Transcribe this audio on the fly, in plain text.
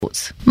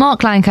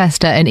Mark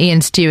Lancaster and Ian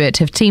Stewart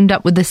have teamed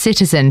up with The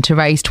Citizen to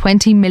raise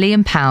 £20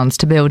 million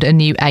to build a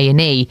new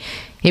A&E.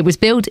 It was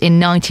built in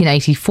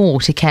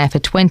 1984 to care for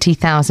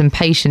 20,000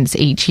 patients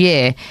each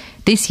year.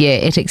 This year,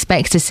 it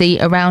expects to see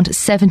around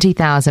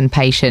 70,000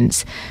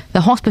 patients. The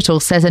hospital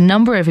says a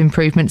number of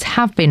improvements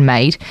have been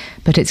made,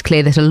 but it's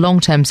clear that a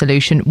long-term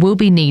solution will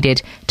be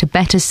needed to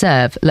better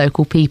serve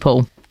local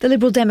people. The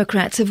Liberal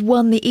Democrats have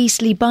won the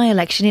Eastleigh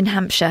by-election in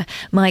Hampshire.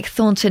 Mike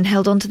Thornton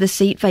held on to the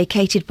seat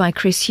vacated by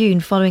Chris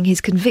Huhne following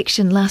his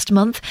conviction last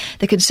month.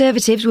 The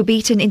Conservatives were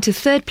beaten into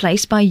third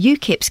place by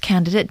UKIP's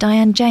candidate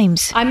Diane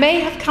James. I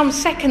may have come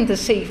second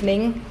this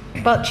evening,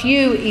 but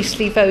you,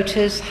 Eastleigh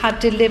voters,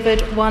 had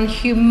delivered one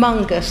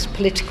humongous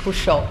political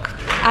shock.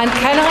 And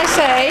can I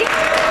say,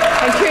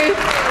 thank you,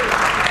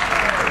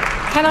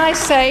 can I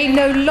say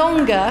no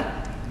longer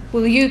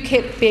will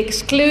UKIP be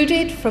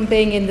excluded from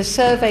being in the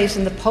surveys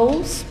and the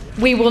polls?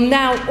 We will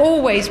now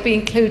always be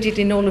included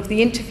in all of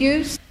the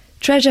interviews.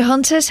 Treasure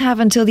hunters have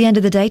until the end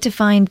of the day to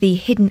find the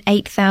hidden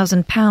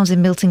 £8,000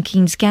 in Milton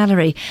Keynes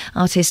Gallery.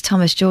 Artist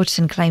Thomas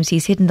Georgeson claims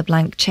he's hidden the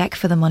blank cheque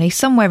for the money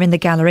somewhere in the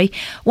gallery.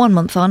 1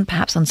 month on,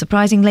 perhaps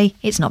unsurprisingly,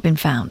 it's not been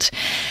found.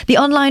 The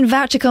online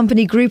voucher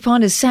company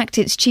Groupon has sacked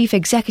its chief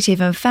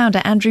executive and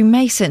founder Andrew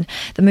Mason.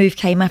 The move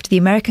came after the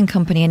American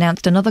company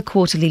announced another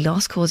quarterly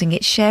loss, causing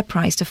its share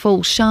price to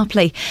fall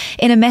sharply.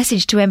 In a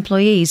message to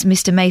employees,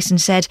 Mr Mason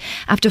said,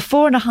 "After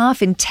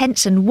 4.5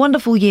 intense and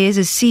wonderful years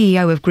as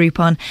CEO of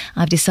Groupon,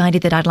 I've decided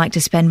that I'd like to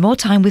spend more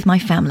time with my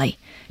family.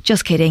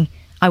 Just kidding.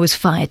 I was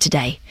fired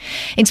today."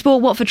 In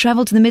sport, Watford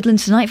travel to the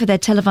Midlands tonight for their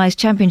televised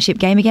championship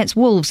game against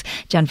Wolves.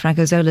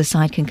 Gianfranco Zola's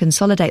side can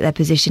consolidate their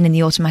position in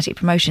the automatic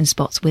promotion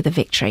spots with a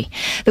victory.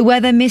 The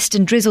weather, mist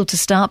and drizzle to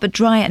start, but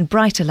drier and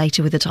brighter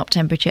later with a top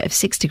temperature of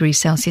 6 degrees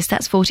Celsius.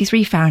 That's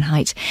 43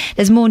 Fahrenheit.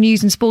 There's more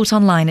news and sport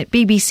online at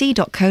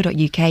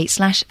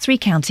bbc.co.uk/3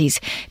 counties.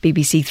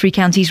 BBC Three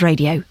Counties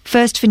Radio.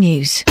 First for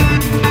news.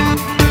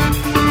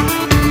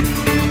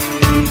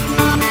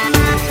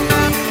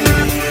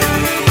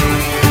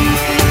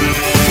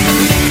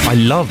 I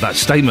love that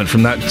statement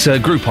from that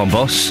Groupon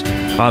boss.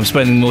 I'm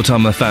spending more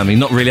time with my family.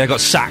 Not really, I got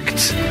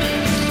sacked.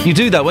 You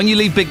do that when you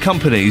leave big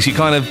companies. You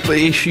kind of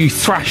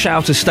thrash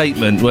out a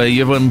statement where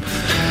everyone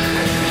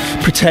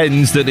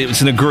pretends that it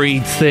was an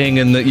agreed thing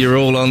and that you're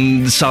all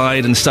on the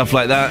side and stuff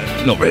like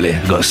that. Not really,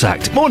 I got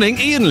sacked. Morning,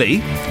 Iain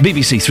Lee,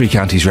 BBC Three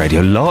Counties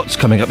Radio. Lots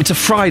coming up. It's a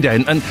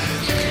Friday and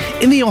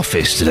in the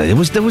office today, there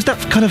was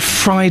that kind of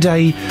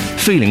Friday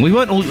feeling. We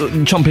weren't all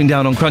chomping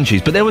down on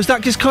crunchies, but there was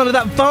that just kind of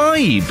that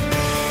vibe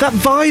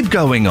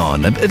going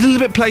on, a little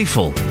bit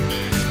playful.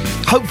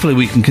 Hopefully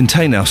we can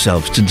contain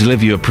ourselves to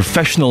deliver you a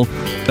professional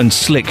and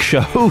slick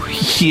show.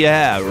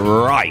 Yeah,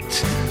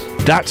 right.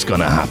 That's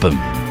going to happen.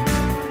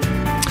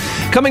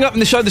 Coming up in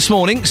the show this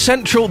morning,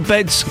 Central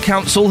Beds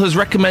Council has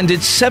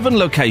recommended 7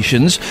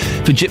 locations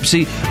for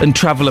gypsy and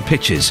traveller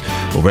pitches.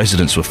 Well,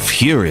 residents were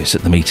furious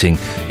at the meeting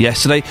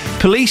yesterday.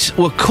 Police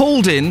were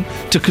called in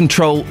to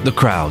control the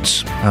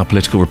crowds. Our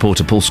political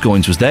reporter Paul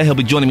Scoins was there. He'll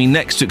be joining me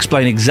next to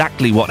explain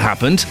exactly what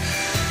happened.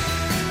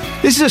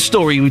 This is a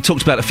story we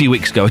talked about a few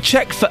weeks ago. A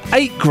cheque for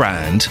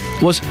 £8,000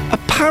 was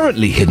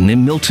apparently hidden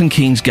in Milton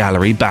Keynes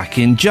Gallery back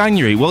in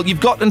January. Well,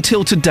 you've got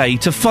until today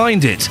to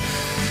find it.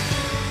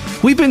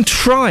 We've been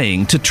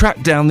trying to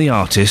track down the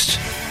artist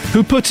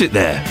who put it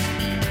there.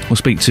 We'll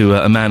speak to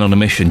a man on a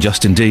mission,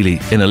 Justin Dealey,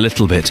 in a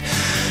little bit.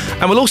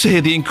 And we'll also hear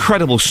the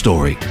incredible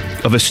story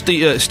of a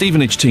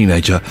Stevenage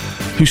teenager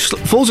who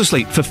falls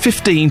asleep for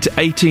 15 to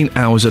 18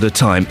 hours at a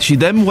time. She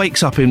then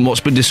wakes up in what's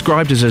been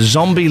described as a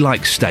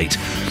zombie-like state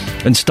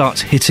and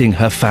starts hitting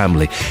her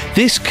family.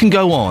 This can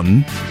go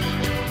on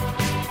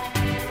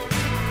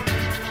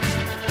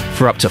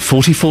for up to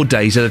 44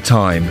 days at a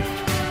time.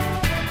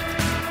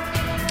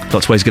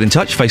 Lots of ways to get in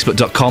touch.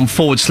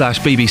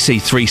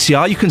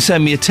 Facebook.com/BBC3CR. You can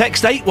send me a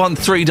text,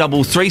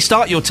 81333.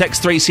 Start your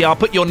text 3CR,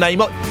 put your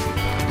name on.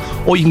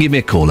 Or you can give me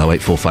a call,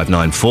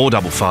 08459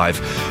 455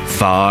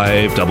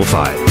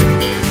 555.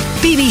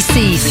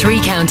 BBC Three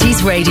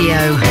Counties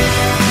Radio.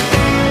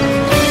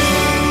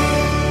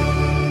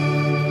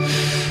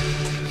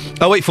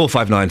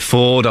 08459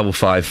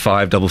 455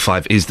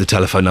 555 is the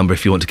telephone number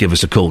if you want to give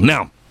us a call.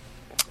 Now,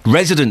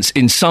 residents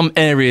in some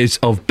areas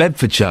of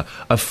Bedfordshire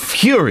are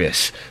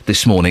furious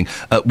this morning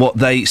at what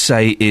they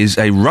say is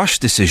a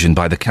rushed decision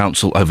by the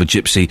council over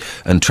gypsy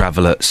and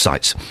traveller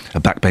sites. A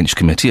backbench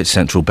committee at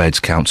Central Beds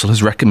Council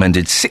has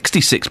recommended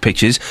 66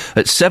 pitches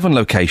at 7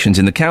 locations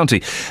in the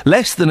county,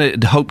 less than it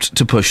had hoped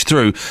to push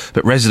through,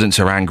 but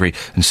residents are angry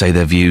and say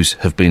their views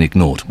have been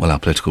ignored. Well, our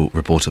political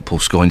reporter Paul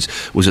Scoins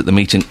was at the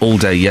meeting all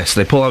day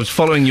yesterday. Paul, I was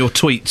following your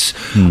tweets.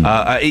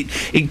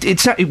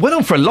 It went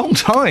on for a long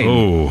time.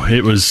 Oh,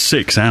 it was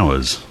 6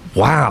 hours.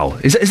 Wow.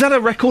 Is that a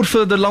record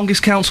for the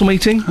longest council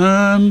meeting?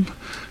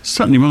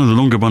 Certainly one of the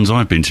longer ones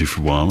I've been to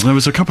for a while. There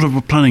was a couple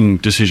of planning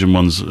decision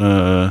ones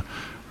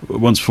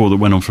once before that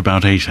went on for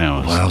about 8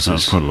 hours. Wowzers. That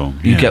was quite long.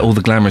 You get all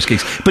the glamorous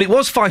gigs. But it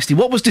was feisty.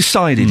 What was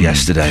decided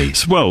yesterday?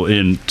 Well,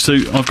 Ian, so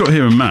I've got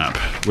here a map,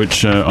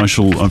 which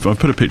I've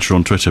put a picture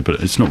on Twitter,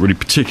 but it's not really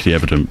particularly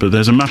evident, but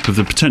there's a map of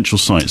the potential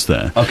sites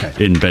there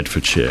in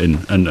Bedfordshire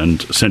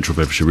and central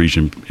Bedfordshire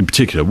region in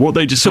particular. What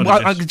they decided...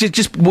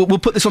 So we'll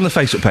put this on the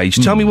Facebook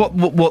page. Tell me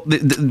what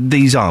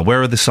these are.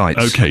 Where are the sites?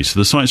 OK, so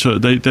the sites are...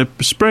 They're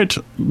spread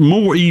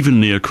more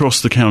evenly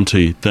across the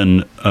county than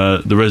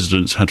the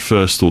residents had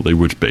first thought they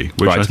would be,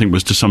 which I think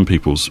was to some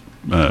people's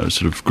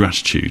sort of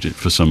gratitude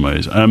for some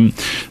ways.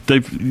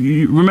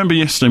 You remember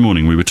yesterday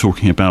morning we were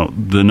talking about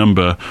the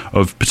number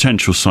of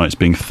potential sites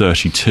being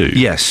 32.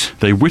 Yes.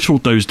 They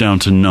whittled those down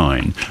to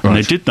 9. And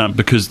they did that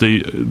because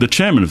the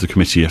chairman of the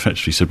committee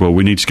effectively said, well,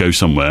 we need to go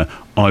somewhere.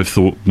 I've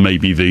thought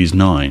maybe these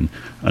 9.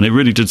 And it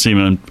really did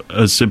seem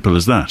as simple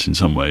as that in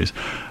some ways.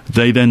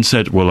 They then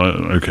said, well,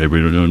 OK,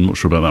 we're not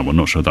sure about that one,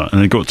 not sure about that.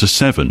 And they got to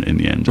 7 in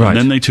the end. Right. And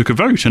then they took a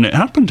vote, and it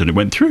happened, and it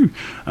went through.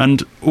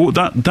 And all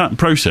that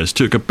process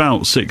took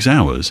about 6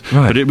 hours.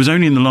 Right. But it was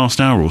only in the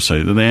last hour or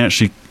so that they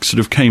actually sort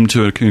of came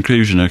to a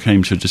conclusion or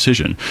came to a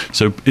decision.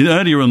 So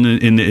earlier on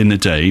in the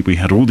day, we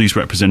had all these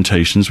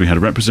representations. We had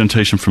a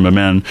representation from a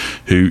man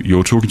who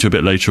you're talking to a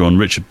bit later on,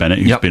 Richard Bennett,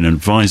 who's been an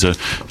advisor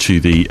to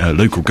the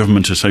Local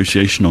Government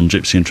Association on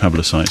Gypsy and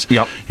Traveller sites.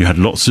 Yep. You had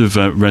lots of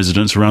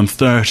residents, around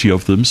 30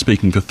 of them,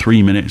 speaking for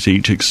 3 minutes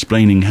each,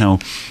 explaining how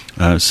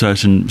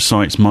certain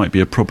sites might be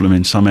a problem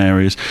in some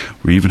areas.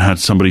 We even had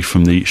somebody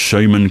from the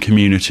showman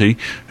community,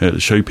 the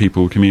show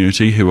people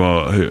community, who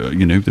are,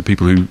 the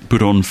people who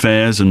put on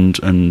fairs and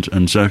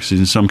circuses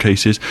in some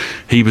cases.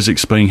 He was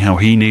explaining how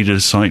he needed a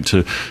site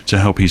to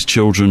help his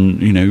children,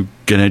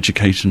 get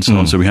educated and so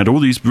on. So we had all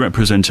these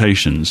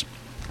representations.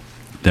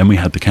 Then we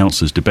had the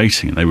councillors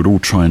debating, and they would all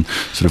try and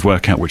sort of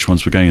work out which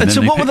ones were going. And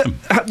so what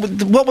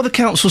were the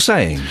council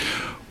saying?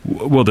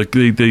 Well,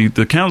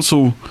 the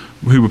council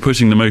who were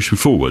putting the motion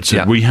forward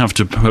said we have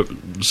to put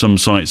some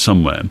sites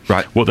somewhere.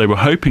 Right. What they were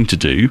hoping to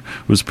do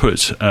was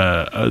put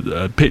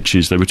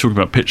pitches. They were talking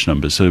about pitch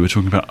numbers, so they were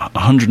talking about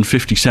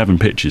 157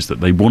 pitches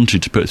that they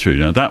wanted to put through.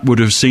 Now, that would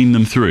have seen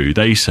them through,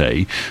 they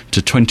say,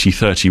 to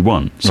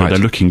 2031. So they're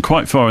looking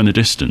quite far in the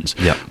distance.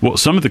 Yep. What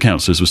some of the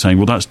councillors were saying,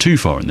 well, that's too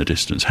far in the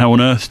distance. How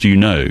on earth do you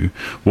know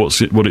what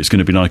it's going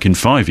to be like in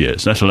 5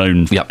 years, let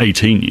alone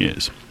 18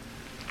 years?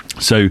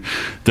 So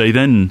they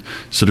then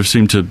sort of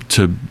seemed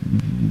to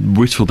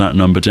whittle that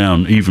number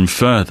down even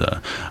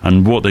further,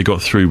 and what they got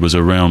through was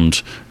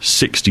around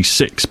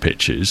 66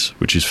 pitches,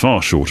 which is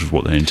far short of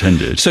what they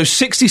intended. So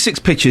 66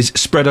 pitches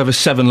spread over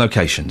 7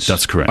 locations?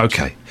 That's correct.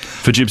 OK.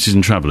 For Gypsies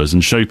and Travellers,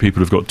 and show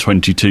people have got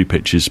 22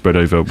 pitches spread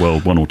over,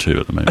 1 or 2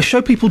 at the moment. Are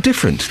show people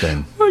different,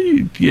 then? Well,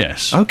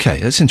 yes. OK,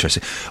 that's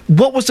interesting.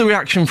 What was the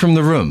reaction from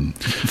the room?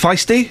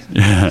 Feisty?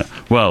 Yeah.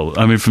 Well,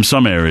 I mean, from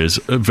some areas,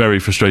 very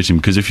frustrating,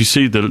 because if you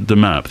see the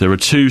map, there are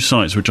 2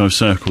 sites which I've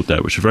circled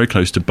there, which are very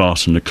close to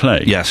Barton le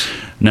Clay. Yes.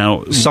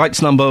 Now,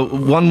 sites number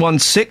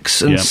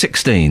 116 and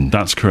 16.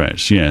 That's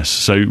correct. Yes.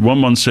 So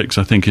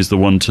 116, I think, is the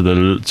one to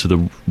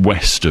the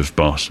west of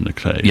Barton le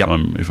Clay. Yep.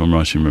 If I'm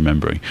right in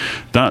remembering.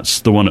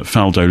 That's the one at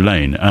Faldo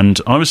Lane. And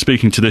I was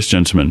speaking to this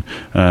gentleman,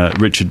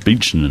 Richard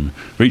Beechner,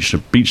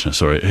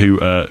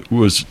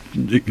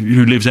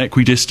 who lives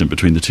equidistant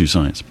between the 2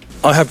 sites.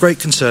 I have great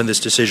concern this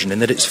decision in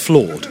that it's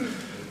flawed.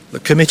 The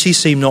committee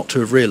seem not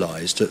to have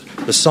realised that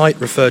the site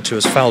referred to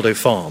as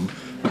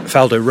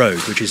Faldo Road,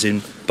 which is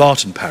in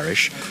Barton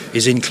Parish,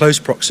 is in close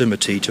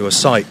proximity to a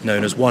site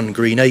known as 1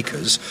 Green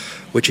Acres,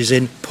 which is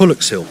in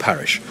Pullockshill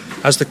Parish.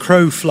 As the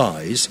crow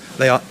flies,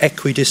 they are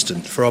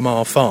equidistant from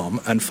our farm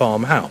and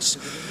farmhouse.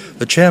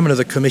 The chairman of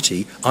the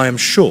committee, I am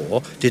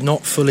sure, did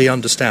not fully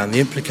understand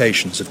the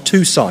implications of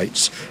 2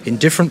 sites in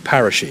different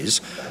parishes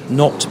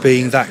not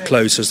being that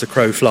close as the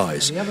crow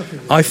flies.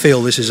 I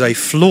feel this is a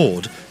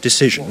flawed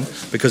decision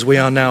because we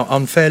are now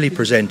unfairly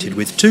presented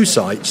with 2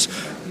 sites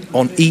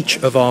on each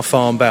of our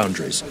farm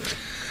boundaries.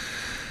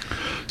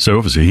 So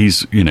obviously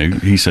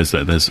he says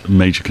that there's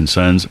major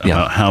concerns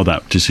about how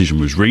that decision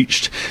was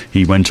reached.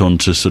 He went on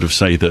to sort of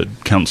say that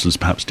councillors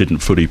perhaps didn't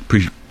fully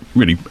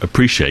really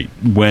appreciate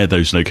where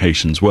those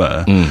locations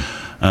were,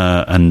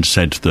 and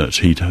said that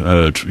he'd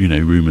heard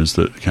rumours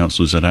that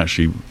councillors had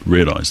actually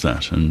realised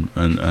that,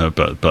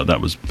 but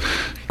that was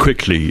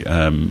quickly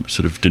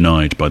sort of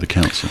denied by the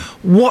council.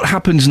 What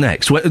happens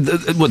next? What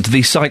do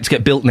these sites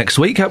get built next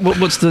week?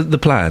 What's the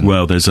plan?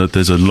 Well, there's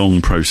a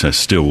long process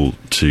still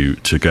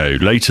to go.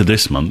 Later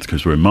this month,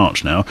 because we're in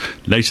March now,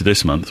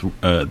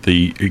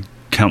 the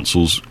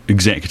council's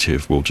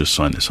executive will just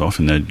sign this off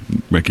in their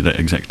regular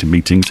executive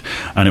meetings,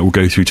 and it will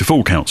go through to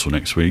full council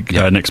next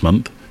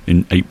month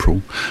in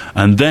April,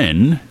 and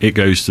then it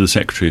goes to the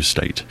Secretary of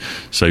State.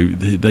 So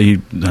they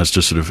has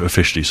to sort of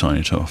officially sign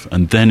it off,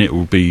 and then it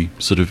will be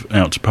sort of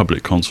out to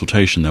public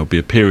consultation. There'll be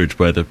a period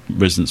where the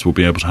residents will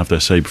be able to have their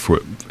say before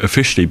it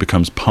officially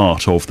becomes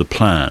part of the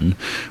plan,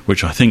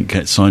 which I think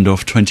gets signed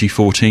off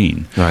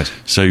 2014. Right.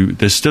 So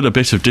there's still a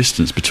bit of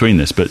distance between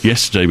this, but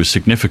yesterday was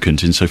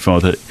significant insofar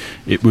that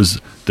it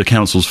was the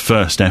council's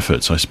first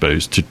efforts, I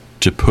suppose,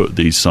 to put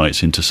these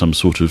sites into some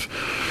sort of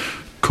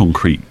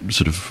concrete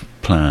sort of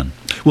plan.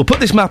 We'll put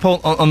this map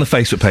on the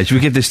Facebook page. We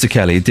give this to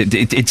Kelly.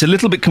 It's a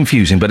little bit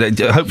confusing, but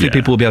hopefully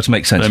people will be able to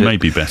make sense of it. There may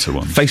be better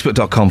ones.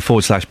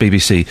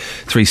 Facebook.com/BBC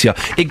 3CR.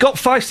 It got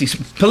feisty.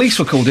 Police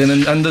were called in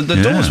and the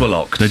doors were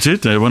locked. They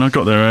did. When I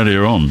got there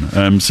earlier on.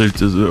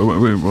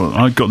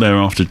 I got there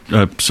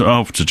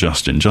after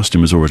Justin.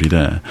 Justin was already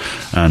there.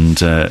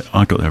 And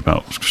I got there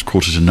about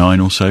 9:15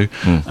 or so.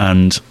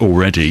 And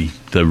already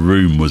the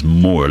room was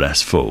more or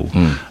less full.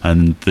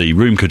 And the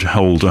room could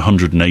hold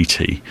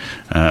 180.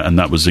 And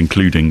that was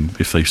including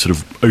if they sort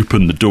of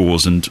opened the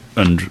doors and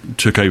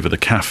took over the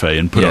cafe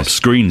and put up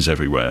screens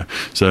everywhere.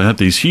 So they had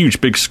these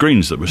huge big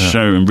screens that were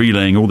showing and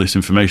relaying all this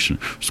information.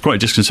 It was quite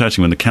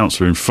disconcerting when the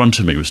councillor in front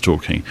of me was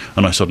talking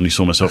and I suddenly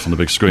saw myself on the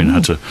big screen and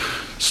had to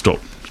stop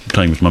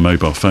playing with my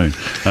mobile phone.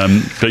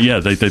 But yeah,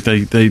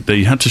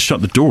 they had to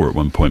shut the door at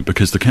one point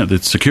because the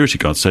security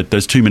guard said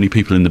there's too many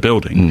people in the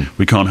building,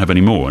 we can't have any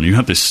more. And you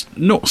had this,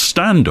 not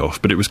standoff,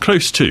 but it was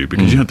close to,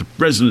 because you had the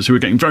residents who were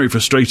getting very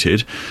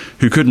frustrated,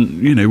 who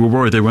couldn't, were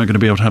worried they weren't going to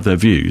be able to have their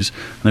views,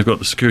 and they've got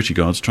the security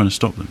guards trying to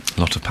stop them. A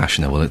lot of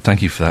passion there. Well,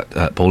 thank you for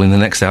that, Paul. In the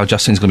next hour,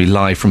 Justin's going to be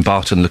live from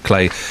Barton Le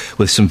Clay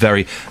with some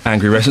very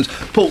angry residents.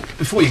 Paul,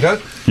 before you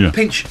go,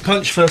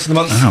 punch first of the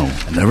month. Ow.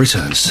 And no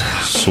returns.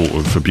 Sort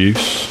of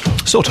abuse.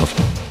 Sort of.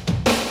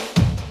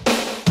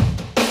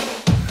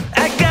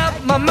 I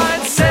got my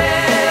mind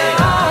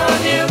set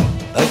on you.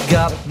 I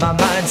got my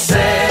mind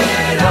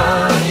set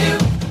on you.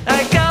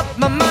 I got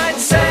my mind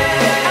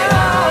set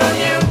on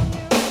you.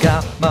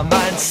 Got my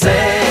mind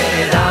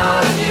set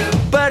on you.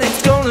 But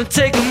it's gonna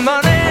take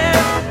money,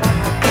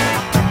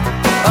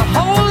 a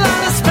whole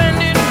lot of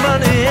spending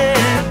money.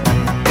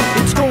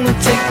 It's gonna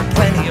take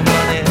plenty of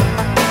money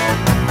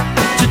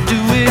to do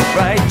it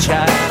right,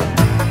 child.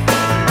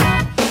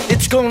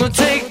 It's gonna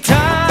take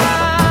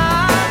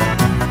time,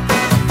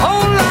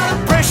 whole lot of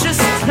precious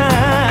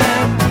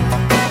time.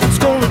 It's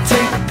gonna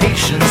take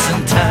patience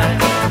and time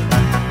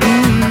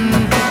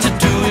to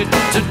do it,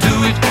 to do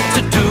it,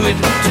 to do it,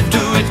 to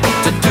do it,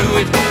 to do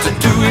it, to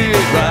do it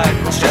right,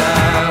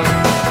 child.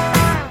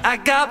 I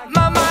got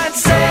my mind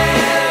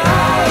set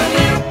on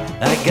you.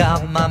 I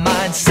got my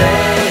mind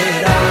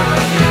set on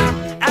you.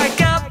 I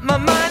got my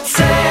mind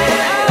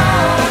set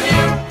on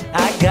you.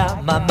 I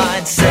got my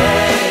mind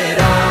set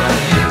on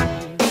you.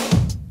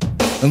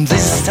 And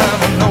this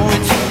time I know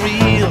it's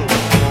real,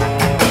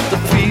 the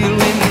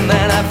feeling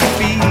that I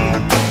feel.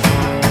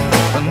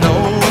 I know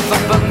if I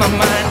put my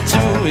mind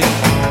to it,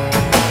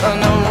 I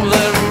know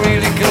that I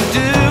really can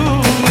do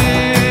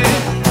it.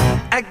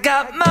 I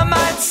got my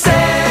mind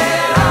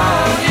set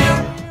on you,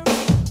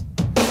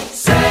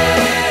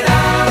 set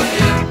on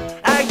you.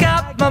 I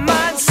got my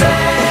mind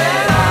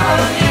set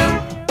on you,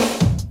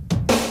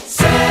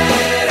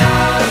 set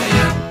on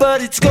you.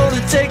 But it's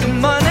gonna take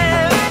money,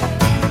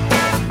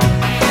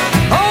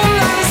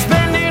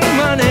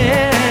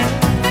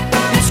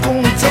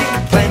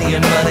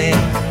 money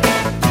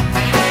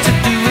to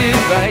do it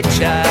right,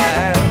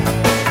 child.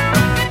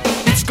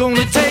 It's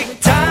gonna take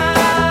time,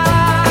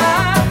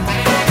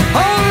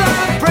 whole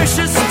lot of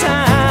precious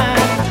time.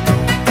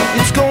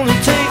 It's gonna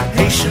take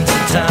patience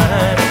and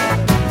time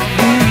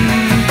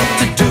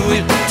to do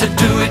it, to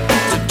do it,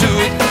 to do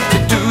it, to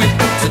do it,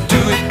 to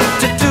do it,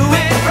 to do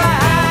it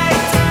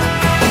right.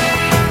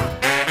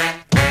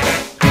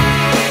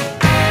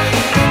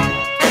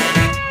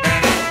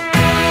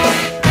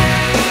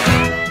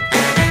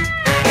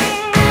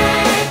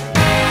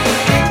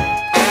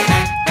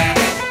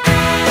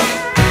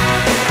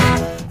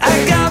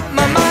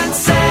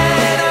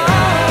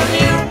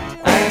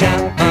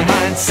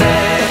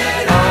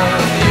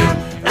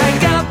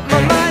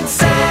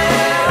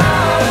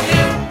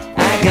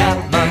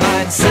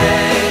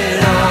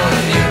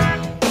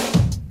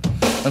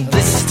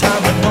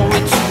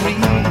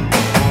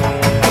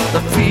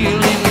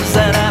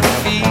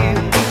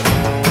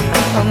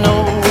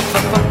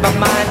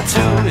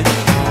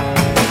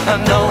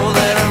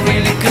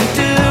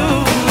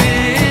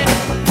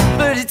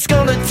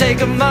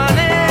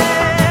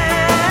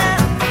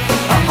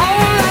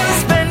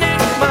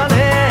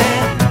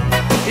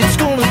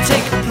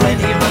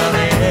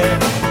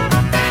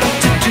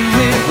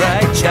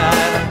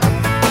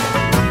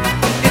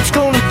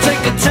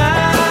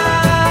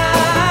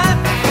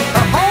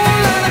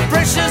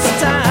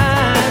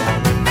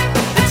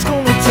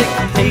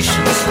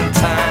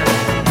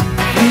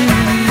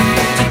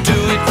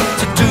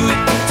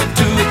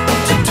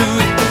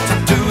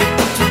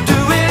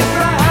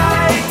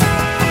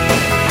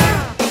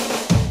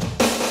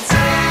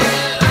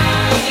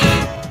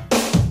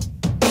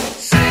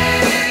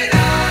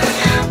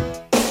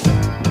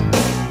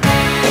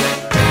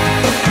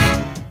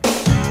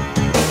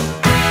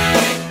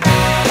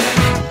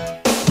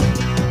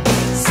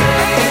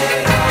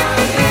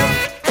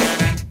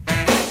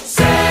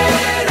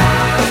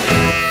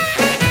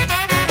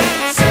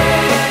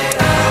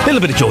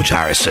 Bit of George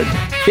Harrison.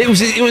 It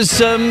was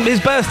his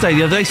birthday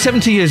the other day.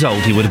 70 years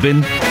old he would have been.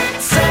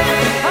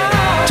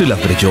 Do love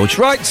a bit of George.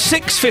 Right,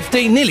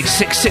 6:15, nearly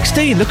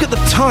 6:16. Look at the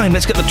time.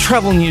 Let's get the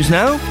travel news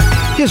now.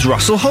 Here's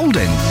Russell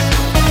Holding.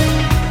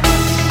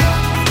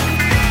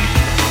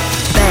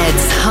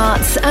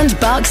 Herts and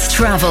Bucks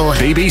travel.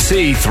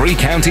 BBC Three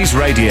Counties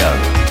Radio.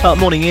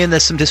 Morning, Ian.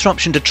 There's some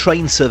disruption to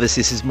train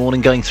services this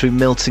morning going through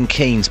Milton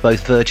Keynes.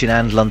 Both Virgin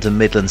and London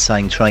Midland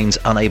saying trains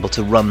unable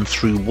to run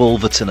through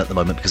Wolverton at the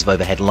moment because of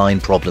overhead line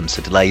problems.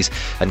 So delays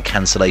and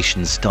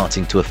cancellations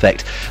starting to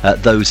affect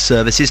those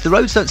services. The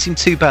roads don't seem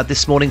too bad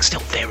this morning. Still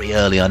very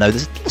early, I know.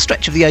 There's a little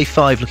stretch of the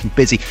A5 looking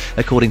busy,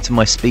 according to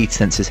my speed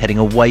sensors, heading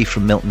away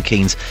from Milton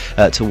Keynes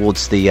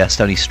towards the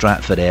Stony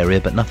Stratford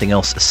area, but nothing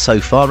else so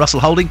far.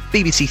 Russell Holding,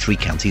 BBC Three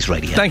Counties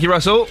Radio. Thank you,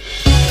 Russell.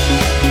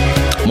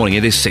 Morning,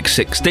 it is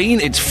 6:16.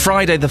 It's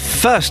Friday the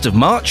 1st of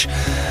March.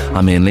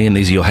 I'm Iain Lee and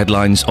these are your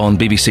headlines on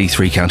BBC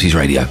Three Counties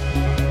Radio.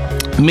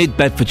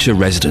 Mid-Bedfordshire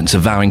residents are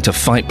vowing to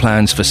fight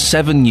plans for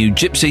 7 new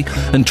gypsy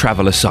and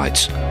traveller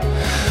sites.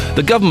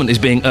 The government is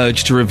being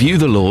urged to review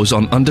the laws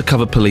on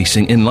undercover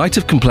policing in light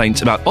of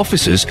complaints about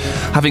officers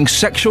having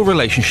sexual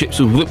relationships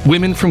with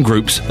women from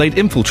groups they'd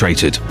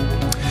infiltrated.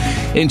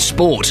 In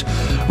sport,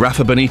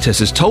 Rafa Benitez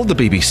has told the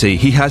BBC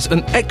he has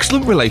an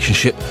excellent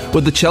relationship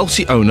with the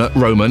Chelsea owner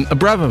Roman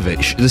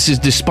Abramovich. This is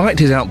despite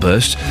his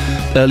outburst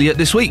earlier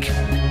this week.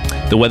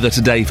 The weather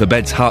today for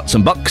Beds, Herts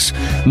and Bucks: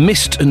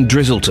 mist and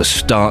drizzle to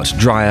start,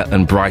 drier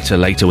and brighter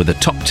later with a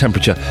top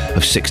temperature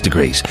of 6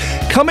 degrees.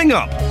 Coming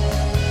up,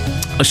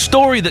 a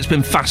story that's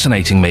been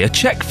fascinating me. A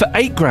cheque for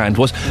 £8,000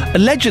 was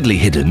allegedly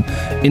hidden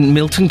in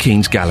Milton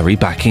Keynes Gallery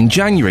back in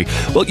January.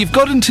 Well, you've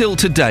got until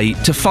today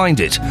to find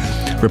it.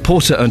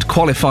 Reporter and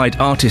qualified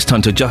artist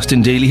hunter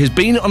Justin Dealey has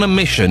been on a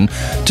mission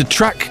to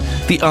track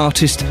the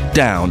artist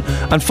down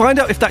and find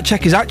out if that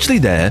cheque is actually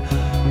there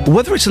or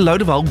whether it's a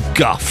load of old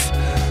guff.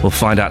 We'll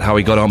find out how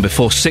he got on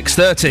before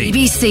 6:30.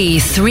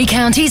 BBC Three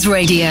Counties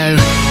Radio.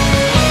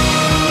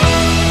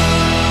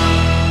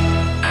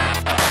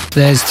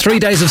 There's 3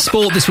 days of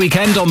sport this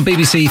weekend on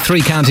BBC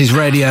Three Counties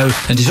Radio,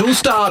 and it all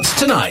starts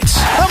tonight.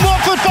 And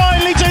Watford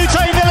finally do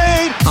take the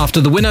lead!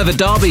 After the win over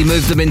Derby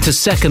moved them into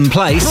second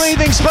place.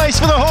 Breathing space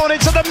for the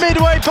Hornets at the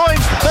midway point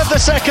of the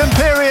second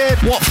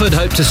period. Watford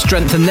hope to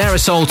strengthen their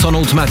assault on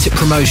automatic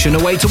promotion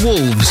away to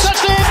Wolves.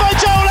 Touched in by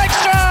Joel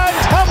Ekstrand!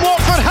 And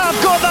Watford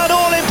have got that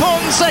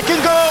all-important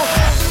second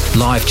goal.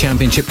 Live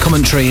championship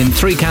commentary in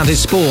Three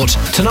Counties Sport.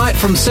 Tonight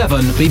from 7,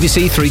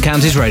 BBC Three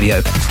Counties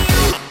Radio.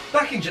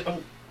 Back in...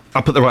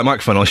 I'll put the right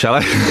microphone on, shall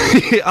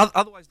I?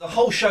 Otherwise, the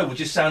whole show would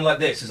just sound like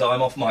this, as though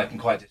I'm off mic and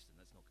quite distant.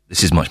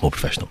 This is much more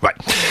professional. Right.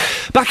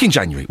 Back in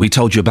January, we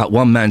told you about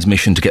one man's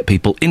mission to get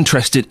people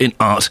interested in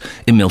art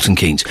in Milton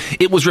Keynes.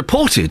 It was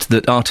reported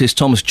that artist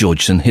Thomas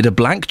Georgeson hid a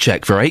blank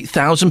cheque for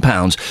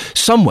 £8,000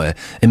 somewhere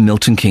in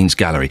Milton Keynes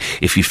Gallery.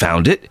 If you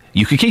found it,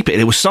 you could keep it.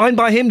 It was signed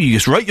by him. You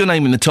just wrote your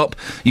name in the top.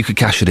 You could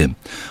cash it in.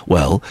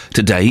 Well,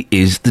 today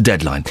is the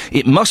deadline.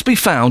 It must be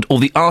found or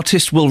the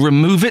artist will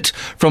remove it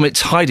from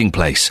its hiding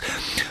place.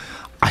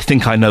 I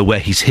think I know where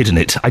he's hidden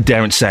it. I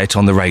daren't say it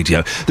on the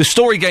radio. The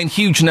story gained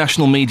huge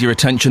national media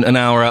attention, and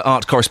our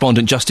art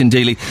correspondent Justin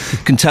Dealey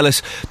can tell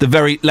us the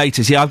very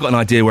latest. Yeah, I've got an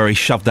idea where he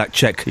shoved that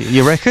cheque.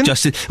 You reckon?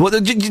 Justin, well,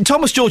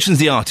 Thomas Georgeson's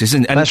the artist,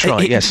 and that's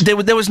right. Yes, there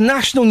was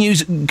national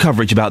news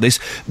coverage about this.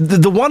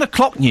 The 1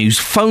 o'clock news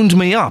phoned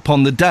me up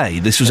on the day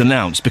this was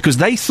announced because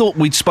they thought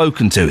we'd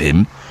spoken to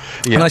him.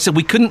 Yeah. And I said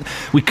we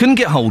couldn't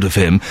get hold of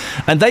him,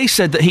 and they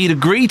said that he'd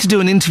agreed to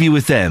do an interview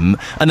with them,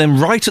 and then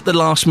right at the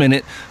last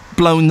minute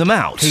blown them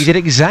out. He did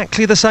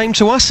exactly the same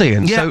to us,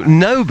 Ian. Yeah. So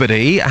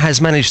nobody has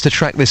managed to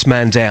track this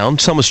man down,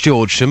 Thomas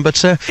Georgeson,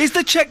 but... is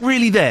the cheque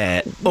really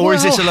there, or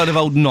is this a load of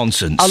old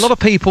nonsense? A lot of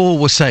people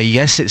will say,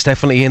 yes, it's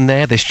definitely in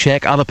there, this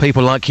cheque. Other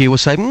people like you will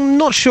say,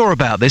 not sure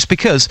about this,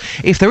 because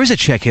if there is a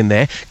cheque in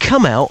there,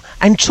 come out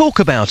and talk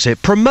about it,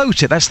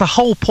 promote it. That's the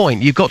whole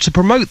point. You've got to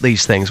promote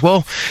these things.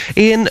 Well,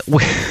 Ian...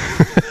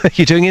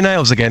 You're doing your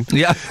nails again?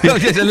 Yeah. A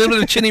little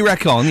bit of chinny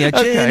wreck on. Yeah,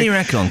 chinny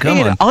wreck on. Come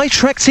on. I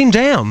tracked him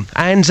down,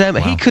 and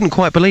he couldn't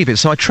quite believe it.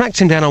 So I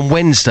tracked him down on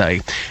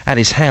Wednesday at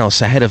his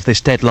house ahead of this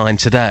deadline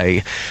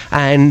today,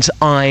 and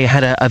I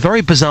had a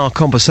very bizarre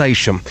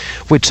conversation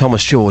with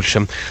Thomas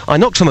Georgeson. I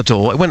knocked on the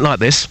door. It went like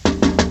this.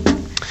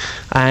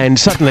 And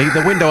suddenly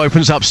the window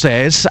opens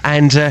upstairs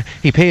and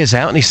he peers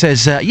out and he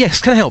says,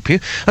 yes, can I help you?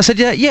 I said,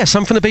 yes,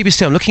 I'm from the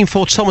BBC. I'm looking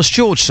for Thomas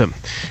Georgeson.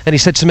 And he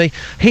said to me,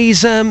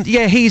 he's out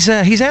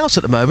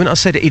at the moment. I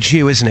said, it's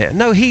you, isn't it?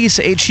 No,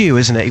 it's you,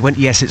 isn't it? He went,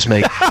 yes, it's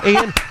me.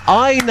 Ian,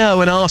 I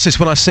know an artist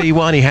when I see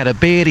one. He had a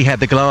beard, he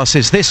had the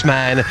glasses. This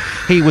man,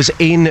 he was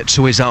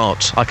into his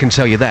art, I can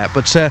tell you that.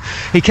 But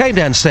he came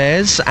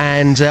downstairs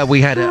and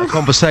we had a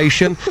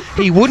conversation.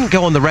 He wouldn't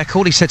go on the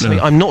record. He said to me,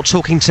 I'm not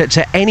talking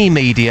to any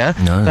media.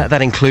 No.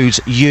 That includes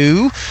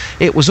you.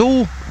 It was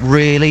all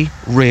really,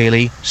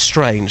 really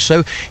strange.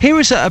 So here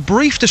is a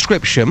brief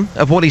description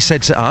of what he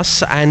said to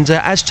us, and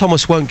as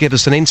Thomas won't give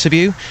us an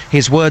interview,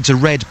 his words are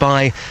read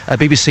by a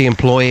BBC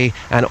employee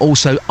and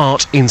also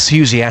art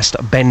enthusiast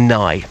Ben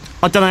Nye.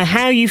 I don't know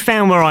how you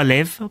found where I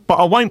live, but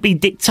I won't be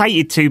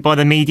dictated to by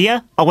the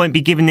media. I won't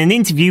be given an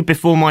interview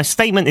before my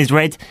statement is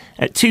read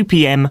at 2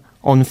 p.m.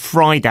 on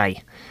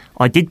Friday.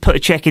 I did put a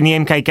cheque in the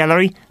MK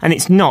Gallery, and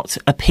it's not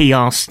a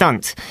PR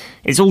stunt.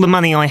 It's all the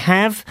money I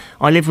have.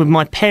 I live with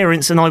my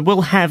parents, and I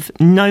will have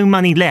no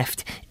money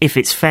left if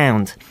it's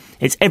found.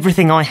 It's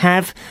everything I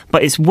have,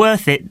 but it's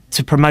worth it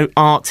to promote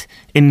art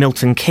in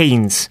Milton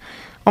Keynes.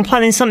 I'm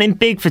planning something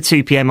big for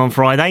 2 p.m. on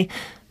Friday,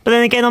 but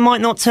then again I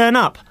might not turn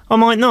up. I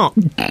might not.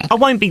 I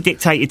won't be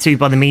dictated to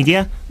by the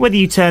media, whether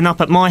you turn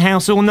up at my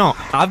house or not.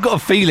 I've got a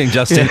feeling,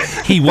 Justin,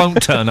 he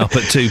won't turn up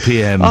at 2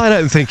 p.m. I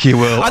don't think he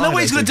will. I know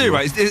what he's going to do,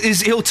 right? Is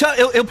he'll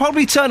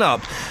probably turn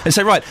up and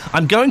say, right,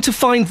 I'm going to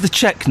find the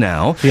cheque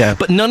now,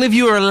 but none of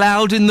you are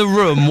allowed in the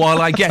room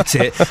while I get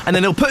it. And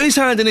then he'll put his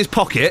hand in his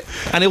pocket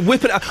and he'll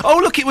whip it out. Oh,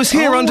 look, it was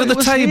here under the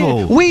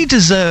table. Here. We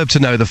deserve to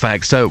know the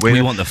facts, don't we?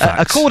 We want the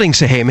facts. According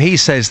to him, he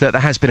says that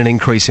there has been an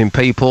increase in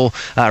people.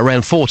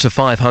 Around 400 to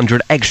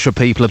 500 extra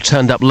people have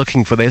turned up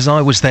looking for this.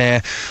 I was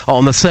there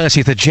on the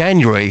 30th of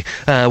January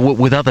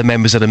with other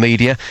members of the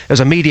media. There was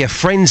a media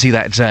frenzy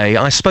that day.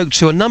 I spoke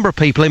to a number of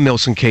people in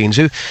Milton Keynes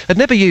who had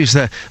never used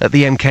the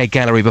MK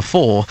Gallery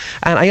before,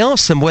 and I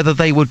asked them whether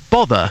they would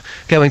bother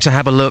going to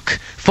have a look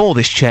for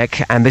this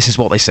cheque, and this is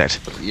what they said.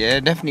 Yeah,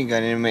 definitely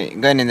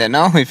going in there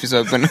now if it's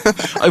open.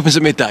 Opens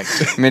at midday?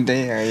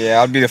 Midday, yeah,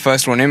 I'll be the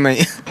first one in,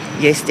 mate.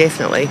 Yes,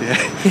 definitely. Yeah.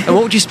 And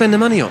what would you spend the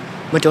money on?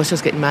 My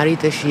daughter's getting married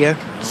this year,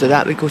 so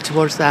that would go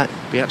towards that.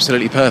 Be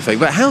absolutely perfect.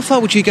 But how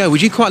far would you go?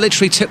 Would you quite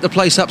literally tip the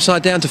place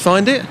upside down to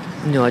find it?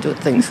 No, I don't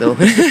think so.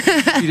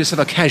 You just have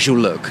a casual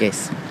look?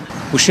 Yes.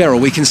 Well,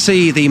 Cheryl, we can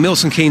see the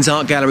Milton Keynes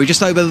Art Gallery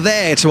just over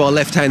there to our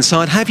left-hand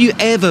side. Have you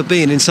ever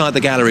been inside the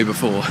gallery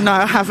before? No,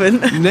 I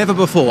haven't. Never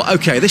before.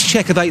 OK, this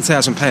cheque of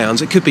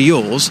 £8,000, it could be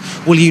yours.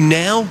 Will you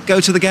now go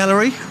to the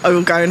gallery? I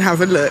will go and have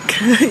a look,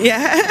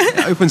 yeah.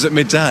 It opens at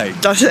midday.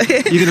 Does it?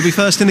 You're going to be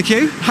first in the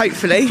queue?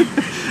 Hopefully.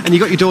 And you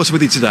got your daughter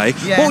with you today.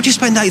 Yeah. What would you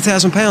spend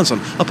 £8,000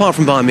 on, apart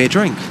from buying me a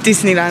drink?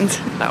 Disneyland.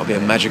 That would be a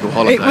magical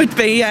holiday. It would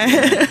be,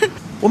 yeah.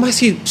 Well,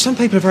 Matthew, some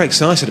people are very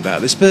excited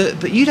about this,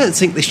 but you don't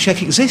think this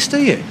cheque exists,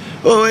 do you?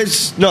 Well,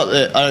 it's not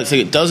that I don't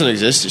think it doesn't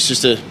exist, it's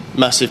just a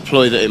massive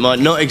ploy that it might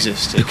not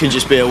exist. It could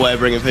just be a way of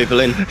bringing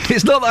people in.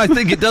 It's not that I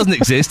think it doesn't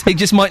exist, it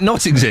just might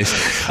not exist.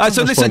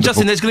 So listen,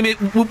 wonderful.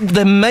 Justin,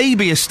 there may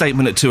be a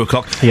statement at 2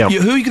 o'clock. Yeah.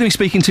 Who are you going to be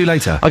speaking to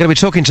later? I'm going to be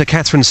talking to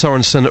Catherine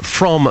Sorensen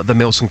from the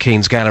Milton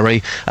Keynes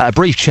Gallery. A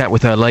brief chat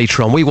with her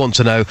later on. We want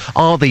to know,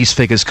 are these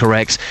figures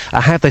correct?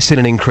 Have they seen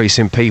an increase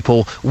in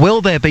people?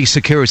 Will there be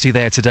security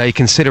there today,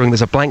 considering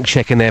there's a blank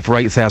cheque in there for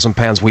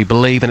 £8,000, we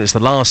believe, and it's the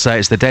last day,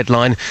 it's the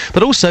deadline?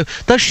 But also,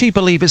 does she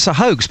believe it's a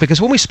hoax? Because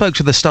when we spoke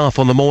to the staff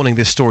on the morning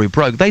this story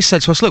broke, they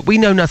said to us, look, we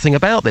know nothing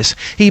about this.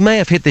 He may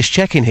have hid this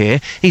cheque in here.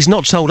 He's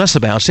not told us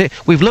about it.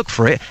 We've looked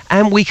for it,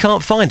 and we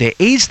can't find it.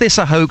 Is this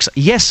a hoax?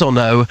 Yes or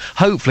no?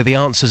 Hopefully the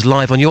answer's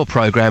live on your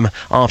programme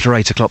after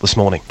 8 o'clock this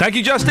morning. Thank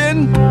you,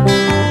 Justin.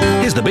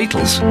 Here's the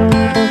Beatles.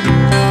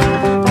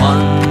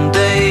 One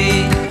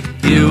day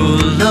you'll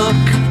look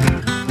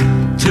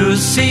to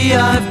see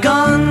I've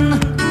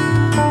gone,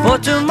 for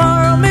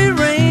tomorrow may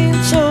rain,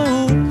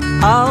 so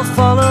I'll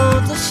follow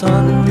the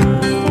sun.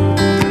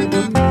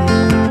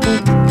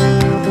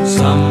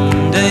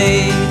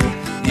 Someday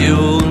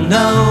you'll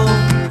know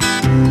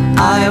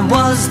I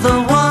was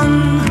the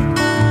one,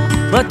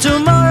 but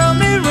tomorrow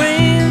may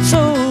rain, so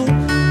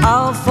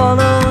I'll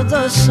follow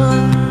the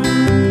sun.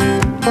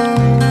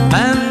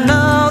 And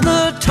now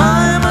the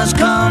time has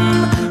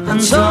come,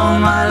 and so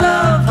my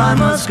love I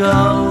must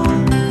go.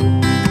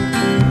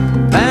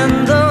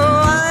 And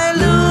though I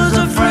lose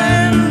a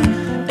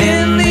friend,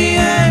 in the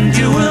end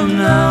you will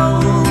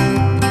know.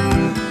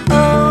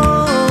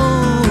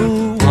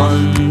 Oh,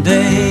 one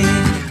day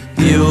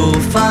you'll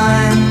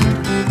find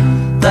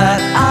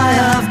that I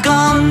have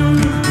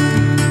gone,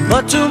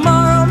 but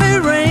tomorrow may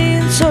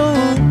rain, so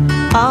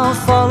I'll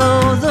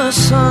follow the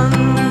sun.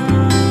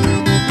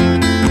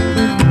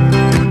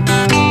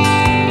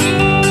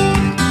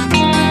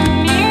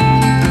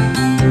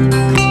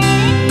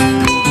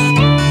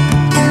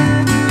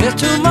 Yes,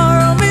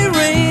 tomorrow may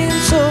rain,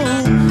 so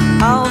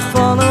I'll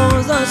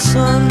follow the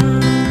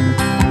sun.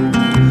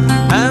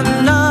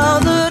 And now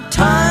the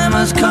time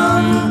has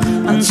come,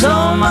 and so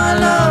my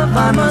love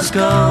I must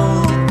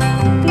go.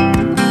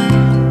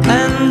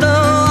 And though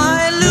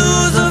I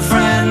lose a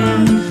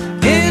friend,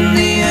 in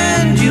the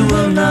end you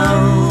will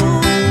know.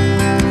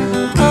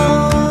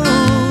 Oh,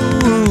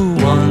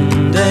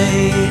 one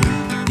day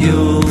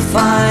you'll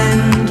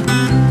find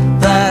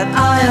that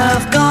I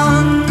have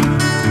gone,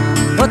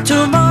 but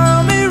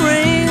tomorrow may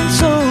rain,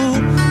 so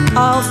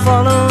I'll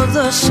follow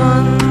the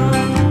sun.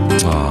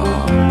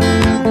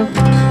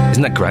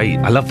 Isn't that great?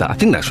 I love that. I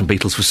think that's from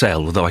Beatles for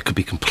Sale, although I could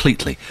be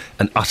completely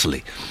and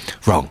utterly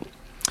wrong.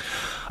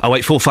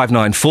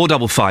 08459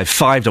 455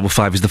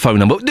 555 is the phone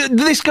number.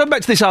 Going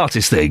back to this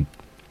artist thing.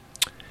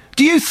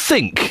 Do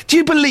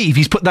you believe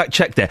he's put that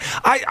cheque there?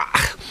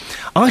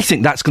 I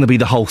think that's going to be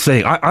the whole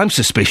thing. I'm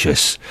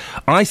suspicious.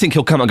 I think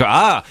he'll come and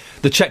go,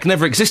 the cheque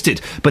never existed,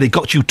 but it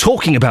got you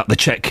talking about the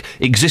cheque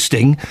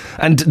existing,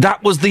 and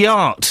that was the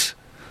art.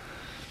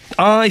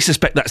 I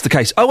suspect that's the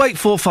case.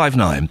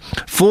 08459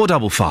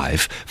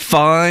 455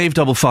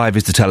 555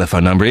 is the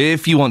telephone number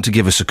if you want to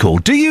give us a call.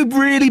 Do you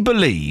really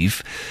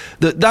believe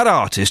that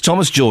artist,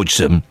 Thomas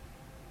Georgeson,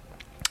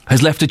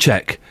 has left a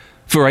cheque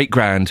for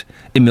 £8,000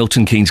 in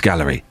Milton Keynes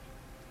Gallery?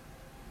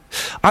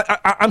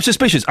 I'm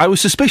suspicious. I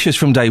was suspicious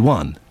from day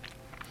one.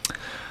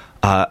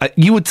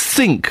 You would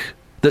think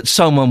that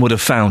someone would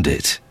have found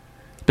it,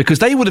 because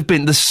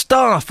the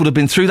staff would have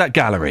been through that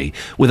gallery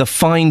with a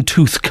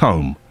fine-tooth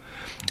comb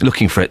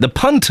looking for it. The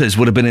punters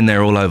would have been in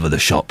there all over the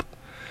shop.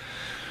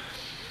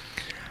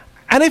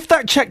 And if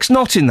that cheque's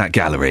not in that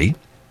gallery,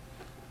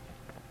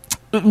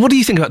 what do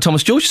you think about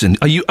Thomas Georgeson?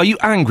 Are you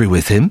angry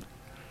with him?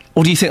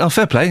 Or do you think,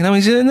 fair play? No,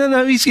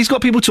 he's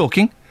got people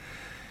talking.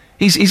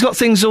 He's got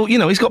things all,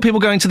 he's got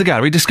people going to the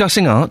gallery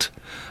discussing art.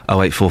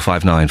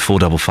 08459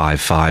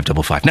 455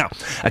 555. Now,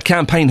 a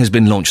campaign has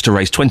been launched to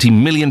raise £20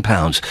 million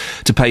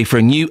to pay for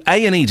a new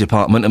A&E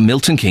department at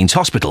Milton Keynes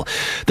Hospital.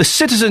 The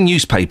Citizen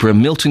newspaper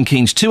and Milton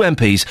Keynes' 2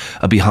 MPs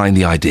are behind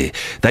the idea.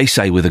 They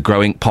say with a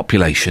growing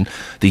population,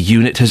 the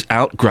unit has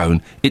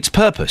outgrown its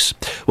purpose.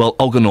 Well,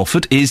 Olga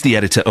Norford is the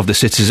editor of The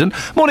Citizen.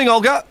 Morning,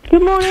 Olga.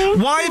 Good morning.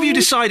 Why have you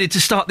decided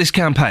to start this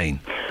campaign?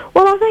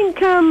 Well, I think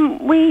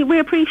we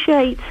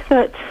appreciate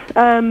that,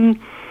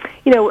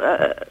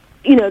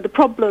 the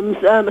problems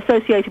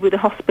associated with the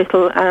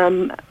hospital,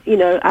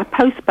 our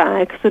post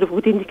bag sort of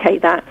would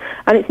indicate that.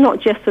 And it's not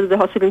just sort of the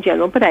hospital in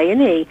general, but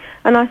A&E.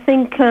 And I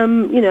think,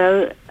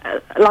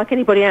 like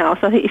anybody else,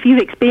 I think if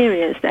you've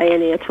experienced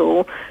A&E at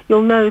all,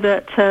 you'll know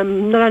that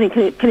not only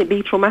can it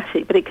be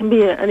traumatic, but it can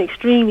be an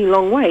extremely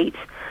long wait.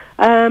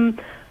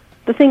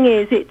 The thing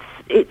is, it's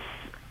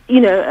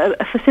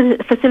a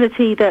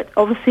facility that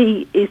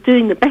obviously is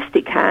doing the best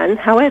it can.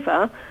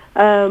 However,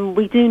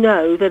 we do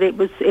know that it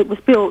was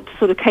built to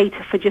sort of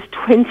cater for just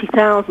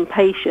 20,000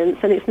 patients,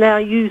 and it's now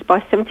used by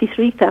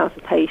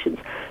 73,000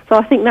 patients. So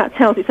I think that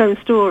tells its own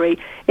story.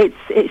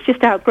 It's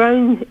just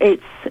outgrown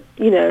its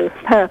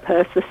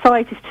purpose. The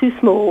site is too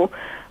small.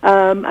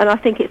 And I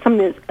think it's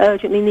something that's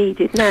urgently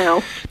needed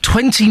now.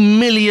 £20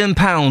 million,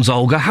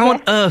 Olga. How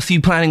on earth are you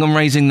planning on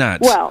raising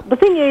that? Well, the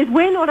thing is,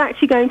 we're not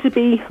actually going to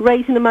be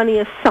raising the money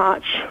as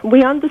such.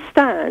 We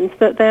understand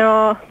that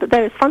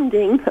there is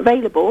funding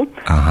available,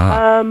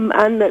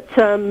 and that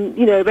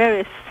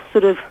various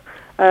sort of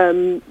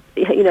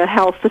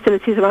health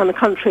facilities around the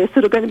country are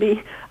sort of going to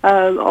be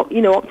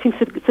opting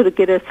to sort of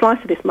get a slice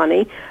of this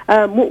money.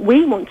 What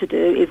we want to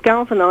do is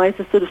galvanise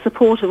the sort of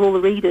support of all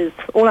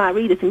our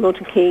readers in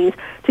Milton Keynes,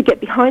 to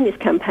get behind this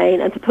campaign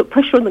and to put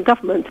pressure on the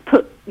government to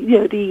put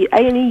the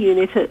A&E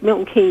unit at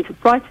Milton Keynes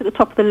right at the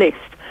top of the list,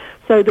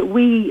 so that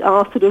we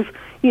are sort of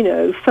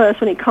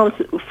first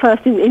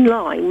in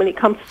line when it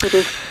comes to sort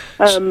of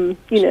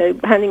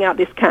handing out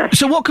this cash.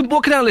 So what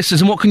can our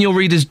listeners and what can your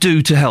readers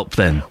do to help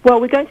then? Well,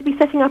 we're going to be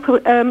setting up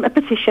a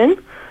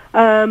petition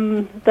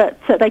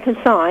that they can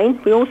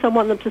sign. We also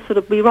want them to sort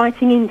of be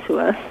writing into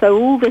us. So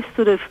all this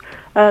sort of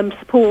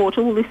support,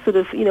 all this sort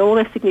of all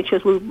their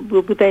signatures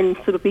will then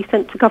sort of be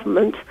sent to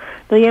government.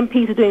 The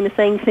MPs are doing the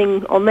same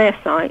thing on their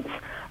sites.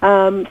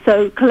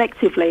 So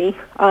collectively,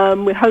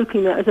 we're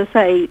hoping that, as I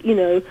say,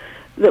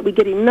 that we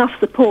get enough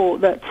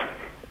support that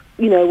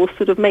will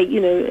sort of make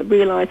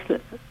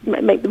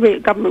the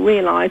government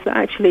realise that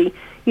actually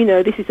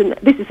this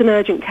is an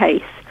urgent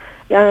case.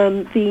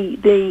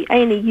 The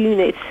A&E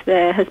unit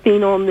there has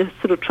been on the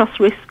sort of trust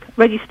risk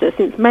register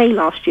since May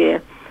last year,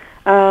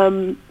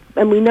 and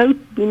we know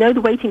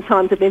the waiting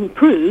times have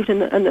improved,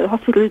 and the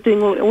hospital is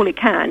doing all it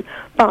can.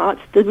 But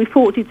the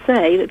report did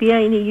say that the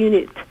A&E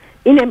unit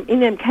in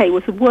MK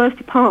was the worst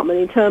department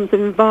in terms of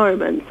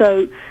environment.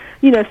 So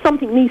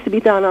something needs to be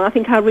done, and I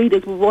think our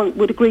readers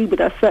would agree with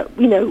us that,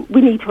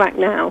 we need to act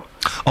now.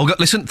 Olga,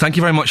 listen, thank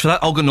you very much for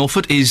that. Olga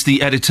Norford is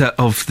the editor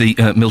of the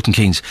Milton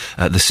Keynes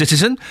The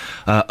Citizen,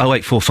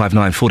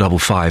 08459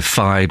 455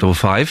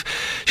 555.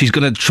 She's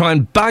going to try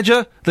and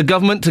badger the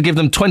government to give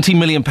them £20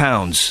 million.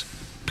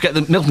 Get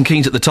the Milton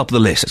Keynes at the top of the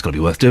list. It's got to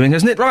be worth doing,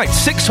 hasn't it? Right,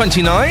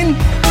 6:29.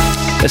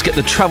 Let's get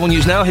the travel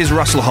news now. Here's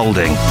Russell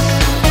Holding.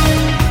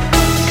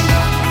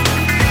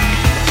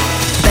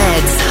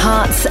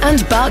 Herts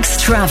and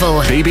Bucks travel.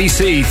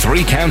 BBC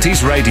Three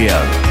Counties Radio.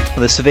 Well,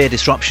 there's severe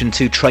disruption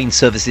to train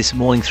service this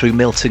morning through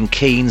Milton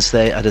Keynes.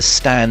 They're at a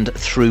stand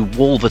through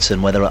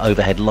Wolverton where there are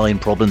overhead line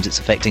problems. It's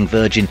affecting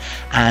Virgin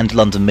and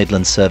London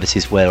Midland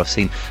services, where I've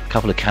seen a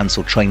couple of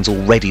cancelled trains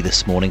already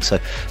this morning. So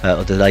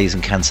delays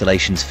and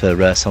cancellations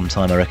for some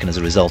time, I reckon, as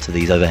a result of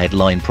these overhead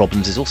line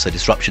problems. There's also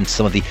disruption to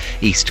some of the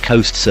East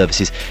Coast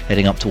services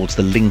heading up towards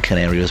the Lincoln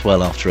area as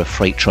well after a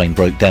freight train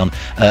broke down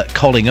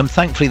Collingham.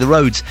 Thankfully, the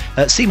roads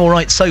seem all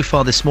right so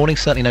far this morning.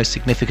 Certainly no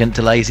significant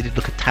delays. It did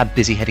look a tad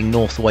busy heading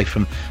north away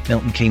from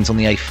Milton Keynes on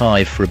the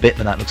A5 for a bit,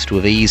 but that looks to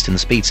have eased, and the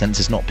speed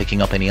sensor's not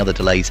picking up any other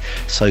delays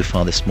so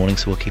far this morning,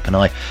 so we'll keep an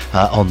eye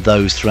on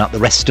those throughout the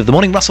rest of the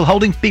morning. Russell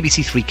Holding,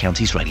 BBC Three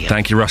Counties Radio.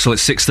 Thank you, Russell.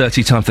 It's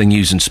 6:30, time for the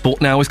news and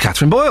sport now with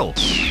Catherine Boyle.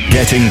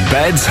 Getting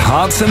beds,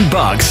 hearts and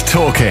bugs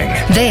talking.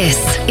 This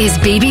is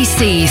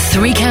BBC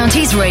Three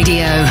Counties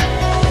Radio.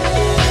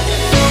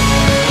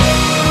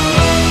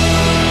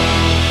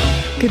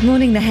 Good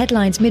morning. The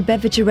headlines.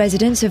 Mid-Bedfordshire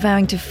residents are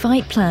vowing to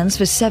fight plans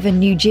for 7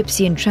 new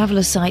gypsy and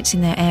traveller sites in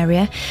their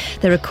area.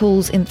 There are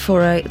calls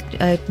for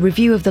a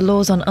review of the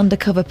laws on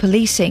undercover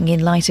policing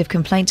in light of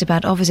complaints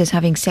about officers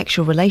having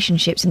sexual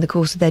relationships in the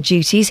course of their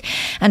duties.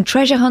 And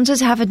treasure hunters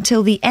have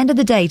until the end of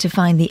the day to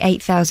find the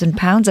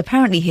 £8,000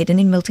 apparently hidden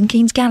in Milton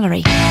Keynes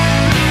Gallery.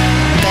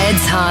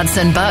 Beds, Hearts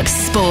and Bucks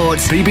Sport.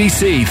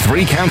 BBC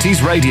Three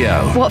Counties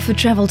Radio. Watford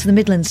travel to the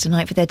Midlands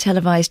tonight for their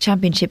televised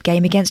championship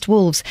game against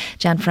Wolves.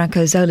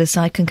 Gianfranco Zola's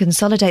side can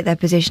consolidate their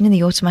position in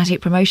the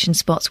automatic promotion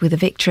spots with a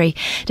victory.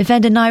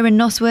 Defender Nyron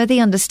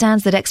Nosworthy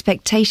understands that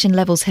expectation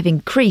levels have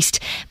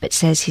increased, but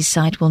says his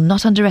side will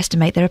not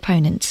underestimate their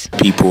opponents.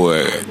 People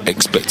are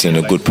expecting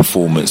a good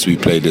performance. We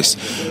play this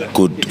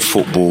good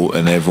football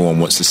and everyone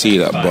wants to see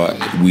that,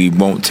 but we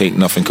won't take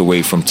nothing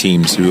away from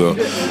teams who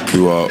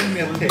are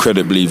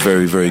credibly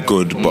very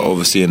good, but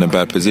obviously in a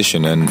bad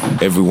position, and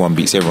everyone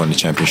beats everyone in the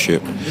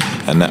championship,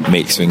 and that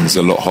makes things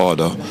a lot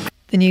harder.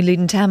 The new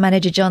Luton Town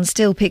manager John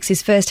Still picks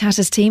his first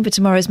Hatters team for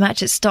tomorrow's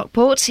match at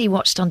Stockport. He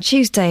watched on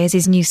Tuesday as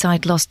his new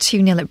side lost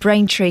 2-0 at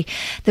Braintree.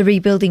 The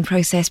rebuilding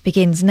process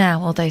begins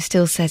now, although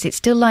Still says it's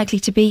still likely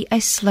to be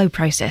a slow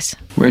process.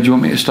 Where do you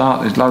want me to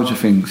start? There's loads of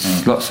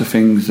things, lots of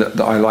things that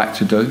I like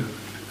to do.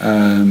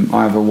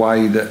 I have a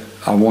way that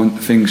I want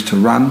things to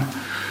run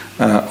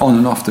on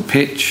and off the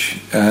pitch,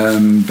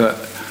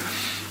 but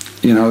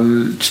you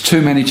know, it's too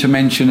many to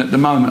mention at the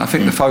moment. I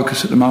think the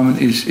focus at the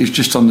moment is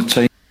just on the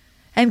team.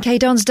 MK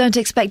Dons don't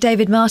expect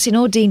David Martin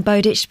or Dean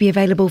Bowditch to be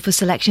available for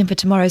selection for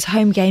tomorrow's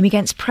home game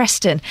against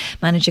Preston.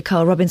 Manager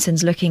Carl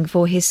Robinson's looking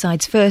for his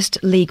side's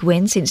first league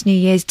win since New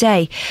Year's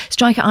Day.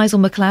 Striker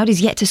Isel McLeod is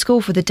yet to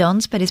score for the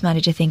Dons, but his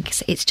manager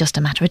thinks it's just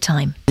a matter of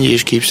time. You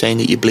just keep saying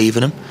that you believe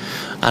in him,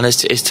 and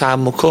his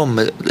time will come.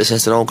 Listen,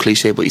 it's an old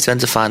cliche, but you tend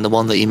to find the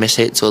one that you miss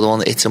hits, or the one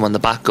that hits him when the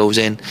back goes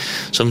in,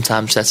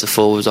 sometimes sets the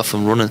forwards off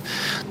and running.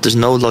 There's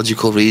no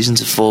logical reason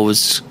to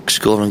forwards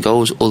scoring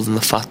goals other than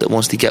the fact that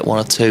once they get one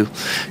or two,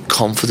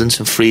 confidence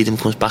and freedom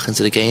comes back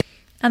into the game.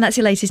 And that's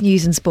your latest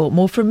news and sport.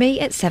 More from me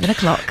at 7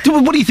 o'clock.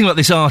 What do you think about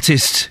this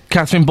artist,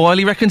 Catherine Boyle?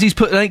 He reckons he's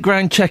put an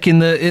 £8,000 cheque in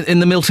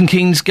the Milton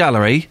Keynes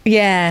Gallery.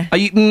 Yeah. Are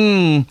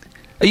you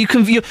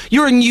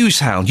you're a news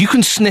hound. You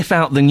can sniff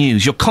out the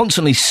news. You're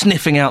constantly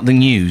sniffing out the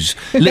news,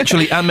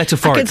 literally and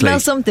metaphorically. I can smell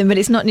something, but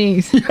it's not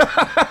news.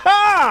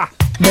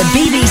 The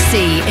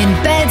BBC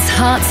in Beds,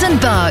 Hearts and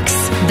Bucks.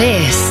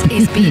 This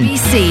is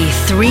BBC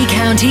Three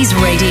Counties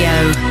Radio.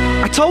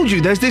 I told you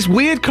there's this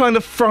weird kind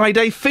of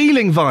Friday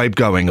feeling vibe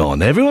going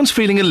on. Everyone's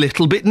feeling a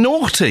little bit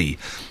naughty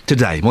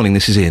today. Morning,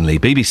 this is Iain Lee,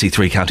 BBC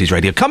Three Counties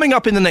Radio. Coming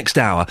up in the next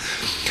hour,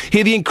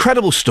 hear the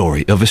incredible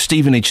story of a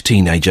Stevenage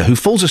teenager who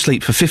falls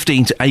asleep for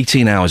 15 to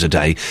 18 hours a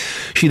day.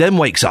 She then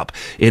wakes up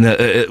in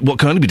what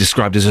can only be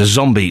described as a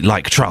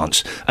zombie-like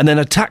trance and then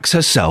attacks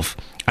herself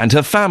and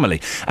her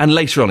family. And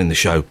later on in the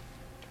show,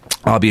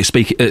 I'll be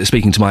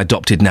speaking to my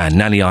adopted nan,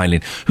 Nanny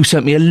Iain, who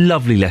sent me a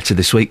lovely letter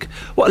this week.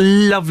 What a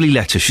lovely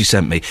letter she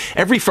sent me.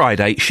 Every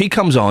Friday, she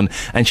comes on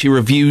and she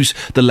reviews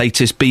the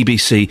latest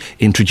BBC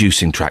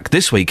introducing track.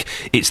 This week,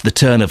 it's the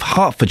turn of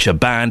Hertfordshire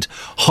band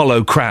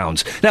Hollow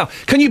Crowns. Now,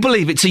 can you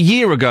believe it's a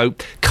year ago,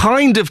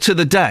 kind of to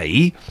the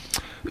day,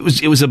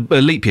 it was a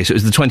leap year, so it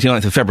was the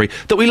 29th of February,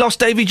 that we lost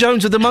Davy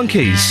Jones of the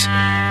Monkees.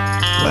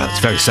 Well, it's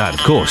very sad, of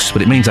course,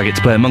 but it means I get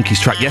to play a Monkees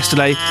track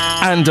yesterday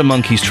and a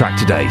Monkees track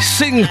today.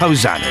 Sing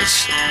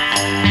Hosannas.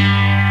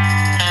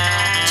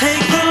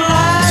 Take the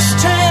last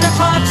train to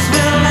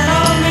Pottsville and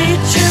I'll meet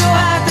you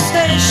at the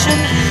station.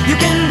 You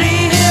can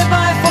be here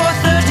by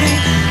 4:30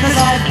 'cause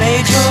I've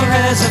made your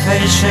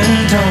reservation.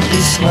 Don't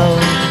be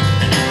slow.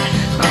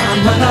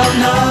 No, no,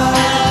 no.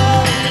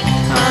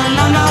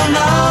 No, no,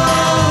 no.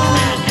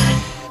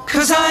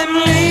 'Cause I'm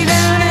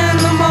leaving in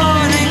the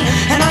morning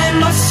and I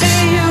must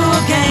see you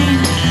again.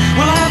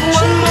 We'll have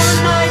one more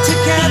night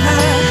together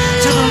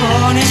till the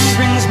morning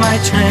brings my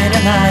train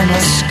and I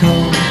must go.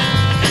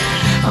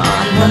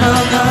 No, no,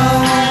 no.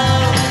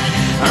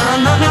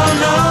 No, no,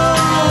 no.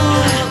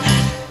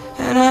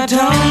 And I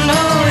don't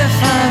know if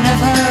I'm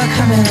ever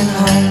coming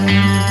home.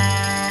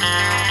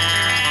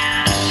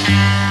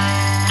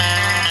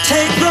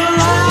 Take the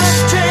last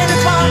train to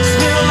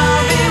Pottsville.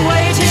 I'll be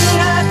waiting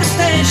at the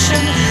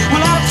station.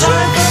 We'll have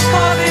time for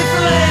coffee,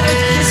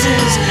 flavored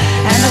kisses,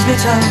 and a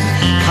bit of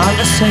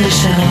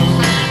conversation.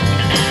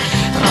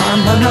 Oh,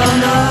 no, no,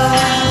 no.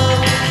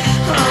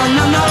 Oh,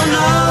 no, no,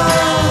 no.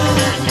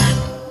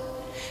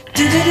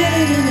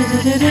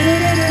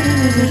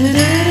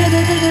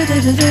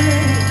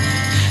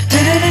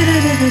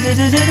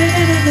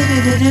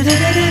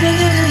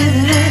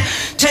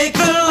 Take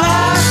the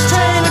last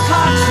train to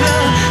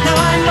Clarksville. Now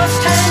I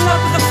must hang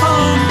up the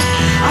phone.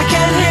 I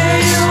can't hear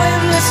you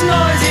in this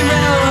noisy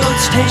railroad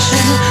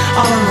station.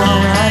 All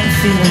alone I'm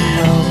feeling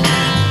low.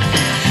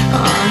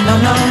 Oh, no,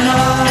 no,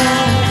 no.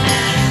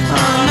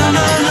 Oh, no,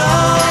 no, no.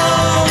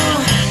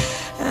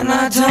 And I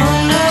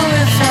don't know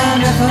if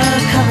I'm ever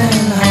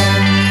coming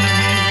home.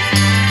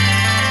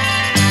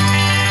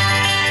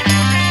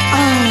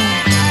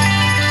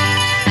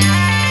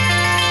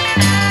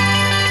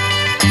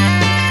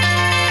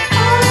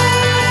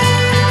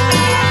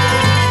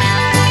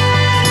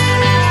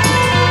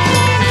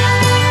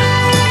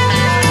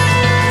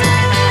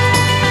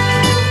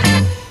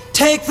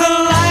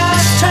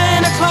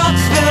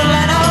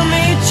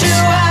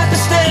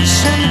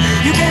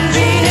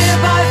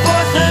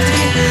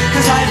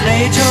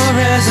 made your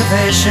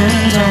reservation,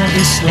 don't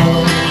be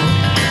slow.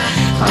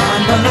 Oh,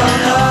 no, no,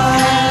 no.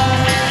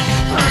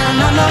 Oh,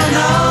 no, no,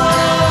 no.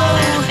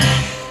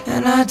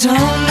 And I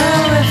don't know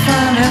if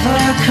I'm ever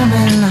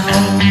coming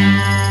home.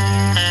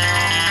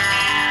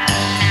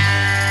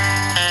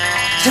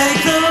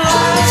 Take the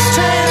last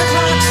train to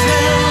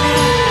Clarksville.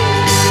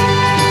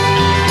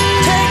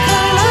 Take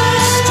the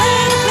last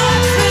train to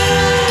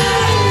Clarksville.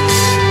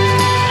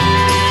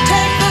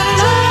 Take the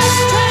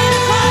last train to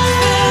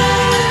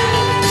Clarksville.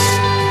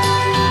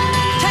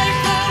 Take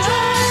the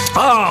last.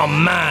 Oh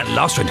man,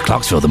 Last Train to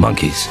Clarksville, the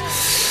Monkees.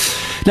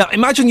 Now,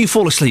 imagine you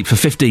fall asleep for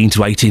 15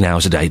 to 18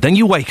 hours a day. Then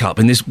you wake up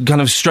in this kind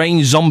of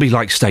strange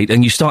zombie-like state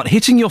and you start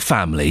hitting your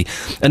family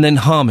and then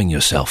harming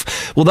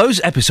yourself. Well,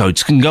 those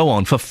episodes can go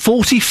on for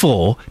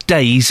 44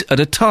 days at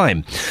a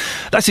time.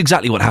 That's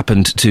exactly what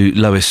happened to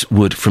Lois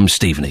Wood from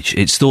Stevenage.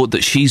 It's thought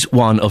that she's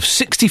one of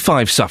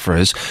 65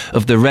 sufferers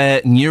of the rare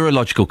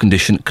neurological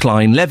condition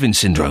Klein-Levin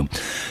syndrome.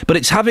 But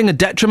it's having a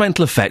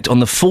detrimental effect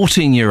on the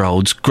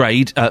 14-year-old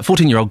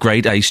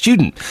grade A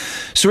student.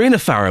 Serena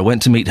Farrow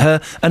went to meet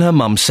her and her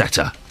mum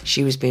Seta.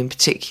 She was being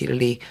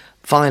particularly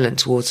violent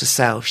towards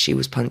herself. She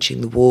was punching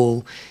the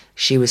wall.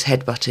 She was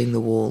headbutting the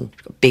wall.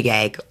 A big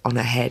egg on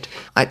her head.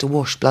 I had to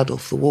wash blood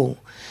off the wall.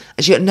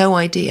 And she had no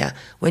idea.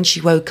 When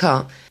she woke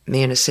up,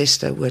 me and her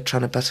sister were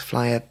trying to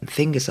butterfly her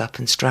fingers up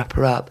and strap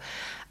her up.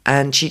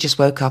 And she just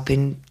woke up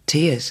in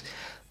tears.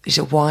 She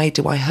said, why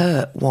do I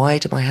hurt? Why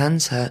do my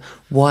hands hurt?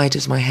 Why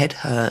does my head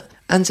hurt?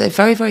 And so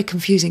very, very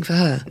confusing for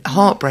her.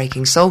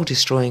 Heartbreaking,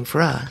 soul-destroying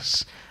for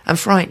us. And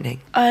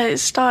frightening. It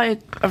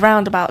started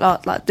around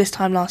about like this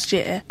time last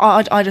year.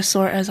 I just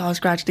saw it as I was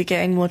gradually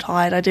getting more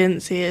tired. I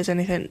didn't see it as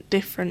anything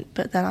different,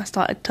 but then I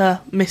started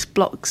to miss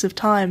blocks of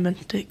time and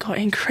it got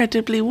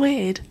incredibly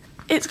weird.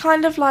 It's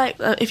kind of like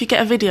if you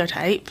get a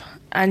videotape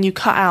and you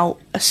cut out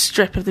a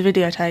strip of the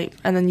videotape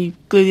and then you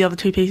glue the other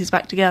two pieces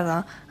back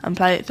together and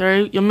play it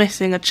through, you're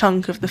missing a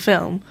chunk of the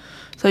film.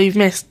 So you've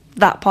missed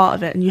that part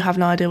of it and you have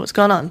no idea what's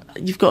going on.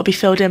 You've got to be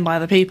filled in by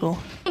other people.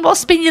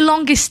 What's been your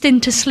longest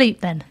stint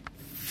asleep then?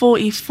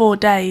 44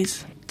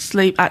 days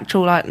sleep,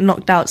 actual like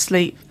knocked out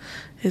sleep,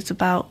 is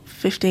about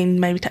 15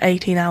 maybe to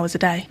 18 hours a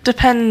day.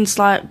 Depends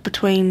like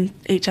between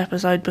each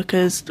episode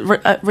because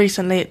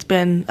recently it's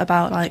been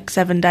about like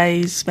 7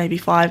 days, maybe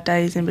 5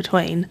 days in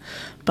between,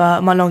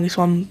 but my longest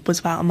one was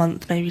about a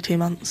month, maybe 2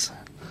 months.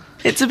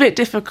 It's a bit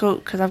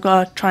difficult because I've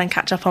got to try and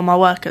catch up on my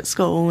work at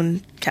school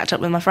and catch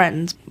up with my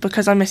friends.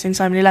 Because I'm missing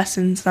so many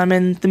lessons and I'm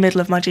in the middle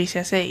of my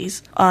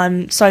GCSEs,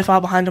 I'm so far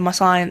behind on my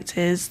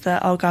sciences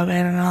that I'll go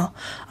in and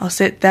I'll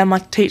sit there, my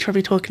teacher will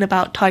be talking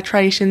about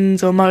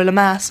titrations or molar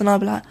mass and I'll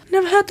be like,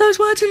 never heard those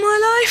words in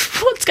my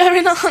life, what's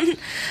going on?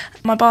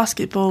 My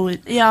basketball,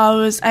 I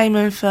was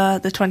aiming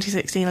for the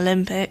 2016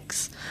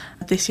 Olympics.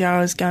 This year I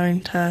was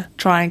going to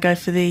try and go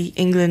for the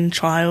England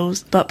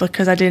trials, but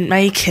because I didn't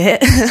make it,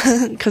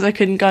 because I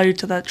couldn't go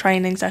to the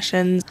training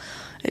sessions,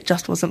 it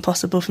just wasn't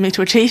possible for me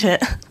to achieve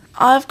it.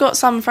 I've got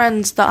some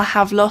friends that I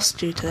have lost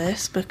due to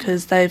this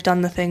because they've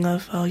done the thing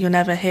of, oh, you're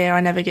never here,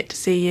 I never get to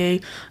see you,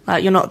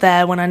 like you're not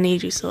there when I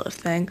need you sort of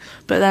thing.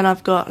 But then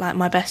I've got like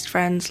my best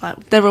friends,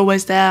 like they're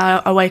always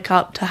there. I wake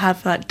up to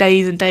have like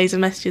days and days of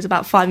messages,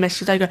 about 5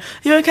 messages. They go,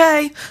 you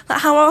okay? Like,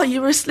 how are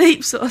you? You're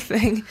asleep sort of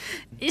thing.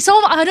 It's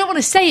all, I don't want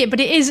to say it, but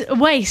it is a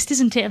waste,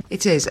 isn't it?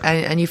 It is,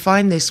 and you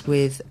find this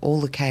with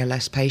all the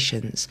KLS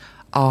patients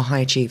are high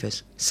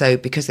achievers. So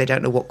because they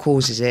don't know what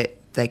causes it,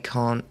 they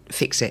can't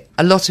fix it.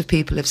 A lot of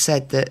people have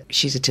said that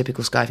she's a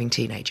typical skiving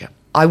teenager.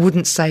 I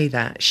wouldn't say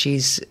that.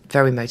 She's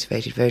very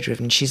motivated, very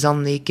driven. She's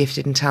on the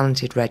gifted and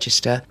talented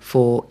register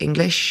for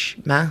English,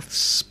 maths,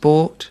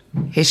 sport,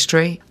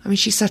 history. I mean,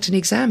 she sat an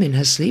exam in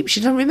her sleep.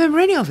 She doesn't remember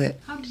any of it.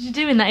 How did you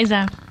do in that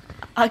exam?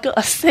 I got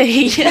a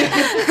C.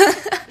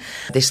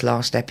 This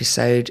last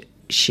episode,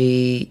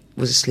 she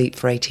was asleep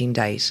for 18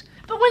 days.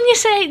 But when you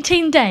say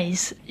 18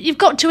 days, you've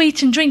got to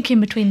eat and drink in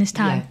between this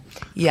time.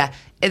 Yeah.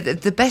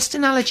 The best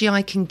analogy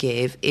I can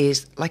give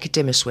is like a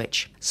dimmer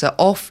switch. So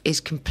off is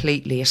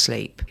completely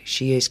asleep.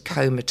 She is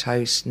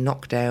comatose,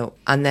 knocked out.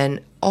 And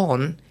then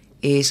on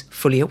is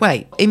fully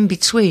awake. In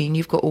between,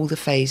 you've got all the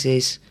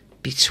phases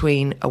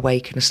between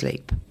awake and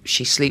asleep.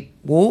 She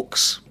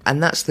sleepwalks,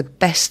 and that's the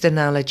best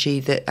analogy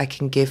that I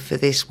can give for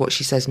this, what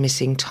she says,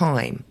 missing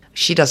time.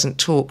 She doesn't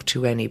talk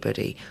to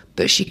anybody,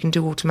 but she can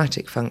do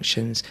automatic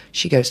functions.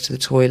 She goes to the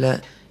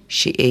toilet,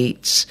 she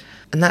eats,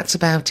 and that's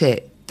about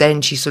it.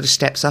 Then she sort of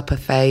steps up a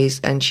phase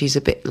and she's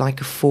a bit like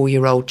a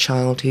 4-year-old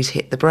child who's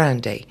hit the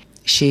brandy.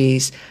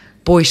 She's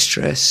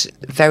boisterous,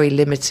 very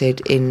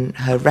limited in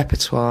her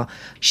repertoire.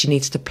 She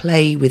needs to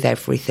play with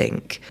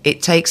everything.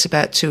 It takes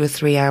about 2 or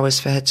 3 hours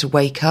for her to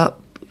wake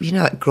up. You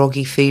know that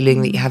groggy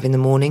feeling that you have in the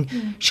morning?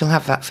 Mm. She'll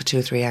have that for 2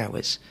 or 3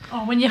 hours.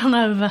 Oh, when you're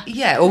hungover.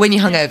 Yeah, or when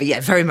you're hungover. Yeah,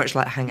 very much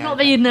like hangover. Not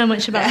that you'd know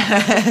much about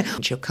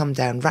it. She'll come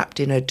down wrapped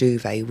in her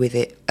duvet with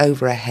it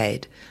over her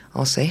head.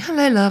 I'll say,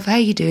 hello, love, how are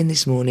you doing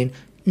this morning?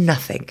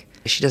 Nothing.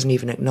 She doesn't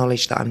even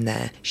acknowledge that I'm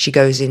there. She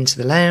goes into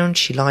the lounge,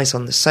 she lies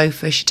on the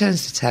sofa, she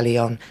turns the telly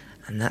on,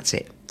 and that's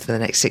it for the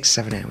next 6 or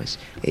 7 hours.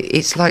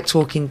 It's like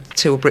talking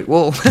to a brick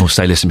wall. Well,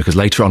 stay listening, because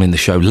later on in the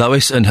show,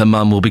 Lois and her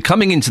mum will be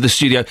coming into the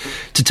studio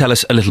to tell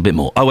us a little bit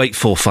more.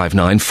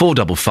 08459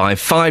 455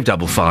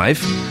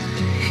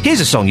 555. Here's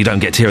a song you don't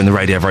get to hear on the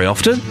radio very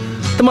often.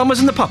 The Mamas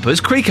and the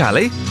Papas, Creek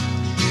Alley.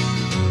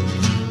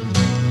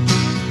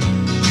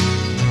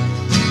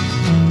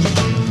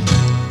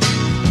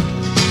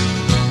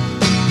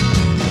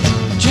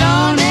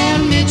 John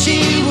and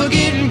Mitchie were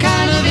getting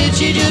kind of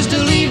itchy just to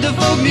leave the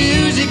folk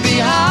music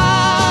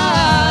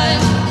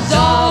behind.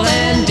 Saul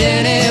and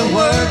Denny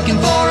working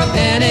for a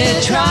penny,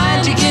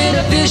 trying to get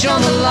a fish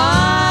on the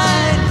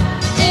line.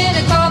 In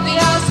a coffee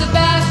house,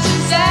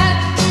 Sebastian sat,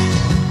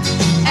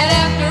 and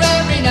after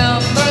every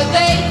number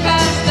they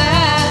passed the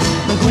hat.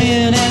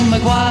 McGuinn and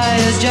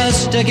McGuire's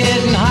just a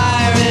getting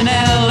higher in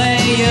L.A.,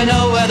 you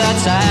know where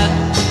that's at.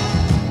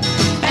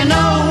 And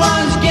no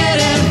one's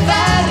getting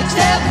fat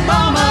except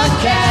Mama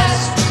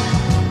Cass.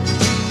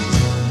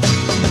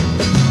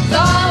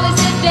 Solly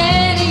said,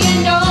 Danny,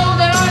 you know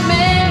there aren't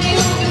many who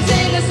can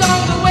sing a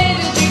song the way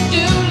that you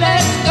do.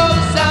 Let's go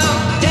some.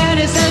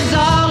 Danny said,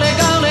 Solly,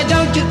 golly,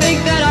 don't you think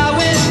that I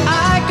wish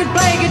I could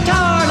play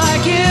guitar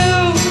like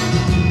you?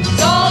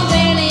 So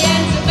Danny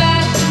and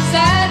Sebastian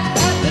sat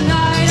at the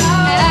night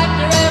out, and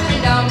after every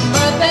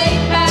number they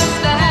passed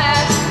the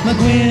hat.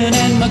 McGuinn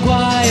and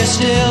McGuire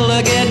still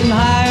are getting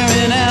higher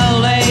in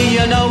L.A.,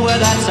 you know where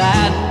that's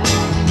at.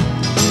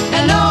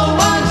 And no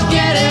one's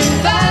getting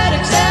fat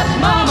except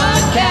Mama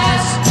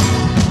Cass.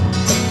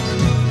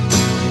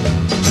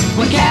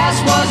 When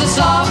Cass was a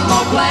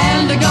sophomore,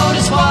 planned to go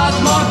to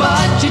Swarthmore,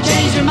 but she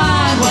changed her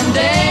mind one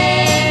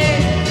day.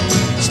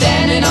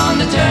 Standing on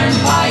the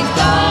turnpike,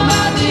 thumb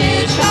out the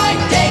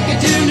hitchhike, take her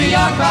to New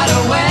York right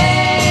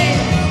away.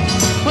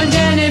 When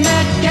Jenny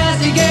met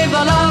Cass, he gave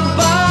a love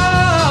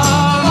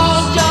bomb.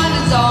 Called John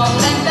and Saul,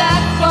 and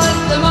that was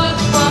the mud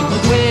bump.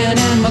 McGuinn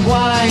and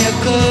McGuire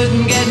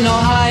couldn't get no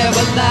higher,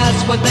 but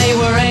that's what they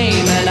were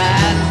aiming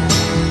at.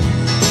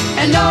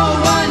 And no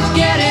one's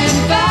getting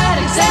fat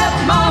except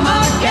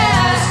Mama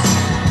Cass.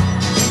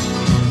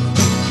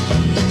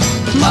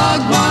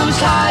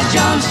 Mugwumps, high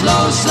jumps,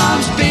 low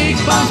slumps, big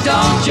bumps,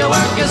 don't you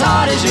work as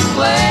hard as you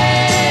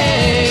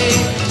play.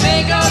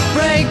 Make up,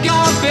 break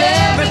up,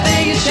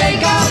 everything is shake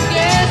up,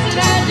 yes, it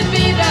had to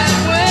be that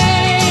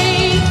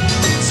way.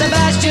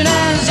 Sebastian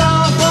and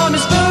Saul form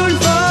a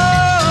spoonful.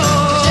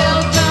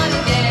 Shelton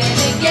and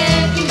Danny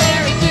getting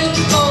very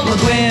tuneful.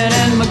 McGuinn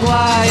and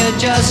McGuire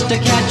just a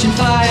catching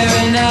fire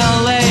in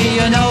L.A.,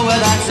 you know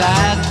where that's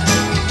at.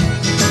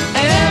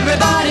 And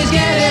everybody's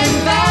getting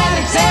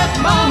fat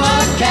except Mama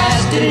Cass.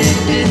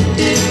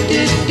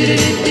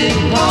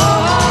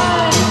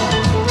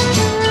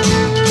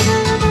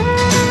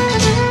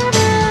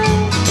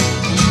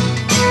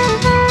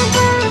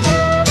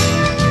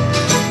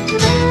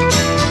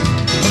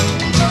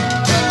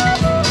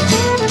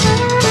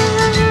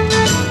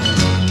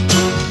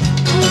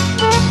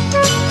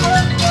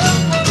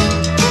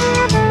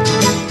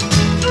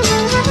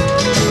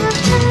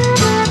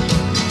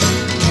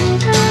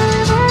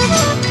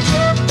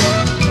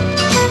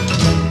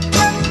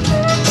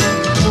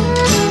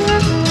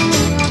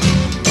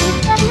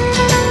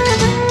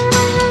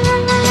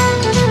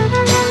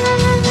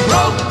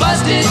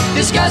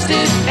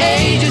 Disgusted,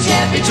 agents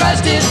can't be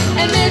trusted,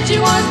 and then she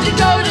wants to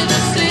go to the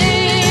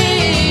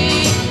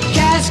sea.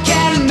 Cass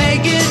can't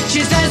make it,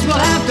 she says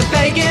we'll have to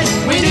fake it.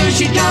 We knew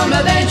she'd come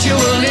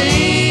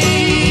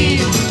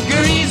eventually.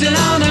 Greasing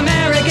on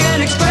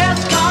American Express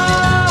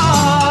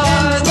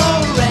cars, no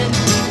rent,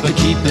 but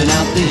keeping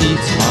out the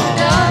heat's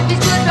hard.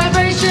 These good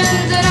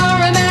vibrations and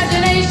our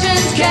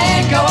imaginations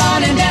can't go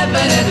on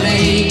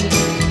indefinitely.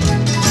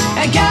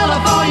 And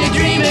California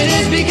dreaming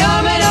is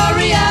becoming a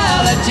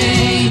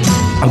reality.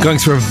 I'm going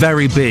through a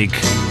very big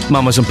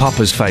Mamas and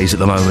Papas phase at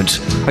the moment.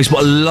 I used to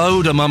put a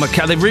load of Mama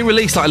Cass. They've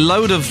re-released like a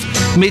load of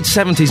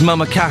mid-70s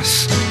Mama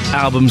Cass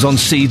albums on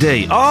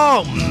CD.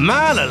 Oh,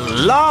 man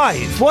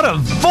alive! What a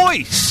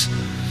voice!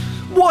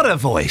 What a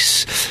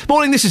voice!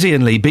 Morning, this is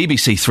Iain Lee,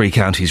 BBC Three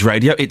Counties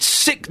Radio.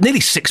 It's nearly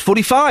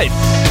 6:45.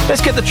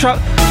 Let's get the truck.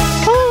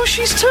 Oh,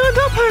 she's turned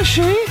up, has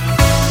she?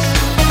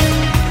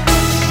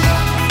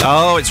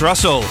 Oh, it's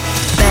Russell.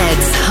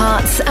 Beds,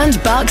 Hearts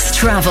and Bucks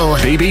travel.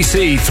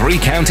 BBC Three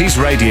Counties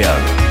Radio.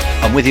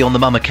 I'm with you on the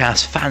Mama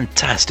Cass.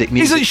 Fantastic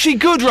music. Isn't she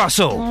good,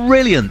 Russell?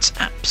 Brilliant.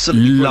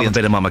 Absolutely Love brilliant. a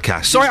bit of Mama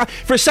Cass. Sorry,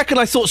 for a second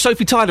I thought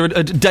Sophie Tyler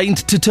had deigned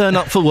to turn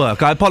up for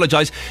work. I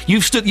apologise.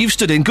 You've stood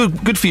in.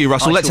 Good for you,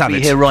 Russell. Let's have it.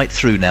 Be here right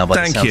through now by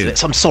Thank the sounds you. of it.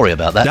 So I'm sorry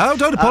about that. No,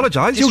 don't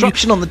apologise.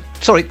 Disruption on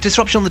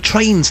the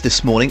trains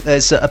this morning.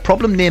 There's a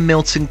problem near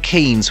Milton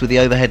Keynes with the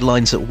overhead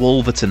lines at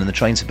Wolverton, and the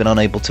trains have been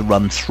unable to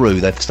run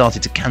through. They've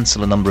started to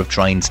cancel a number of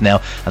trains now,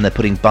 and they're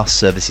putting bus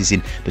services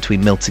in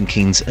between Milton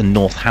Keynes and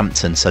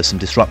Northampton. So some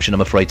disruption,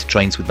 I'm afraid, to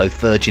trains with both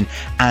Virgin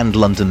and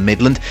London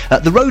Midland.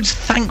 The roads,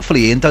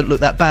 thankfully, Ian, don't look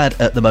that bad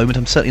at the moment.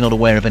 I'm certainly not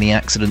aware of any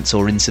accidents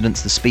or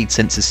incidents. The speed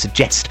sensors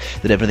suggest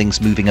that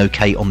everything's moving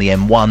okay on the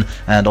M1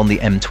 and on the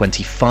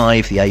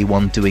M25, the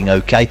A1 doing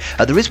okay.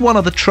 There is one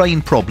other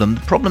train problem.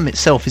 The problem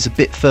itself is a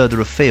bit further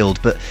afield,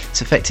 but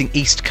it's affecting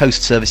East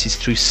Coast services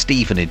through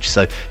Stevenage,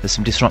 so there's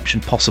some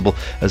disruption possible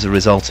as a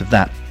result of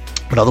that.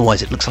 But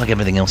otherwise, it looks like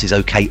everything else is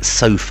okay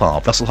so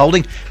far. Russell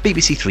Holding,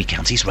 BBC Three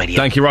Counties Radio.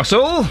 Thank you,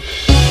 Russell.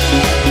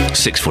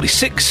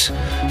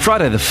 6:46,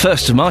 Friday the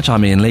 1st of March.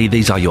 I'm Iain Lee.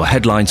 These are your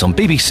headlines on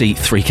BBC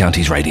Three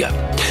Counties Radio.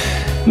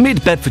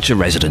 Mid-Bedfordshire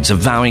residents are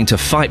vowing to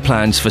fight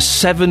plans for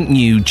 7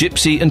 new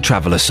gypsy and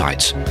traveller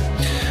sites.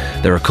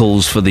 There are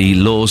calls for the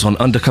laws on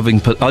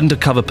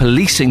undercover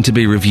policing to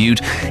be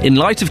reviewed in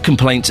light of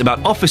complaints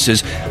about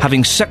officers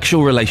having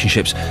sexual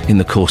relationships in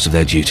the course of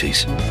their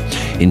duties.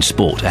 In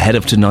sport, ahead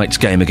of tonight's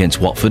game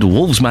against Watford,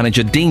 Wolves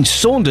manager Dean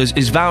Saunders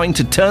is vowing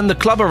to turn the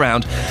club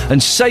around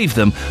and save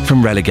them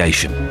from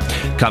relegation.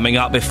 Coming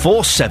up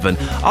before 7,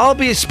 I'll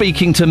be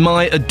speaking to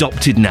my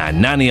adopted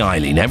nan, Nanny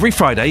Eileen. Every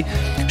Friday,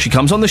 she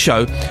comes on the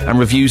show and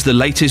reviews the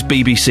latest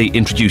BBC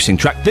introducing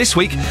track. This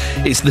week,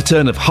 it's the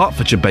turn of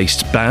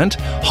Hertfordshire-based band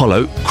Hollow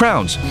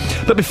Crowns.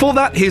 But before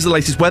that, here's the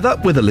latest weather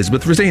with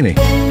Elizabeth Rosini.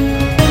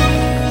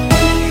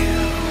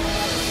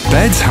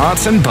 Beds,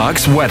 Hearts and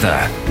Bucks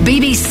weather.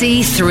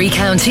 BBC Three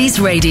Counties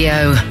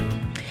Radio.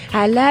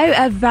 Hello,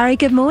 a very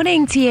good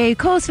morning to you.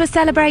 Cause for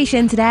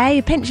celebration today,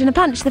 a pinch and a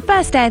punch, the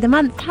first day of the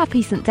month.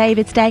 Happy St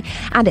David's Day,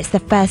 and it's the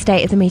first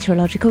day of the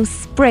meteorological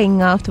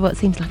spring after what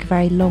seems like a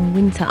very long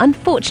winter.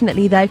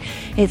 Unfortunately, though,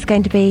 it's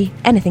going to be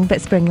anything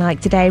but spring-like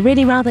today.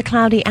 Really rather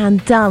cloudy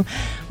and dull.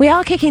 We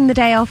are kicking the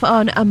day off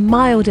on a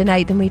milder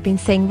note than we've been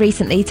seeing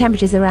recently.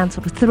 Temperatures around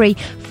sort of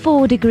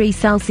 3-4 degrees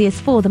Celsius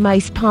for the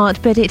most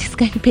part, but it's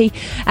going to be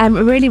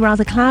really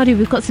rather cloudy.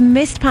 We've got some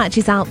mist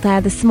patches out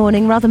there this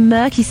morning. Rather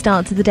murky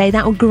start to the day.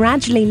 That will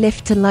gradually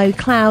lift to low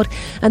cloud,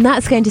 and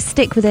that's going to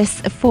stick with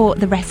us for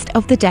the rest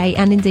of the day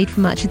and indeed for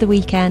much of the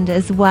weekend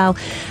as well.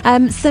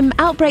 Some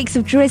outbreaks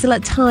of drizzle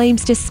at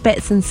times, just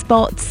spits and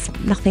spots.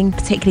 Nothing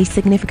particularly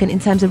significant in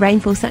terms of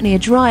rainfall. Certainly a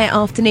drier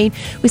afternoon.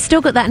 We've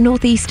still got that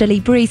northeasterly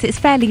breeze. It's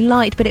fairly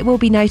light, but it will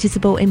be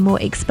noticeable in more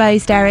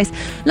exposed areas.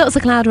 Lots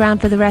of cloud around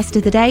for the rest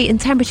of the day,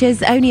 and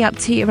temperatures only up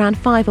to around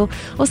 5 or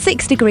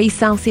 6 degrees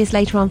Celsius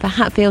later on for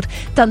Hatfield,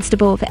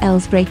 Dunstable for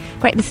Aylesbury,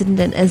 Great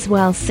Missenden as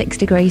well, 6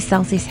 degrees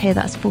Celsius here.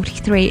 That's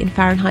 43 in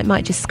Fahrenheit,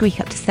 might just squeak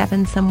up to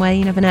 7 somewhere,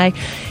 you never know.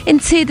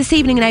 Into this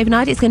evening and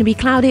overnight, it's going to be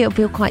cloudy. It'll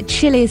feel quite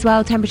chilly as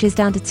well. Temperatures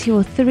down to 2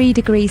 or 3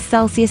 degrees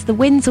Celsius. The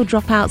winds will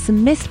drop out,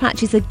 some mist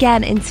patches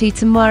again into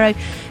tomorrow.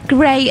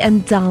 Grey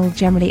and dull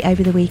generally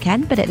over the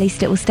weekend, but at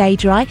least it will stay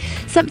dry.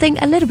 Something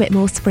a little bit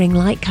more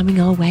spring-like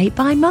coming our way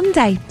by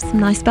Monday. Some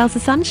nice spells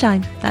of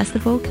sunshine. That's the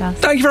forecast.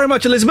 Thank you very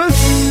much, Elizabeth.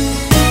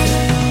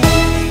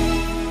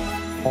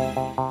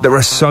 There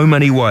are so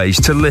many ways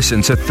to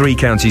listen to Three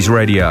Counties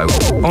Radio.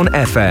 On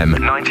FM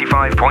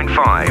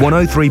 95.5,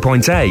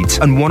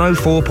 103.8 and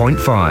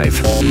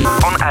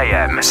 104.5. On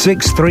AM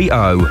 630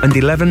 and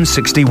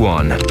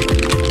 1161.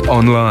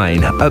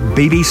 Online at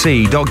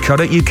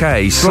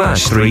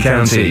bbc.co.uk/Three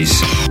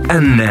Counties.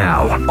 And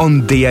now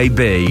on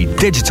DAB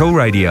Digital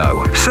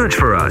Radio. Search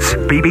for us,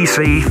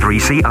 BBC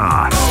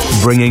 3CR.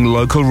 Bringing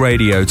local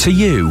radio to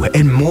you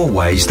in more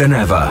ways than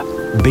ever.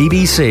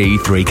 BBC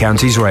Three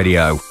Counties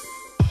Radio.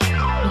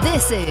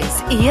 This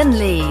is Iain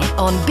Lee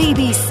on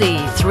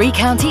BBC Three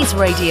Counties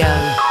Radio.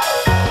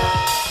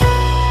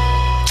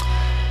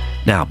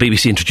 Now,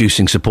 BBC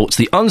Introducing supports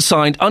the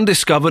unsigned,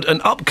 undiscovered and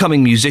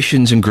upcoming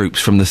musicians and groups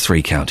from the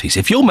Three Counties.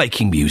 If you're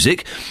making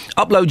music,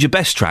 upload your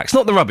best tracks,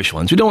 not the rubbish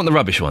ones. We don't want the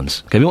rubbish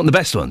ones. Okay, we want the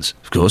best ones,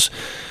 of course,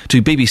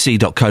 to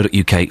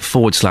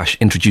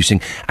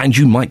bbc.co.uk/introducing, and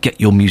you might get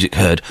your music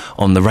heard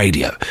on the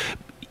radio.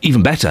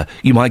 Even better,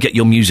 you might get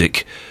your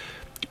music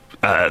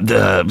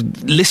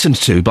listened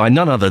to by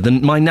none other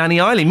than my Nanny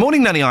Eileen.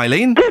 Morning, Nanny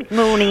Eileen. Good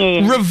morning,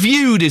 Ian.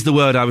 Reviewed is the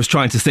word I was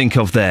trying to think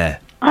of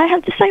there. I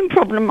have the same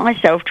problem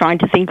myself, trying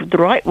to think of the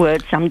right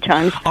word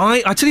sometimes.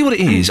 I tell you what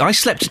it is. I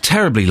slept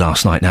terribly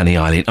last night, Nanny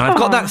Eileen. I've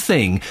got that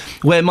thing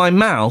where my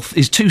mouth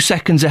is 2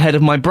 seconds ahead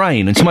of my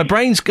brain, and so my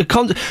brain's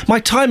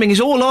my timing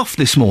is all off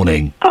this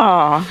morning.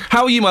 Ah.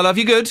 How are you, my love?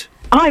 You good?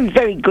 I'm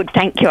very good,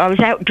 thank you. I was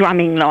out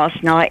drumming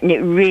last night, and it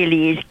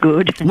really is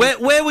good.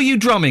 Where were you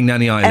drumming,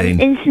 Nanny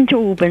Eileen? In St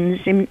Albans,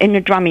 in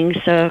a drumming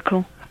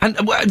circle. And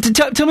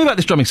tell me about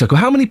this drumming circle.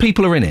 How many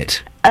people are in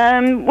it?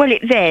 Well,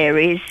 it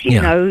varies.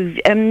 You know,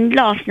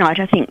 last night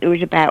I think there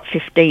was about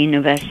 15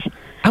 of us.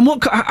 And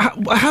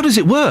how does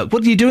it work?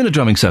 What do you do in a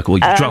drumming circle?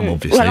 Well, you drum,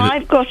 obviously. Well,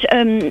 I've got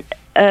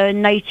a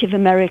Native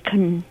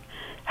American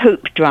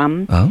hoop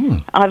drum.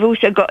 Oh. I've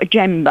also got a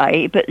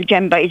djembe, but the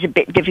djembe is a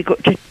bit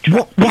difficult to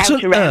What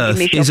on earth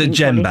is a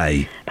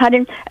djembe?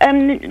 Pardon?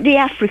 The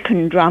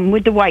African drum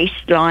with the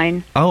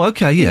waistline. Oh,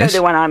 okay, yes. You know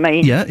the one I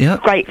mean? Yeah.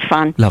 Great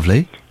fun.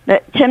 Lovely.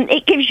 But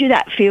it gives you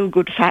that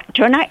feel-good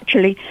factor, and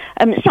actually,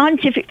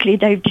 scientifically,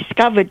 they've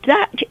discovered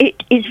that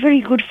it is very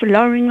good for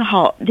lowering the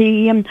heart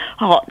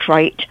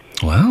rate.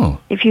 Wow.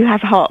 If you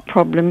have heart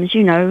problems,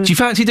 you know. Do you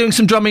fancy doing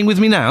some drumming with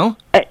me now?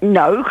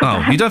 No.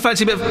 Oh, you don't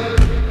fancy a bit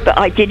of... But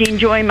I did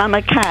enjoy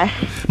Mama Cass.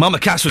 Mama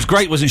Cass was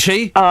great, wasn't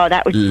she? Oh,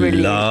 that was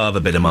brilliant. Love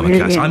a bit of Mama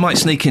Brilliant. Cass. I might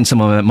sneak in some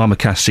Mama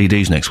Cass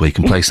CDs next week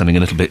and play something a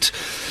little bit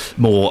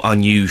more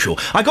unusual.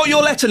 I got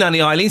your letter,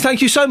 Nanny Eileen.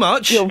 Thank you so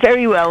much. You're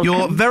very welcome.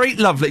 You're very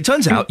lovely. It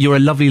turns out you're a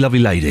lovely, lovely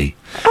lady.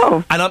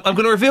 Oh. And I'm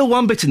going to reveal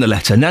one bit in the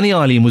letter. Nanny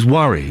Eileen was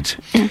worried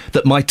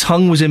that my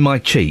tongue was in my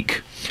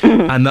cheek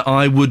and that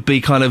I would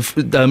be kind of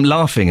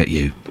laughing at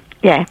you.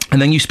 Yeah.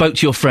 And then you spoke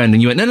to your friend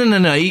and you went,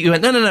 no. You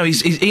went, no,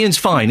 Ian's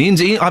fine.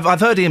 I've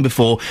heard Ian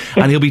before,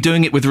 and he'll be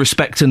doing it with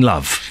respect and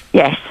love.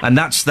 Yes. And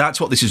that's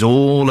what this is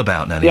all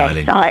about, Nanny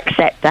Eileen. Yes, I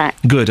accept that.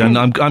 Good, and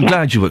I'm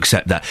glad you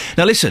accept that.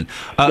 Now listen,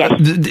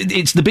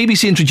 it's the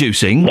BBC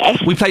introducing.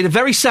 Yes. We played a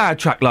very sad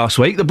track last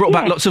week that brought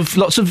back lots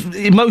of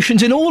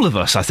emotions in all of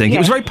us, I think. It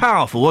was very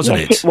powerful, wasn't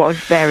it? Yes, it was,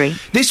 very.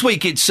 This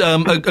week it's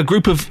a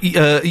group of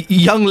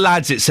young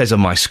lads, it says on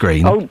my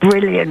screen. Oh,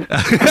 brilliant.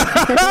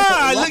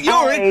 Look,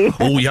 you're in.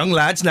 All young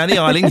lads, Nanny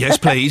Eileen, yes,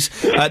 please.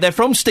 They're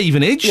from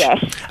Stevenage.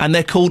 Yes. And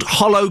they're called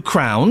Hollow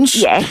Crowns.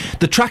 Yes.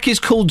 The track is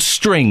called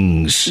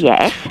Strings.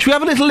 Yes. Should we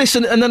have a little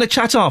listen and then a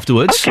chat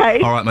afterwards? Okay.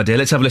 All right, my dear,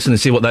 let's have a listen and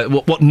see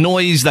what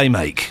noise they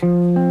make.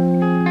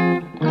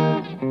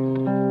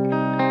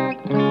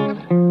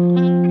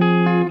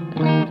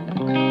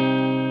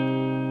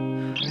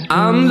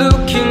 I'm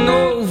looking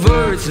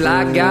over, it's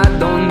like I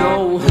don't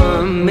know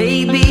her.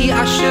 Maybe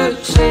I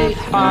should say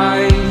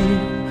hi.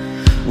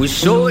 We're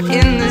short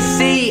in the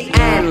sea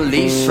and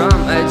leaves from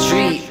a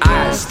tree.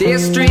 I stare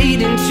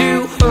straight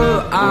into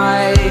her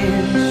eyes.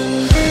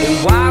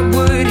 And why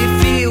would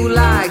it feel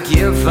like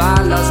if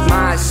I lost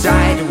my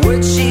sight,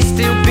 would she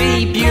still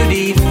be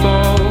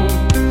beautiful?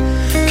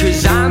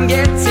 'Cause I'm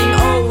getting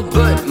old,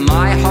 but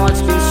my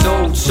heart's been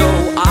sold. So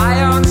I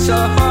answer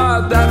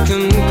her back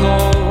and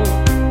call.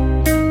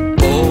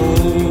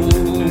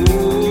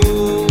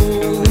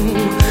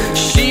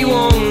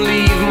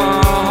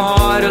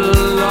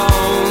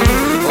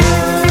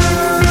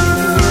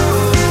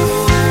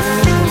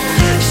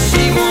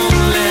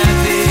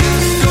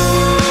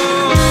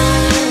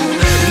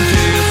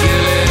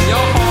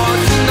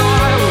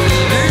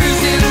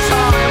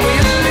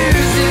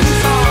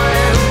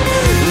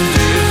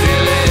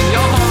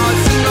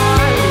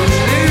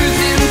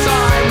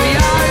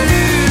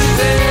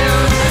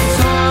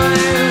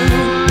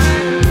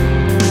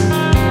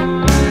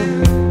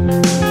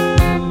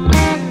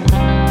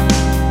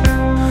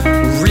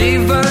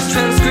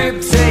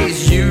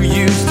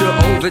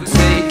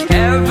 Overtake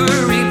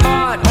every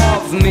part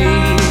of me,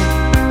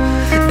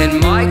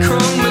 and my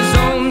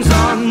chromosomes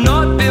are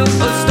not built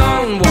of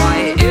stone.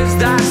 Why is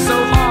that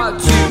so hard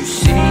to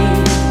see?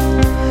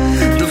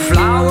 The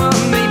flower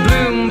may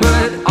bloom,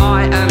 but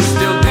I am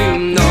still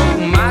doomed,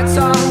 no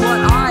matter what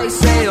I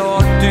say or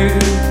do.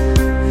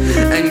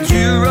 And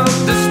you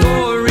wrote the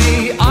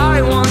story,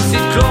 I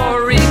wanted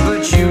glory,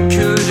 but you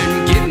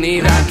couldn't give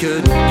me that,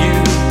 could you?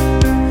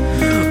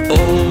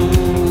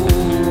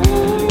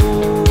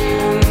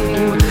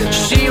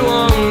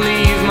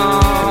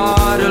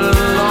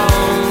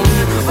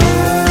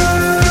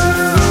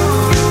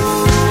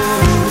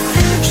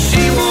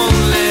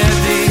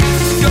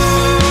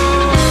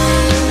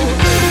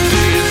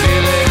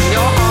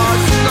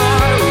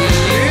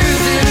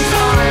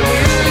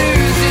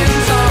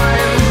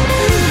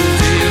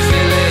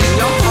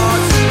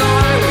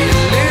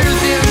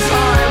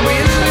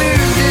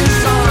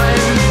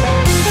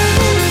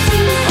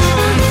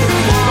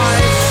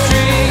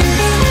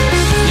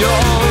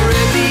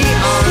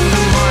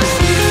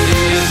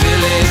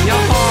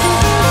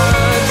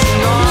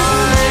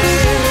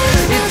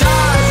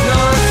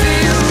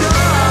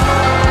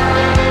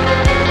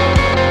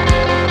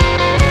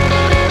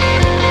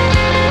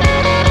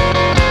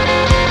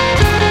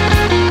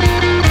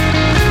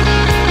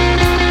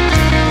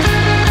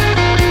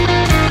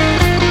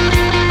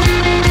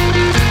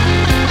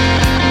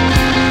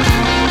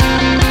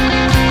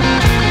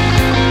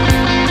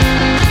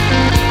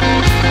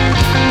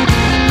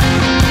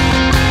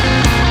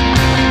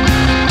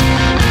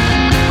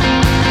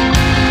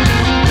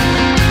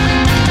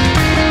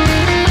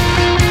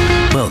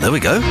 There we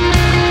go.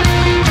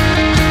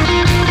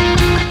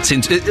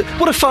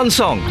 What a fun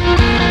song.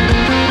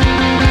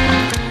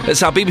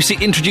 That's our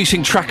BBC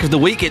introducing track of the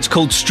week. It's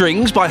called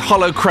Strings by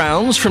Hollow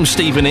Crowns from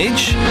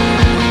Stevenage.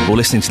 Well,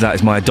 listening to that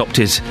is my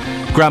adopted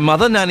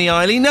grandmother, Nanny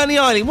Eileen. Nanny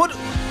Eileen, what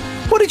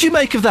did you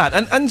make of that?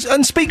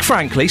 And speak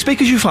frankly,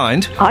 speak as you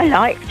find. I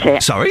liked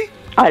it. Sorry?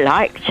 I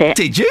liked it.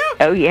 Did you?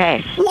 Oh,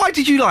 yes. Why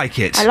did you like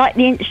it? I liked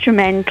the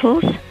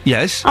instrumentals.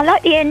 Yes? I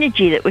liked the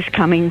energy that was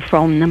coming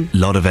from them.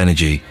 Lot of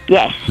energy.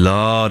 Yes.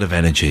 Lot of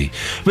energy.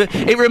 But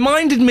it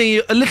reminded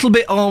me a little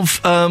bit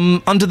of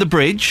Under the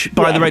Bridge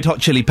by the Red Hot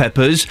Chili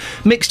Peppers,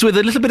 mixed with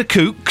a little bit of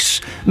Kooks,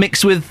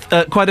 mixed with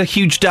quite a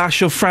huge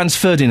dash of Franz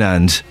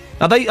Ferdinand.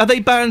 Are they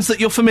bands that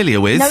you're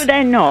familiar with? No,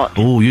 they're not.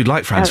 Oh, you'd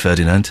like Franz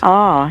Ferdinand.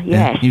 Ah,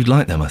 yes. Yeah, you'd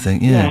like them, I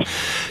think, yeah. Yes.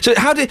 So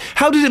how did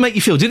it make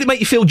you feel? Did it make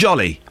you feel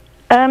jolly?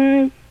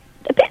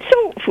 A bit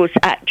thoughtful,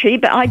 actually,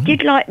 but I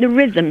did like the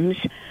rhythms.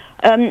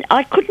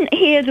 I couldn't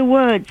hear the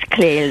words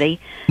clearly.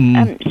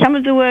 Some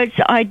of the words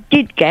that I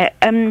did get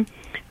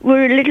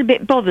were a little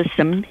bit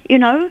bothersome, you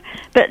know,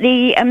 but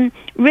the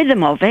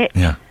rhythm of it...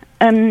 Yeah.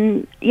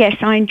 Yes,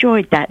 I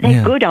enjoyed that.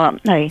 They're good,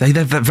 aren't they?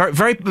 They're very,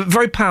 very,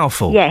 very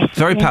powerful. Yes,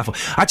 very yes. powerful.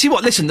 I tell you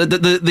what. Listen, the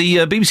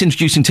BBC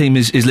introducing team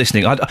is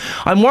listening.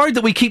 I'm worried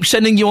that we keep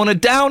sending you on a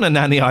downer,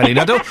 Nanny Eileen.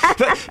 I don't.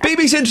 But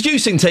BBC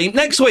introducing team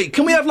next week.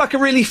 Can we have like a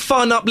really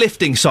fun,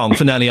 uplifting song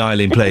for Nanny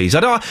Eileen, please? I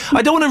don't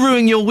want to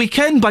ruin your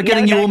weekend by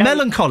getting you all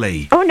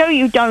melancholy. Oh no,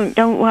 you don't.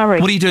 Don't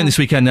worry. What are you doing this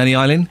weekend, Nanny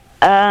Eileen?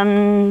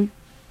 Not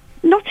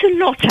a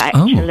lot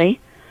actually.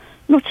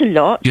 Not a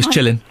lot. Just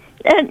chilling.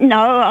 No,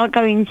 I'll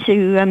go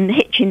into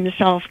Hitchin this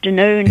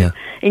afternoon,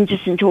 into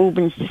St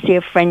Albans to see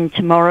a friend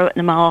tomorrow at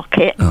the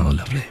market. Oh,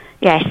 lovely.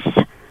 Yes.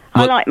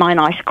 I like my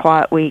nice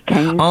quiet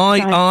weekends.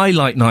 I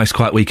like nice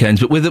quiet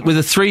weekends, but with a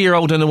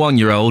 3-year-old and a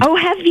 1-year-old. Oh,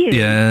 have you?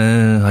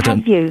 Yeah, I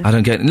don't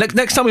get it.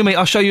 Next time we meet,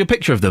 I'll show you a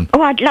picture of them.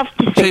 Oh, I'd love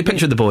to see. Show you a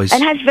picture of the boys.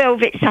 And has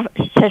Velvet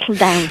settled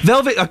down?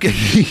 Velvet,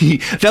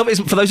 Velvet is,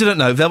 for those who don't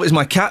know, Velvet is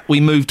my cat. We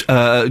moved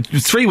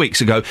 3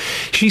 weeks ago.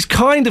 She's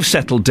kind of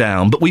settled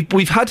down, but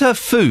we've had her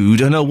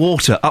food and her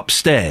water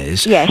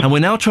upstairs, and we're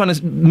now trying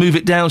to move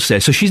it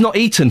downstairs. So she's not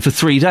eaten for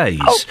 3 days.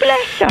 Oh,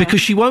 bless her.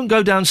 Because she won't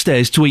go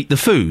downstairs to eat the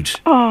food.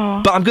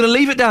 Oh. But I'm going to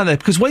leave it down there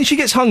because when she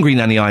gets hungry,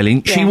 Nanny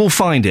Eileen, she will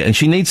find it, and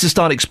she needs to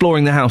start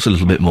exploring the house a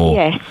little bit more.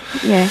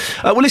 Yes.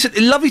 Well, listen,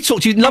 lovely to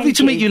talk to you. Lovely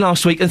to meet you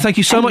last week, and thank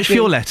you so much for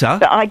your letter.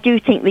 But I do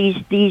think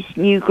these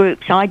new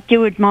groups, I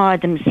do admire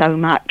them so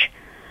much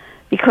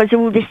because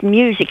all this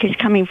music is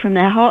coming from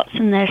their hearts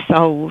and their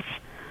souls.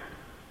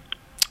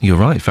 You're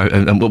right.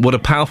 And what a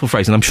powerful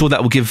phrase. And I'm sure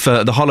that will give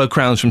the Hollow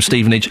Crowns from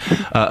Stevenage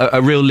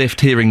a real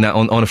lift hearing that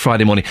on a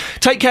Friday morning.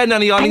 Take care,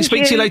 Nanny Eileen.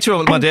 Speak to you later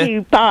on, my dear.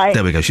 You. Bye.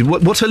 There we go.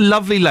 What a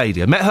lovely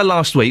lady. I met her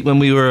last week when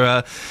we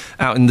were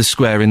out in the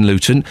square in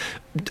Luton.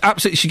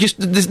 Absolutely.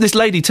 This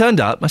lady turned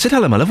up. I said,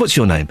 hello, my love. What's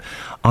your name?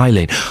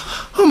 Eileen.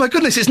 Oh, my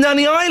goodness. It's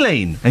Nanny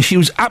Eileen. And she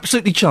was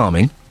absolutely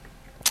charming.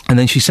 And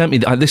then she sent me...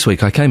 this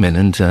week I came in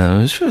and I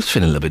was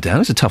feeling a little bit down. It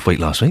was a tough week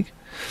last week.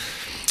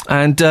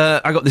 And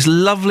I got this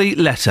lovely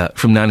letter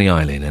from Nanny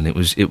Eileen, and it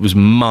was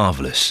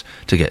marvellous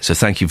to get. So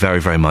thank you very,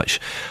 very much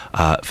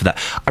for that.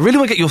 I really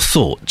want to get your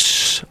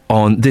thoughts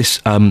on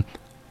this, in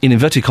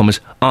inverted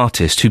commas,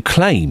 artist who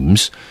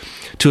claims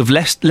to have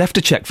left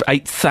a cheque for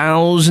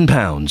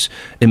 £8,000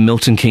 in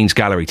Milton Keynes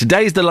Gallery.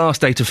 Today is the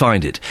last day to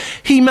find it.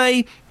 He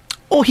may,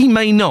 or he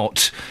may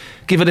not,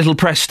 give a little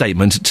press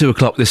statement at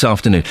 2:00 this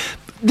afternoon.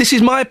 This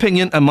is my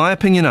opinion, and my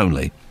opinion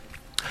only.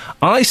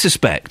 I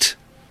suspect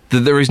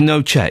that there is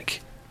no cheque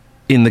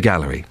in the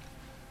gallery.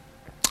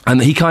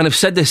 And he kind of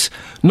said this,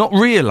 not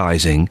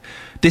realising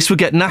this would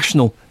get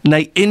national,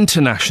 nay,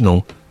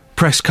 international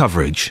press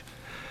coverage.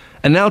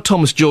 And now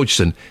Thomas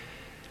Georgeson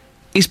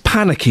is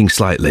panicking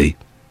slightly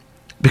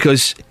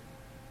because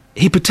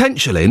he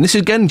potentially, and this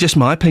is again just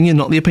my opinion,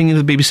 not the opinion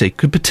of the BBC,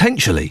 could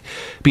potentially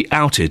be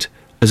outed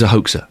as a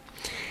hoaxer.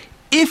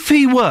 If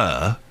he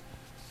were,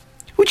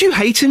 would you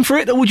hate him for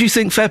it, or would you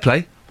think, fair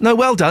play? No,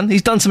 well done,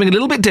 he's done something a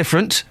little bit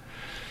different.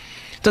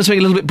 Done something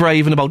a little bit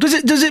brave and bold.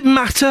 Does it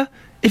matter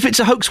if it's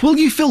a hoax? Will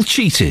you feel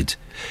cheated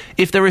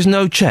if there is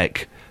no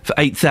cheque for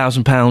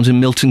 £8,000 in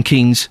Milton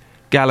Keynes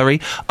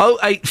Gallery?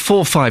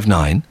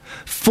 08459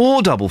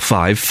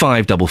 455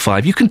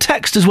 555. You can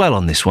text as well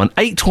on this one,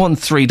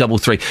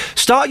 81333.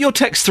 Start your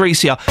text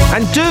 3CR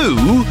and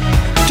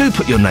do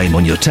put your name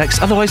on your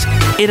text, otherwise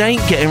it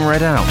ain't getting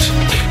read out.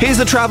 Here's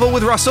the travel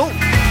with Russell.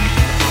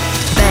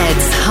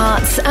 Beds,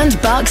 Hearts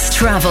and Bucks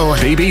travel.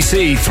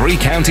 BBC Three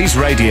Counties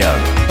Radio.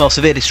 Well,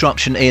 severe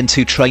disruption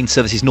into train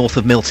services north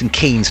of Milton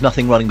Keynes.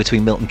 Nothing running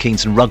between Milton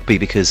Keynes and Rugby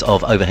because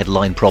of overhead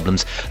line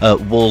problems.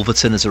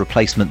 Wolverton is a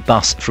replacement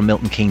bus from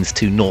Milton Keynes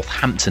to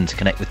Northampton to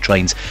connect with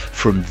trains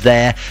from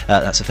there.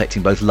 That's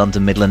affecting both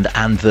London Midland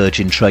and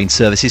Virgin train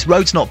services.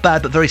 Roads not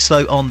bad, but very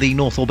slow on the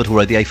North Orbital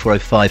Road, the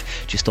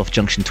A405, just off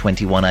junction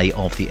 21A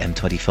of the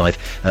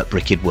M25,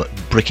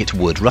 Bricket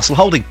Wood. Russell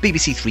Holding,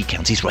 BBC Three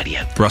Counties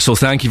Radio. Russell,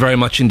 thank you very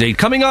much indeed.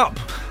 Coming up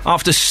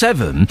after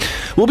 7,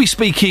 we'll be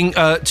speaking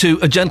to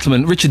a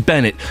gentleman, Richard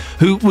Bennett,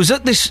 who was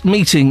at this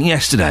meeting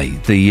yesterday,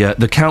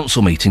 the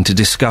council meeting, to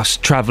discuss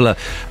traveller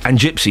and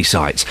gypsy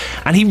sites.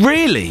 And he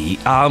really,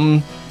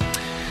 well,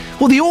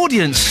 the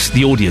audience,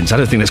 I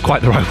don't think that's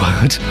quite the right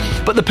word,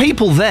 but the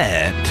people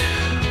there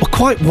were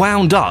quite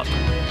wound up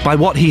by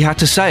what he had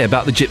to say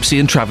about the gypsy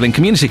and travelling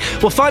community.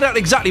 We'll find out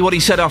exactly what he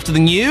said after the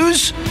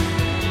news.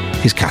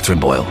 Here's Catherine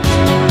Boyle.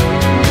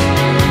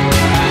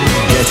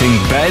 Getting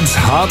beds,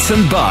 hearts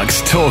and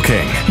bucks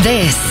talking.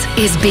 This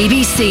is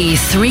BBC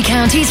Three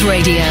Counties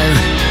Radio.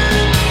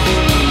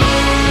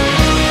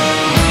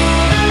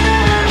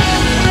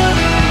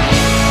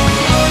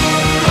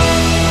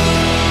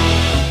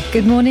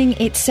 Good morning,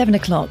 it's 7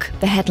 o'clock.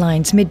 The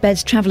headlines: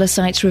 Mid-Beds traveller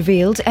sites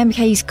revealed,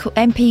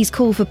 MP's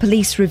call for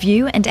police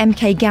review, and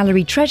MK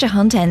Gallery treasure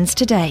hunt ends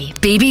today.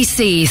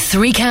 BBC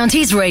Three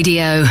Counties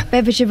Radio.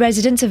 Bedfordshire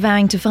residents are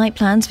vowing to fight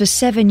plans for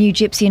 7 new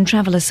gypsy and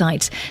traveller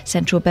sites.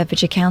 Central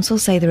Bedfordshire Council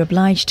say they're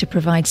obliged to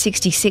provide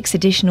 66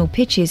 additional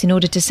pitches in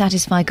order to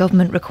satisfy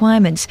government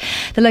requirements.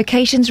 The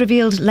locations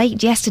revealed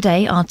late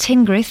yesterday are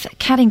Tingrith,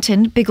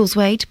 Caddington,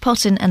 Biggleswade,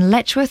 Potton and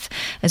Letchworth,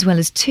 as well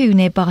as 2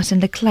 near Barton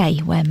le Clay,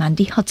 where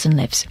Mandy Hudson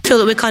lives. I feel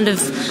that we're kind of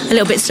a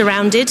little bit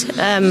surrounded.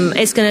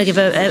 It's going to give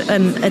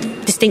a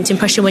distinct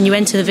impression when you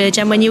enter the village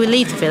and when you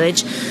leave the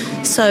village.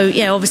 So,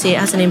 yeah, obviously it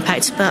has an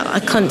impact, but I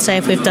can't say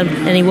if we've done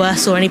any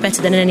worse or any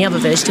better than any other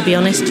village, to be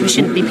honest. We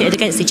shouldn't be pitted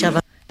against each other.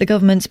 The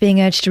government's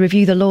being urged to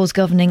review the laws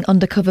governing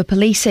undercover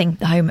policing.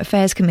 The Home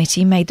Affairs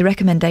Committee made the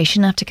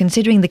recommendation after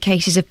considering the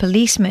cases of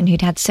policemen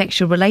who'd had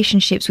sexual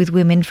relationships with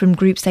women from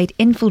groups they'd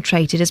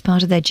infiltrated as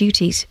part of their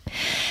duties.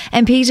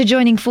 MPs are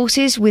joining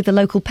forces with the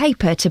local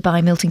paper to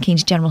buy Milton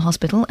Keynes General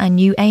Hospital a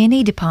new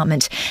A&E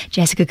department.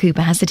 Jessica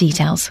Cooper has the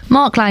details.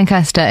 Mark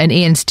Lancaster and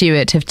Iain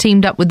Stewart have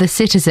teamed up with The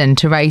Citizen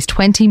to raise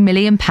 £20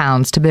 million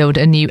to build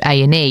a new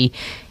A&E.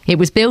 It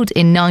was built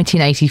in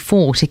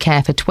 1984 to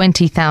care for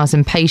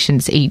 20,000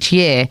 patients each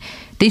year.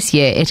 This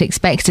year, it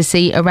expects to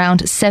see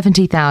around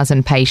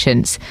 70,000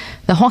 patients.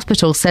 The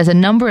hospital says a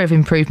number of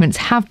improvements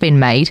have been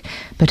made,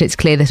 but it's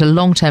clear that a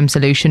long-term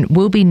solution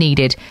will be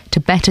needed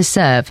to better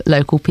serve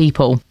local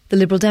people. The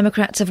Liberal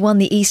Democrats have won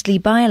the Eastleigh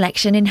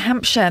by-election in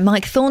Hampshire.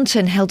 Mike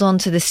Thornton held on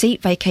to the seat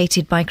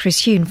vacated by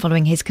Chris Huhne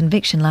following his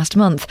conviction last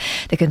month.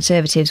 The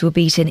Conservatives were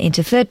beaten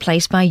into third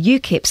place by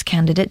UKIP's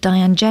candidate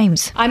Diane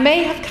James. I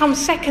may have come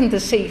second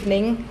this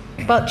evening,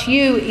 but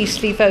you,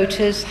 Eastleigh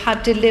voters,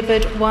 had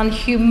delivered one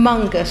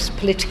humongous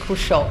political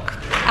shock.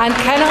 And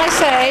can I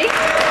say,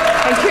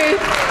 thank you,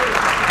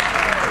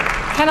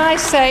 can I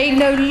say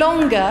no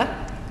longer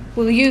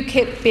will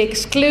UKIP be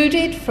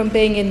excluded from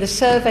being in the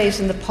surveys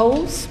and the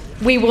polls.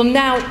 We will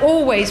now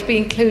always be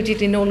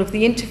included in all of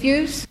the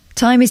interviews.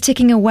 Time is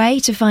ticking away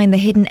to find the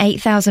hidden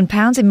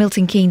 £8,000 in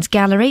Milton Keynes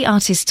Gallery.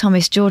 Artist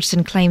Thomas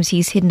Georgeson claims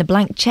he's hidden a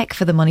blank cheque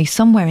for the money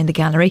somewhere in the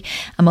gallery.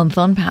 A month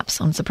on, perhaps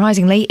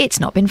unsurprisingly, it's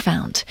not been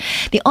found.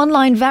 The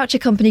online voucher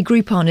company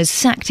Groupon has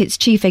sacked its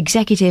chief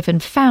executive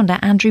and founder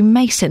Andrew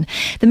Mason.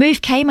 The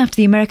move came after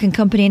the American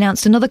company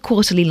announced another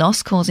quarterly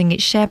loss, causing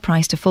its share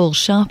price to fall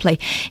sharply.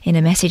 In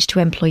a message to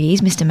employees,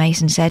 Mr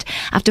Mason said,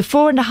 "After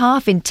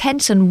 4.5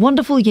 intense and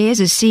wonderful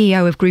years as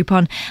CEO of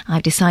Groupon,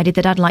 I've decided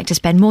that I'd like to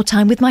spend more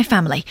time with my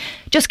family.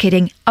 Just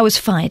kidding, I was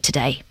fired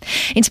today."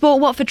 In sport,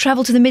 Watford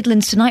travel to the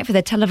Midlands tonight for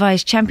their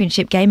televised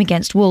championship game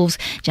against Wolves.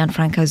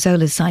 Gianfranco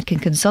Zola's side can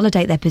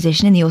consolidate their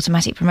position in the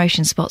automatic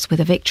promotion spots with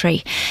a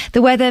victory.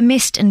 The weather,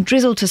 mist and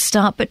drizzle to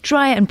start, but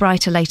drier and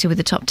brighter later with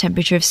a top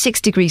temperature of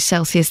 6 degrees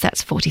Celsius,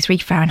 that's 43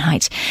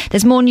 Fahrenheit.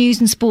 There's more news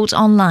and sport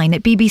online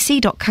at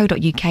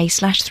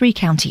bbc.co.uk/3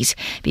 counties.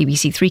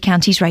 BBC Three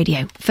Counties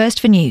Radio. First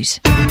for news.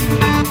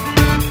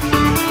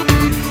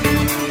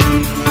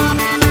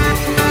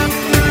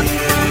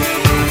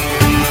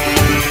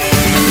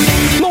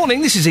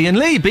 This is Iain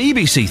Lee,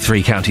 BBC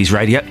Three Counties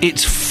Radio.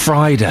 It's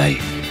Friday.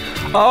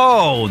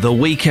 Oh, the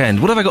weekend.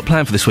 What have I got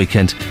planned for this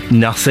weekend?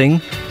 Nothing.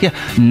 Yeah,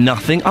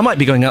 nothing. I might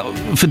be going out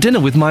for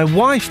dinner with my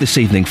wife this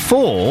evening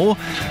for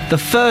the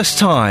first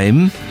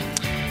time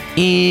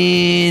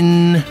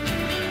in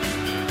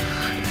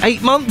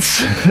 8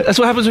 months. That's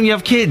what happens when you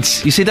have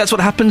kids. You see, that's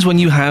what happens when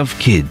you have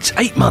kids.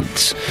 8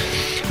 months.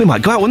 We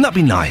might go out, wouldn't that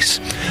be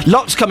nice?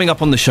 Lots coming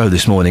up on the show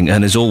this morning,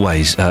 and as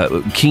always,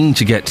 keen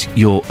to get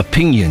your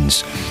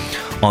opinions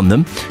on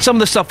them. Some of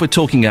the stuff we're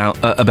talking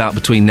about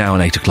between now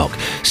and 8 o'clock.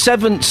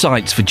 7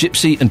 sites for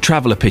gypsy and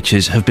traveller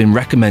pitches have been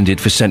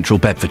recommended for central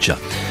Bedfordshire.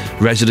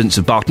 Residents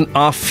of Barton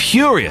are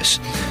furious.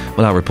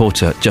 Well, our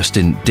reporter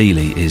Justin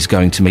Dealey is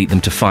going to meet them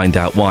to find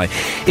out why.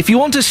 If you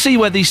want to see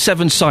where these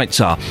 7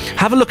 sites are,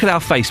 have a look at our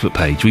Facebook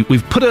page.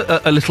 We've put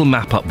a little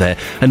map up there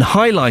and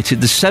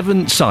highlighted the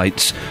 7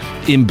 sites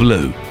in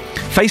blue.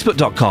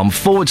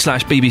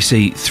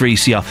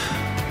 Facebook.com/BBC3CR.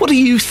 What do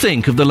you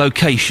think of the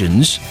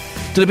locations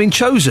that have been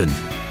chosen?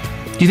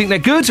 Do you think they're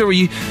good, or are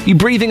you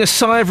breathing a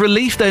sigh of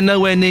relief they're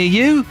nowhere near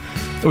you?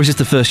 Or is this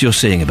the first you're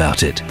seeing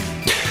about it?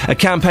 A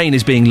campaign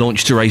is being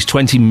launched to raise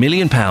 £20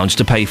 million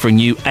to pay for a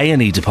new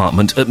A&E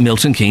department at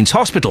Milton Keynes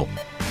Hospital.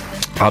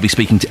 I'll be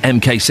speaking to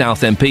MK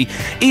South MP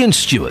Iain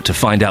Stewart to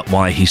find out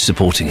why he's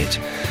supporting it.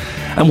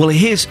 And we'll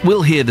hear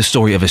the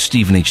story of a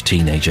Stevenage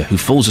teenager who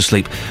falls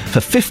asleep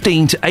for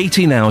 15 to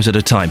 18 hours at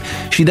a time.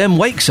 She then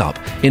wakes up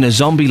in a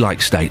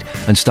zombie-like state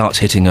and starts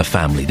hitting her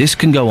family. This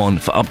can go on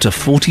for up to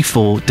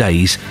 44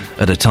 days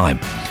at a time.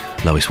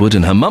 Lois Wood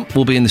and her mum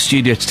will be in the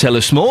studio to tell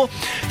us more.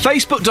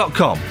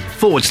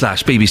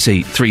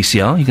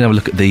 Facebook.com/BBC3CR. You can have a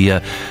look at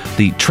the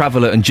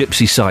traveller and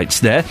gypsy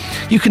sites there.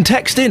 You can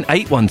text in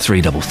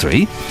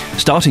 81333,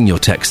 starting your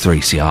text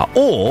 3CR,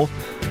 or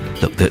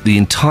look, the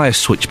entire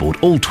switchboard,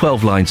 all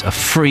 12 lines are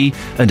free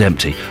and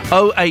empty.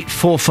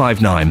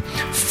 08459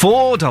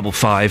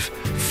 455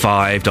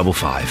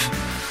 555.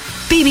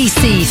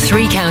 BBC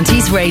Three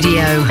Counties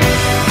Radio.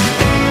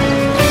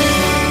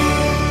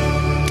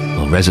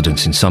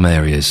 residents in some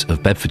areas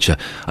of Bedfordshire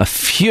are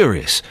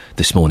furious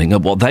this morning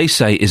at what they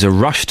say is a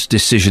rushed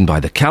decision by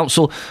the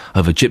council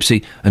over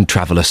gypsy and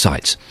traveller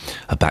sites.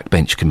 A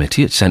backbench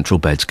committee at Central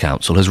Beds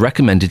Council has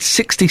recommended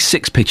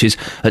 66 pitches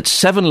at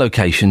 7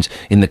 locations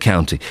in the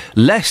county,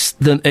 less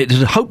than it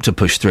had hoped to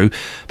push through,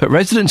 but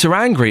residents are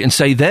angry and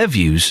say their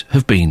views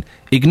have been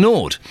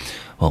ignored.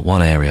 Well,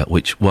 one area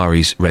which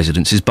worries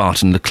residents is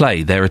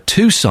Barton-le-Clay. There are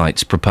 2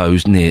 sites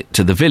proposed near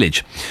to the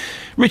village.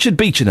 Richard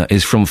Beechener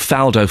is from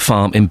Faldo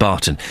Farm in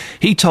Barton.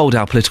 He told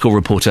our political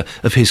reporter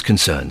of his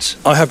concerns.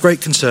 I have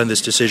great concern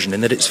this decision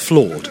in that it's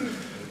flawed.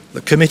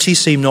 The committee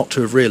seem not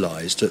to have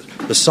realised that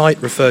the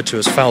site referred to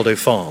as Faldo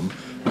Farm,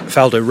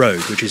 Faldo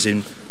Road, which is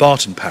in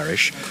Barton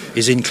Parish,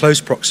 is in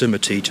close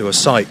proximity to a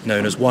site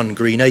known as 1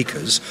 Green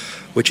Acres,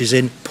 which is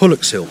in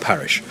Pullockshill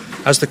Parish.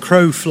 As the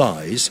crow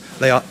flies,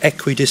 they are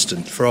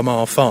equidistant from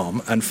our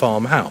farm and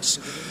farmhouse.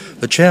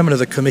 The chairman of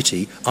the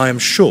committee, I am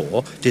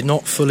sure, did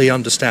not fully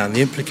understand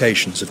the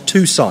implications of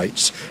 2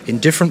 sites in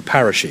different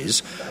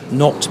parishes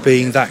not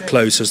being that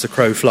close as the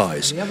crow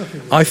flies.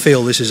 I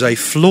feel this is a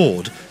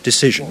flawed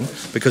decision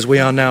because we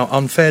are now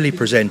unfairly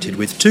presented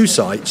with 2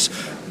 sites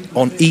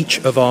on each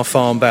of our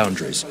farm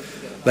boundaries.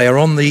 They are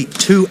on the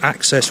 2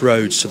 access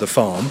roads to the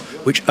farm,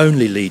 which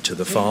only lead to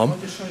the farm.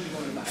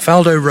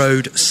 Faldo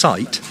Road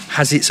site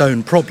has its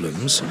own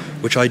problems,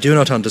 which I do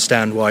not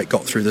understand why it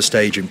got through the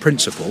stage in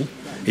principle.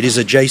 It is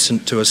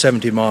adjacent to a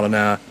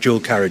 70-mile-an-hour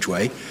dual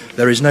carriageway.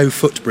 There is no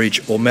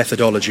footbridge or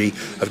methodology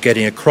of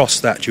getting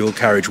across that dual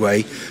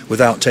carriageway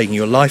without taking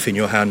your life in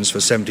your hands for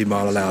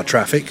 70-mile-an-hour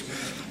traffic.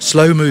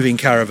 Slow-moving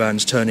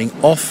caravans turning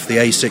off the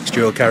A6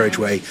 dual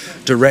carriageway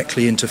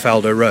directly into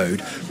Faldo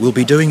Road will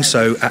be doing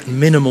so at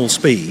minimal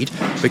speed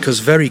because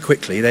very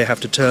quickly they have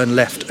to turn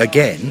left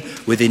again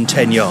within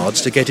 10 yards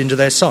to get into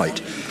their site.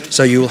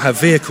 So you will have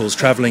vehicles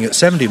travelling at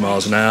 70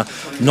 miles an hour,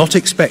 not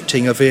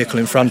expecting a vehicle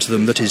in front of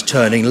them that is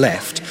turning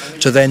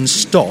left to then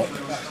stop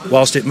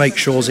whilst it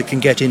makes sure it can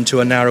get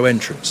into a narrow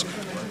entrance.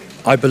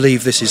 I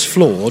believe this is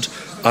flawed.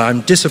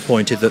 I'm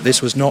disappointed that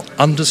this was not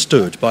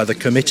understood by the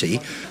committee.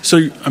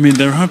 So, I mean,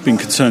 there have been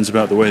concerns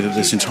about the way that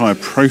this entire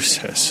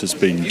process has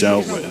been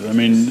dealt with. I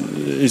mean,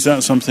 is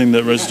that something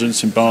that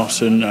residents in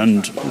Barton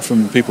and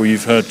from people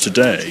you've heard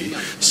today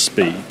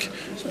speak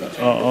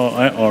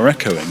are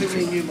echoing?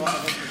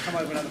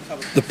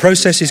 The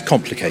process is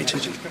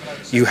complicated.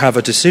 You have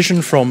a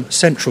decision from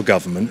central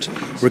government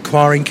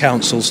requiring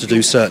councils to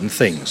do certain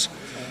things.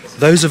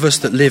 Those of us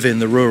that live in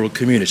the rural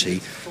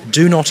community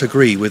do not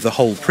agree with the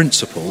whole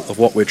principle of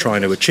what we're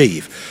trying to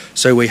achieve,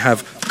 so we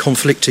have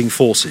conflicting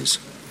forces.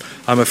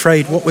 I'm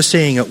afraid what we're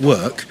seeing at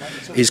work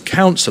is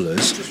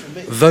councillors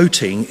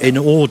voting in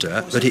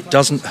order that it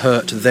doesn't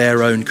hurt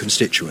their own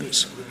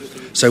constituents.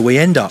 So we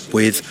end up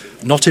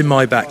with, not in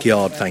my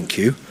backyard, thank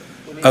you,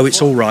 oh,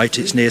 it's all right,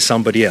 it's near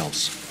somebody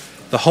else.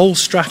 The whole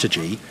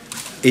strategy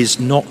is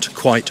not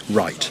quite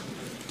right.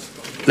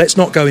 Let's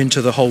not go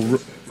into the whole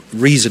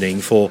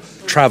reasoning for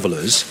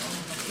travellers,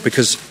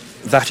 because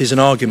that is an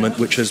argument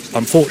which has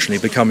unfortunately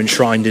become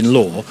enshrined in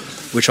law,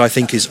 which I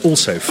think is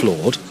also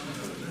flawed.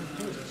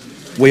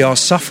 We are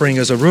suffering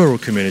as a rural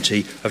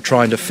community of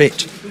trying to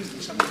fit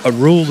a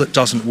rule that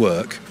doesn't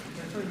work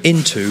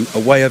into a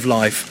way of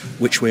life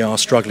which we are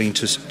struggling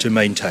to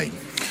maintain.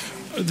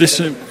 This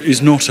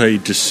is not a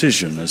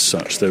decision as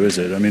such, though, is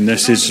it? I mean,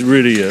 this is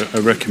really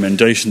a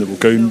recommendation that will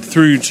go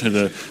through to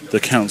the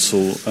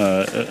council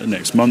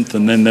next month,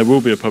 and then there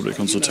will be a public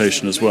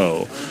consultation as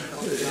well.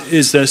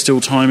 Is there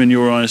still time in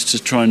your eyes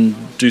to try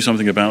and do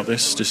something about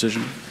this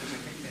decision?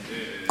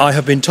 I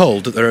have been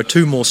told that there are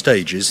 2 more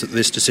stages that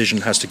this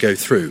decision has to go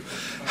through.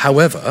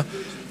 However,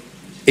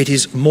 it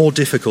is more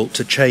difficult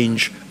to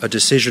change a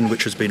decision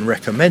which has been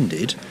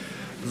recommended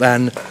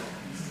than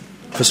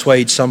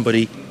persuade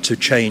somebody to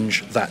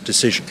change that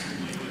decision.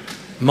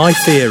 My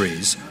fear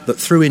is that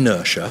through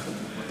inertia,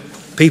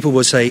 people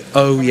will say,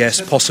 oh yes,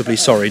 possibly,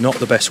 sorry, not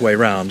the best way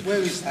round,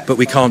 but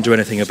we can't do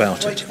anything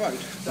about it.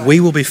 We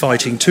will be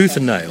fighting tooth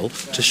and nail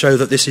to show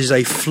that this is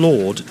a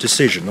flawed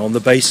decision on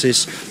the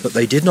basis that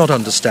they did not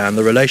understand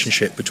the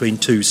relationship between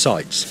 2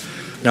 sites.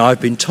 Now,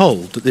 I've been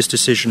told that this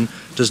decision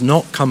does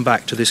not come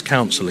back to this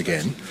council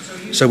again,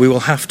 so we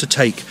will have to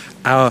take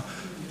our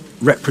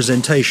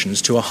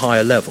representations to a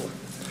higher level.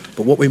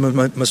 But what we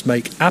must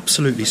make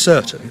absolutely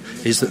certain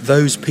is that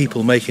those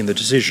people making the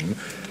decision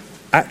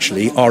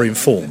actually are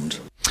informed.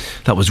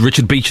 That was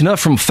Richard Beechener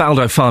from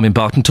Faldo Farm in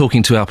Barton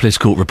talking to our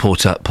political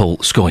reporter Paul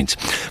Scoynes.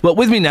 Well,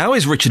 with me now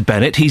is Richard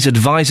Bennett. He's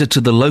advisor to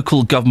the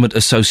Local Government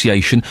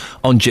Association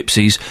on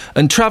Gypsies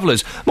and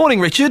Travellers. Morning,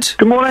 Richard.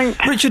 Good morning.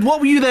 Richard, what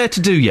were you there to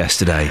do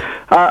yesterday?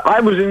 I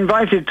was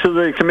invited to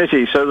the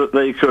committee so that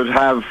they could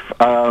have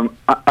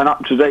an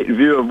up-to-date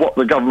view of what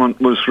the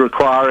government was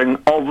requiring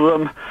of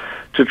them,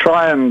 to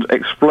try and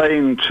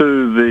explain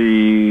to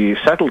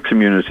the settled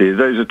community,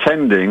 those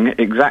attending,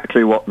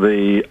 exactly what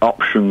the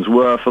options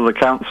were for the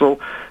council,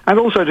 and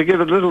also to give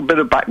a little bit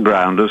of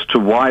background as to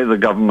why the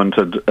government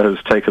has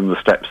taken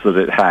the steps that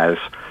it has.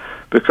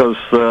 Because,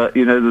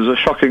 there's a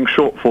shocking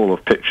shortfall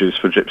of pitches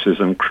for gypsies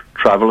and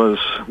travellers.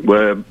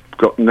 We're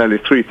got nearly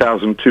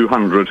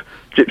 3,200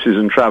 gypsies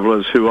and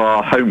travellers who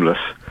are homeless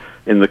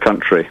in the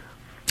country.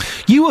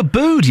 You were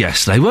booed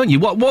yesterday, weren't you?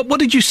 What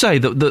did you say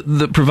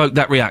that provoked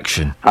that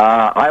reaction?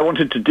 I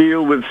wanted to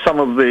deal with some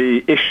of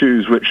the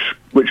issues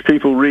which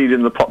people read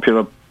in the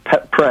popular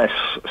press,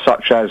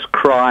 such as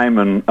crime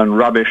and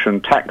rubbish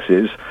and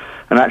taxes,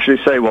 and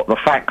actually say what the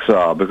facts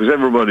are, because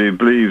everybody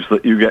believes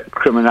that you get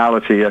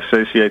criminality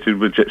associated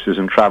with gypsies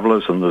and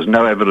travellers, and there's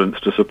no evidence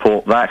to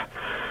support that.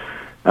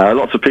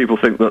 Lots of people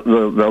think that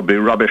there'll be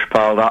rubbish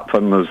piled up,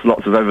 and there's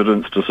lots of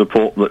evidence to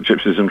support that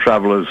gypsies and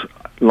travellers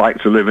like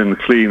to live in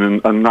clean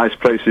and nice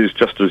places,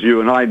 just as you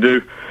and I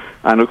do.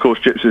 And, of course,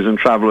 gypsies and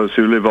travellers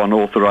who live on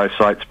authorised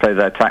sites pay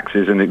their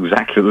taxes in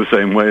exactly the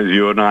same way as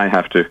you and I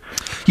have to.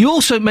 You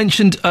also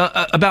mentioned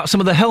about some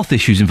of the health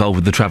issues involved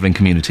with the travelling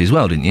community as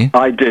well, didn't you?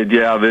 I did,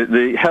 yeah.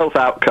 The health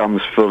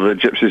outcomes for the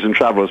gypsies and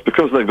travellers,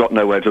 because they've got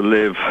nowhere to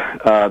live,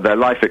 their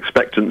life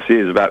expectancy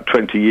is about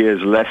 20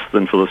 years less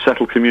than for the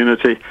settled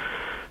community.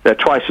 They're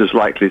twice as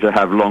likely to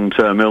have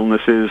long-term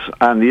illnesses,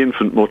 and the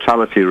infant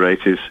mortality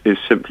rate is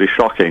simply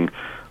shocking.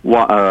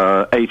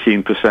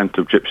 18%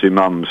 of gypsy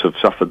mums have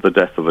suffered the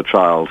death of a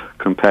child,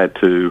 compared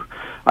to,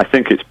 I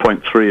think it's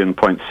 0.3 and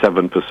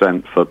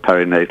 0.7% for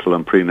perinatal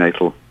and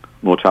prenatal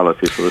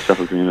mortality for the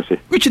settled community.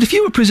 Richard, if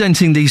you were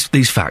presenting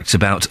these facts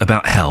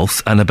about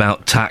health and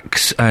about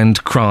tax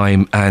and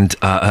crime and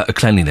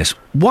cleanliness,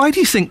 why do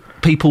you think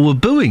people were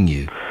booing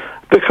you?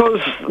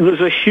 Because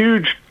there's a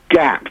huge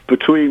gap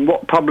between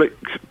what public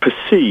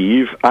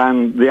perceive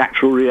and the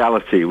actual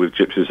reality with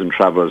gypsies and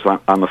travellers,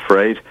 I'm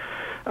afraid.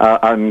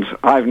 And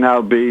I've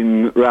now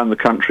been around the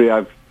country.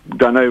 I've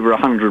done over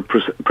 100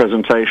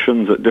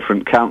 presentations at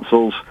different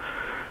councils.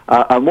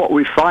 And what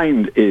we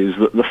find is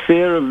that the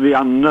fear of the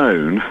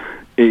unknown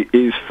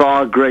is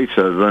far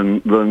greater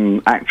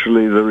than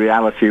actually the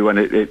reality when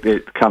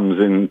it comes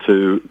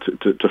into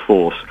to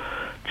force.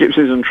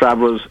 Gypsies and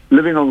travellers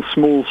living on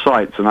small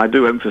sites, and I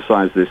do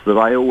emphasise this, that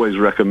I always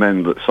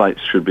recommend that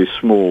sites should be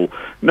small,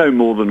 no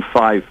more than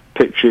 5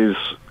 pitches,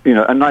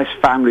 a nice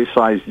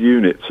family-sized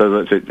unit,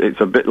 so that it's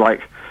a bit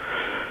like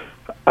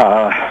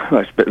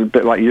it's a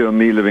bit like you and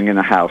me living in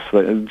a house.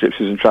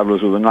 Gypsies and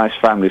travellers with a nice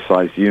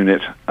family-sized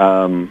unit,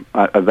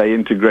 they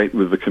integrate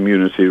with the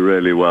community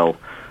really well.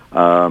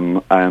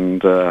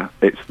 And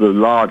it's the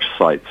large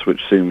sites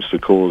which seems to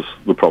cause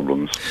the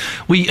problems.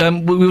 We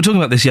were talking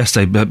about this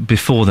yesterday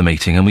before the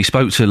meeting, and we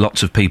spoke to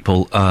lots of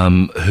people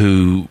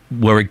who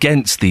were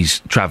against these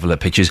traveller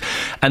pitches,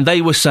 and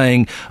they were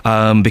saying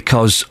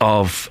because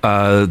of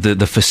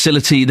the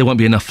facility, there won't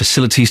be enough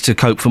facilities to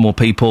cope for more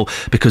people,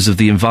 because of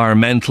the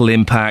environmental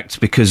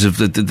impact, because of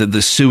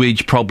the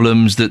sewage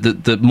problems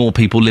that more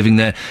people living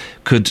there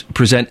could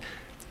present.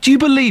 Do you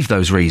believe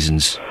those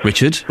reasons,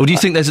 Richard, or do you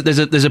think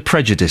there's a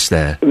prejudice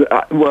there?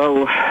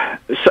 Well,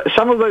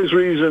 some of those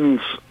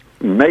reasons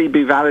may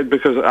be valid,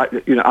 because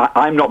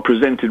I'm not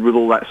presented with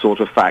all that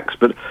sort of facts,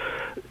 but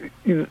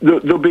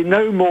there'll be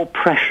no more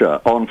pressure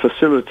on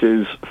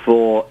facilities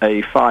for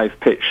a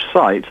 5-pitch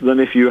site than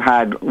if you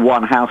had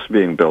one house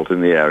being built in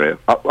the area.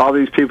 Are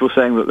these people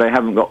saying that they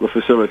haven't got the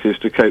facilities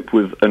to cope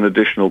with an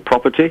additional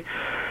property?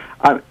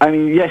 I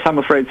mean, yes, I'm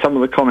afraid some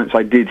of the comments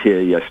I did hear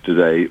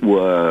yesterday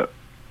were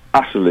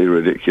utterly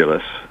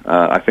ridiculous.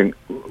 I think.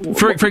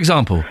 For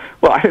example?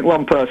 Well, I think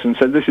one person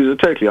said this is a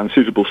totally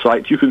unsuitable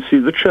site. You can see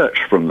the church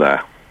from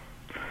there.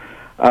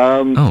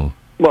 Well,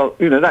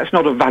 that's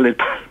not a valid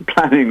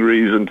planning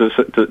reason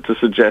to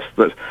suggest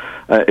that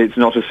it's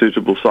not a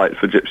suitable site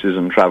for gypsies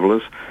and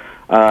travellers.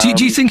 Do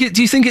you think it's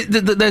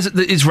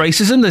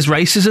racism? There's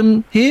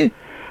racism here?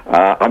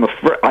 I'm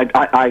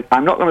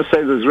not going to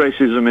say there's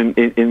racism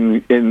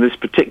in this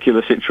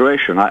particular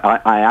situation.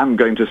 I am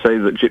going to say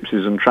that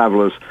gypsies and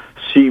travellers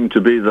seem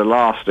to be the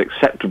last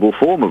acceptable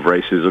form of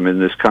racism in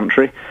this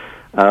country.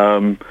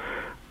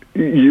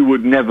 You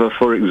would never,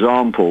 for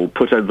example,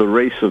 put out the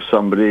race of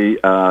somebody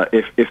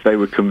if they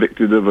were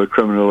convicted of a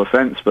criminal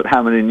offence, but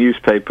how many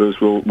newspapers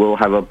will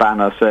have a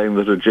banner saying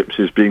that a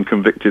gypsy's been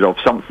convicted of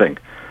something?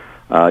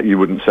 You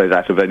wouldn't say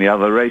that of any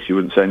other race. You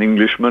wouldn't say an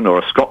Englishman or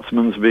a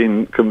Scotsman's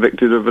been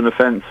convicted of an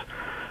offence.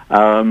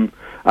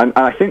 And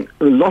I think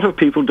a lot of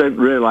people don't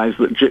realise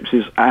that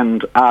gypsies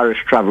and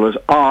Irish travellers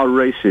are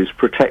races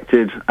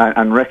protected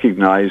and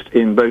recognised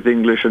in both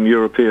English and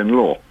European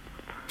law.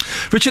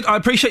 Richard, I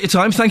appreciate your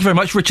time. Thank you very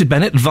much. Richard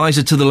Bennett,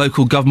 advisor to the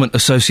local government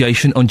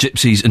association on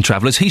gypsies and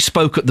travellers. He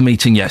spoke at the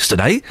meeting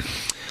yesterday,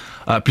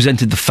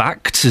 presented the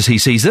facts as he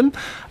sees them,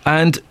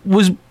 and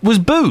was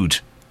booed.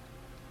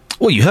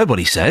 Well, you heard what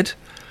he said.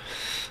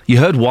 You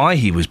heard why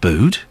he was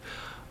booed.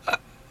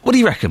 What do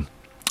you reckon?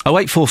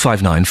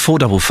 08459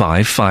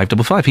 455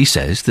 555. He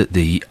says that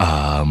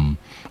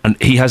and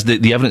he has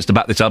the evidence to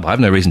back this up. I have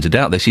no reason to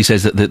doubt this. He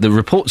says that the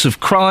reports of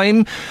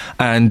crime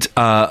and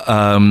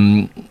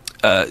the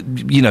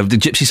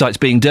gypsy sites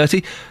being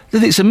dirty,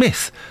 that it's a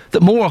myth.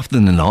 That more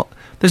often than not,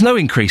 there's no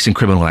increase in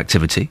criminal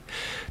activity.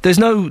 They're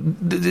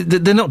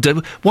not.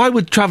 Why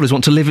would travellers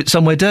want to live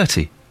somewhere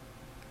dirty?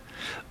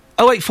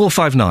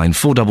 08459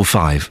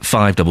 455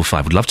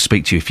 555. Would love to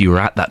speak to you if you were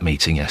at that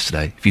meeting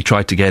yesterday, if you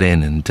tried to get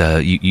in and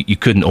you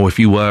couldn't, or if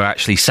you were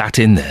actually sat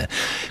in there.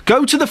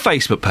 Go to the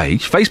Facebook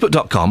page,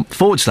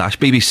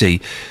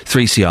 facebook.com/BBC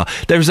 3CR.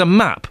 There is a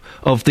map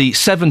of the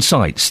 7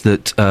 sites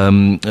that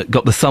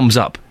got the thumbs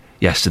up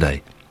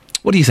yesterday.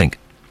 What do you think?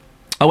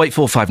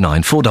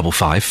 08459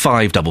 455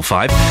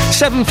 555.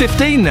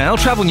 7:15 now,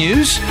 travel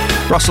news.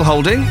 Russell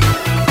Holding.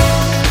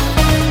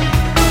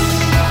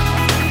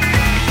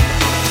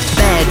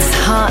 Beds,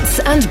 Herts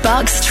and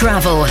Bucks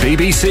travel.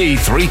 BBC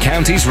Three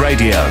Counties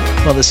Radio.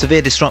 Well, there's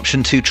severe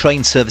disruption to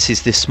train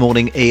services this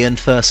morning, Iain.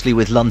 Firstly,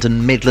 with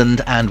London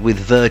Midland and with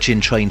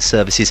Virgin train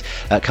services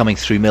coming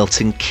through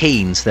Milton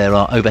Keynes. There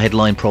are overhead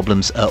line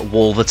problems at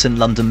Wolverton.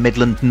 London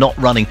Midland not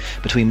running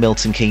between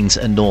Milton Keynes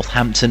and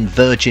Northampton.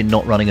 Virgin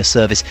not running a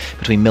service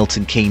between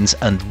Milton Keynes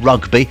and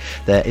Rugby.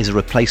 There is a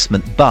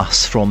replacement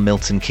bus from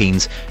Milton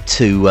Keynes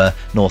to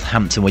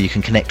Northampton where you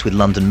can connect with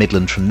London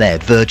Midland from there.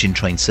 Virgin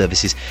train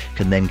services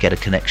can then get a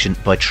connection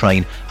by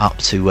train up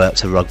to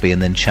Rugby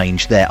and then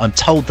change there. I'm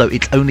told, though,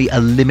 it's only a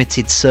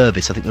limited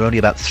service. I think there are only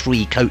about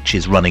 3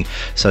 coaches running,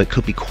 so it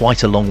could be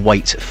quite a long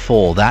wait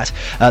for that.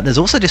 There's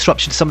also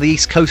disruption to some of the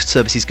East Coast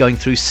services going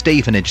through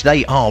Stevenage.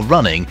 They are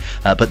running,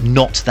 but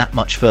not that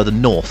much further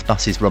north.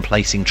 Buses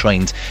replacing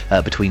trains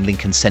between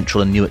Lincoln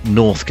Central and Newark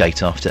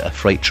Northgate after a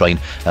freight train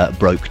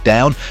broke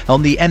down.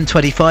 On the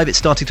M25, it's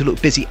starting to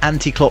look busy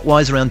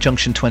anti-clockwise around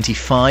junction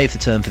 25, the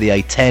turn for the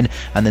A10,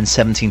 and then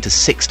 17 to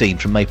 16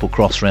 from Maple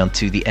Cross round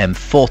to the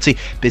M40.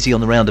 Busy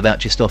on the roundabout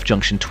just off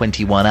junction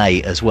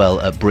 21A as well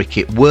at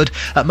Bricket Wood.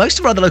 Most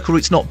of our other local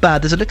routes not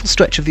bad. There's a little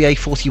stretch of the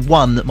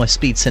A41 that my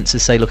speed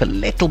sensors say look a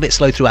little bit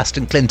slow through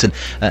Aston Clinton,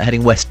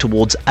 heading west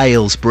towards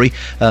Aylesbury,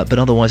 but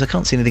otherwise I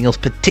can't see anything else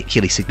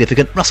particularly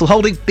significant. Russell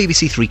Holding,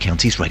 BBC Three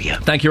Counties Radio.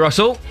 Thank you,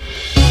 Russell.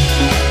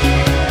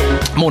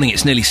 Morning,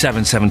 it's nearly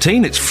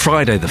 7:17. It's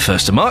Friday the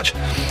 1st of March.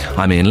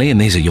 I'm Iain Lee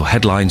and these are your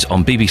headlines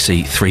on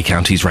BBC Three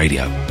Counties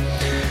Radio.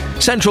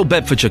 Central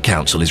Bedfordshire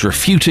Council is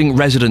refuting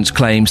residents'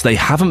 claims they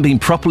haven't been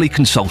properly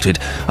consulted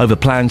over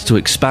plans to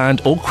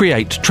expand or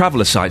create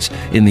traveller sites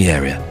in the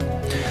area.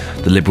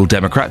 The Liberal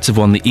Democrats have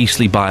won the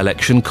Eastleigh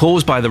by-election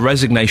caused by the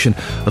resignation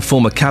of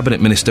former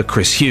Cabinet Minister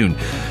Chris Huhne.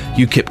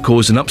 UKIP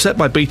caused an upset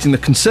by beating the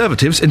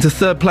Conservatives into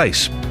 3rd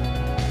place.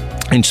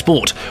 In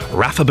sport,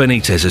 Rafa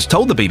Benitez has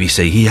told the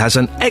BBC he has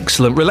an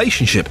excellent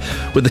relationship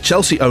with the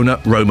Chelsea owner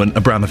Roman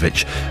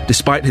Abramovich,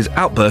 despite his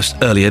outburst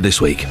earlier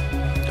this week.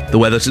 The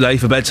weather today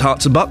for Beds,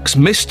 Herts and Bucks.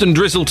 Mist and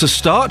drizzle to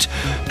start,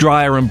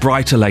 drier and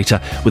brighter later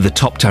with a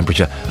top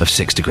temperature of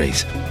 6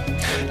 degrees.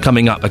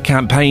 Coming up, a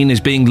campaign is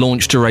being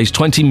launched to raise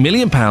 £20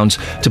 million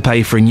to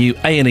pay for a new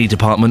A&E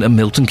department at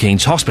Milton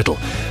Keynes Hospital.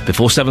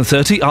 Before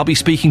 7:30, I'll be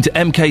speaking to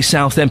MK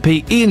South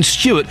MP Iain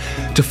Stewart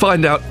to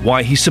find out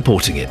why he's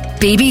supporting it.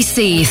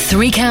 BBC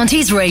Three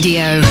Counties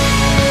Radio.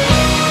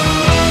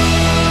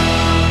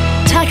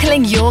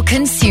 Tackling your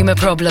consumer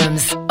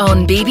problems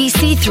on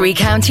BBC Three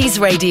Counties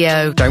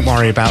Radio. Don't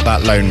worry about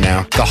that loan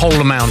now. The whole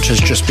amount has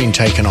just been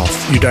taken off.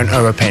 You don't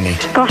owe a penny.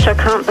 Gosh, I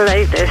can't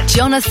believe this.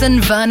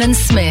 Jonathan Vernon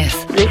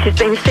Smith. This has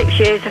been 6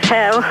 years of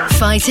hell.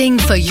 Fighting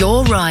for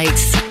your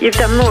rights. You've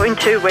done more in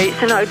 2 weeks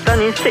than I've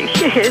done in 6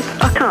 years.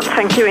 I can't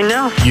thank you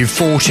enough. You've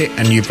fought it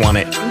and you've won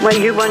it. Well,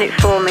 you won it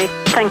for me.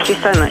 Thank you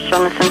so much,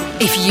 Jonathan.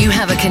 If you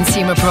have a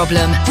consumer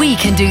problem, we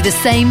can do the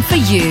same for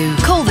you.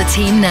 Call the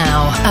team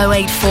now.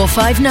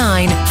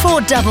 08459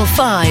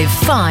 455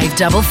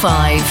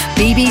 555.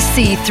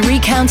 BBC Three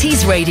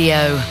Counties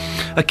Radio.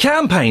 A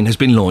campaign has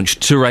been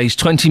launched to raise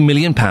 £20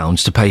 million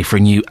to pay for a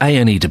new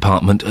A&E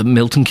department at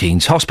Milton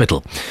Keynes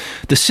Hospital.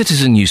 The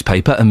Citizen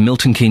newspaper and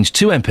Milton Keynes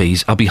 2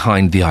 MPs are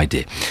behind the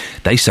idea.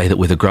 They say that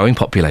with a growing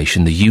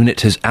population, the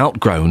unit has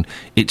outgrown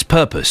its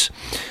purpose.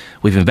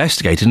 We've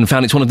investigated and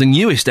found it's one of the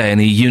newest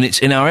A&E units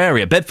in our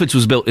area. Bedford's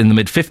was built in the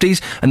mid-50s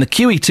and the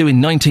QE2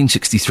 in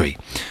 1963.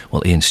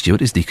 Well, Iain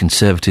Stewart is the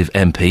Conservative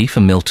MP for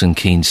Milton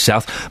Keynes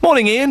South.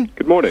 Morning, Iain.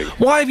 Good morning.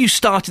 Why have you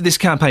started this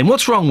campaign?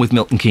 What's wrong with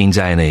Milton Keynes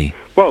A&E?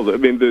 Well, I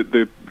mean,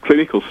 the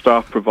clinical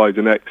staff provide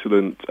an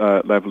excellent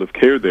level of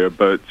care there,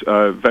 but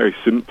very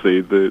simply,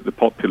 the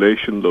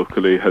population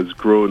locally has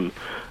grown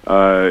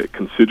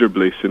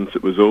considerably since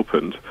it was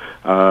opened,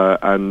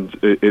 and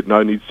it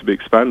now needs to be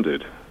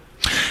expanded.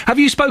 Have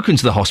you spoken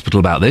to the hospital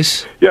about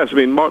this? Yes, I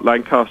mean, Mark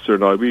Lancaster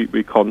and I,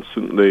 we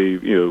constantly,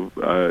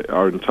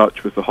 are in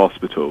touch with the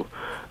hospital,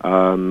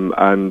 and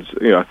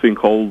I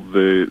think all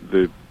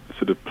the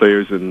sort of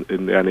players in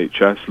the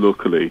NHS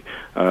locally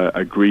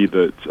agree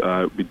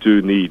that we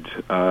do need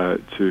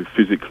to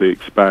physically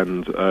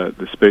expand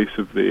the space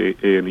of the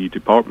A&E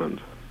department.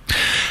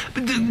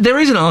 There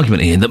is an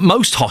argument, Iain, that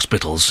most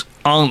hospitals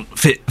aren't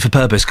fit for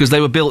purpose because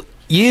they were built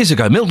years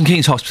ago. Milton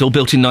Keynes Hospital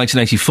built in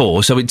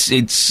 1984, so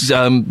it's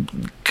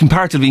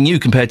comparatively new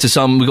compared to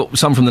some. We've got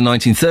some from the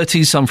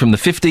 1930s, some from the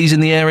 50s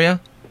in the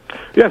area.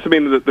 Yes, I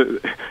mean,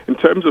 in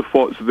terms of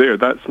what's there,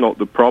 that's not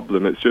the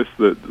problem. It's just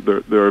that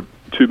there are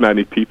too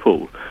many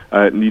people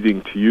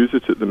needing to use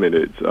it at the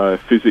minute.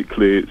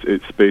 Physically,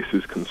 its space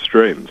is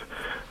constrained.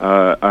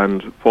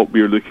 and what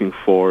we're looking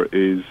for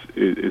is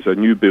a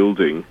new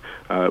building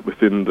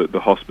within the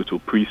hospital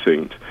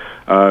precinct.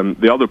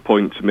 The other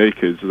point to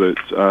make is that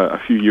a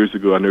few years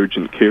ago an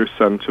urgent care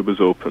centre was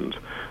opened,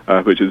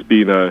 which has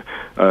been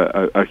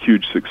a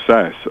huge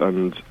success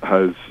and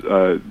has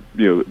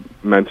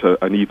meant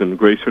an even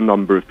greater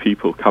number of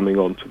people coming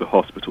onto the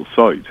hospital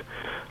site.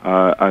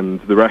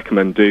 And the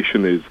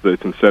recommendation is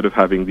that instead of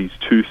having these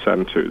two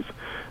centres,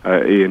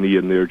 A&E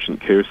and the urgent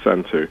care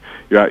centre,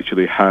 you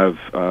actually have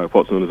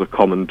what's known as a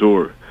common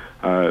door.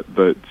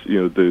 That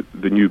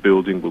the new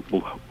building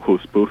will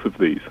host both of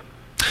these.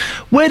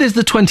 Where does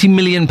the £20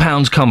 million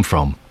come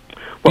from?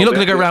 You're not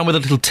going to go around with a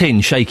little tin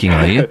shaking,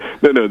 are you?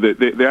 No. The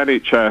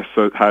NHS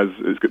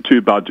it's got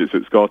two budgets.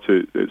 It's got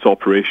its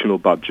operational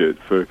budget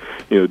for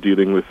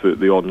dealing with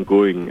the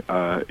ongoing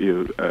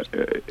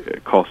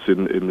costs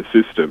in the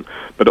system,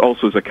 but it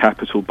also has a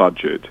capital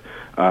budget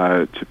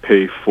to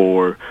pay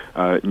for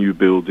new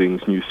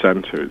buildings, new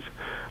centres.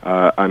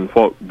 And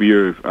what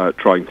we're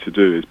trying to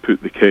do is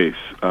put the case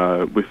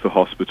with the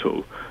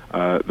hospital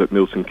that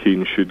Milton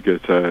Keynes should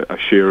get a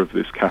share of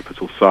this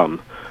capital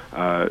sum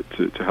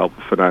to help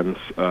finance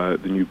the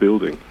new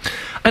building.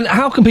 And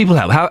how can people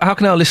help? How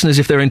can our listeners,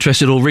 if they're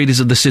interested, or readers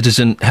of The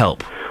Citizen,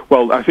 help?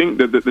 Well, I think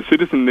that the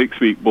Citizen next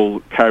week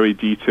will carry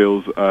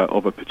details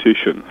of a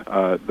petition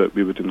that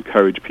we would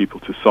encourage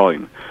people to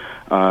sign,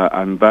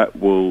 and that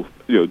will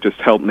just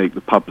help make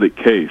the public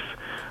case.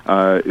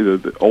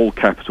 All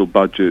capital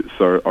budgets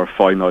are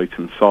finite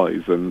in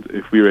size, and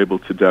if we're able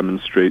to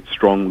demonstrate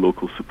strong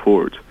local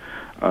support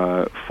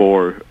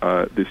for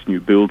this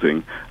new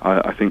building,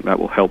 I think that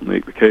will help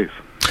make the case.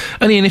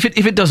 And Iain, if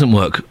it doesn't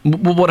work,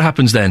 what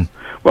happens then?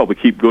 Well, we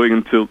keep going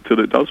until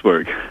it does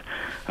work.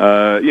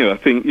 I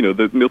think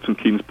the Milton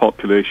Keynes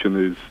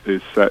population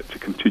is set to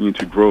continue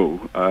to grow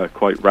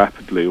quite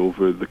rapidly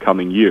over the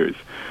coming years.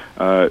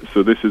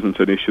 So this isn't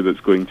an issue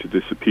that's going to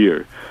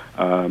disappear.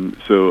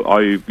 So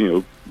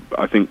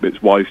I think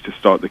it's wise to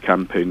start the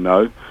campaign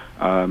now,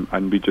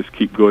 and we just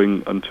keep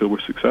going until we're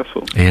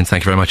successful. Iain,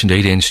 thank you very much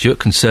indeed. Iain Stewart,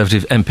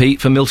 Conservative MP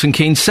for Milton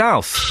Keynes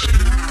South.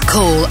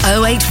 Call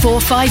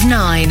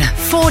 08459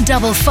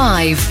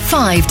 455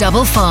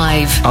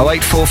 555.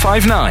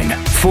 08459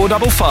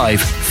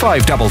 455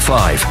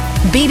 555.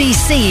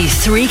 BBC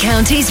Three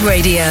Counties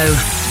Radio.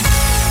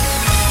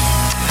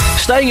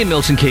 Staying in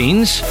Milton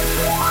Keynes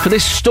for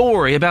this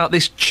story about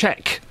this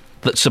cheque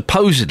that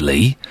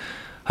supposedly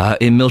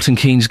in Milton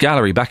Keynes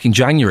Gallery back in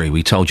January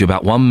we told you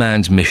about one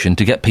man's mission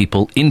to get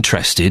people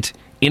interested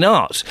in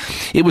art.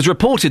 It was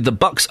reported that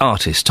Bucks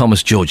artist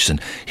Thomas Georgeson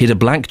hid a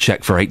blank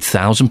cheque for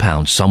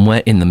 £8,000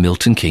 somewhere in the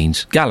Milton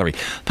Keynes Gallery.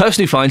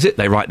 Person who finds it,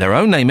 they write their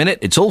own name in it,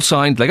 it's all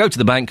signed, they go to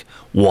the bank,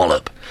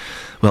 wallop.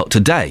 Well,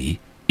 today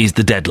is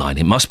the deadline.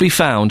 It must be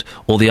found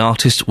or the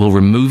artist will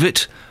remove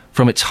it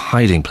from its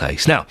hiding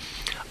place. Now,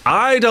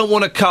 I don't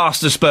want to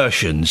cast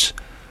aspersions,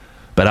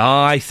 but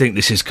I think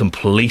this is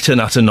complete and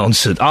utter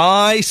nonsense.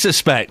 I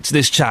suspect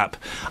this chap,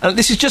 and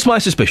this is just my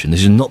suspicion,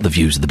 this is not the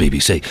views of the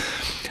BBC,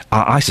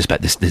 I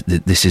suspect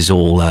this is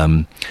all,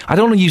 I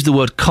don't want to use the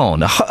word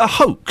con, a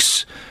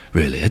hoax,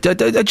 really, a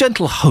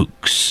gentle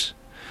hoax.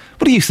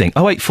 What do you think?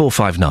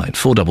 08459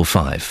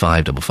 455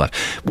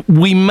 555.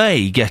 We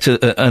may get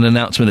an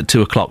announcement at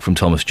 2 o'clock from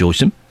Thomas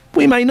Georgeson.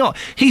 We may not.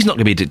 He's not going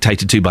to be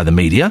dictated to by the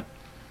media.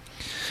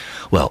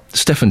 Well,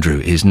 Stefan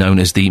Drew is known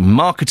as the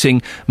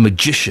marketing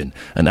magician,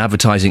 an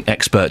advertising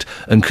expert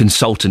and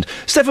consultant.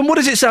 Stefan, what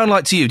does it sound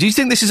like to you? Do you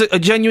think this is a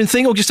genuine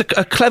thing or just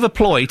a clever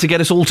ploy to get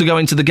us all to go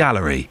into the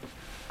gallery?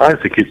 I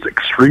think it's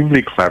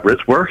extremely clever.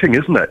 It's working,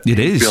 isn't it? It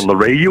is. He's been on the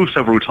radio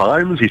several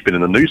times. He's been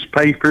in the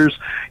newspapers.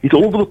 He's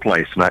all over the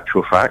place, in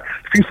actual fact.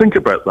 If you think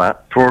about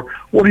that, for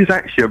what is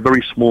actually a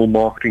very small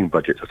marketing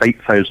budget of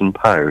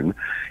 £8,000,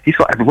 he's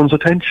got everyone's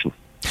attention.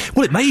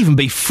 Well, it may even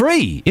be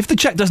free. If the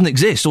cheque doesn't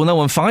exist or no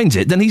one finds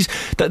it, then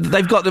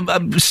they've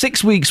got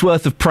 6 weeks'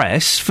 worth of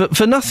press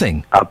for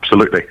nothing.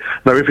 Absolutely.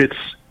 Now,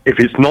 if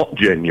it's not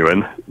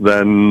genuine,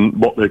 then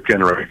what they've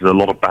generated is a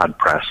lot of bad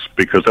press,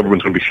 because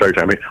everyone's going to be shouting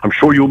at me. I'm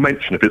sure you'll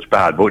mention if it's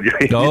bad, won't you?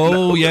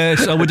 Oh,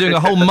 yes. Oh, we're doing a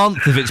whole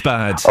month if it's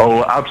bad.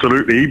 Oh,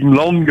 absolutely. Even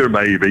longer,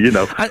 maybe,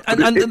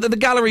 And the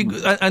gallery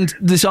and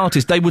this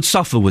artist, they would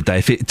suffer, would they,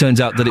 if it turns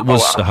out that it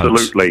was a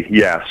hoax? Absolutely,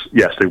 yes.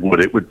 Yes, they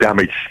would. It would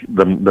damage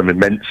them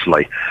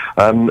immensely,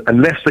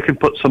 unless they can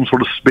put some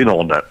sort of spin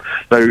on it.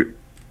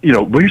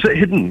 Now, where's it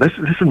hidden? This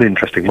is an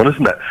interesting one,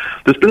 isn't it?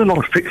 There's been a lot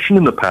of fiction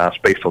in the past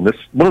based on this.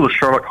 One of the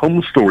Sherlock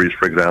Holmes stories,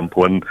 for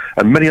example, and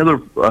many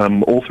other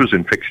authors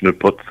in fiction have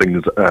put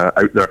things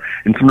out there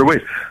in similar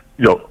ways.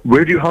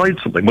 Where do you hide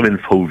something? Well, in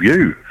full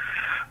view.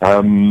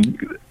 I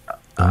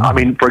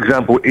mean, for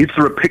example, is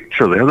there a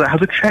picture there that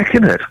has a cheque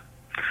in it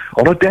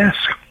on a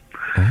desk?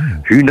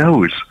 Who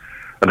knows?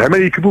 And how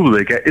many people do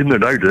they get in there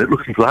now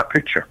looking for that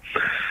picture?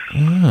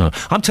 Oh,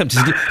 I'm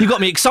tempted to you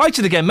got me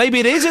excited again. Maybe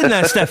it is in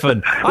there,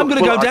 Stefan. I'm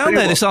going to go down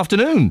there this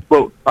afternoon.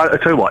 Well, I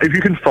tell you what, if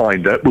you can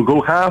find it, we'll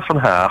go half and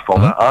half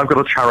on that. I've got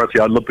a charity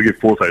I'd love to give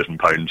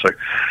 £4,000, so...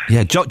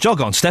 Yeah,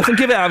 jog on, Stefan,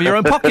 give it out of your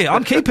own pocket.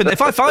 I'm keeping it.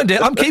 If I find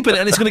it, I'm keeping it,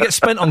 and it's going to get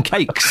spent on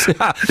cakes.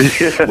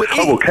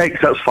 Well, cakes,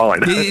 that's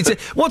fine.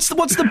 What's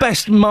the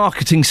best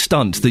marketing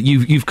stunt that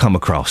you've come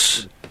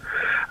across?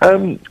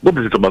 Well,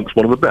 this is amongst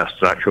one of the best,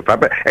 in actual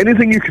fact. But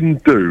anything you can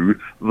do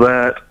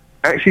that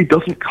actually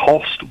doesn't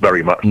cost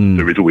very much to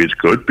do is always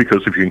good,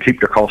 because if you can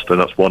keep your cost down,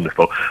 that's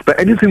wonderful. But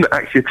anything that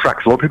actually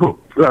attracts a lot of people.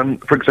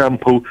 For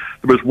example,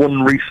 there was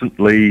one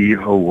recently,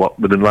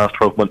 within the last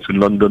 12 months in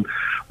London,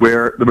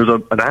 where there was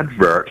an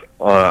advert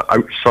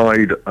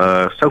outside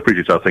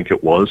Selfridges, I think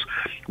it was,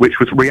 which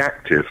was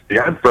reactive.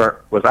 The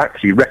advert was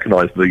actually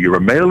recognised whether you were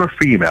male or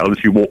female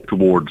as you walked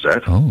towards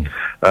it,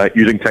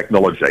 using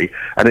technology,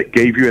 and it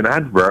gave you an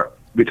advert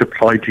which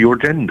applied to your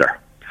gender.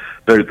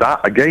 Now,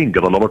 that, again,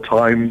 got a lot of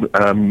time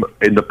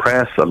in the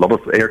press, a lot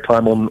of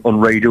airtime on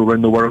radio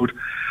around the world.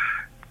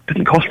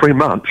 Didn't cost very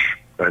much.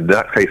 In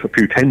that case, a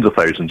few tens of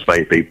thousands,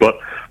 maybe. But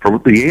for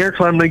the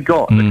airtime they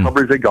got, the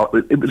coverage they got,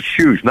 it was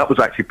huge. And that was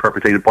actually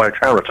perpetrated by a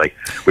charity,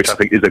 which I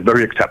think is a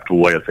very acceptable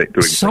way of doing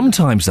things.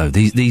 Sometimes, though,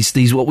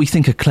 these what we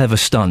think are clever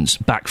stunts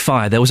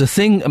backfire. There was a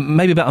thing,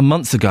 maybe about a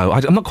month ago,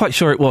 I'm not quite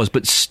sure it was,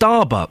 but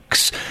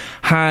Starbucks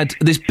had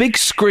this big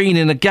screen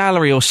in a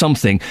gallery or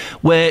something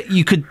where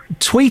you could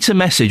tweet a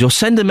message or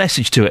send a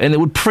message to it, and it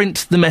would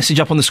print the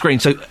message up on the screen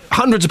so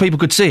hundreds of people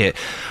could see it.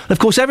 And of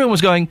course, everyone was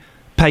going,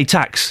 pay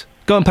tax.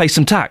 Go and pay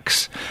some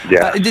tax.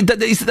 Yeah.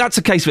 That's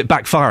a case of it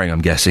backfiring,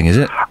 I'm guessing, is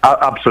it?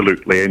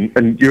 Absolutely.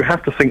 And you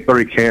have to think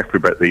very carefully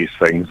about these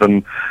things.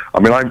 And, I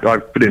mean,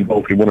 I've been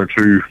involved in one or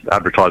two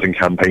advertising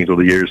campaigns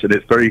over the years, and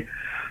it's very,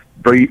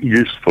 very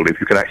useful if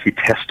you can actually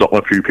test it on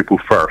a few people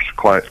first,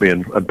 quietly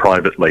and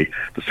privately,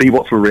 to see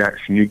what sort of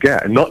reaction you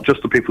get. And not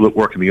just the people that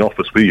work in the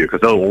office with you,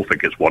 because they'll all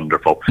think it's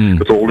wonderful.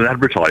 It's all in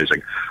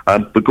advertising.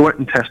 But go out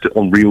and test it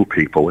on real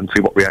people and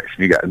see what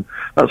reaction you get. And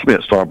that's something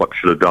that Starbucks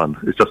should have done,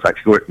 is just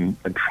actually go out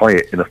and try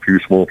it in a few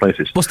small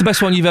places. What's the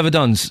best one you've ever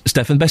done,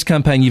 Stefan? Best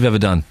campaign you've ever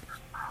done?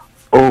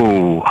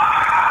 Oh...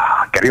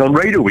 getting on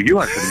radio with you,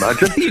 I should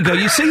imagine. There you go.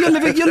 You see, you're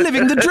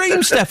living the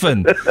dream,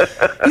 Stefan.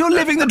 You're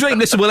living the dream.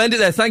 Listen, we'll end it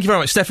there. Thank you very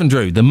much, Stefan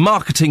Drew, the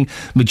marketing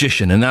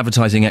magician and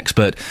advertising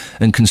expert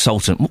and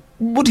consultant.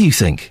 What do you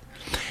think?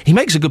 He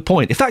makes a good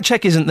point. If that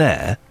cheque isn't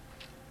there,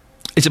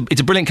 it's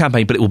a brilliant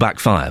campaign, but it will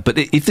backfire. But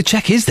if the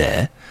cheque is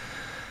there,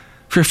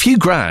 for a few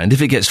grand,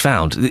 if it gets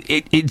found,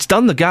 it's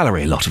done the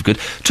gallery a lot of good.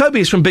 Toby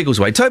is from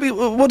Biggleswade. Toby,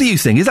 what do you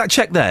think? Is that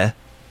cheque there?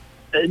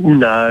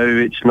 No,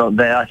 it's not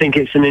there. I think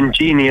it's an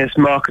ingenious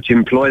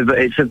marketing ploy, but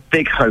it's a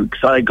big hoax.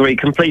 I agree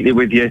completely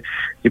with your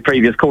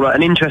previous caller.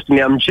 And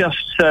interestingly, I'm just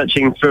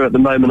searching through at the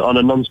moment on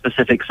a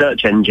non-specific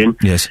search engine.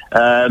 Yes.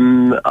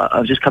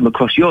 I've just come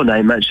across your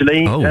name,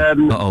 actually. But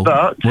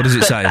what does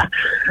it say?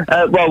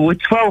 Well, we're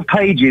 12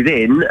 pages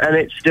in, and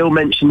it's still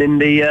mentioning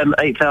the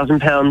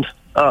 £8,000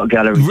 art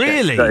gallery.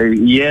 Really? So,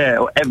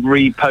 yeah,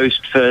 every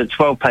post for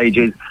 12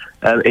 pages,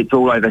 it's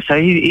all over.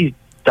 So he's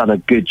done a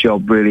good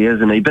job, really,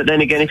 hasn't he? But then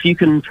again, if you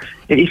can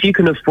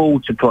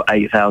afford to put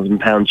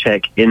 £8,000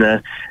 cheque in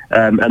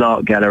an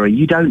art gallery,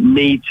 you don't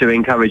need to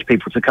encourage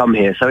people to come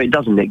here. So it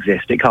doesn't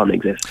exist. It can't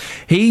exist.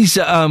 He's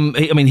saying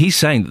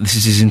that this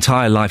is his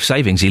entire life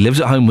savings. He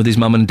lives at home with his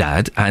mum and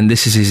dad, and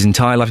this is his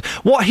entire life.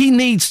 What he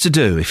needs to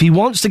do, if he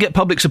wants to get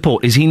public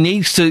support, is he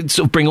needs to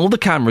sort of bring all the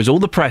cameras, all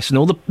the press, and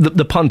all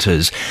the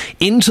punters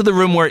into the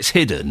room where it's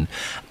hidden,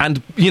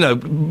 and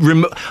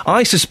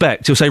I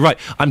suspect he'll say, right,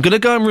 I'm going to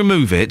go and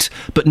remove it,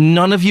 but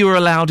none of you are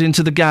allowed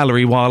into the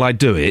gallery while I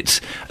do it.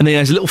 And then he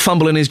has a little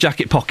fumble in his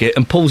jacket pocket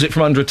and pulls it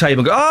from under a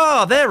table and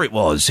goes, there it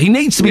was. He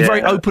needs to be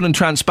very open and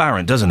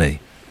transparent, doesn't he?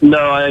 No,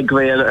 I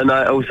agree, and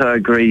I also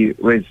agree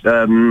with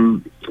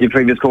your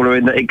previous caller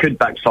in that it could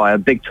backfire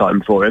big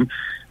time for him.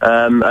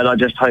 And I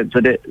just hope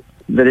that it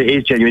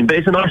is genuine. But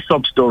it's a nice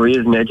sob story,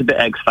 isn't it? It's a bit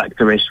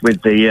X-Factor-ish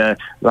with the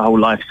whole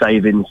life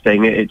savings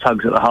thing. It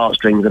tugs at the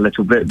heartstrings a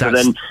little bit, but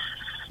then...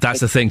 That's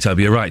the thing,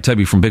 Toby. You're right.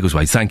 Toby from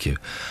Biggleswade. Thank you.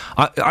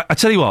 I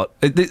tell you what.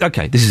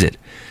 Okay, this is it.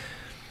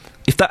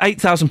 If that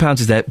 £8,000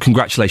 is there,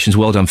 congratulations,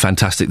 well done,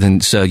 fantastic.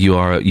 Then, sir, you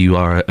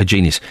are a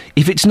genius.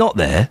 If it's not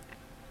there,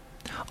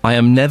 I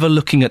am never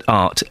looking at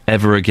art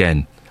ever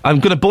again. I'm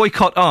going to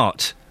boycott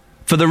art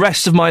for the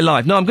rest of my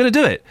life. No, I'm going to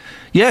do it.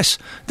 Yes,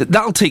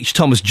 that'll teach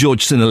Thomas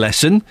Georgeson a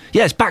lesson.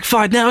 Yeah, it's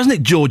backfired now, isn't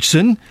it,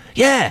 Georgeson?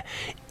 Yeah.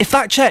 If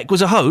that cheque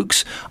was a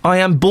hoax, I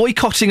am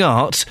boycotting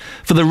art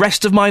for the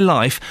rest of my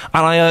life,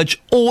 and I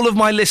urge all of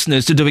my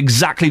listeners to do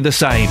exactly the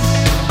same.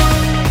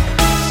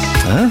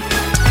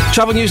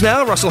 Travel news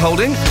now, Russell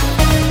Holding.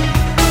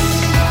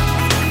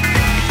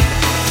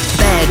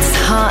 Beds,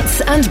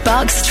 Herts and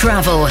Bucks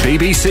travel.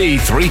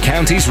 BBC Three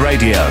Counties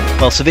Radio.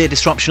 Well, severe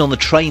disruption on the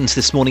trains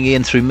this morning,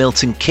 Iain, through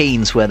Milton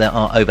Keynes, where there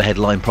are overhead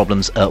line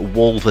problems at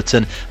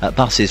Wolverton.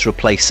 Buses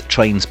replace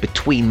trains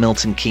between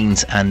Milton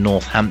Keynes and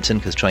Northampton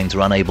because trains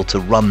are unable to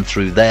run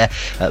through there.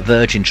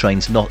 Virgin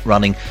trains not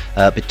running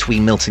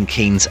between Milton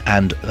Keynes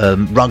and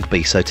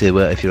Rugby. So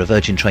if you're a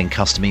Virgin train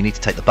customer, you need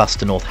to take the bus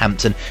to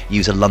Northampton,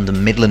 use a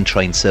London Midland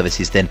train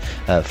services then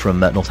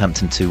from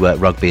Northampton to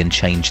Rugby and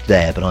change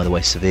there. But either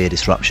way, severe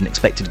disruption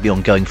expected to be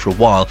ongoing for a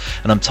while,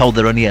 and I'm told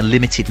there are only a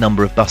limited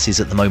number of buses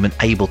at the moment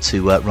able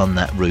to run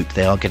that route.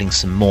 They are getting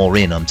some more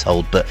in, I'm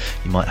told, but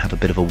you might have a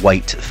bit of a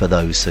wait for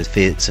those, so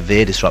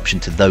severe disruption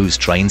to those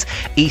trains.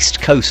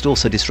 East Coast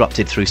also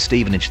disrupted through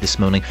Stevenage this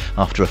morning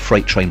after a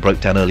freight train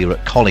broke down earlier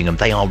at Collingham.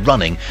 They are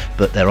running,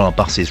 but there are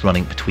buses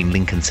running between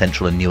Lincoln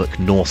Central and Newark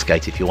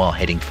Northgate if you are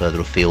heading further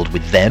afield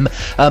with them.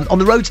 On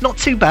the roads, not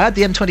too bad.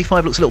 The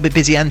M25 looks a little bit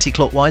busy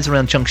anti-clockwise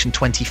around junction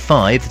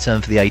 25, the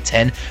turn for the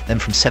A10, then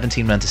from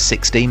 17 round to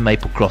 16,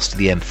 Maple Cross to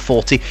the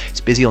M40.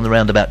 It's busy on the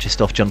roundabout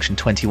just off junction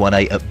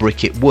 21A at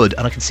Bricket Wood,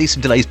 and I can see some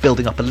delays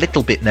building up a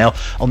little bit now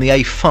on the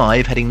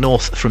A5 heading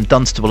north from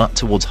Dunstable up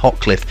towards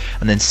Hotcliffe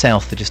and then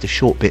south for just a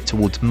short bit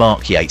towards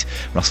Markyate.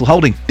 Russell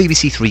Holding,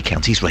 BBC Three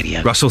Counties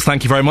Radio. Russell,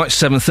 thank you very much.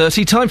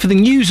 7:30. Time for the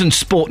news and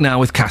sport now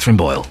with Catherine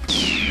Boyle.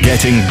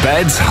 Getting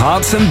beds,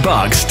 hearts and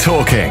bugs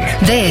talking.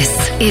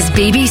 This is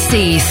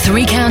BBC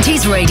Three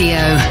Counties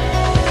Radio.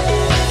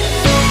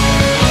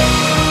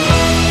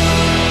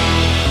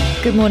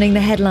 Good morning. The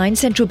headline: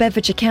 Central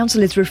Bedfordshire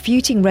Council is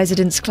refuting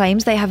residents'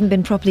 claims they haven't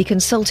been properly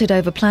consulted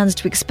over plans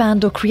to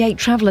expand or create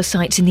traveller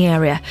sites in the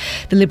area.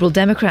 The Liberal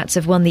Democrats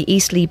have won the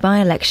Eastleigh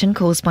by-election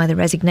caused by the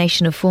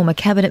resignation of former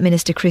Cabinet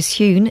Minister Chris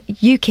Huhne.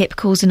 UKIP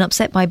caused an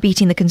upset by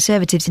beating the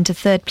Conservatives into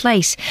third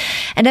place.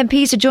 And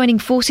MPs are joining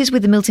forces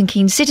with the Milton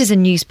Keynes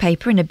Citizen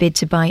newspaper in a bid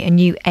to buy a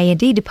new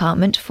A&E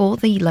department for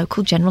the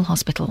local general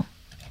hospital.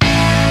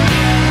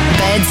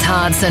 Beds,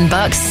 Herts and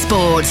Bucks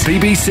Sport.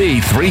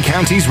 BBC Three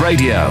Counties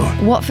Radio.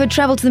 Watford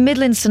travel to the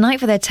Midlands tonight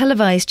for their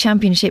televised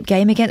championship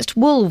game against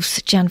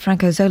Wolves.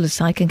 Gianfranco Zola's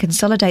side can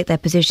consolidate their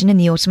position in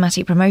the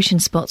automatic promotion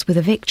spots with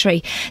a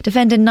victory.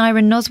 Defender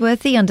Nyron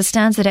Nosworthy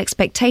understands that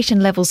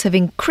expectation levels have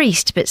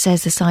increased, but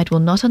says the side will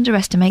not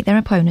underestimate their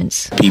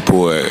opponents.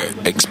 People are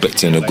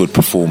expecting a good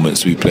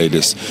performance. We play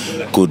this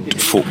good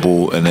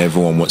football and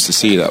everyone wants to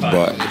see that,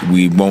 but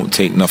we won't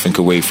take nothing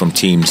away from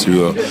teams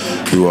who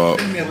are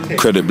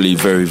credibly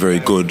very, very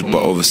good, but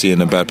obviously in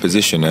a bad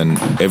position, and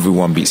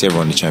everyone beats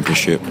everyone in the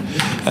championship,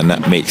 and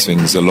that makes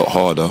things a lot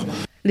harder.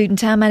 Luton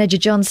Town manager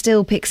John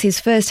Still picks his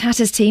first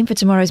Hatters team for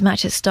tomorrow's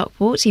match at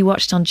Stockport. He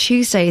watched on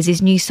Tuesday as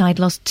his new side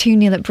lost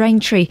 2-0 at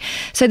Braintree.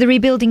 So the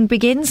rebuilding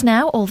begins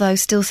now, although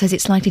Still says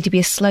it's likely to be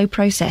a slow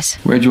process.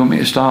 Where do you want me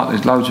to start?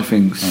 There's loads of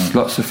things,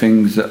 lots of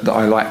things that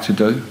I like to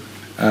do.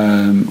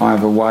 I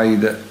have a way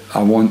that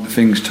I want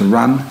things to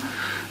run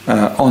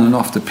on and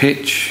off the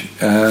pitch,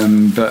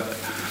 but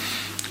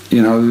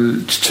you know,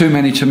 it's too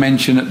many to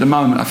mention at the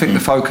moment. I think the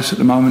focus at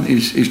the moment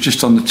is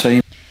just on the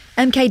team.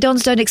 MK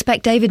Dons don't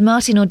expect David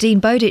Martin or Dean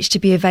Bowditch to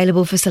be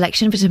available for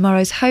selection for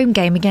tomorrow's home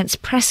game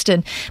against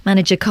Preston.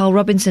 Manager Carl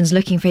Robinson's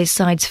looking for his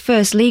side's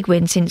first league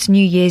win since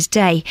New Year's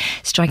Day.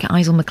 Striker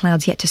Isel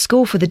McLeod's yet to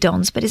score for the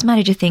Dons, but his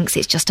manager thinks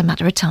it's just a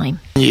matter of time.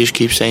 You just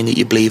keep saying that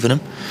you believe in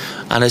him,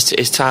 and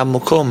his time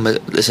will come.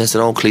 Listen, it's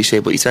an old cliche,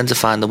 but you tend to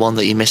find the one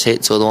that you miss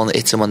hits, or the one that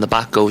hits him when the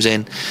back goes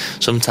in,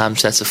 sometimes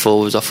sets the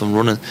forwards off and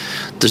running.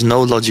 There's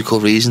no logical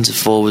reason to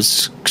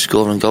forwards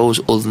scoring goals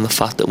other than the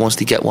fact that once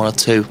they get one or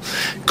two,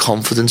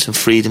 confidence and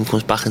freedom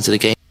comes back into the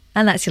game.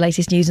 And that's your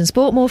latest news and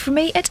sport. More from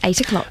me at 8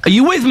 o'clock. Are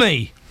you with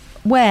me?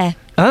 Where?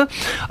 Huh?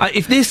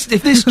 If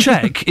this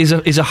check is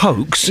a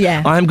hoax,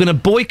 yeah. I am going to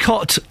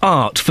boycott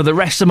art for the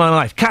rest of my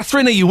life.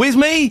 Catherine, are you with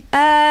me?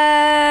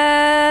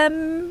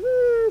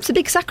 It's a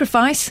big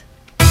sacrifice.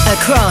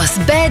 Across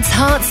Beds,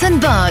 Herts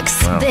and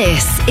Bucks, Wow.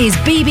 This is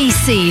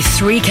BBC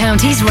Three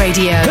Counties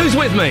Radio. Who's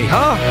with me,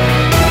 huh?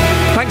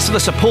 Thanks for the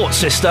support,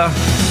 sister.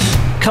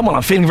 Come on,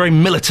 I'm feeling very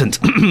militant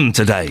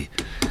today.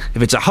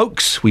 If it's a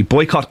hoax, we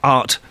boycott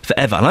art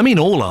forever. And I mean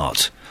all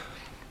art.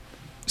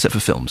 Except for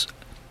films.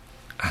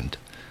 And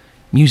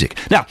music.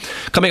 Now,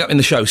 coming up in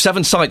the show,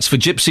 7 sites for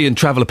gypsy and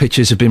traveller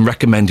pitches have been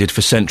recommended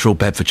for central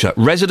Bedfordshire.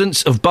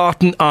 Residents of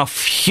Barton are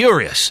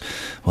furious.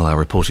 Well, our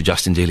reporter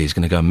Justin Dealey is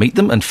going to go and meet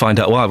them and find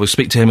out why. We'll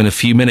speak to him in a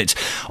few minutes.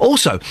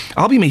 Also,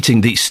 I'll be meeting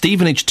the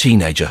Stevenage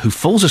teenager who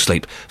falls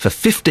asleep for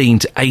 15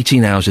 to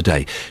 18 hours a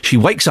day. She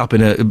wakes up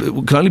in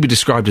can only be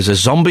described as a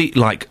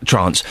zombie-like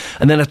trance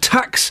and then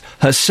attacks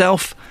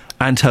herself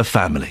and her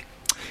family.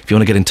 If you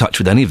want to get in touch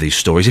with any of these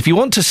stories, if you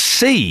want to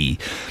see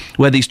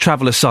where these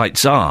traveller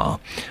sites are,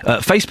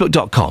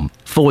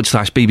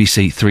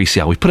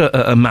 facebook.com/BBC3CR. We've put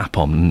a map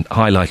on and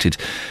highlighted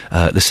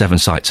the 7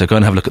 sites, so go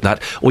and have a look at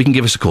that. Or you can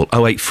give us a call,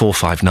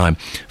 08459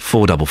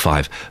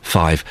 455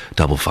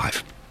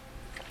 555.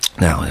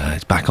 Now,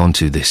 it's back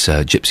onto this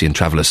Gypsy and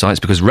Traveller sites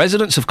because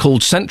residents have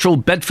called Central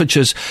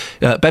Bedfordshire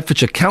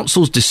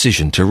Council's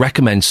decision to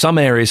recommend some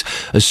areas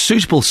as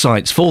suitable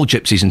sites for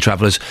gypsies and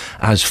travellers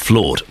as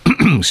flawed.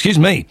 Excuse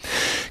me.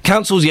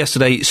 Councils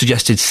yesterday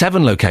suggested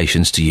 7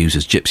 locations to use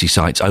as gypsy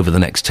sites over the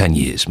next 10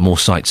 years. More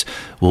sites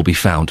will be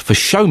found for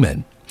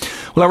showmen.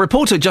 Well, our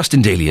reporter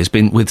Justin Dealey has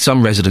been with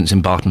some residents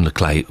in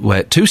Barton-le-Clay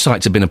where 2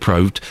 sites have been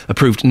approved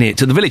near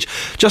to the village.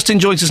 Justin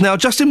joins us now.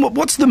 Justin,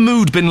 what's the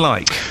mood been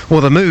like?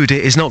 Well, the mood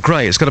is not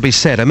great, it's got to be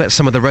said. I met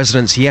some of the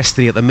residents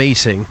yesterday at the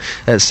meeting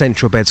at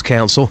Central Beds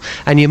Council,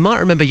 and you might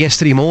remember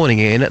yesterday morning,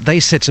 Ian,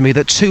 they said to me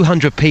that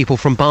 200 people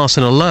from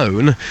Barton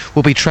alone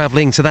will be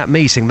travelling to that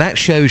meeting. That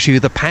shows you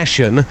the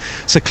passion.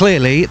 So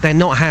clearly, they're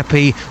not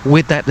happy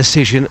with that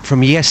decision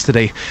from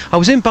yesterday. I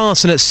was in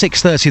Barton at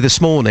 6:30 this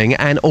morning,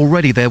 and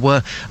already there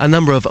were a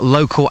number of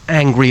local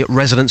angry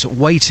residents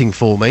waiting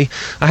for me.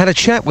 I had a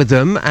chat with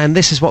them, and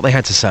this is what they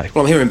had to say.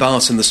 Well, I'm here in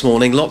Barton this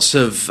morning. Lots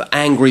of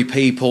angry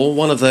people.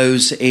 One of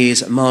those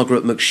is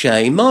Margaret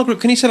McShane. Margaret,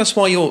 can you tell us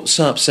why you're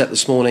so upset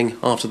this morning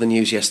after the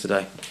news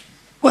yesterday?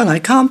 Well, I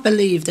can't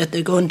believe that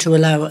they're going to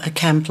allow a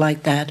camp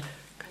like that,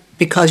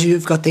 because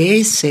you've got the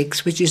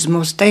A6, which is the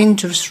most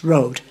dangerous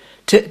road.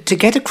 To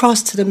get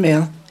across to the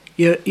mill,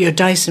 you're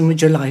dicing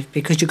with your life,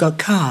 because you've got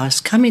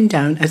cars coming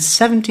down at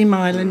 70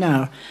 miles an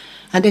hour.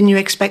 And then you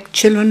expect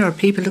children or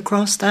people to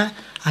cross that?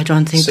 I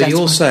don't think so. That's So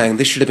you're saying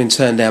this should have been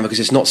turned down because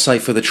it's not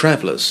safe for the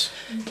travellers?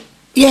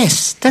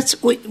 Yes,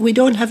 we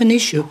don't have an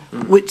issue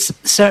with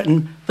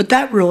certain, but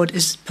that road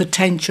is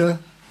potential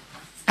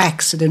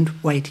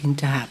accident waiting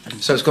to happen.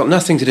 So it's got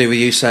nothing to do with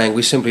you saying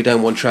we simply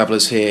don't want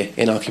travellers here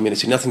in our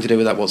community, nothing to do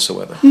with that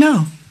whatsoever?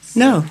 No,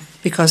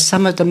 because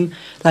some of them,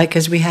 like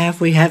as we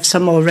have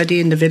some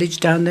already in the village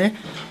down there,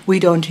 we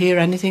don't hear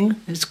anything.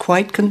 It's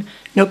quite,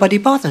 nobody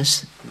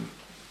bothers.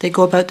 They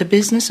go about the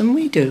business and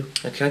we do.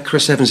 OK,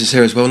 Chris Evans is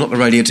here as well, not the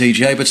radio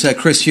DJ, but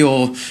Chris,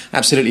 you're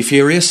absolutely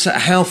furious.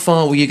 How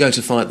far will you go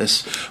to fight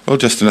this? Well,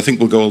 Justin, I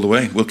think we'll go all the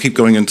way. We'll keep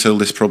going until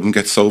this problem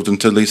gets solved,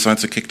 until these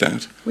sites are kicked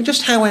out. Well,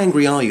 just how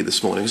angry are you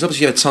this morning? Because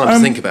obviously you had time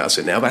to think about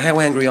it now, but how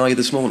angry are you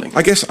this morning?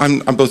 I guess I'm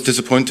both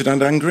disappointed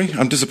and angry.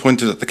 I'm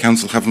disappointed that the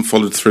council haven't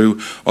followed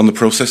through on the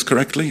process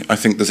correctly. I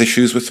think there's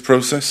issues with the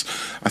process.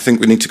 I think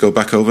we need to go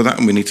back over that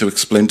and we need to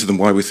explain to them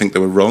why we think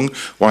they were wrong,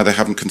 why they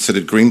haven't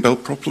considered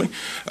Greenbelt properly.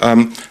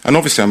 And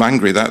obviously I'm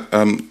angry that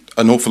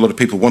an awful lot of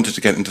people wanted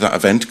to get into that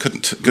event,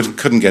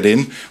 couldn't get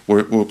in,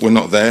 were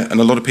not there,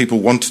 and a lot of people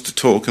wanted to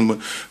talk and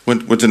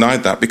were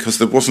denied that because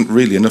there wasn't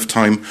really enough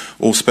time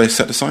or space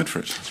set aside for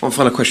it. One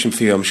final question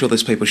for you. I'm sure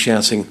there's people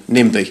shouting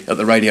NIMBY at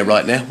the radio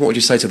right now. What would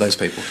you say to those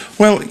people?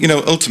 Well,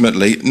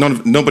 ultimately,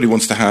 nobody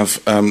wants to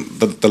have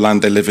the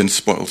land they live in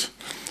spoiled.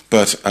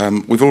 But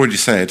we've already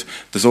said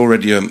there's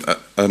already an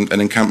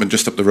encampment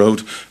just up the road,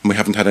 and we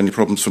haven't had any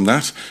problems from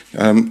that.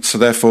 So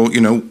therefore,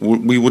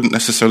 we wouldn't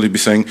necessarily be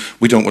saying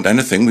we don't want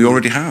anything. We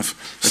already have.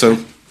 So.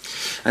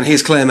 And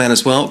here's Claire Mann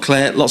as well.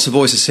 Claire, lots of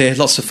voices here,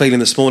 lots of feeling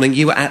this morning.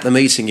 You were at the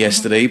meeting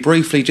yesterday.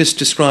 Briefly, just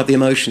describe the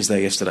emotions there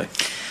yesterday.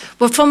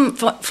 Well, from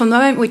the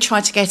moment we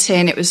tried to get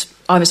in,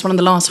 I was one of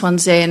the last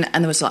ones in,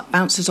 and there was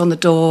bouncers on the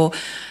door.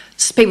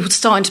 People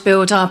starting to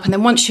build up, and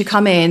then once you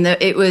come in,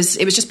 it was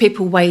just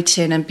people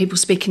waiting and people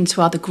speaking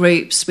to other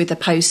groups with their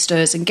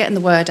posters and getting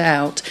the word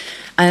out.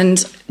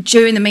 And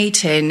during the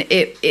meeting,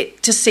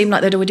 it just seemed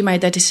like they'd already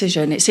made their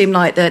decision. It seemed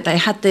like that they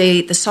had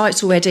the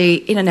sites already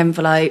in an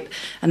envelope,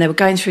 and they were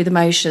going through the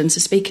motions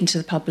of speaking to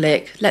the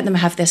public, letting them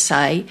have their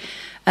say.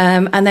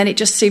 And then it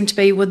just seemed to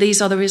be, well,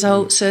 these are the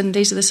results and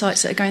these are the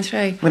sites that are going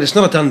through. Well, it's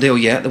not a done deal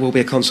yet. There will be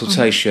a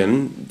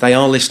consultation. They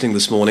are listening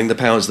this morning, the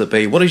powers that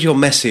be. What is your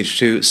message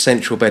to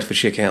Central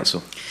Bedfordshire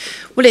Council?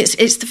 Well,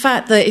 it's the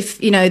fact that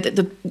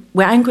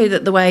we're angry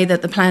that the way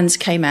that the plans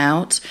came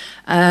out.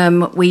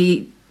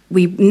 We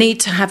need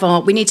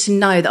to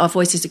know that our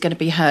voices are going to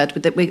be heard.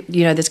 That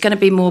there's going to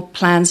be more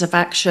plans of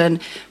action.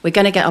 We're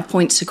going to get our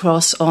points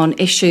across on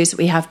issues that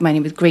we have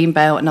mainly with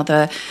Greenbelt and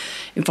other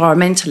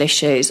environmental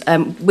issues.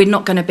 We're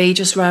not going to be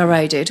just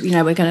railroaded.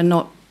 We're going to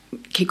not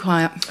keep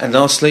quiet. And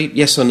lastly,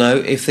 yes or no,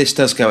 if this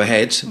does go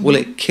ahead, will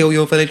it kill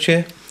your village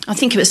here? I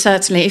think it would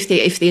certainly,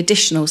 if the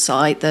additional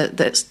site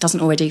that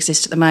doesn't already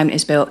exist at the moment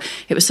is built,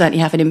 it would certainly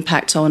have an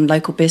impact on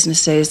local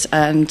businesses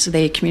and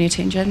the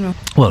community in general.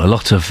 Well, a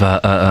lot of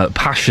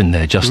passion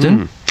there,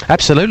 Justin.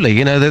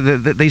 Absolutely.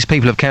 These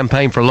people have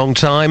campaigned for a long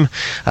time.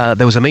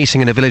 There was a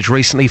meeting in a village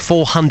recently.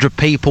 400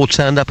 people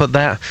turned up at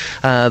that.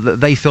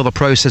 They feel the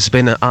process has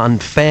been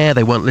unfair.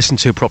 They weren't listened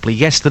to properly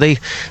yesterday.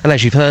 And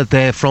as you've heard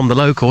there from the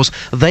locals,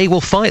 they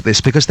will fight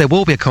this because there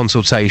will be a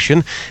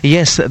consultation.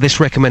 Yes, this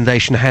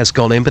recommendation has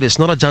gone in, but it's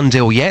not a done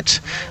deal yet.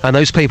 And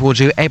those people will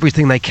do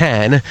everything they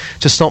can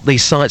to stop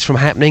these sites from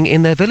happening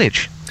in their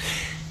village.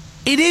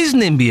 It is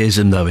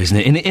NIMBYism, though, isn't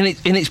it?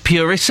 In its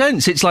purest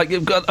sense, it's like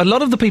a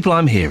lot of the people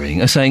I'm hearing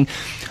are saying,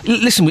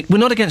 "Listen, we're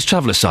not against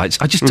traveller sites.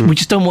 We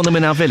just don't want them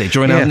in our village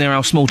or near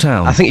our small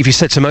town." I think if you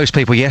said to most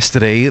people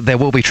yesterday, there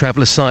will be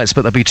traveller sites,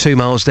 but they'll be 2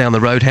 miles down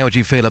the road. How would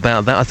you feel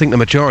about that? I think the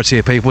majority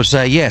of people would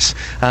say yes.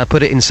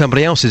 Put it in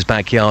somebody else's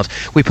backyard.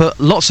 We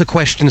put lots of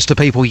questions to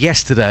people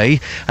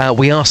yesterday.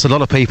 We asked a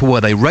lot of people,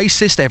 were they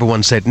racist?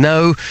 Everyone said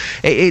no.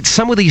 It's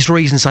some of these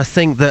reasons I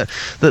think that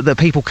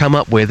people come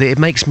up with. It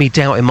makes me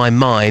doubt in my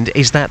mind.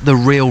 Is that the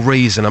real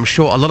reason? I'm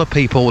sure a lot of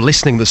people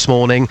listening this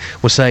morning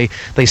will say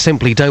they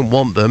simply don't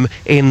want them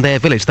in their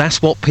village. That's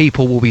what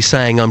people will be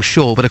saying, I'm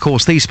sure. But of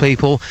course, these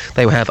people,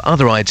 they will have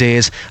other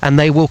ideas, and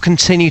they will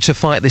continue to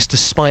fight this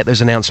despite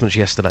those announcements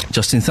yesterday.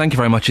 Justin, thank you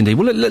very much indeed.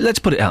 Well, let's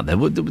put it out there.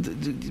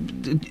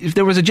 If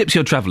there was a gypsy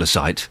or traveller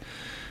site,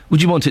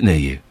 would you want it near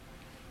you?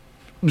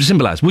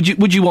 Simple as.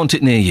 Would you want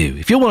it near you?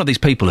 If you're one of these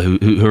people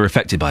who are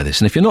affected by this,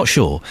 and if you're not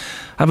sure,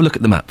 have a look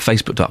at the map,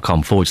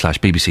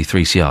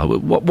 facebook.com/BBC3CR.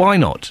 Why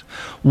not?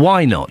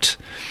 Why not?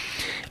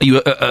 Are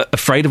you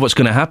afraid of what's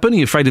going to happen? Are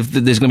you afraid of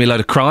there's going to be a load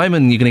of crime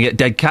and you're going to get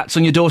dead cats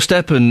on your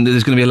doorstep and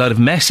there's going to be a load of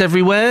mess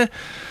everywhere?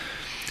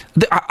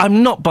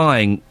 I'm not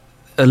buying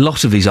a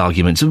lot of these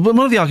arguments. One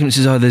of the arguments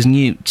is, there's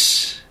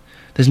newts.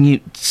 There's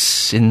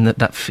newts in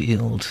that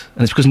field.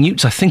 And it's because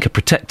newts, I think, are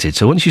protected.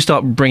 So once you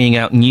start bringing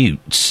out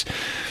newts,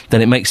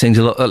 then it makes things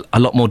a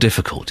lot more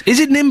difficult. Is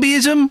it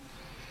NIMBYism?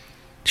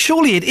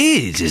 Surely it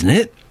is, isn't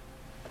it?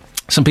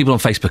 Some people on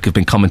Facebook have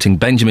been commenting.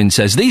 Benjamin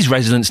says, these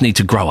residents need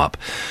to grow up.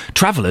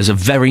 Travellers are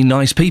very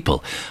nice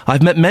people.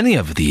 I've met many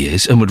over the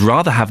years and would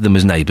rather have them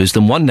as neighbours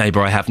than one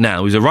neighbour I have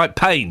now who's a right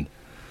pain.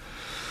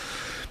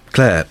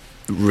 Claire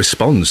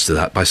responds to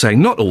that by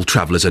saying, not all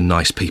travellers are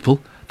nice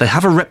people. They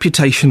have a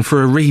reputation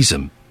for a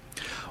reason.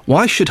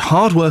 Why should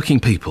hard-working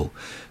people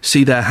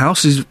see their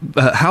house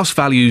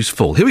values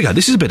fall? Here we go.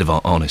 This is a bit of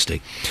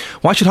honesty.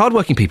 Why should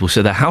hard-working people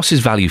see their house's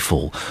value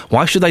fall?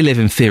 Why should they live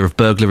in fear of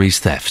burglaries,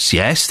 thefts?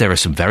 Yes, there are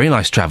some very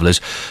nice travellers,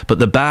 but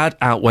the bad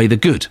outweigh the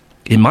good.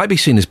 It might be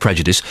seen as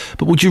prejudice,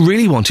 but would you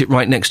really want it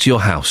right next to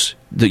your house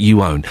that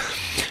you own?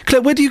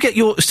 Claire, where do you get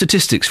your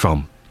statistics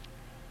from?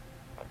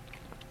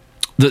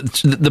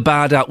 The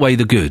bad outweigh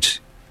the good.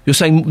 You're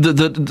saying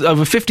that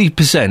over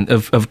 50%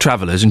 of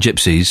travellers and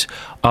gypsies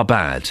are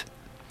bad.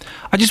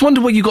 I just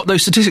wonder where you got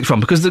those statistics from,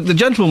 because the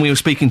gentleman we were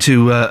speaking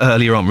to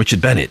earlier on,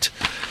 Richard Bennett,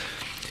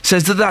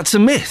 says that that's a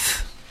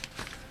myth.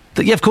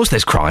 That, yeah, of course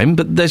there's crime,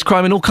 but there's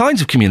crime in all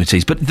kinds of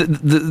communities. But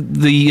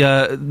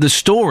the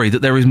story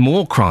that there is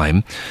more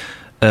crime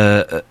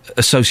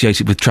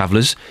associated with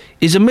travellers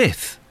is a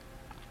myth.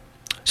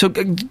 So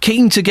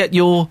keen to get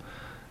your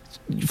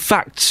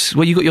facts,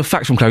 where you got your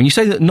facts from, Claire. And you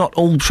say that not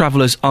all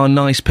travellers are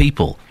nice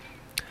people.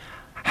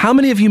 How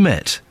many have you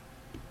met?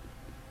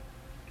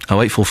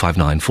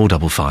 08459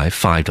 455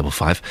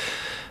 555.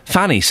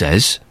 Fanny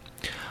says,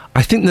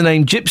 I think the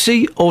name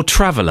gypsy or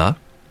traveller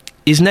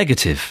is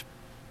negative.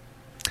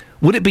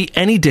 Would it be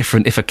any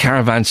different if a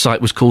caravan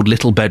site was called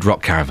Little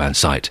Bedrock Caravan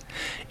Site?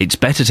 It's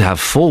better to have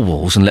 4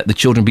 walls and let the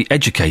children be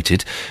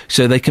educated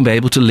so they can be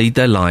able to lead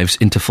their lives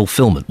into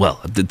fulfilment.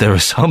 Well, there are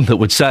some that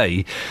would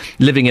say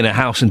living in a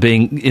house and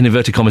being, in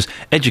inverted commas,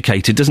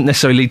 educated doesn't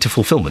necessarily lead to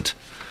fulfilment.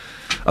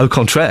 Au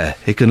contraire,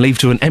 it can lead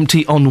to an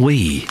empty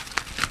ennui.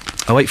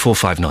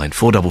 08459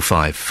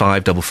 455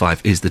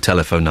 555 is the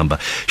telephone number.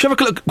 Shall we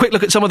have a quick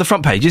look at some of the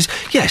front pages?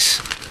 Yes.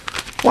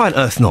 Why on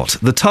earth not?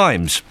 The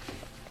Times.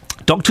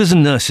 Doctors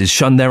and nurses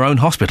shun their own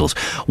hospitals.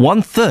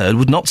 1/3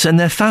 would not send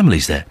their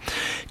families there.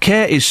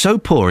 Care is so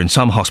poor in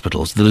some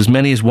hospitals that as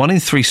many as 1 in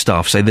 3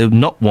 staff say they would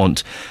not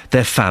want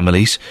their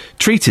families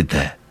treated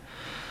there.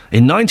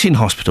 In 19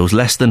 hospitals,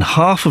 less than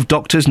half of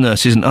doctors,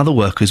 nurses and other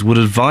workers would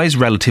advise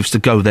relatives to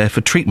go there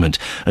for treatment,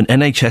 an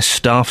NHS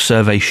staff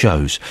survey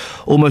shows.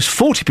 Almost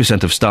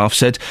 40% of staff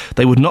said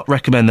they would not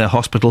recommend their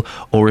hospital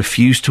or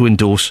refuse to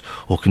endorse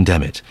or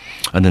condemn it.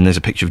 And then there's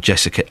a picture of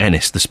Jessica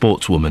Ennis, the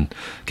sportswoman,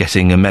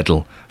 getting a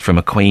medal from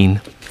a queen.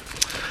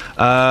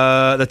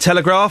 The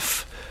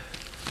Telegraph,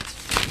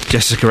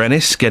 Jessica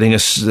Ennis getting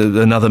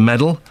another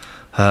medal.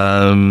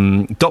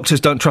 Doctors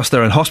don't trust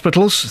their own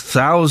hospitals.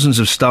 Thousands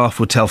of staff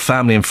would tell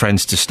family and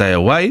friends to stay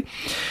away.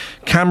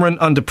 Cameron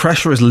under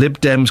pressure as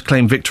Lib Dems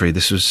claim victory.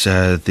 This was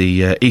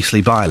the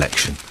Eastleigh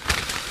by-election,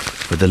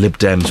 where the Lib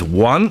Dems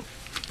won.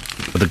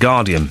 The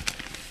Guardian.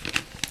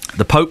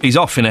 The Pope is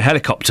off in a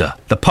helicopter.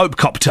 The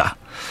Pope-copter.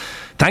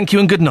 Thank you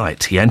and good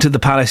night. He entered the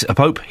palace a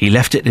Pope. He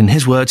left it, in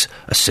his words,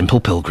 a simple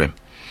pilgrim.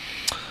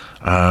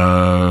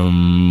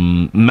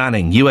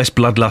 Manning, US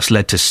bloodlust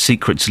led to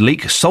secrets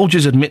leak.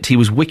 Soldiers admit he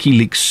was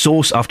WikiLeaks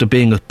source after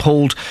being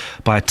appalled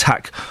by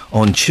attack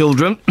on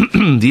children.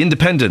 The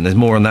Independent, there's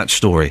more on that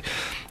story.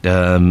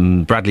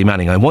 Bradley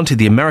Manning, I wanted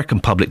the American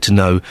public to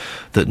know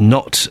that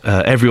not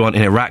everyone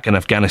in Iraq and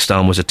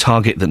Afghanistan was a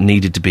target that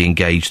needed to be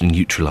engaged and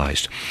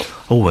neutralised.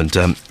 Oh, and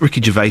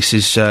Ricky Gervais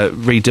is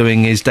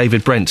redoing his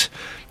David Brent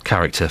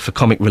character for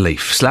Comic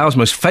Relief. Slough's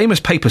most famous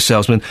paper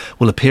salesman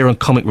will appear on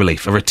Comic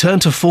Relief. A return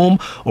to form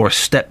or a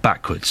step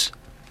backwards?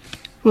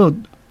 Well,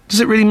 does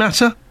it really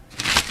matter?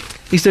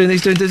 He's doing.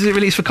 Does it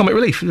release for comic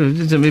relief?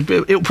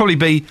 It'll probably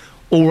be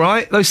all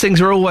right. Those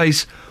things are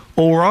always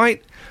all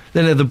right.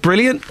 They're never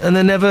brilliant, and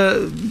they're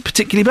never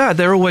particularly bad.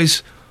 They're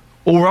always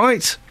all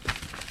right.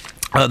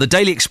 The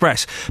Daily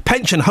Express.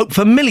 Pension hope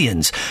for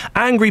millions.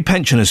 Angry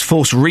pensioners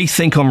force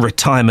rethink on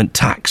retirement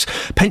tax.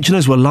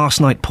 Pensioners were last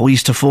night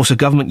poised to force a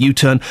government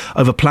U-turn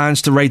over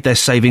plans to raid their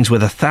savings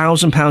with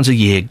 £1,000 a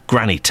year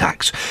granny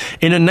tax.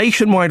 In a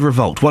nationwide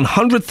revolt,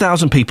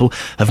 100,000 people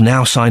have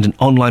now signed an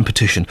online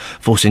petition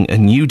forcing a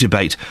new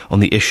debate on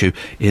the issue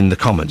in the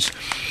Commons.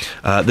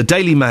 The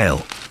Daily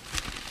Mail.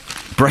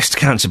 Breast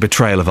cancer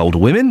betrayal of older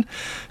women,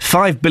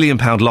 £5 billion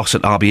loss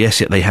at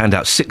RBS, yet they hand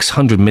out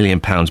 £600 million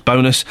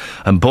bonus,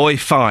 and boy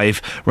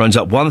 5 runs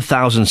up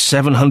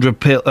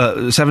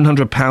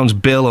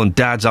 £1,700 bill on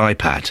dad's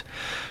iPad.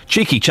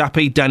 Cheeky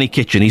chappy, Danny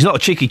Kitchen. He's not a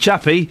cheeky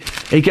chappy.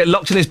 He'd get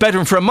locked in his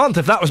bedroom for a month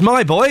if that was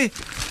my boy.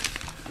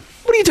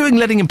 What are you doing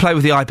letting him play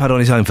with the iPad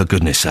on his own, for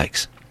goodness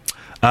sakes?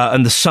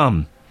 And The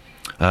Sun.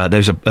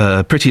 There's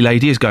a pretty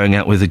lady is going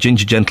out with a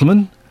ginger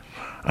gentleman.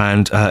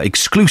 And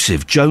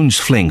exclusive Jones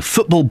fling.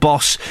 Football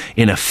boss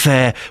in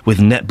affair with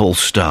netball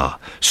star.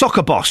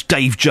 Soccer boss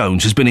Dave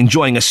Jones has been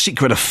enjoying a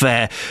secret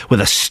affair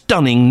with a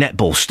stunning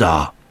netball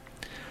star.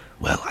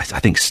 Well, I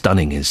think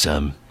stunning is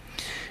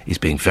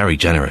being very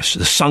generous.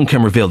 The Sun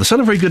can reveal. The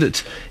Sun are very good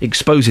at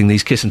exposing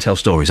these kiss and tell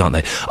stories, aren't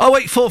they?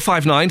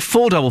 08459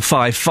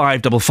 455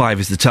 555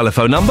 is the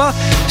telephone number.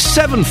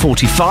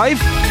 7:45.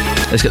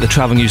 Let's get the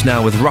travel news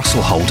now with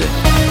Russell Holding.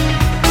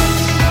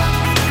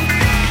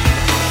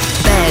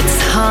 Beds,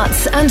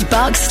 Herts and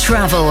Bucks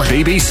travel.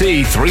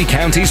 BBC Three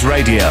Counties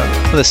Radio.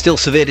 Well, there's still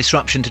severe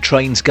disruption to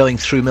trains going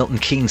through Milton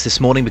Keynes this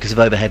morning because of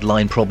overhead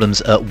line problems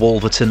at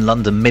Wolverton.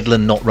 London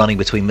Midland not running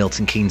between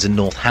Milton Keynes and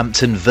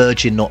Northampton.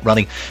 Virgin not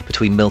running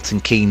between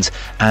Milton Keynes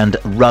and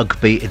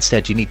Rugby.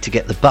 Instead, you need to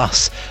get the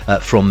bus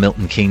from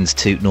Milton Keynes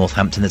to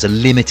Northampton. There's a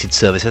limited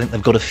service. I think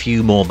they've got a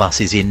few more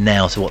buses in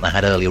now to what they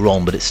had earlier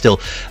on, but it's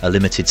still a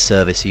limited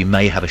service. So you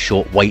may have a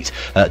short wait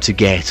to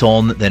get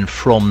on. Then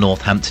from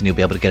Northampton, you'll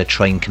be able to get a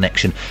train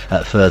connection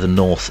further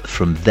north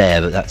from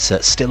there, but that's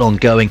still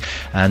ongoing.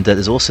 And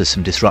there's also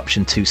some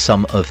disruption to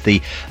some of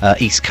the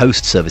East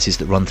Coast services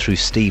that run through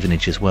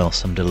Stevenage as well.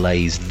 Some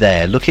delays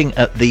there. Looking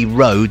at the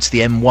roads,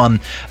 the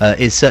M1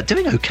 is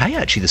doing okay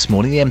actually this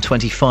morning. The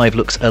M25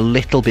 looks a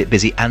little bit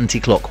busy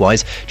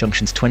anti-clockwise.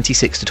 Junctions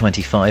 26 to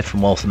 25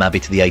 from Waltham Abbey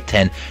to the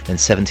A10, then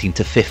 17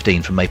 to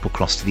 15 from Maple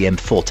Cross to the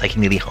M4,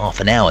 taking nearly half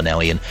an hour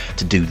now, Iain,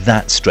 to do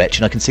that stretch.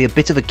 And I can see a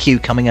bit of a queue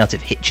coming out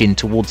of Hitchin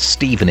towards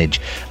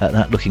Stevenage.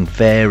 That looking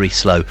very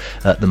slow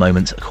at the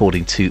moment,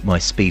 according to my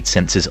speed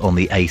sensors on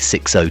the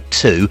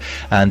A602.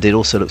 And it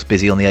also looks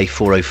busy on the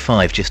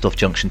A405, just off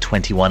junction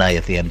 21A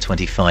of the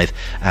M25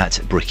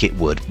 at Bricket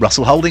Wood.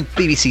 Russell Holding,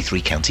 BBC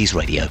Three Counties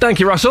Radio. Thank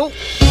you, Russell.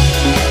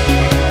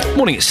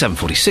 Morning at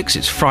 7:46.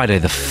 It's Friday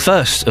the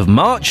 1st of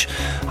March.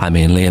 I'm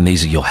Iain Lee and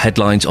these are your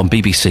headlines on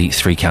BBC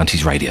Three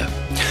Counties Radio.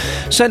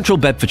 Central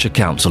Bedfordshire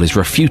Council is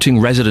refuting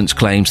residents'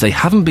 claims they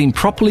haven't been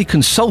properly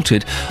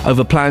consulted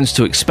over plans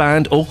to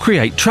expand or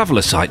create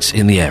traveller sites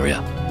in the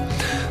area.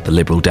 The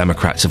Liberal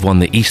Democrats have won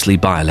the Eastleigh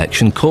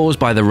by-election caused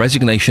by the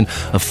resignation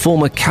of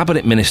former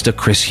Cabinet Minister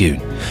Chris Huhne.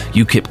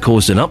 UKIP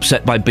caused an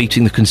upset by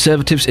beating the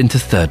Conservatives into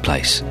third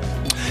place.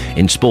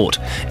 In sport,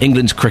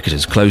 England's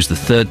cricketers closed the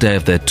third day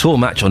of their tour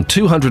match on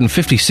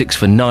 256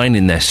 for 9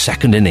 in their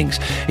second innings.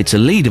 It's a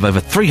lead of over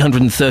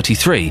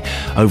 333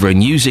 over a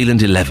New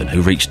Zealand 11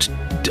 who reached...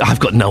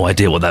 I've got no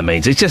idea what that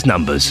means. It's just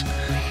numbers.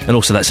 And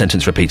also that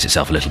sentence repeats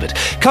itself a little bit.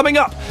 Coming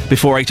up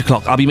before 8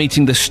 o'clock, I'll be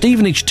meeting the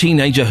Stevenage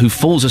teenager who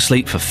falls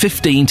asleep for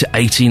 15 to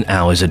 18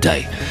 hours a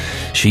day.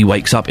 She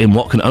wakes up in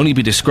what can only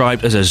be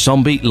described as a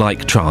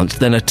zombie-like trance,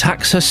 then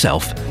attacks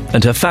herself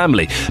and her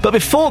family. But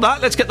before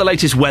that, let's get the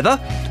latest weather.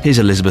 Here's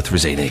Elizabeth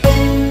Rizzini.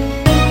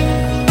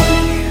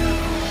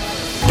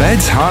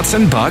 Beds, Herts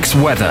and Bucks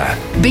weather.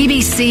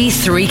 BBC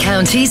Three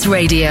Counties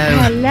Radio.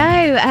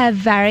 Hello, a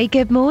very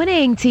good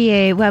morning to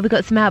you. Well, we've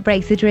got some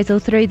outbreaks of drizzle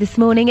through this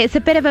morning. It's a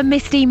bit of a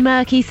misty,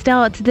 murky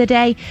start to the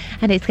day,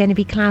 and it's going to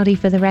be cloudy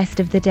for the rest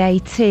of the day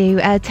too.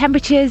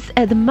 Temperatures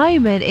at the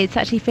moment, it's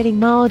actually feeling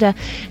milder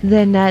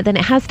than it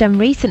has done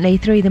recently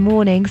through the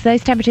mornings.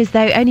 Those temperatures,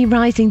 though, only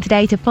rising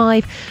today to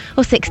 5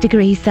 or 6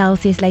 degrees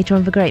Celsius later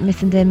on for Great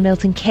Missenden,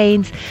 Milton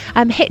Keynes,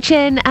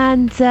 Hitchin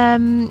and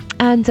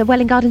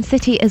Welwyn Garden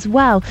City as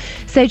well.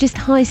 So just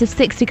highs of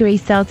 6 degrees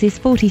Celsius,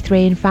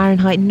 43 in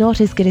Fahrenheit, not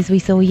as good as we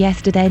saw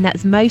yesterday, and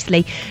that's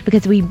mostly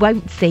because we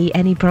won't see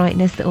any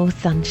brightness or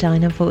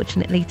sunshine,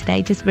 unfortunately,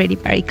 today. Just really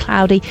very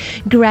cloudy,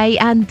 grey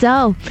and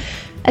dull.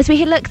 As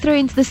we look through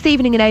into this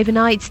evening and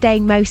overnight,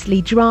 staying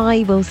mostly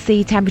dry, we'll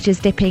see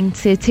temperatures dipping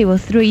to 2 or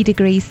 3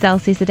 degrees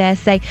Celsius, I dare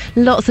say.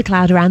 Lots of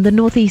cloud around, the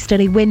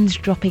northeasterly winds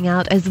dropping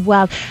out as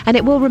well. And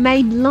it will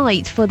remain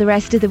light for the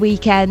rest of the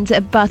weekend,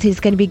 but it's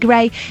going to be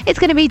grey. It's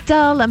going to be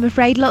dull, I'm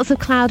afraid. Lots of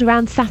cloud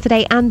around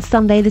Saturday and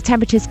Sunday. The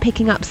temperatures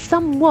picking up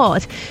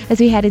somewhat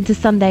as we head into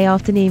Sunday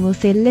afternoon. We'll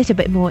see a little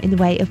bit more in the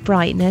way of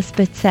brightness,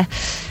 but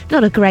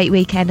Not a great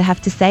weekend, I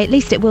have to say. At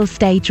least it will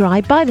stay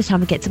dry. By the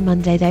time we get to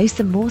Monday, though,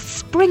 some more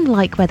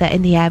spring-like weather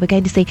in the air. We're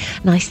going to see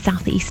a nice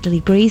southeasterly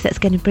breeze that's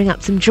going to bring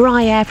up some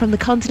dry air from the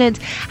continent,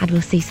 and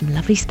we'll see some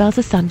lovely spells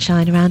of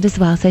sunshine around as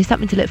well. So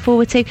something to look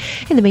forward to.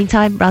 In the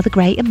meantime, rather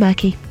grey and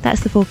murky.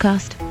 That's the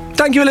forecast.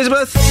 Thank you,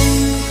 Elizabeth.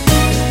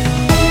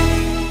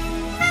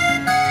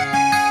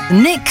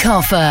 Nick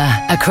Coffer,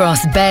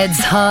 across beds,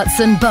 hearts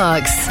and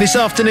bucks. This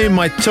afternoon,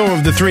 my tour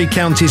of the 3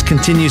 counties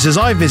continues as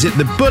I visit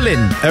the Bullin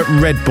at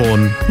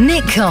Redbourne.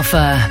 Nick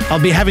Coffer.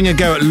 I'll be having a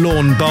go at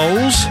lawn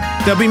bowls.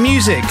 There'll be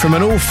music from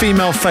an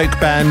all-female folk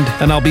band,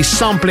 and I'll be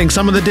sampling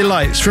some of the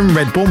delights from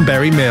Redbourne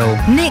Berry Mill.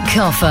 Nick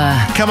Coffer.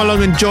 Come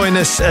along and join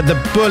us at the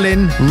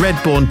Bullin,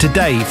 Redbourne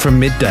today from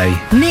midday.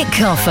 Nick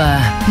Coffer,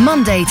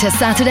 Monday to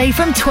Saturday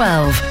from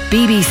 12.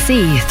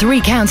 BBC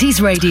 3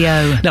 Counties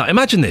Radio. Now,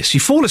 imagine this. You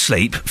fall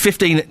asleep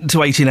 15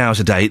 to 18 hours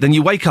a day, then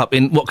you wake up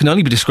in what can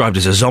only be described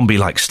as a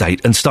zombie-like state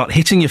and start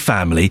hitting your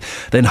family,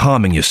 then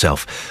harming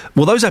yourself.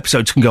 Well, those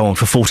episodes can go on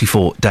for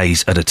 44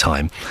 days at a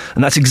time.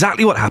 And that's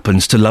exactly what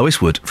happens to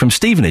Lois Wood from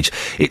Stevenage.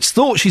 It's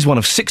thought she's one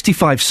of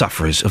 65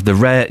 sufferers of the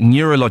rare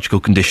neurological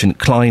condition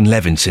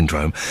Klein-Levin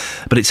syndrome,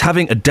 but it's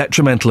having a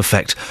detrimental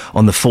effect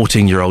on the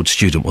 14-year-old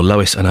student. Well,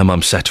 Lois and her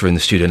mum Seth are in the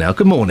studio now.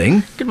 Good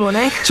morning. Good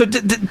morning. So,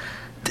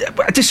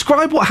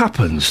 describe what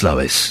happens,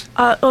 Lois.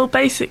 Well,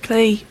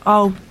 basically,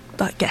 I'll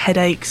get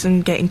headaches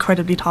and get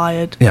incredibly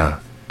tired. Yeah.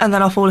 And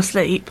then I'll fall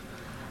asleep.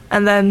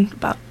 And then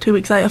about 2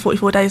 weeks later,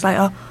 44 days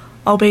later,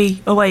 I'll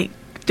be awake,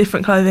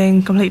 different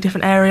clothing, completely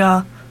different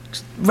area,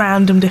 just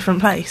random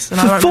different place.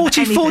 And For I won't remember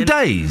 44 anything.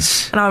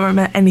 days? And I won't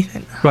remember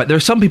anything. Right, there are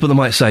some people that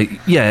might say,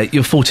 yeah,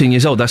 you're 14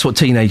 years old, that's what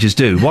teenagers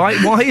do. Why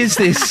is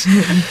this?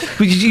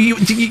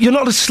 You're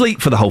not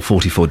asleep for the whole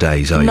 44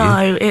 days, are you?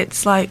 No,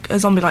 it's like a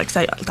zombie-like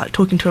state, like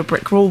talking to a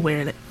brick wall,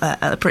 really.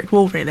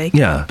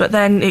 Yeah. But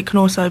then it can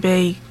also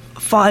be a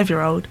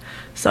 5-year-old,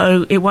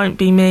 so it won't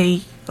be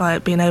me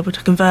being able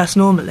to converse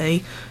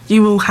normally.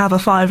 You will have a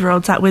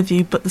 5-year-old sat with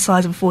you, but the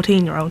size of a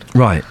 14-year-old.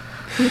 Right.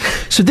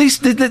 So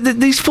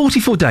these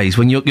 44 days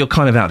when you're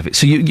kind of out of it,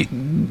 so you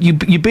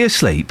be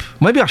asleep.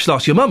 Maybe I should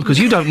ask your mum, because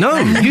you don't know.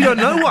 You don't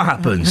know what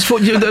happens.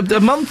 A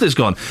month has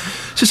gone.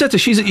 So Seta,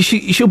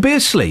 she'll be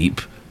asleep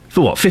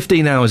for what,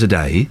 15 hours a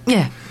day?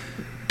 Yeah.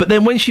 But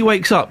then when she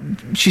wakes up,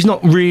 she's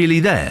not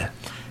really there.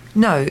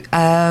 No,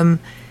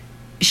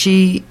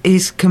 she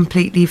is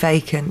completely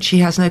vacant. She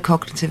has no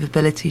cognitive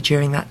ability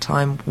during that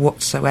time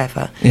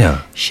whatsoever.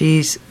 Yeah.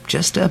 She's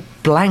just a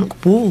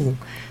blank wall,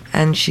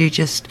 and she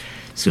just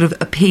sort of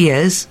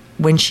appears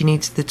when she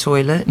needs the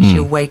toilet.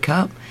 She'll wake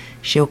up,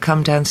 she'll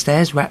come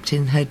downstairs wrapped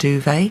in her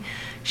duvet,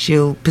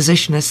 she'll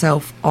position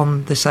herself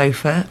on the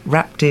sofa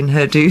wrapped in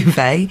her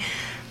duvet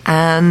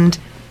and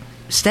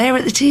stare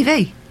at the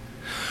TV.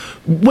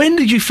 When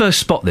did you first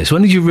spot this?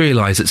 When did you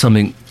realise that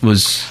something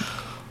was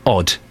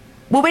odd?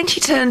 Well, when she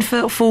turned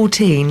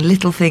 14,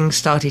 little things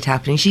started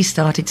happening. She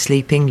started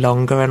sleeping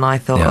longer, and I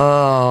thought,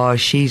 oh,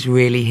 she's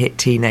really hit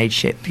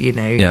teenageship, you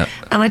know. Yeah.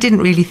 And I didn't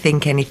really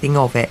think anything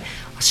of it.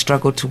 I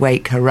struggled to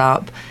wake her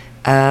up.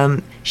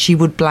 She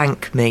would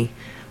blank me,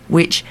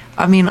 which,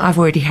 I mean, I've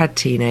already had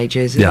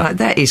teenagers. And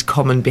that is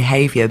common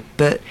behaviour,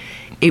 but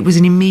it was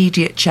an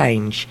immediate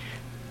change.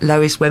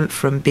 Lois went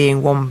from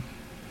being one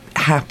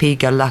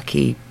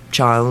happy-go-lucky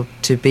child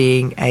to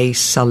being a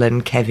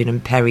sullen Kevin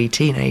and Perry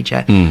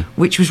teenager,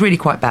 which was really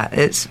quite bad.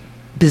 It's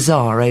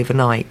bizarre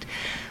overnight.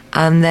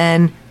 And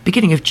then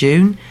beginning of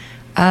June,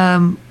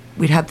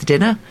 we'd had the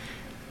dinner,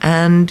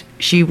 and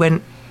she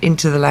went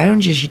into the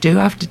lounge as you do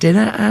after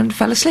dinner and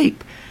fell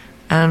asleep,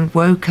 and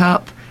woke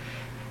up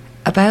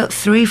about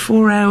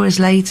 3-4 hours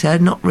later,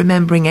 not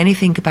remembering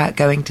anything about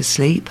going to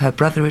sleep. Her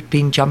brother had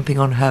been jumping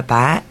on her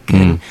back,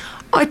 and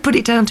I put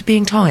it down to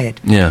being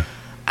tired. Yeah.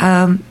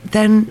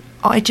 Then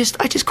I just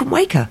couldn't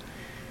wake her.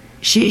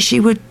 She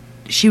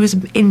was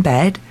in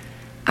bed,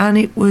 and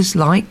it was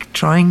like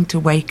trying to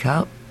wake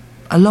up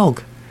a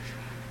log.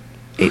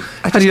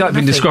 Had you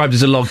been described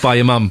as a log by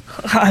your mum?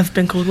 I've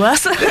been called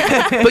worse.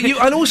 But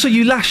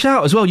you lash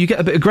out as well. You get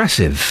a bit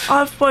aggressive.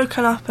 I've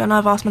woken up and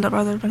I've asked my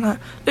brother, I've been like,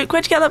 Luke,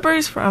 where'd you get that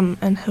bruise from?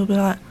 And he'll be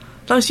like,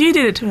 Lois, you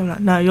did it to me. I'm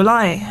like, no, you're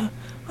lying. I'm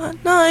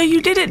like, no,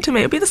 you did it to me.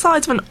 It'll be the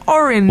size of an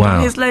orange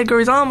on his leg or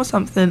his arm or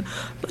something.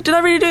 But did I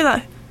really do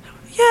that?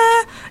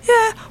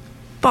 Yeah.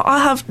 But I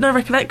have no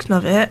recollection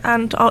of it,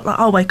 and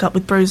I'll wake up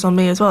with bruise on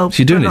me as well. So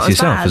you're doing it to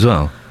yourself as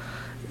well?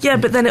 Yeah,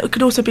 but then it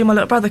could also be my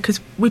little brother, because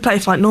we play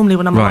fight normally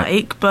when I'm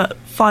awake, but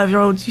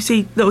 5-year-olds, you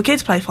see little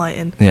kids play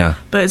fighting. Yeah.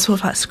 But it's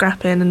sort of like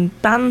scrapping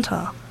and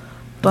banter.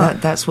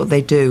 But that's what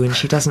they do, and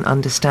she doesn't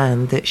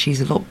understand that she's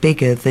a lot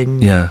bigger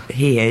than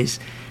he is.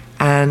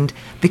 And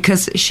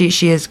because she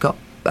has got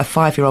a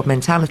 5-year-old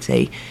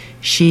mentality,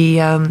 she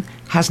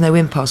has no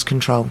impulse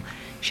control.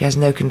 She has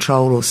no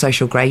control or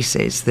social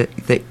graces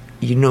that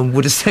you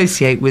would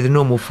associate with a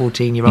normal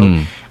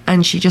 14-year-old,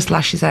 and she just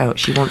lashes out.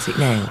 She wants it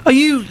now. Are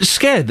you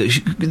scared that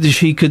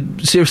she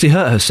could seriously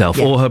hurt herself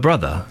or her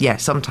brother? Yeah,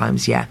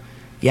 sometimes, yeah.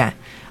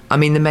 I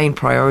mean, the main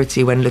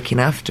priority when looking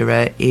after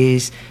her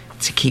is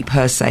to keep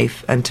her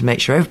safe and to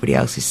make sure everybody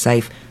else is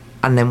safe,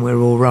 and then we're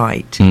all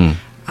right.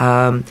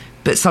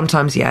 But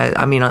sometimes, yeah,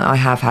 I mean, I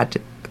have had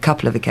a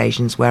couple of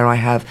occasions where I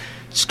have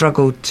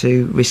struggled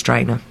to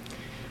restrain her.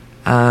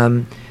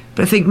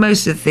 But I think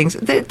most of the things,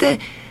 they're,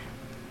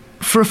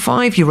 for a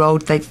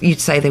 5-year-old, you'd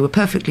say they were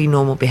perfectly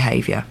normal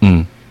behaviour.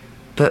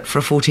 But for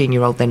a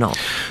 14-year-old, they're not.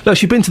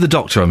 Look, you've been to the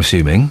doctor, I'm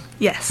assuming.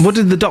 Yes. What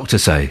did the doctor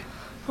say?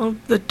 Well,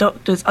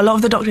 a lot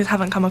of the doctors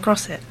haven't come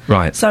across it.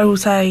 Right. So we'll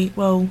say,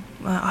 well,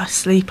 I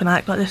sleep and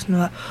act like this, and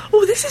they're like,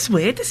 oh, this is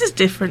weird, this is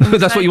different.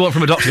 That's what you want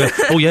from a doctor.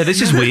 Oh, yeah,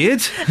 this is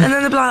weird. And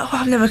then they'll be like,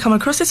 I've never come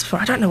across this before,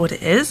 I don't know what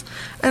it is.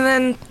 And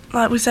then,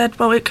 like we said,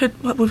 well,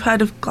 we've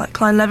heard of like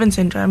Klein-Levin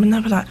syndrome, and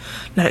they'll be like,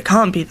 no, it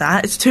can't be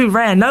that, it's too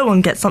rare, no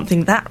one gets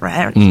something that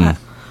rare. And it's like,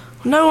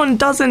 no one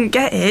doesn't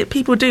get it.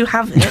 People do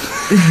have it.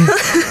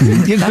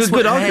 Yeah, That's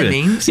what argument.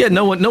 means. Yeah,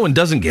 no one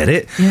doesn't get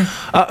it. Yeah.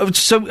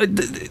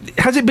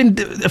 Has it been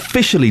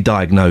officially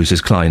diagnosed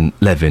as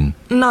Klein-Levin?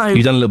 No.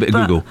 You've done a little bit of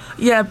Google.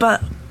 Yeah,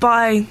 but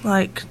by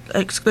like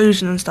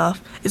exclusion and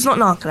stuff, it's not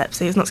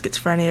narcolepsy. It's not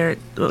schizophrenia.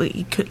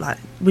 You could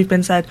we've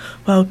been said,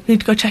 well, you need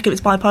to go check if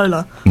it's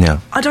bipolar. Yeah.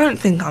 I don't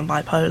think I'm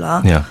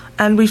bipolar. Yeah.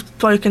 And we've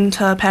spoken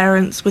to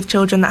parents with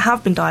children that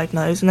have been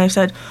diagnosed, and they've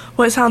said,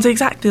 well, it sounds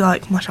exactly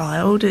like my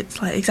child.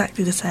 It's like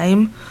exactly the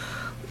same.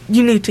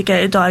 You need to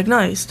get it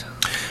diagnosed.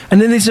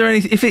 And then is there any,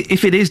 if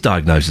it is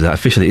diagnosed as that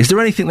officially, is there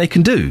anything they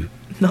can do?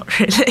 Not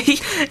really.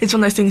 It's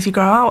one of those things you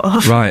grow out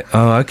of. Right.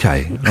 Oh,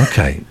 okay.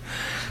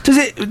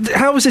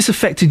 How has this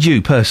affected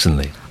you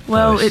personally?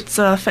 Well, it's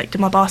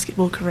affected my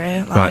basketball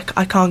career.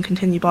 I can't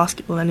continue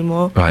basketball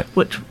anymore. Right.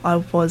 Which I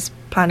was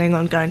planning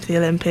on going to the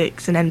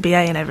Olympics and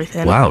NBA and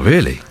everything. Wow,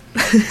 really?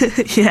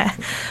 Yeah.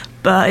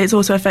 But it's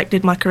also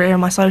affected my career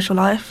and my social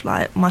life.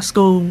 Like, my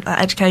school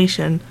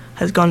education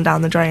has gone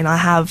down the drain.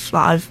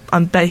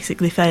 I'm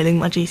basically failing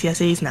my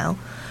GCSEs now.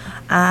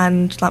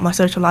 And like my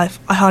social life,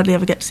 I hardly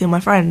ever get to see my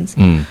friends.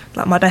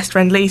 Like, my best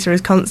friend Lisa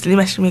is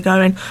constantly messaging me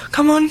going,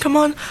 come on,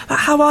 like,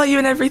 how are you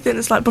and everything.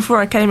 It's like, before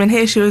I came in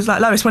here, she was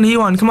like, Lois, when are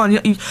you on? Come on,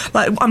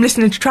 like, I'm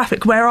listening to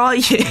Traffic, where are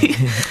you?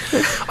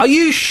 Are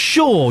you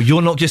sure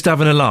you're not just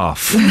having a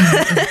laugh?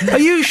 Are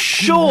you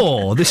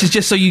sure this is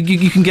just so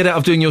you can get out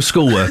of doing your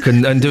schoolwork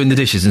and doing the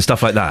dishes and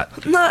stuff like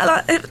that? No,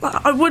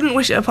 I wouldn't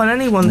wish it upon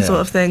anyone, sort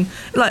of thing.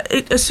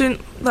 As soon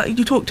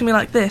you talk to me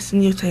like this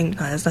and you think,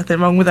 no, there's nothing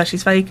wrong with her,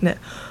 she's faking it.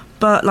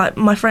 But, like,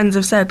 my friends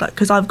have said, like,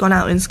 because I've gone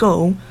out in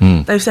school,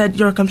 they've said,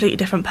 you're a completely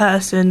different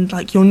person,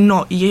 like, you're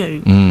not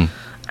you.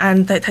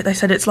 And they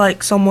said it's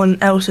like someone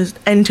else has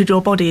entered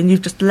your body and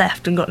you've just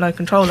left and got no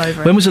control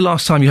over it. When was the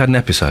last time you had an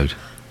episode?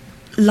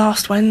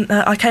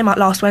 I came out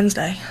last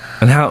Wednesday.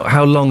 And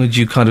how long had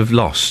you kind of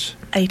lost?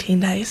 18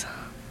 days.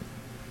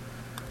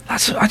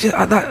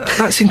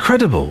 That's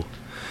incredible.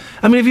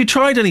 I mean, have you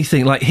tried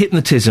anything like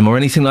hypnotism or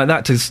anything like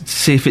that to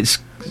see if it's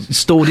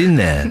stored in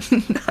there? No.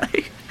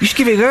 You should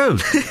give it a go.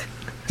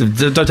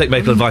 Don't take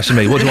medical advice from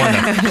me. What do I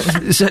know?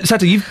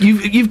 Sata,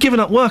 you've given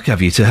up work, have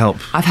you, to help?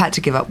 I've had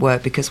to give up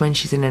work because when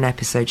she's in an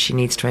episode, she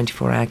needs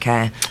 24-hour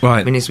care.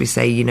 Right. I mean, as we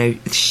say,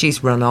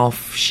 she's run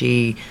off.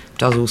 She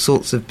does all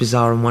sorts of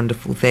bizarre and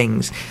wonderful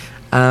things.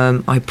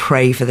 I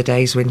pray for the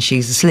days when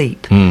she's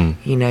asleep.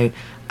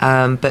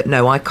 But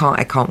no, I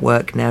can't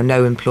work now.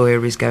 No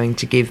employer is going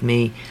to give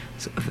me,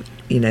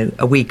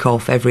 a week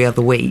off every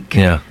other week.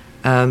 Yeah.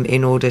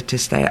 In order to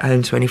stay at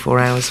home 24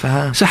 hours for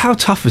her. So how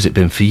tough has it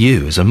been for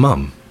you as a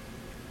mum?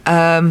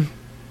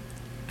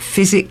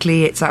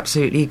 Physically, it's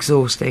absolutely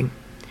exhausting.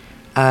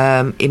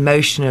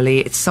 Emotionally,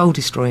 it's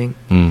soul-destroying.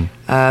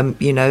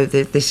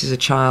 This is a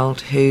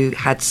child who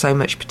had so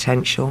much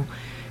potential.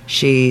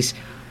 She's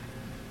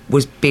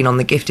been on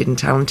the gifted and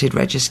talented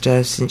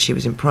register since she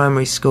was in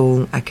primary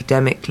school,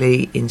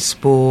 academically, in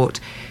sport.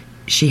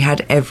 She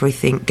had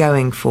everything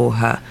going for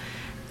her.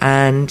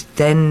 And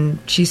then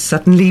she's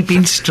suddenly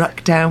been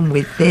struck down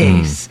with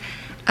this.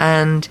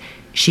 And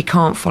she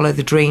can't follow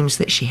the dreams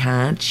that she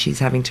had. She's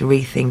having to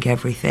rethink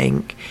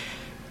everything.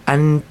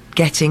 And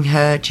getting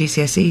her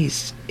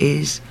GCSEs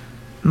is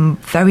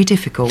very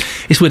difficult.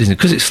 It's weird, isn't it?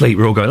 Because it's sleep,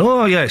 we're all going,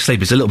 oh, yeah, it's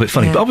sleep. It's a little bit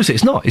funny. Yeah. But obviously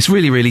it's not. It's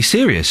really, really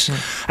serious.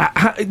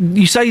 Yeah.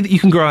 You say that you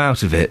can grow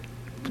out of it.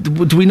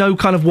 Do we know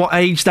kind of what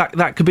age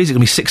that could be? Is it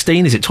going to be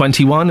 16? Is it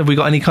 21? Have we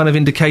got any kind of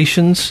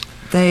indications?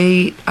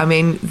 The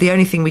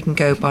only thing we can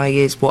go by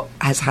is what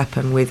has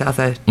happened with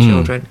other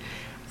children.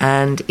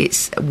 And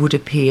it would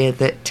appear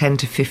that 10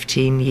 to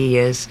 15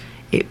 years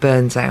it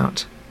burns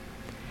out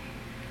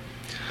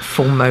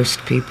for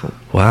most people.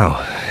 Wow.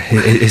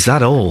 Is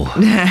that all?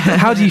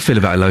 How do you feel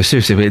about it, Lois?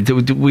 Seriously,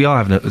 we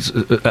are having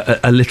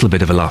a little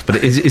bit of a laugh, but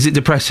is it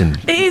depressing?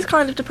 It is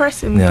kind of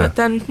depressing, but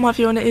then my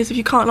view on it is if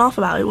you can't laugh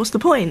about it, what's the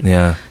point?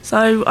 Yeah.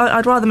 So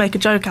I'd rather make a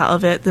joke out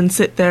of it than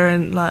sit there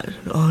and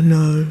oh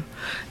no.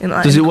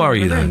 Does it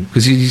worry you though?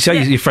 Because you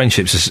say your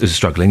friendships are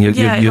struggling,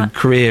 your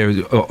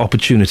career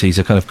opportunities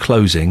are kind of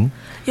closing.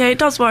 Yeah, it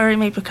does worry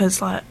me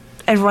because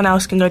everyone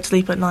else can go to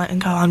sleep at night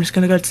and go, I'm just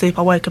going to go to sleep,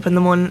 I'll wake up in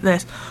the morning at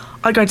this.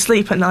 I go to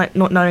sleep at night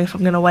not knowing if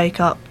I'm going to wake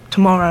up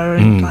tomorrow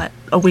in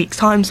a week's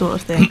time sort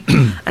of thing.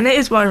 And it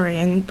is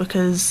worrying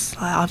because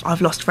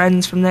I've lost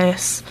friends from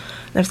this.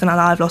 and everything like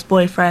that. I've lost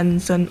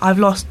boyfriends, and I've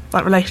lost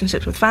like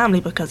relationships with family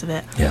because of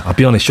it. Yeah, I'll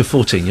be honest, you're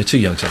 14, you're too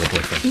young to have a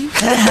boyfriend.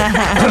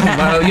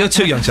 Well, you're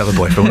too young to have a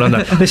boyfriend. Well,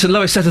 no. Listen,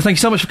 Lois Setter, thank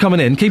you so much for coming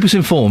in. Keep us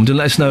informed and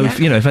let us know if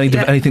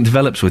anything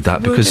develops with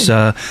that, because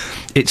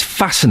it's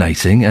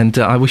fascinating, and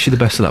I wish you the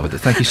best of luck with it.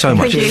 Thank you so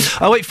much.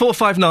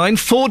 08459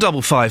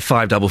 455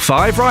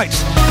 555. Right,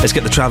 let's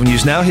get the travel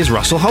news now. Here's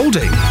Russell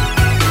Holding.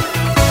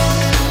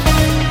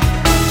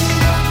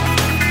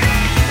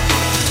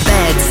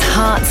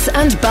 Herts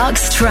and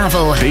Bucks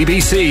travel.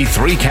 BBC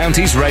Three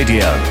Counties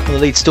Radio. Well, the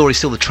lead story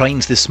still the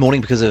trains this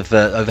morning because of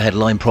overhead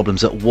line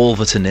problems at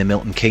Wolverton near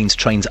Milton Keynes.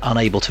 Trains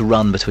unable to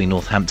run between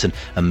Northampton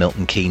and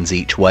Milton Keynes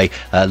each way.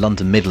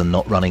 London Midland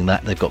not running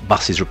that. They've got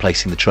buses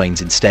replacing the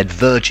trains instead.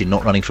 Virgin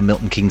not running from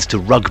Milton Keynes to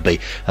Rugby.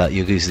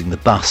 You're using the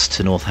bus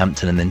to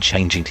Northampton and then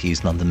changing to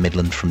use London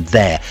Midland from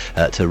there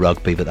to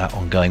Rugby, but that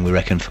ongoing, we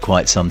reckon, for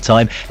quite some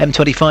time.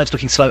 M25's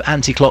looking slow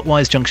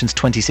anti-clockwise. Junctions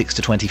 26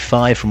 to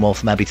 25 from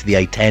Waltham Abbey to the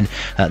A10.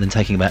 Then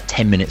taking about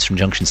 10 minutes from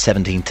junction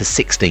 17 to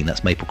 16.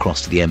 That's Maple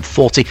Cross to the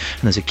M40.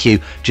 And there's a queue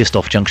just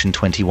off junction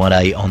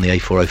 21A on the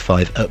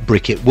A405 at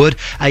Bricket Wood.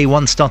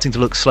 A1 starting to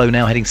look slow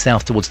now, heading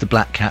south towards the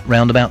Black Cat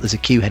roundabout. There's a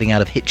queue heading out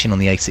of Hitchin on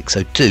the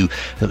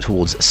A602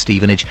 towards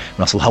Stevenage.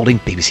 Russell Holding,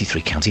 BBC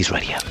Three Counties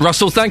Radio.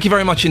 Russell, thank you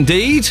very much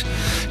indeed.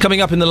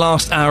 Coming up in the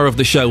last hour of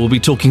the show, we'll be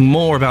talking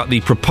more about the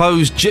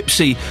proposed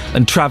Gypsy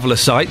and Traveller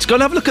sites. Go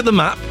and have a look at the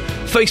map.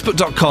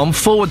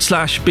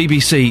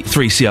 Facebook.com/BBC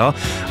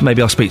 3CR.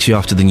 Maybe I'll speak to you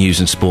after the news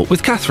and sport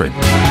with Catherine.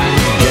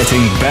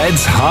 Getting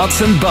beds,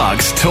 hearts and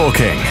bugs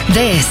talking.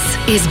 This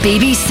is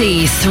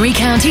BBC Three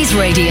Counties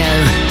Radio.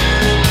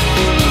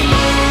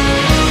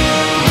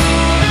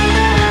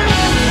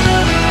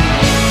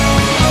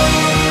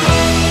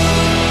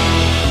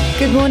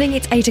 Good morning,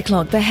 it's 8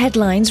 o'clock. The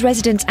headlines: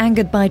 residents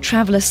angered by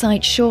Traveller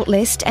site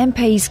shortlist,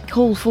 MP's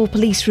call for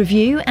police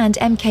review, and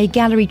MK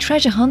Gallery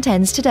treasure hunt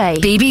ends today.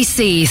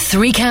 BBC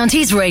Three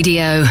Counties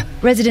Radio.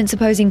 Residents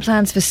opposing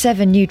plans for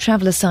 7 new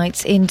Traveller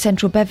sites in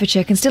central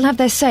Bedfordshire can still have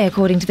their say,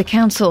 according to the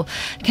council.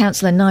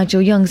 Councillor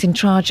Nigel Young's in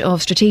charge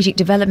of strategic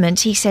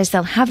development. He says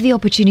they'll have the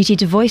opportunity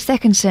to voice their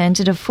concerns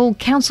at a full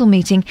council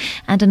meeting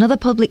and another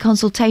public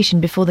consultation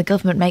before the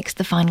government makes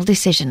the final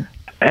decision.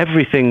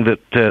 Everything that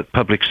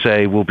public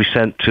say will be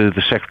sent to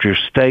the Secretary of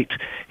State.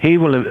 He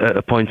will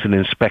appoint an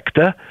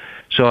inspector.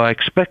 So I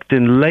expect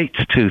in late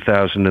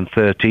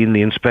 2013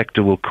 the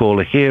inspector will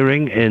call a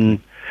hearing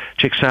in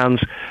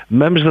Chicksands.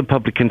 Members of the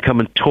public can come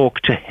and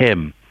talk to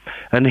him.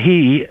 And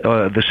he,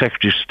 the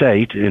Secretary of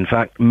State, in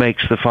fact,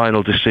 makes the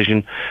final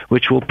decision,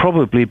 which will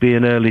probably be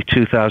in early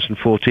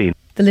 2014.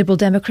 The Liberal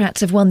Democrats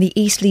have won the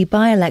Eastleigh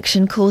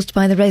by-election caused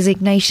by the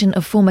resignation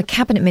of former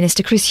Cabinet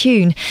Minister Chris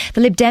Huhne.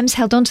 The Lib Dems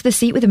held on to the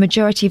seat with a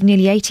majority of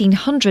nearly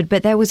 1,800,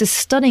 but there was a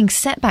stunning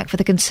setback for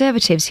the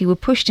Conservatives, who were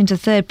pushed into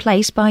third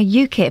place by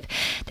UKIP.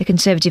 The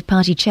Conservative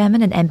Party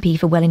chairman and MP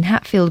for Welwyn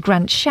Hatfield,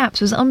 Grant Shapps,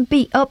 was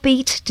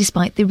upbeat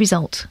despite the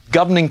result.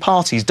 Governing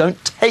parties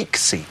don't take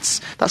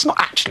seats. That's not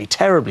actually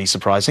terribly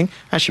surprising.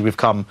 Actually, we've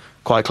come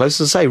quite close.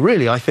 As I say,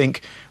 really, I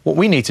think what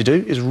we need to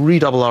do is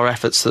redouble our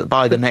efforts so that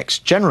by the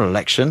next general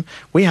election,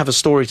 we have a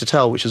story to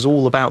tell which is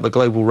all about the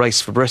global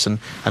race for Britain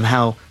and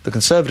how the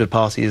Conservative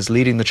Party is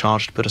leading the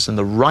charge to put us in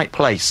the right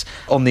place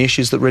on the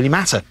issues that really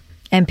matter.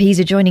 MPs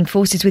are joining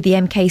forces with the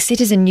MK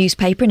Citizen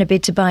newspaper in a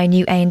bid to buy a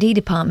new A&E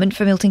department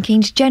for Milton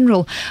Keynes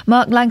General.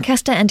 Mark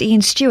Lancaster and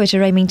Ian Stewart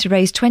are aiming to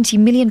raise £20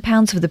 million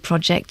for the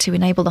project to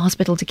enable the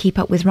hospital to keep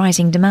up with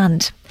rising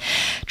demand.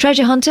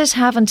 Treasure hunters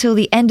have until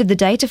the end of the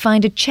day to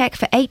find a cheque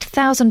for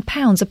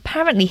 £8,000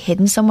 apparently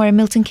hidden somewhere in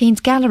Milton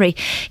Keynes Gallery.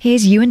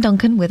 Here's Ewan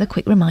Duncan with a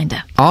quick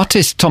reminder.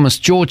 Artist Thomas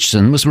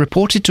Georgeson was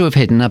reported to have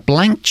hidden a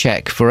blank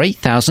cheque for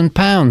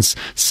 £8,000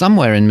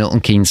 somewhere in Milton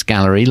Keynes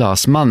Gallery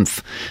last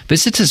month.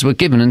 Visitors were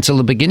given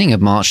until the beginning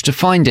of March to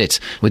find it,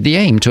 with the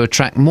aim to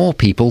attract more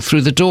people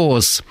through the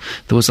doors.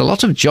 There was a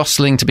lot of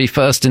jostling to be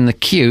first in the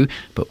queue,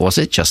 but was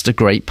it just a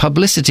great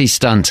publicity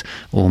stunt?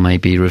 All may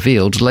be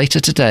revealed later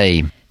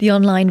today. The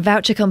online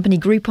voucher company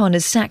Groupon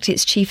has sacked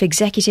its chief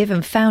executive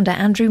and founder,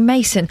 Andrew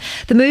Mason.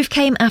 The move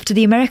came after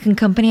the American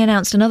company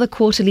announced another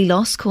quarterly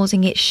loss,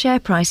 causing its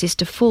share prices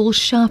to fall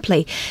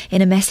sharply.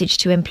 In a message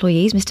to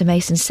employees, Mr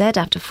Mason said,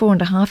 after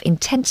 4.5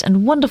 intense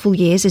and wonderful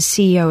years as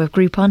CEO of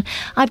Groupon,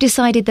 I've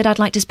decided that I'd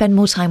like to spend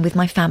more time with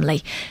my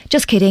family.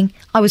 Just kidding,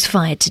 I was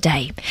fired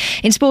today.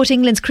 In sport,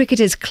 England's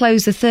cricketers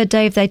closed the third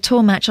day of their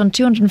tour match on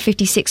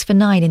 256 for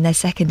 9 in their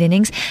second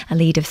innings, a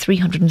lead of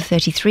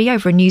 333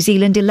 over a New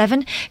Zealand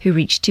 11, who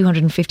reached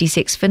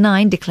 256 for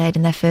 9 declared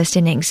in their first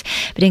innings.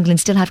 But England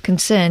still have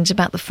concerns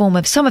about the form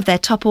of some of their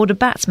top-order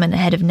batsmen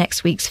ahead of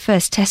next week's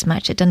first Test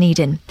match at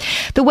Dunedin.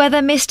 The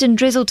weather, mist and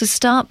drizzle to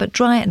start, but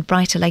dry and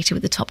brighter later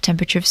with a top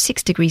temperature of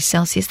 6 degrees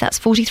Celsius. That's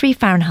 43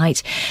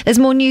 Fahrenheit. There's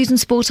more news and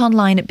sport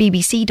online at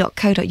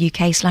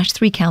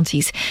bbc.co.uk/3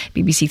 counties.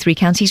 BBC Three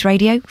Counties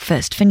Radio,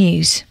 first for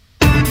news.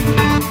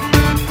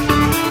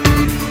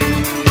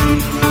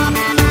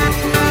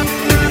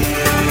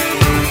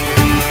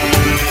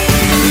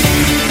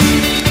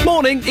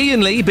 Morning,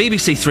 Iain Lee,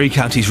 BBC Three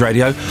Counties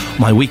Radio.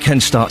 My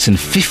weekend starts in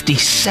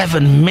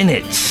 57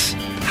 minutes.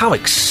 How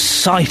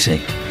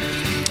exciting.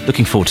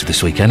 Looking forward to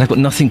this weekend. I've got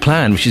nothing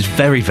planned, which is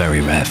very,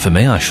 very rare for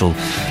me. I shall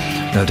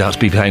no doubt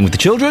be playing with the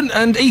children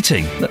and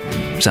eating. That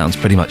sounds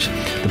pretty much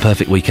the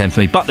perfect weekend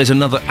for me. But there's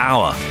another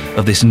hour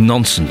of this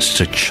nonsense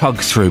to chug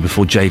through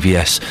before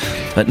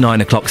JVS at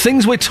 9 o'clock.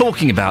 Things we're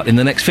talking about in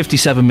the next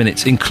 57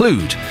 minutes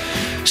include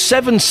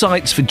 7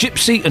 sites for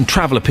gypsy and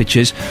traveller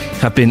pitches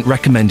have been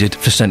recommended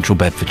for central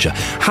Bedfordshire.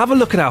 Have a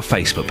look at our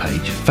Facebook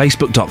page,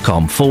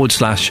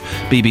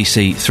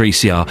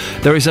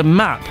 facebook.com/BBC3CR. There is a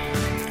map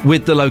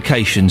with the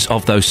locations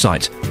of those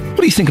sites. What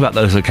do you think about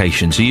those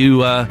locations? Are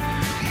you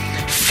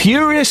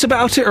furious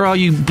about it, or are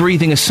you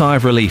breathing a sigh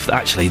of relief that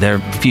actually they're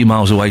a few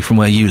miles away from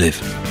where you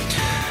live?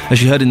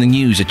 As you heard in the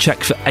news, a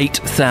cheque for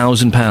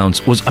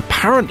 £8,000 was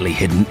apparently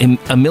hidden in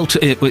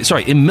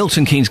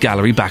Milton Keynes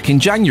Gallery back in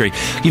January.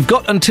 You've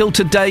got until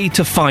today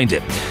to find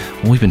it.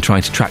 Well, we've been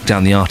trying to track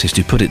down the artist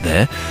who put it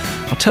there.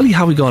 I'll tell you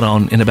how we got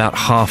on in about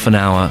half an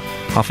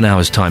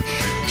hour's time.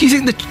 Do you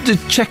think the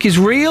cheque is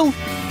real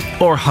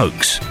or a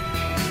hoax?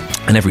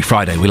 And every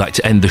Friday we like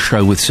to end the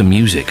show with some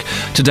music.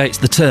 Today it's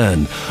the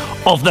turn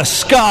of the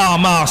Ska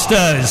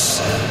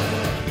Masters.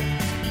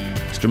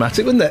 It's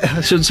dramatic, wasn't it? I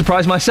shouldn't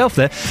surprise myself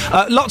there.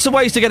 Lots of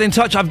ways to get in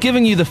touch. I've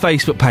given you the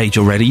Facebook page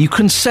already. You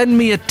can send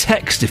me a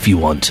text if you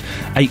want.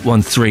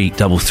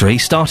 81333,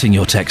 starting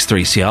your text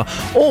 3CR.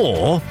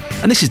 Or,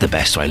 and this is the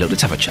best way, look,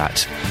 let's have a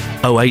chat.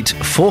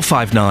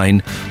 08459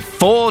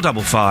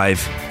 455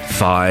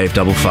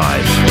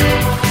 555.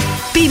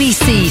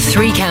 BBC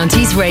Three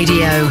Counties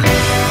Radio.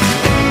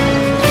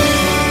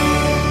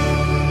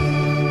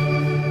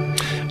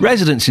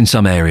 Residents in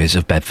some areas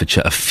of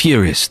Bedfordshire are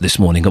furious this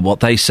morning at what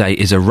they say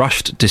is a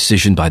rushed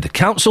decision by the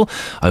council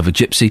over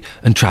gypsy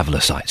and traveller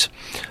sites.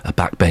 A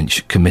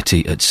backbench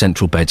committee at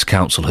Central Beds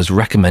Council has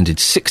recommended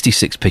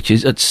 66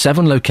 pitches at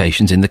 7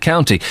 locations in the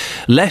county,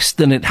 less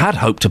than it had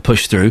hoped to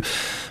push through,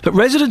 but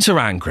residents are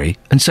angry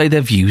and say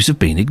their views have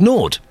been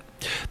ignored.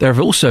 There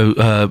have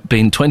also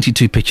been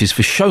 22 pitches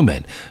for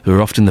showmen, who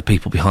are often the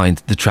people behind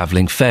the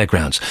travelling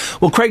fairgrounds.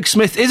 Well, Craig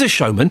Smith is a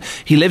showman.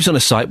 He lives on a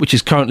site which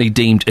is currently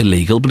deemed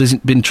illegal, but has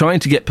been trying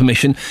to get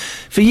permission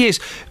for years.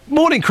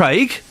 Morning,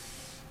 Craig.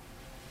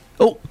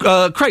 Oh,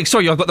 Craig,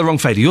 sorry, I've got the wrong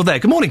fader. You're there.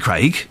 Good morning,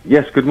 Craig.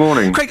 Yes, good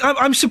morning. Craig,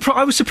 I was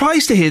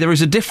surprised to hear there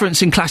is a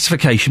difference in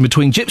classification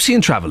between gypsy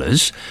and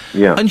travellers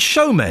and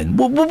showmen.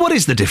 What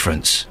is the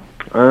difference?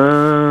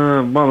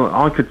 Well,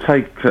 I could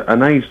take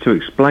an age to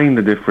explain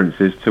the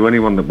differences to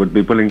anyone that would be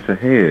willing to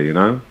hear, you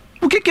know.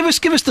 Well, give us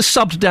the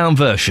subbed-down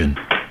version.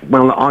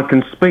 Well, I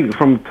can speak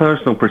from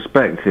personal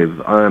perspective.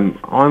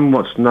 I'm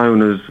what's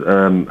known as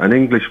an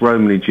English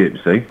Romany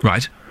gypsy.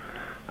 Right.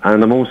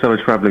 And I'm also a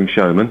travelling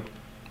showman.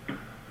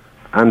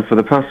 And for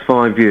the past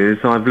 5 years,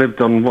 I've lived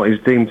on what is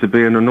deemed to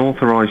be an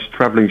unauthorised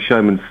travelling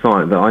showman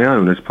site that I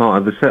own as part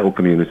of the settled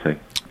community.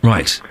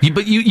 Right.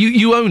 But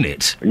you own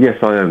it? Yes,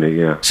 I own it,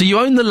 yeah. So you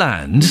own the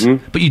land,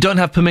 but you don't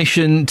have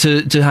permission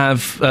to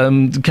have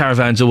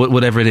caravans or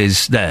whatever it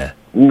is there?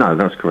 No,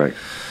 that's correct.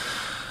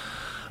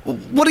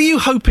 What are you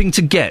hoping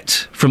to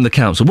get from the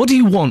council? What do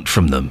you want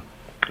from them?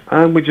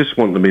 We just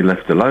want to be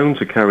left alone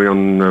to carry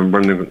on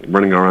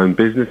running our own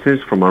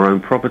businesses from our own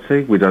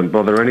property. We don't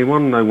bother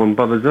anyone, no one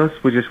bothers us.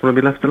 We just want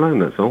to be left alone,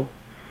 that's all.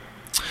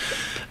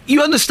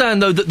 You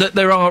understand, though, that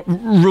there are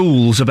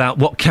rules about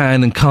what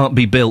can and can't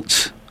be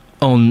built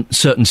on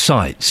certain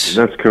sites?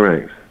 That's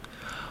correct.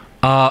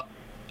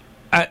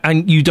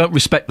 And you don't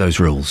respect those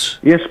rules?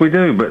 Yes, we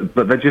do,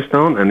 but there just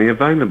aren't any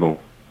available.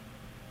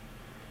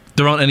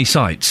 There aren't any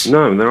sites?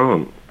 No, there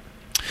aren't.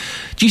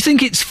 Do you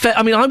think it's fair?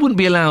 I mean, I wouldn't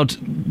be allowed,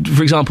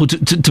 for example,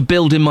 to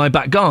build in my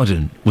back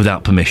garden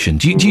without permission.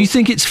 Do you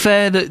think it's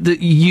fair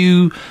that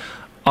you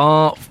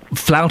are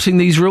flouting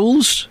these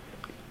rules?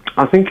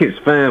 I think it's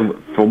fair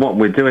for what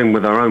we're doing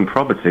with our own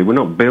property. We're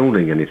not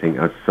building anything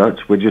as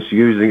such. We're just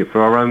using it for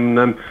our own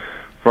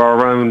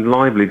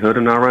livelihood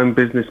and our own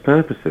business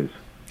purposes.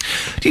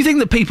 Do you think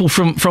that people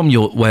from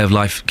your way of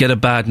life get a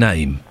bad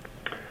name?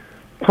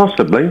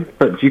 Possibly,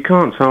 but you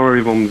can't tar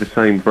everyone with the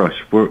same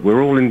brush.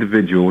 We're all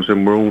individuals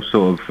and we're all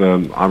sort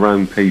of our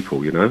own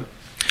people, you know?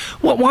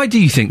 Why do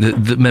you think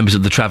that members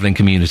of the travelling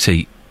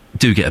community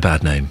do get a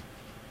bad name?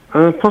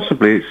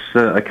 Possibly it's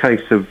a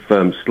case of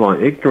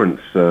slight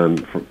ignorance,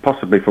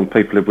 possibly from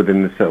people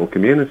within the settled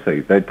community.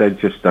 They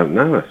just don't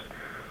know us.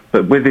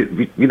 But with it,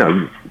 you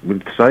know,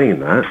 with saying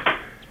that,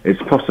 it's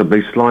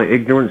possibly slight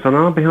ignorance on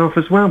our behalf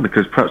as well,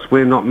 because perhaps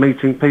we're not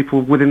meeting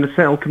people within the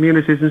settled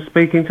communities and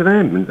speaking to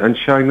them and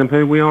showing them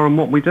who we are and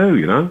what we do,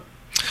 you know?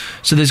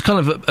 So there's kind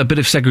of a bit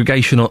of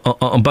segregation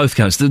on both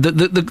counts.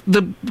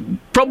 The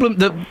problem,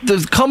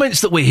 the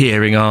comments that we're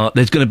hearing are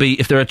there's going to be,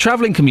 if there are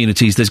travelling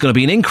communities, there's going to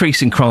be an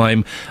increase in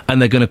crime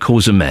and they're going to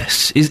cause a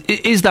mess.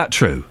 Is that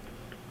true?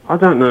 I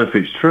don't know if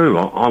it's true.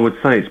 I would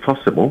say it's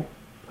possible.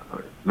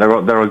 There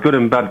are good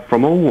and bad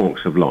from all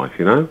walks of life,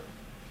 you know?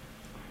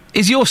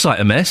 Is your site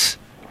a mess?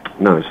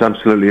 No, it's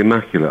absolutely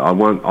immaculate. I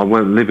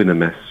won't live in a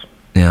mess.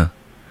 Yeah.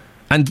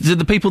 And do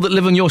the people that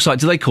live on your site,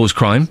 do they cause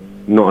crime?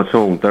 Not at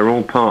all. They're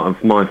all part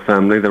of my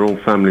family. They're all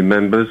family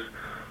members.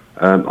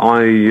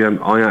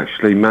 I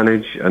actually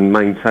manage and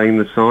maintain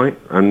the site,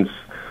 and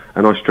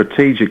I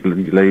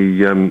strategically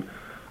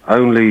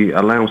only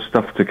allow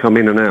stuff to come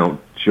in and out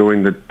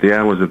during the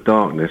hours of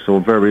darkness or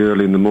very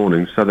early in the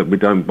morning, so that we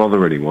don't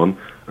bother anyone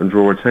and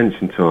draw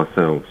attention to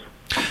ourselves.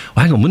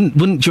 Well, hang on,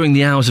 wouldn't during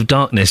the hours of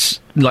darkness,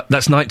 like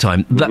that's night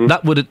time,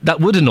 that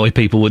would annoy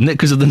people, wouldn't it,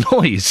 because of the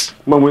noise?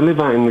 Well, we live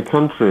out in the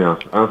country. Our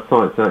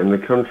site's out in the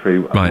country.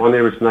 Right. My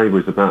nearest neighbour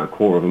is about a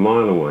quarter of a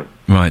mile away.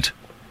 Right.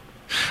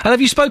 And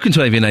have you spoken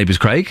to any of your neighbours,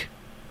 Craig?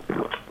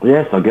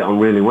 Yes, I get on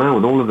really well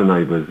with all of the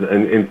neighbours.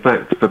 And in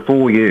fact, for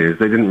 4 years,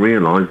 they didn't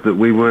realise that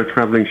we were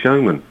travelling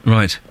showmen.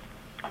 Right.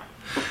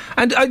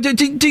 And are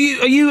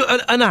you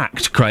an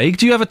act, Craig?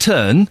 Do you have a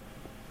turn?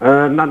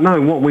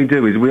 No, what we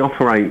do is we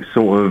operate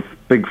sort of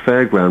big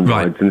fairground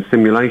rides and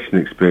simulation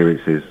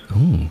experiences.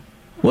 Ooh.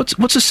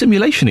 What's a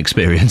simulation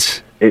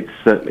experience? It's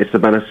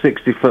about a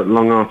 60-foot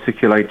long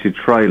articulated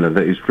trailer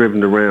that is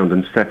driven around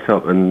and set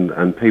up,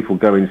 and people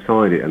go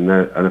inside it, and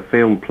a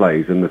film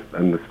plays, and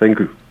the thing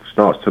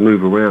starts to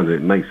move around, and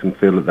it makes them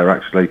feel that they're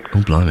actually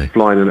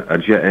flying a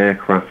jet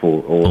aircraft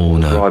or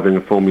driving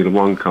a Formula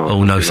One car.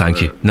 Oh, no,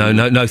 thank you.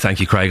 No, thank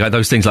you, Craig.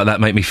 Those things like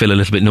that make me feel a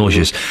little bit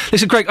nauseous.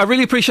 Listen, Craig, I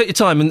really appreciate your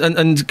time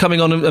and coming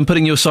on and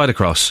putting your side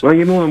across. Well,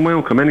 you're more than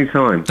welcome, any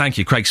time. Thank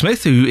you, Craig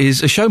Smith, who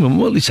is a showman.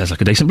 Well, he sounds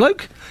like a decent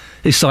bloke.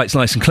 His site's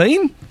nice and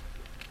clean.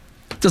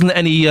 Doesn't let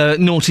any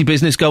naughty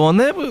business go on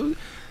there.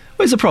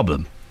 Where's the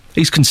problem?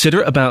 He's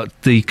considerate about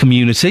the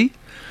community.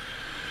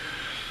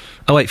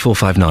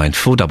 08459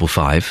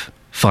 455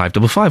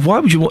 555. Why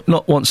would you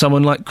not want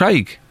someone like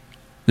Craig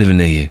living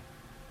near you?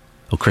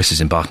 Oh, Chris is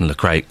in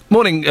Barton-le-Clay.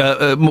 Morning,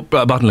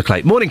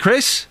 Barton-le-Clay. Morning,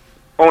 Chris.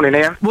 Morning,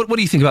 Iain. What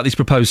do you think about these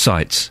proposed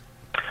sites?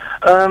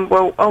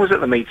 Well, I was at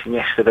the meeting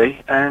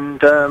yesterday,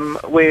 and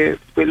we're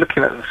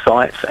looking at the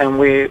sites, and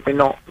we're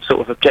not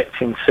sort of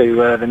objecting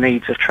to the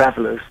needs of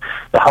travellers.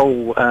 The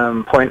whole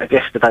point of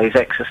yesterday's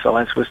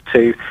exercise was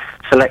to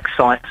select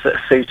sites that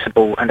are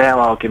suitable, and our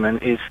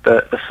argument is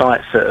that the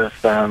sites that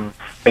have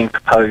been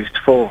proposed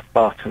for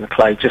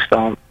Barton-le-Clay just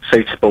aren't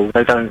suitable.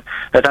 They don't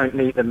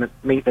meet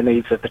the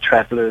needs of the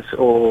travellers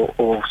or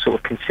sort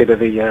of consider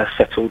the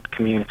settled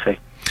community.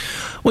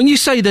 When you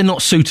say they're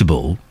not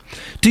suitable,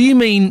 do you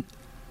mean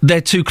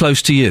they're too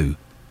close to you?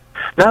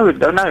 No,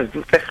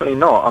 definitely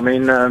not. I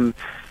mean,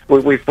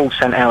 we've all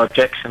sent our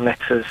objection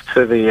letters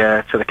to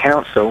the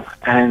council,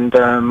 and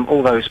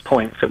all those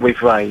points that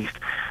we've raised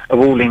are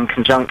all in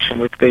conjunction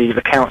with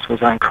the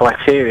council's own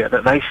criteria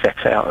that they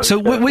set out. So,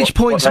 which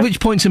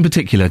points in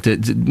particular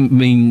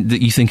mean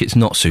that you think it's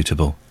not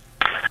suitable?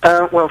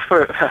 Well,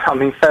 first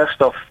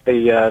off,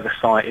 the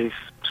site is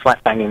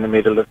slap bang in the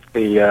middle of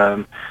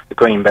the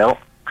green belt.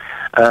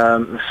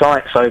 The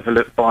site's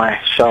overlooked by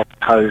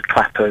Sharp-Hoe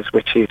Clappers,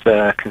 which is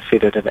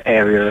considered an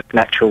area of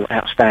natural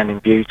outstanding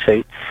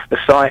beauty. The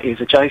site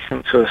is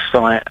adjacent to a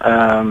site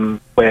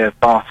where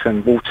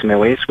Barton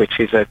Watermill is, which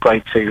is a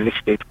Grade 2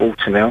 listed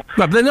watermill.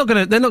 Right, but they're not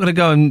going to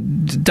go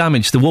and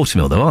damage the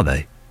watermill, though, are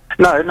they?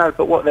 No,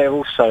 but what they're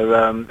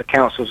also, the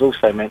council's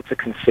also meant to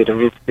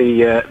consider is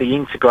the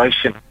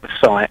integration of the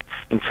site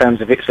in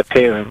terms of its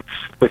appearance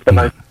with the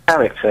local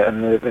character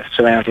and the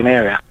surrounding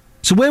area.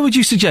 So where would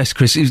you suggest,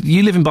 Chris?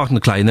 You live in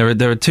Barton-le-Clay, and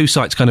there are two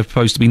sites kind of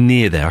proposed to be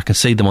near there. I can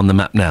see them on the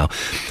map now.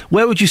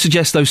 Where would you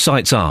suggest those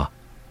sites are?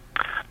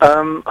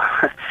 Well,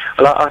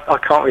 I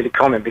can't really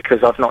comment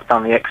because I've not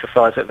done the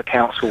exercise that the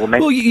council will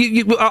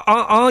mention.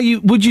 Well,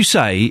 would you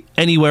say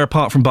anywhere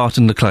apart from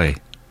Barton-le-Clay?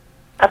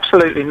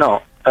 Absolutely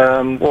not.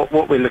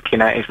 What we're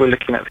looking at is we're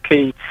looking at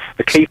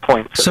the key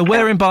points. So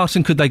where in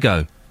Barton could they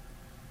go?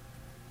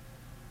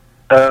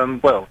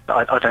 Well,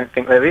 I don't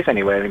think there is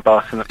anywhere in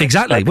Barton.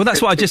 Exactly. Well, that's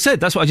what I just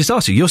said. That's what I just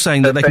asked you. You're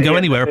saying that they can go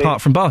anywhere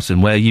apart from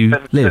Barton, where you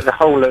live. The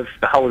whole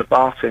of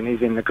Barton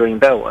is in the green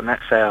belt, and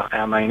that's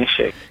our main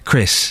issue.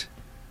 Chris,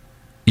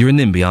 you're a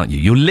NIMBY, aren't you?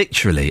 You're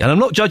literally, and I'm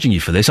not judging you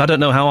for this. I don't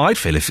know how I'd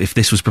feel if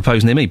this was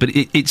proposed near me, but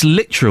it's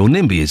literal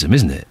NIMBYism,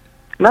 isn't it?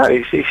 No,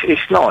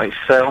 it's not.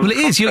 Well, it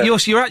is.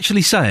 You're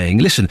actually saying,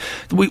 listen,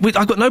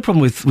 I've got no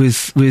problem with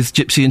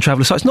gypsy and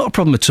traveller sites. Not a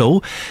problem at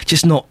all.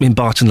 Just not in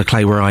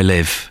Barton-le-Clay where I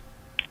live.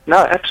 No,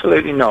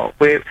 absolutely not.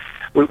 We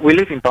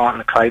live in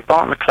Barton-le-Clay.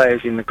 Barton-le-Clay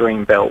is in the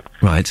green belt.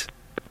 Right.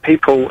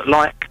 People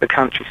like the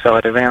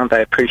countryside around.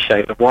 They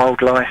appreciate the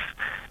wildlife,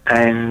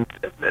 and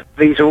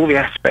these are all the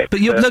aspects. But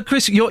no,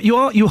 Chris, you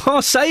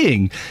are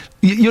saying,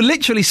 you're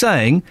literally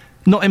saying,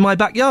 not in my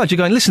backyard. You're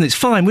going, listen, it's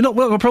fine. We've not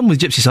got a problem with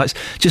gypsy sites,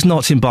 just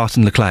not in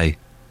Barton-le-Clay.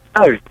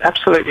 No,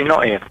 absolutely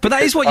not, Iain. But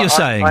that is what you're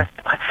saying.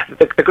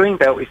 The green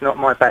belt is not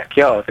my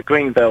backyard. The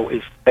green belt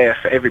is there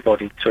for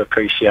everybody to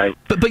appreciate.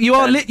 But you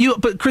are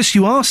but Chris,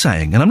 you are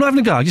saying, and I'm not having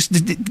a go.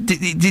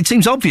 It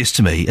seems obvious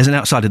to me as an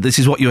outsider. This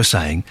is what you're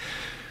saying.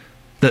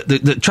 That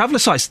the traveller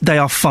sites, they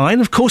are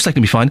fine. Of course, they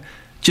can be fine.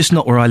 Just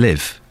not where I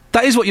live.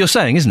 That is what you're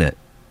saying, isn't it?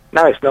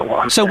 No, it's not what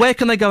I'm saying. So where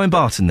can they go in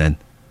Barton then?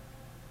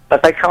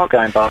 But they can't go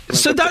in Barton.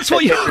 So that's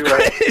what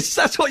Chris,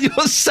 that's what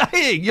you're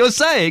saying. You're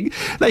saying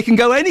they can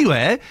go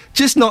anywhere,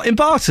 just not in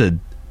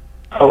Barton.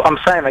 Oh, I'm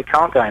saying they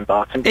can't go in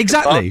Barton. Because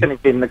Exactly. Barton is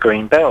in the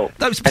green belt.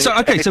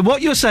 So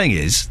what you're saying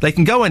is they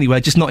can go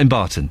anywhere, just not in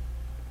Barton.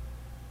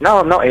 No,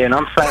 I'm not, Ian.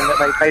 I'm saying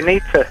that they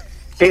need to...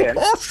 Ian?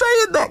 I'm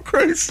saying that,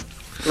 Chris.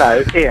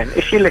 No, Ian,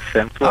 if you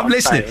listen to what I'm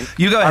listening. saying...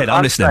 You go ahead,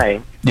 I'm listening.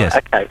 Saying, yes.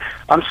 Okay,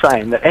 I'm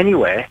saying that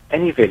anywhere,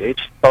 any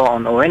village,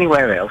 Barton or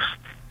anywhere else,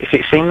 if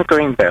it's in the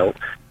green belt,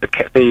 the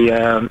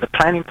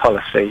planning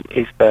policy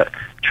is that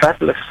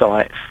traveller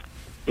sites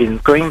in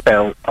green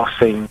belt are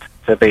seen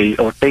to be,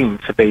 or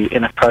deemed to be,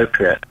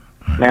 inappropriate.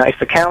 Now, if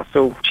the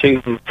council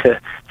chooses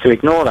to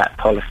ignore that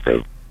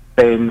policy,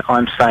 then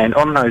I'm saying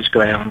on those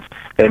grounds,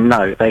 then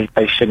no, they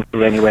shouldn't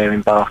be anywhere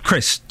in Bath.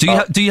 Chris, do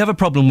you have a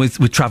problem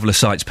with traveller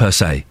sites per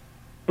se?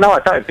 No, I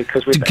don't,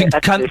 because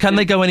Can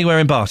they go anywhere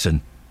in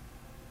Barton?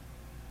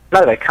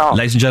 No, they can't.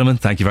 Ladies and gentlemen,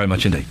 thank you very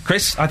much indeed.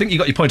 Chris, I think you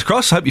got your point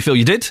across. Hope you feel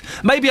you did.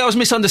 Maybe I was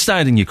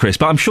misunderstanding you, Chris,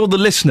 but I'm sure the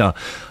listener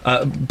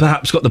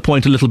perhaps got the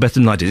point a little better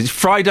than I did. It's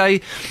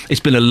Friday. It's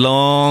been a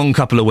long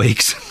couple of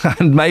weeks,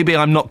 and maybe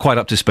I'm not quite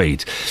up to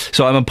speed.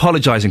 So I'm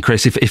apologising,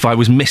 Chris, if I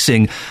was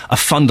missing a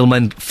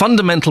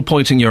fundamental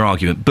point in your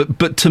argument.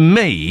 But to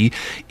me,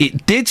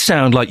 it did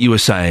sound like you were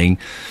saying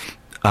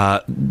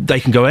they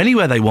can go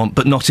anywhere they want,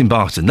 but not in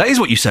Barton. That is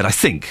what you said, I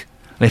think.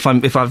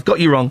 And if I've got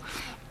you wrong,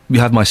 you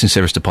have my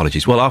sincerest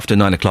apologies. Well, after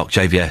 9 o'clock,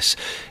 JVS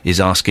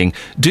is asking,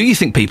 do you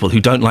think people who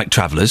don't like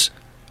travellers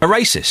are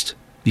racist?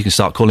 You can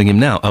start calling him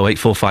now,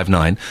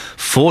 08459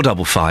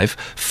 455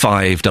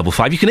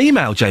 555. You can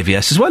email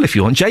JVS as well if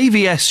you want,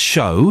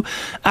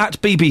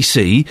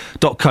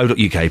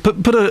 jvsshow@bbc.co.uk.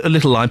 Put a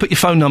little line, put your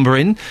phone number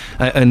in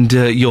and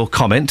your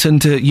comment,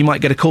 and you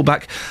might get a call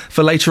back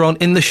for later on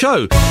in the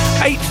show.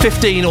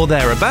 8:15 or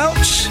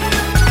thereabouts.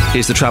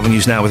 Here's the travel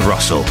news now with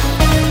Russell.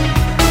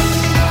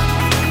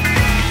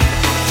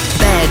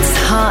 Beds,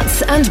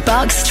 Herts and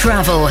Bucks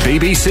travel.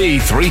 BBC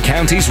Three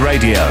Counties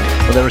Radio.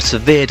 Well, there are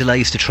severe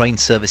delays to train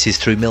services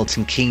through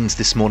Milton Keynes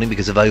this morning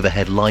because of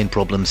overhead line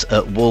problems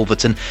at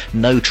Wolverton.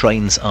 No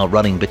trains are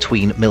running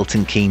between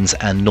Milton Keynes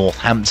and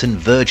Northampton.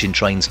 Virgin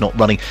trains not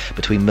running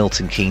between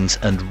Milton Keynes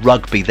and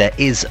Rugby. There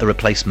is a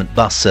replacement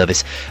bus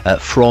service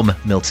from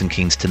Milton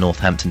Keynes to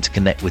Northampton to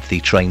connect with the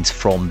trains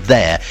from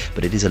there,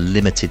 but it is a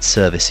limited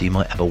service, so you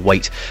might have a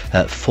wait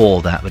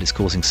for that, but it's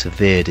causing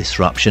severe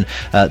disruption.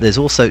 There's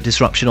also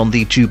disruption on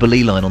the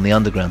Jubilee line on the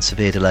Underground,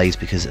 severe delays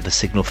because of a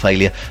signal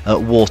failure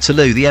at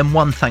Waterloo. The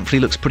M1 thankfully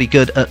looks pretty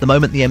good at the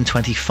moment. The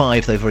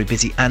M25 though very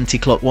busy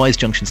anti-clockwise,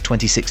 junctions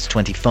 26 to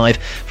 25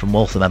 from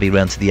Waltham Abbey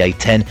round to the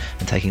A10,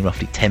 and taking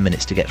roughly 10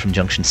 minutes to get from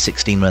junction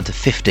 16 round to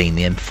 15,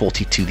 the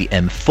M40 to the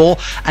M4.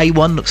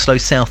 A1 looks slow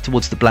south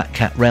towards the Black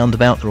Cat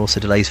roundabout. There are also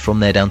delays from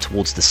there down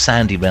towards the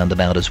Sandy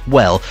roundabout as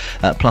well.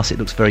 Plus it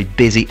looks very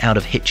busy out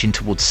of Hitchin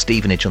towards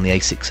Stevenage on the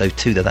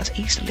A602, though that's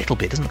eased a little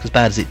bit, doesn't look as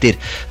bad as it did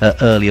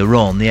earlier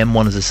on. The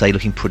M1, as I say,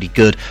 looking pretty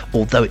good,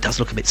 although it does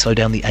look a bit slow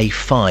down the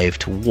A5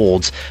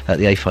 towards the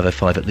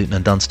A505 at Luton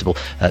and Dunstable,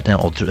 down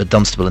at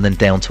Dunstable, and then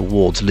down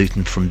towards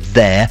Luton from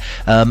there.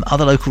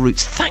 Other local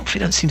routes thankfully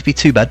don't seem to be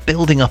too bad,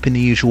 building up in the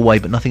usual way,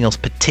 but nothing else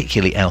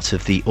particularly out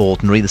of the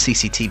ordinary. The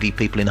CCTV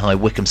people in High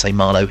Wycombe say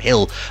Marlow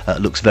Hill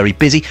looks very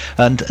busy,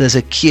 and there's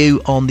a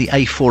queue on the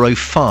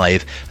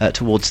A405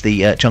 towards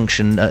the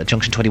junction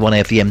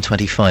 21A of the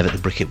M25 at the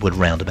Bricket Wood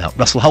roundabout.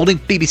 Russell Holding,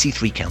 BBC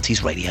Three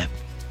Counties Radio.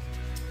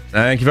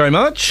 Thank you very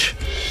much.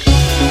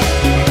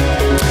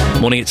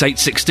 Morning, it's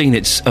 8:16.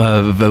 It's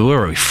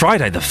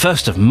Friday, the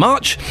 1st of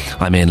March.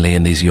 I'm Iain Lee,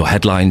 and these are your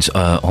headlines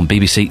on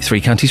BBC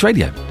Three Counties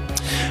Radio.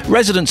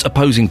 Residents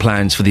opposing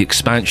plans for the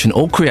expansion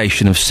or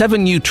creation of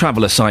 7 new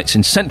traveller sites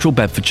in central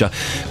Bedfordshire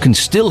can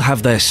still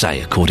have their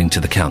say, according to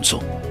the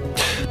council.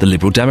 The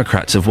Liberal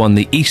Democrats have won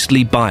the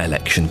Eastleigh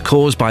by-election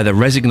caused by the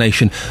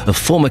resignation of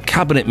former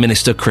Cabinet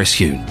Minister Chris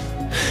Huhne.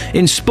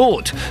 In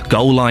sport,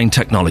 goal line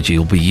technology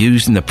will be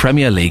used in the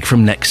Premier League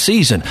from next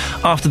season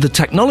after the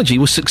technology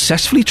was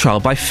successfully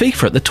trialled by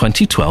FIFA at the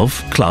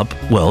 2012 Club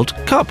World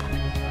Cup.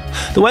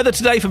 The weather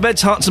today for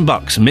Beds, Herts and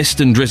Bucks.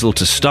 Mist and drizzle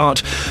to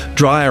start,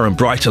 drier and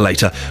brighter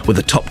later with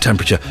a top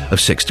temperature of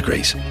 6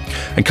 degrees.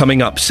 And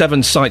coming up,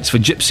 7 sites for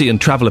gypsy and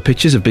traveller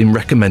pictures have been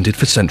recommended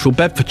for central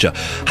Bedfordshire.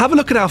 Have a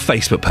look at our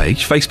Facebook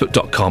page,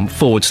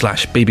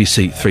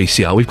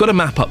 facebook.com/BBC3CR. We've got a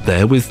map up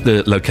there with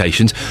the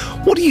locations.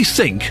 What do you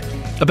think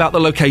about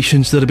the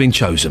locations that have been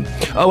chosen?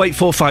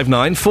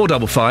 08459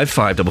 455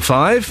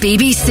 555.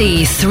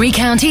 BBC Three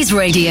Counties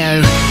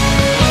Radio.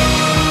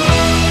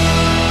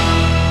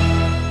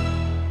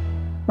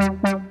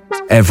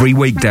 Every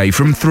weekday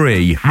from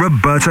 3,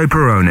 Roberto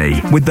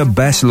Perrone with the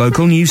best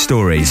local news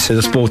stories.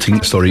 There's a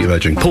sporting story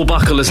emerging. Paul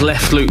Buckle has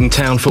left Luton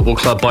Town Football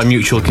Club by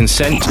mutual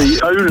consent. The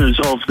owners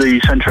of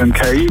the Centre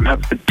MK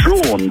have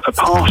withdrawn a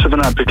part of an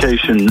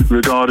application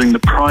regarding the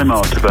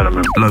Primark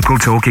development. Local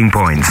talking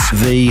points.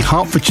 The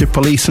Hertfordshire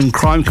Police and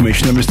Crime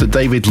Commissioner, Mr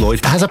David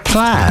Lloyd, has a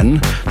plan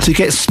to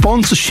get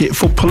sponsorship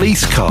for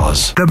police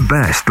cars. The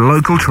best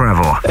local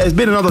travel. There's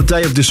been another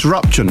day of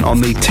disruption on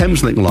the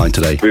Thameslink line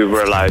today. We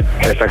were like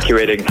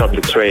evacuating from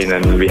the train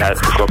and we had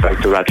to go back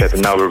to Radcliffe,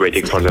 and now we're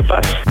waiting for the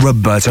bus.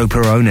 Roberto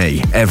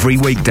Perrone, every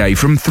weekday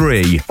from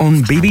 3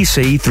 on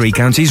BBC Three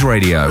Counties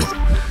Radio.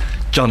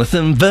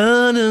 Jonathan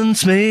Vernon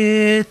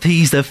Smith,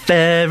 he's the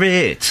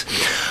ferret.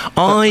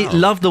 I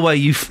love the way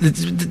you...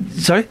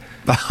 Sorry?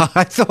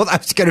 I thought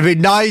that was going to be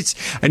nice,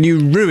 and you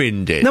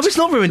ruined it. No, it's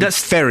not ruined.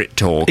 That's ferret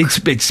talk.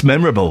 It's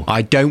memorable.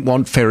 I don't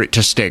want ferret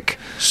to stick.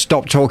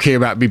 Stop talking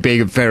about me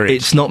being a ferret.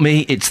 It's not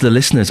me, it's the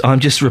listeners.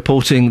 I'm just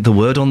reporting the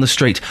word on the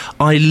street.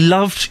 I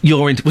loved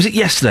your... Was it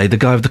yesterday, the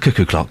guy with the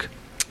cuckoo clock?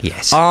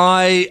 Yes.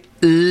 I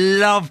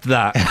loved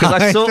that because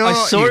I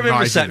saw him in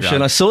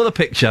reception. I saw the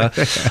picture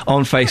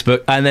on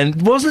Facebook, and then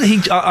wasn't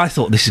he? I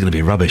thought this is going to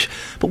be rubbish,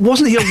 but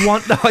wasn't he a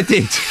one? No, I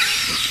did.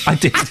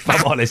 If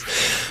I'm honest.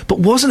 But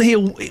wasn't he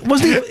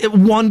a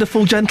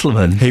wonderful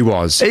gentleman? He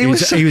was. He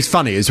was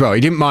funny as well.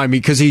 He didn't mind me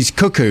because he's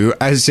cuckoo.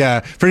 As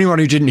for anyone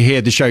who didn't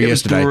hear the show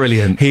yesterday, was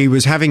brilliant. He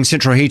was having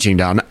central heating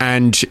done,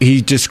 and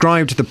he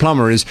described the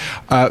plumber as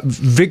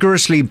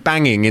vigorously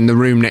banging in the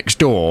room next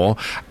door,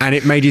 and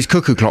it made his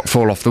cuckoo clock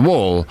fall off the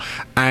wall.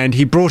 And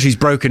he brought his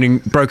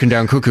broken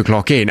down cuckoo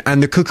clock in,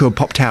 and the cuckoo had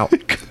popped out.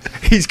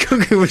 His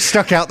cuckoo was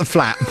stuck out the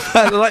flap.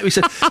 Like we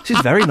said, this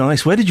is very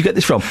nice. Where did you get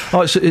this from?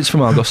 Oh, it's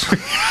from Argos.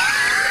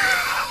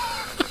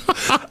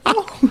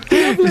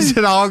 It's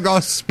an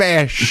Argos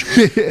special.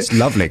 It's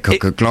lovely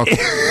cuckoo clock.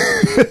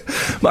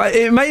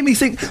 It made me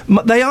think,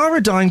 they are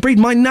a dying breed.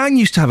 My nan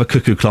used to have a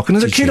cuckoo clock, and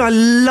as a kid I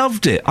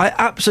loved it. I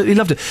absolutely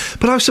loved it.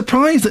 But I was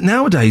surprised that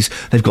nowadays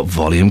they've got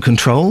volume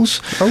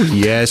controls. Oh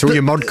yes, all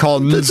your mod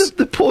cons.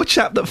 The poor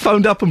chap that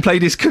phoned up and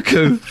played his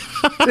cuckoo.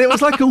 It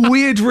was like a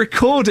weird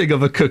recording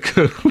of a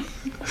cuckoo.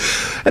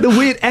 And a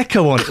weird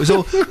echo on it. It was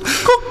all cuckoo,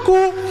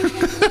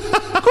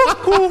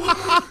 cuckoo.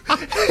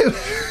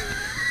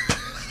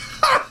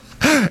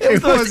 It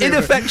was the most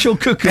ineffectual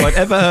cuckoo I'd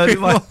ever heard.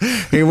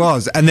 It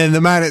was. And then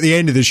the man at the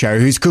end of the show,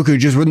 whose cuckoo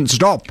just wouldn't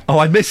stop. Oh,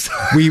 I missed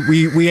that.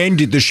 We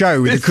ended the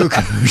show with the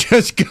cuckoo.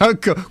 Just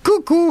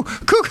cuckoo.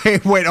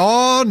 It went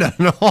on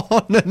and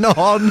on and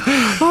on.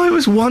 Oh, it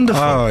was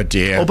wonderful. Oh,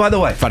 dear. Oh, by the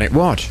way. Funny.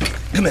 What?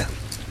 Come here.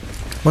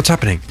 What's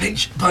happening?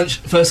 Pinch, punch,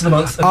 first of the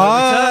month. And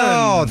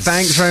no returns.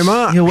 Thanks very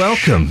much. You're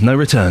welcome. No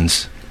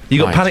returns. You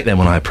got panicked then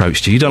when I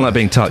approached you. You don't like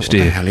being touched, do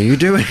you? What the hell are you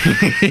doing?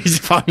 He's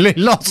finally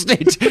lost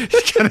it.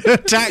 He's going to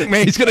attack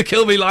me. He's going to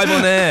kill me live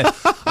on air.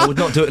 I would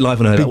not do it live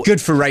on air. It'd be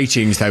good for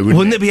ratings, though,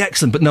 wouldn't it be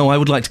excellent? But no, I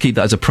would like to keep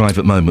that as a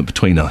private moment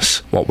between us.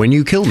 What, when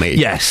you kill me?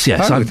 Yes.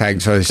 Oh,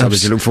 thanks. So something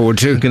to look forward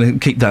to. I'm going to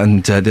keep that,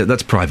 and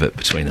that's private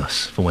between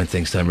us for when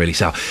things turn really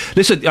sour.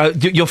 Listen,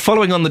 you're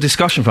following on the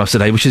discussion for us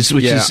today, which is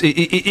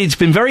it's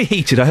been very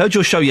heated. I heard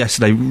your show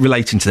yesterday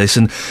relating to this,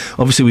 and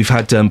obviously we've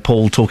had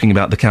Paul talking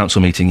about the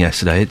council meeting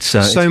yesterday. It's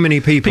so many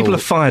people. People are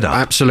fired up.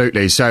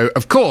 Absolutely. So,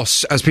 of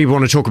course, as people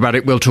want to talk about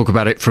it, we'll talk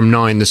about it from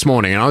 9 this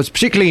morning. And I was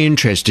particularly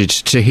interested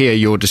to hear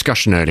your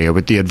discussion earlier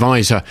with the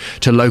advisor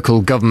to Local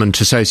Government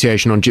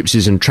Association on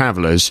Gypsies and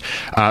Travellers,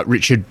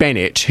 Richard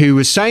Bennett, who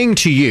was saying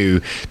to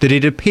you that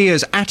it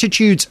appears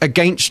attitudes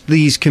against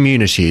these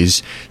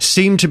communities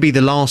seem to be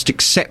the last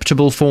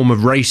acceptable form of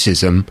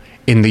racism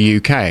in the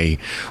UK.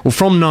 Well,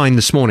 from 9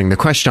 this morning, the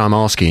question I'm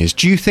asking is,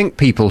 do you think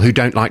people who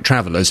don't like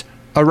travellers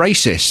are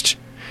racist?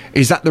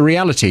 Is that the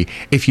reality?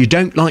 If you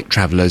don't like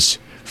travellers,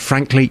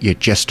 frankly, you're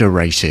just a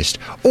racist.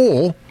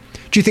 Or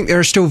do you think there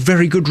are still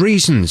very good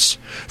reasons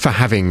for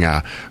having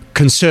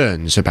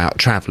concerns about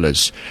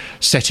travellers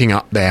setting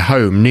up their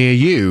home near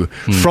you?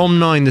 From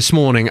 9 this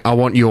morning, I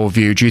want your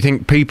view. Do you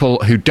think people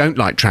who don't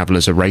like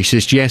travellers are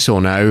racist? Yes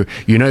or no?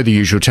 You know the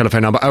usual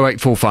telephone number,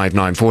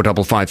 08459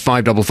 455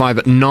 555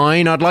 at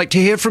 9. I'd like to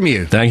hear from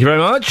you. Thank you very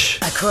much.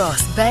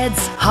 Across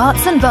beds,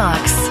 hearts and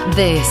bucks,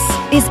 this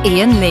is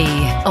Iain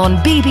Lee on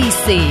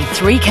BBC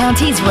Three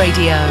Counties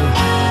Radio.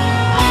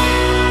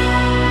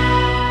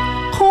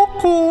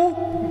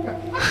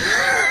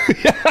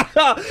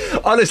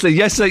 Honestly,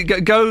 yesterday,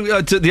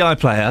 go to the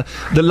iPlayer.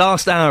 The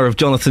last hour of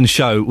Jonathan's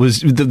show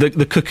was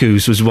the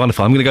cuckoos was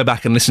wonderful. I'm going to go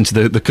back and listen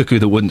to the cuckoo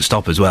that wouldn't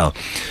stop as well.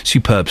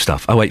 Superb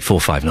stuff.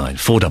 08459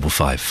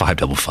 455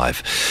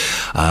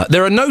 555.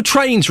 There are no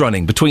trains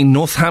running between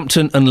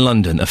Northampton and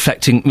London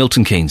affecting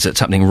Milton Keynes. That's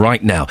happening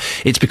right now.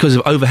 It's because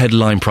of overhead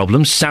line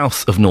problems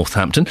south of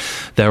Northampton.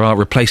 There are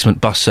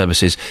replacement bus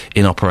services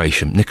in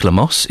operation. Nicola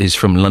Moss is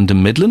from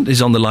London Midland,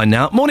 is on the line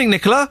now. Morning,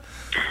 Nicola.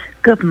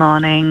 Good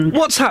morning.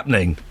 What's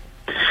happening?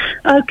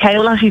 OK,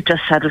 well, as you've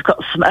just said, we've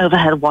got some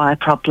overhead wire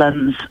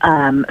problems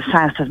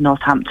south of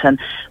Northampton,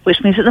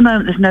 which means at the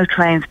moment there's no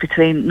trains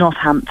between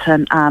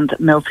Northampton and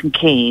Milton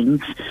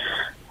Keynes.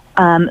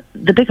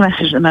 The big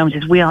message at the moment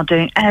is we are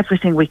doing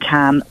everything we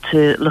can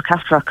to look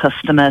after our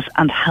customers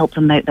and help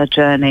them make their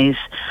journeys.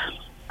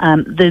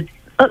 The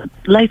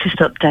latest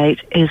update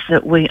is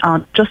that we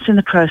are just in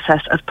the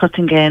process of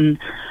putting in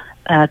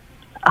a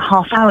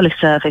half-hourly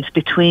service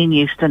between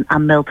Euston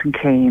and Milton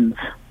Keynes.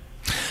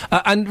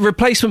 And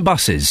replacement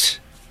buses?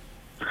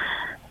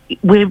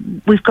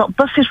 We've got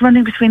buses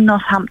running between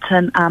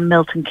Northampton and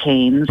Milton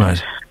Keynes.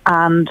 Right.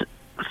 And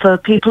for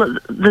people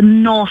at the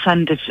north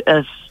end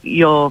of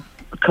your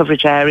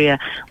coverage area,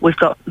 we've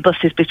got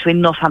buses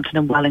between Northampton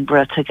and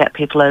Wellingborough to get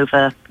people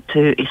over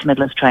to East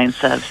Midlands train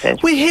services.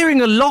 We're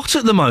hearing a lot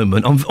at the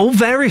moment on all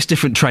various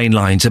different train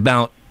lines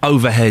about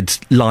overhead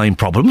line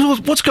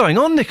problems. What's going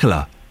on,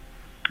 Nicola?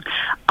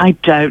 I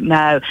don't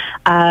know.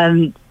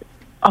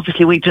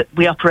 Obviously,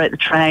 we operate the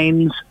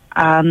trains,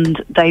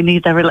 and they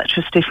need their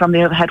electricity from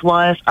the overhead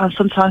wires, and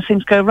sometimes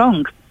things go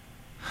wrong.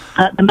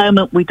 At the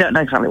moment, we don't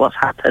know exactly what's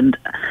happened.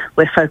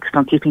 We're focused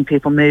on keeping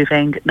people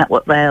moving.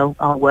 Network Rail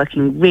are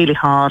working really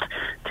hard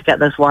to get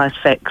those wires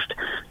fixed,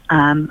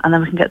 and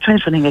then we can get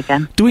trains running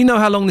again. Do we know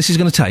how long this is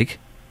going to take?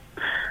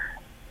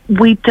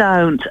 We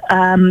don't.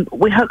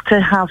 We hope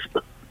to have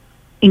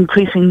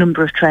increasing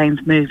number of trains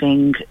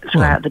moving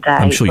throughout the day.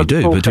 I'm sure you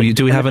do, but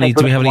do we have any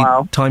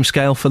time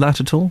scale for that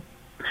at all?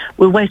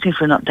 We're waiting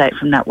for an update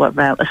from Network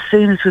Rail. As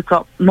soon as we've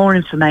got more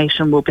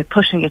information, we'll be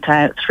pushing it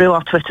out through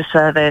our Twitter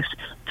service,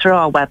 through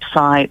our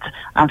website,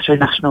 and through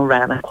National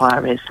Rail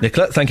Enquiries.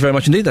 Nicola, thank you very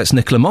much indeed. That's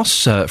Nicola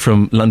Moss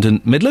from London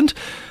Midland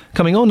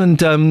coming on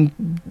and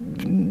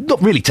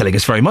not really telling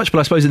us very much, but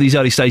I suppose at these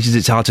early stages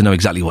it's hard to know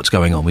exactly what's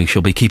going on. We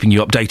shall be keeping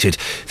you updated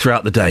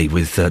throughout the day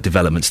with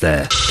developments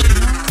there.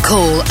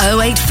 Call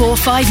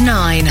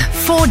 08459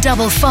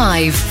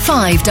 455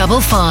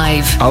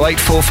 555.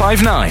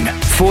 08459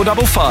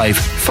 455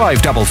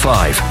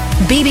 555.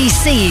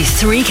 BBC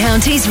Three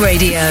Counties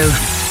Radio.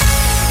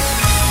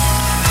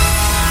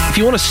 If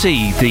you want to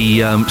see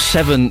the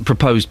 7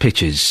 proposed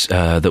pitches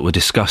that were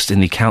discussed in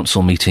the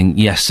council meeting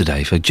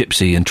yesterday for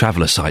gypsy and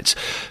traveller sites,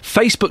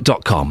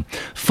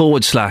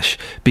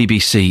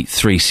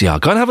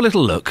 facebook.com/BBC3CR. Go and have a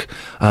little look.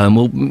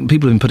 People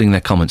have been putting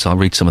their comments. I'll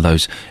read some of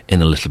those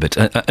in a little bit.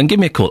 And give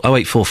me a call,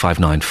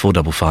 08459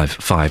 455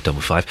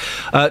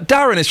 555.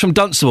 Darren is from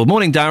Dunstable.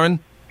 Morning, Darren.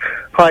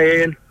 Hi,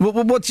 Ian.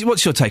 What's your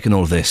take on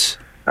all of this?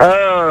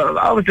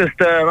 I was just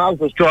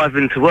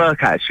driving to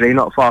work, actually,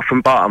 not far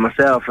from Barton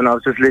myself, and I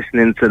was just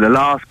listening to the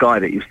last guy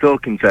that you was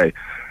talking to,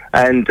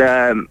 and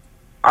I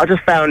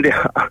just found it,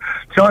 to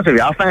be honest with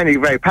you, I found it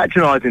very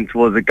patronising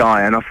towards the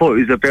guy, and I thought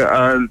it was a bit,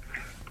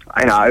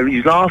 he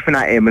was laughing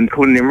at him and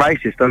calling him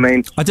racist. I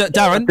mean...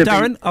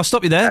 Darren, I'll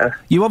stop you there.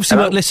 You obviously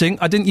weren't listening.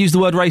 I didn't use the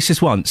word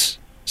racist once,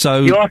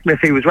 so... You asked me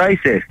if he was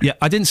racist. Yeah,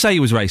 I didn't say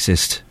he was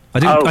racist.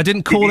 I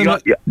didn't call him...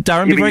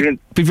 Darren,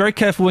 be very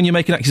careful when you're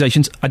making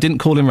accusations. I didn't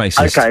call him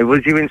racist. Okay,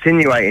 was you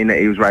insinuating that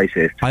he was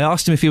racist? I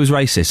asked him if he was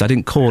racist. I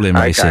didn't call him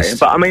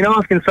racist. But I mean,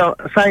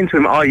 saying to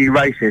him, are you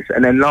racist,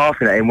 and then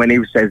laughing at him when he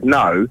says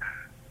no...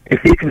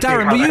 If you can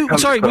Darren, were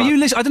you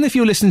listening? I don't know if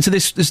you were listening to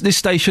this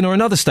station or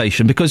another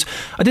station, because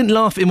I didn't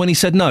laugh at him when he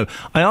said no.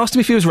 I asked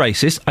him if he was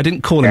racist. I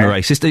didn't call him a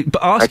racist.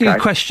 But asking a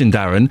question,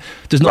 Darren,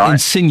 does not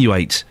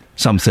insinuate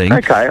something.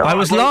 Okay, I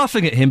was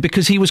laughing at him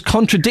because he was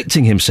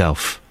contradicting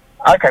himself.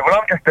 Okay, well,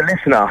 I'm just a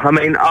listener. I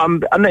mean,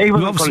 he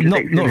wasn't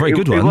contradicting. Not a very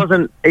good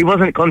one. He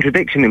wasn't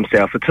contradicting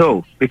himself at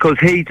all, because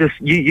he just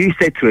you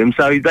said to him,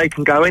 so they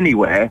can go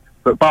anywhere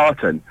but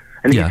Barton,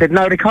 and he said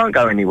no, they can't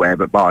go anywhere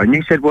but Barton.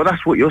 You said, well,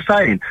 that's what you're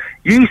saying.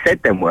 You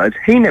said them words.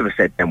 He never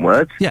said them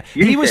words. Yeah,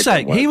 he was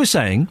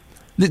saying.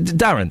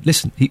 Darren,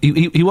 listen,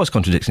 he was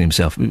contradicting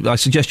himself. I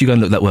suggest you go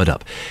and look that word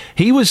up.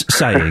 He was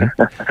saying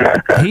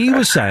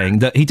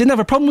that he didn't have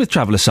a problem with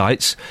traveller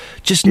sites,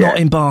 just not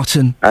in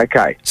Barton.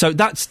 Okay. So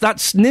that's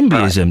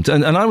NIMBYism,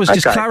 and I was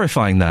just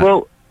clarifying that.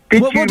 Well,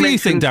 what do you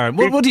think, Darren?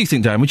 What do you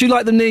think, Darren? Would you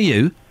like them near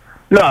you?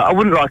 No, I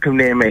wouldn't like them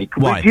near me.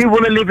 Why? Would you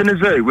want to live in a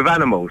zoo with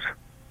animals?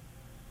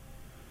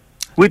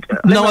 I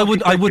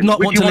would not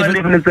want to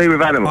live in a zoo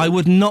with animals. I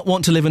would not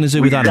want to live in a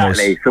zoo with animals.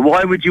 Exactly. So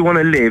why would you want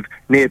to live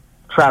near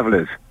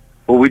travellers?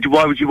 Or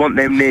why would you want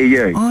them near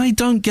you? I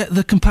don't get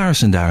the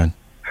comparison, Darren.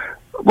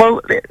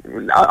 Well,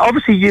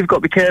 obviously you've got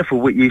to be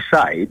careful what you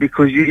say,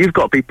 because you've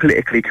got to be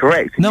politically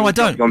correct. No, I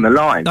don't. On the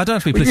line. I don't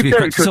have to be politically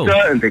correct at all. To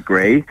a certain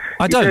degree.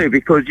 I don't. You do,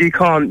 because you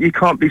can't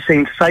be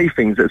seen to say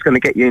things that's going to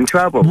get you in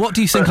trouble. What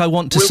do you think I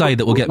want to say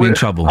that will get me in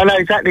trouble? I know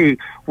exactly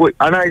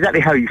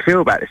how you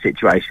feel about the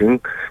situation,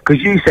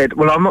 because you said,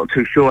 well, I'm not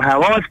too sure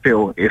how I'd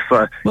feel if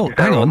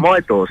hang on, my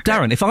doorstep.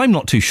 Darren, if I'm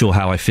not too sure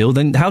how I feel,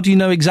 then how do you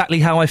know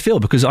exactly how I feel?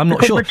 Because I'm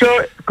not sure.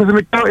 Because the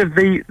majority of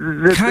the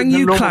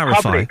normal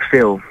public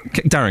feel.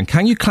 Darren,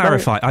 can you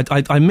clarify?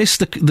 I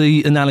missed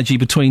the analogy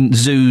between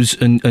zoos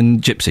and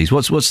gypsies.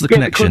 What's the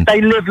connection? Because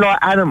they live like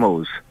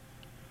animals.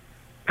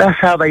 That's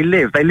how they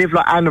live. They live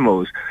like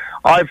animals.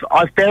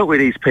 I've dealt with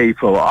these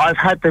people. I've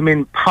had them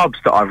in pubs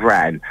that I've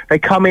ran. They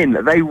come in.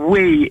 They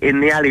wee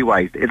in the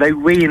alleyways. They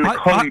wee in the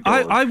corridors.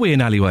 I wee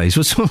in alleyways.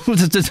 What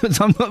does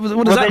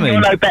that mean? You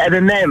know better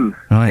than them,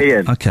 right?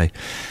 Ian. Okay,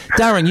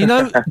 Darren.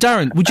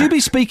 Darren, would you be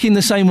speaking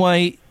the same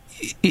way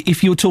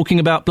if you were talking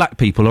about black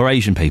people or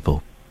Asian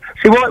people?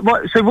 So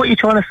what are you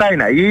trying to say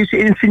now? You're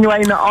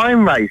insinuating that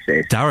I'm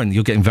racist? Darren,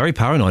 you're getting very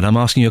paranoid. I'm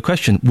asking you a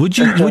question. Would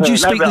you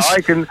speak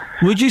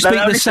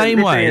the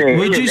same way?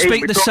 Would you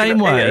speak the same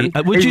way?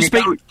 Would you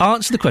speak?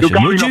 Answer the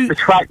question. Would you?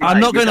 I'm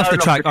not going off the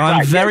track.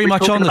 I'm very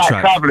much on the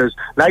track. Travellers.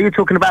 Now you're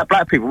talking about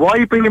black people. Why are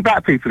you bringing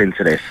black people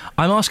into this?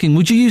 I'm asking.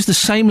 Would you use the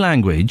same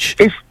language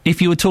if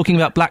you were talking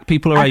about black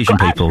people or Asian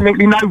people?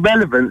 Absolutely no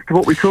relevance to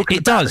what we're talking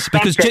about. It does,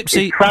 because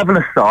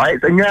traveller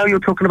sites, and now you're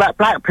talking about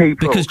black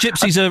people. Because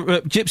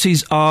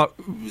gypsies are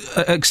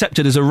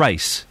accepted as a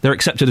race. They're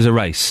accepted as a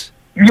race.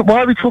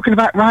 Why are we talking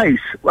about race?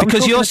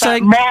 Because you're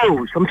saying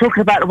morals. I'm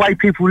talking about the way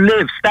people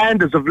live,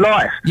 standards of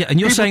life. Yeah,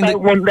 and you're saying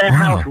that want their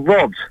house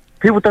robbed.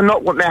 People do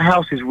not want their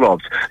houses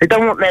robbed. They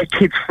don't want their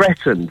kids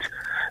threatened.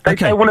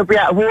 They want to be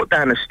able to walk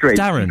down the street.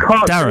 Darren, you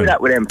can't do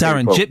that with them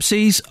people.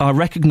 Gypsies are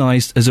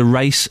recognised as a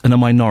race and a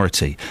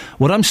minority.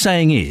 What I'm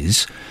saying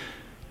is,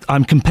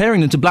 I'm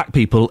comparing them to black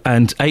people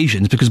and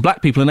Asians because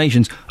black people and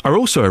Asians are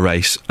also a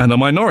race and a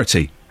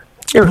minority.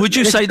 Yeah, would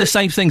you say the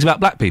same things about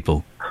black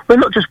people? Well,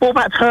 not just. What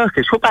about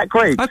Turkish? What about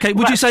Greeks? Okay,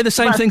 would you say the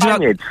same things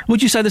about?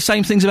 Would you say the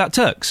same things about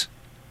Turks?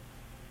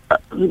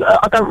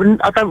 I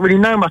don't really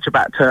know much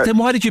about Turks. Then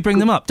why did you bring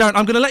them up? Darren,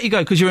 I'm going to let you go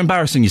because you're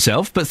embarrassing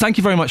yourself, but thank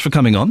you very much for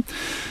coming on.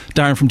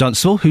 Darren from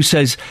Dunstable, who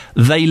says,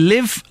 they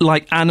live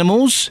like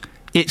animals,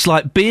 it's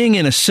like being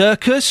in a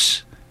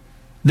circus,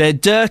 they're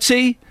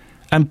dirty,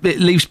 and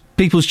it leaves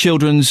people's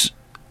children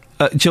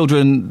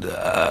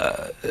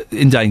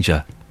in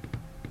danger.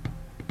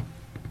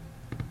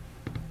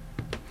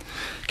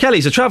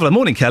 Kelly's a traveller.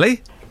 Morning,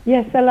 Kelly.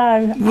 Yes,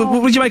 hello.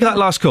 What did you make of that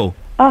last call?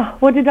 Oh,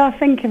 what did I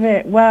think of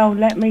it? Well,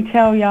 let me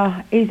tell you,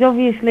 he's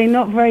obviously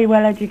not very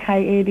well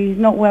educated, he's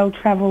not well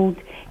travelled,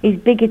 he's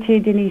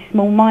bigoted and he's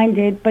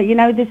small-minded, but you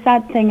know, the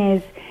sad thing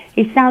is,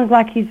 he sounds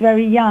like he's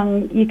very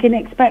young. You can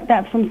expect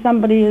that from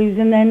somebody who's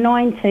in their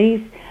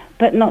 90s,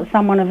 but not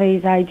someone of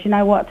his age. You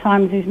know what,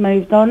 times he's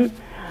moved on.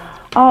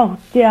 Oh,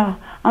 dear.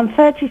 I'm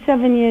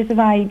 37 years of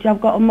age, I've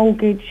got a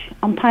mortgage,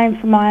 I'm paying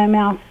for my own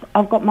house,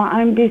 I've got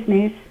my own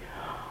business.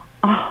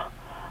 Oh,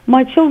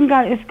 my children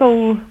go to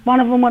school, one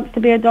of them wants to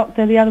be a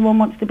doctor, the other one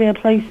wants to be a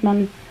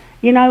policeman.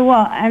 You know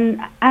what, and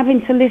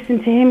having to listen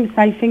to him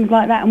say things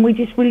like that, and we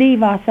just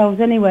relieve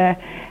ourselves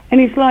anywhere. And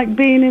it's like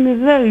being in a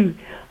zoo.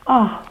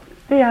 Oh,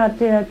 dear.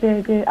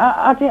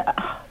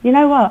 You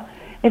know what,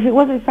 if it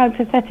wasn't so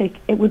pathetic,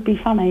 it would be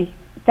funny.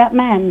 That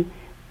man,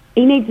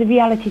 he needs a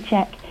reality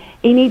check.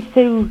 He needs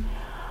to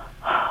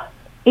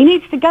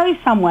go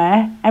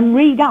somewhere and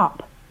read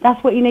up.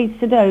 That's what he needs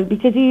to do,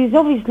 because he is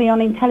obviously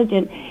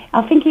unintelligent.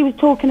 I think he was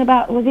talking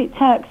about, was it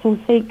Turks or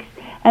Sikhs?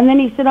 And then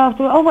he said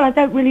afterwards, oh, well, I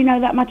don't really know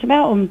that much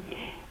about them.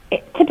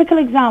 Typical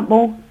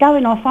example,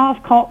 going off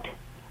half-cocked,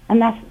 and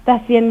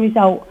that's the end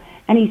result.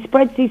 And he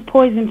spreads his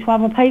poison to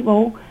other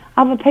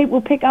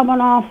people pick up on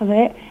half of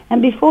it,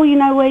 and before you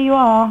know where you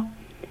are,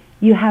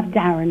 you have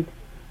Darren.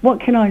 What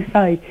can I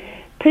say?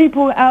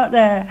 People out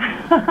there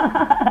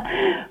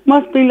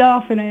must be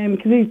laughing at him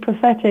because he's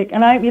pathetic.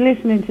 And I hope you're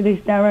listening to this,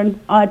 Darren.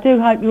 I do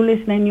hope you're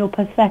listening. You're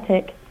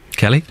pathetic.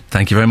 Kelly,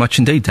 thank you very much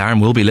indeed.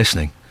 Darren will be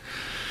listening.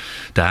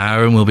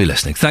 Darren will be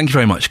listening. Thank you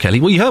very much, Kelly.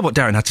 Well, you heard what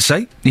Darren had to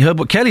say. You heard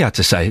what Kelly had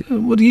to say.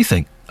 What do you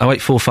think?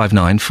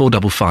 08459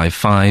 455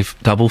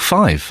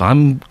 555.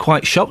 I'm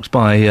quite shocked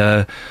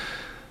by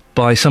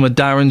some of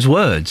Darren's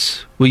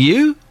words. Were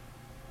you?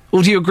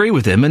 Or do you agree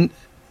with him? And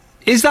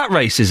is that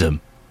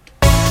racism?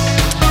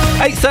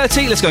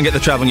 8:30, let's go and get the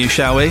travel news,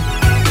 shall we?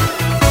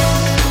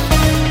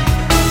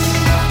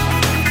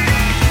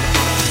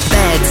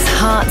 Beds,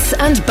 Herts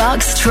and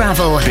Bucks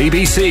travel.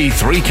 BBC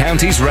Three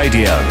Counties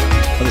Radio.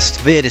 Well, a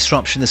severe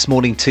disruption this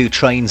morning to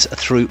trains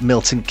through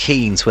Milton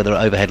Keynes, where there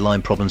are overhead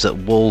line problems at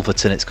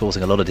Wolverton. It's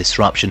causing a lot of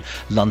disruption.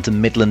 London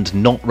Midland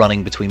not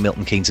running between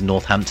Milton Keynes and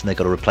Northampton. They've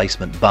got a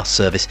replacement bus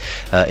service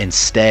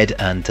instead,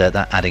 and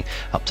that adding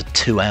up to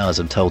 2 hours,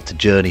 I'm told, to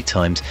journey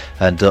times.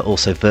 And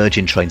also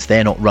Virgin trains,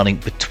 they're not running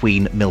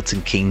between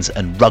Milton Keynes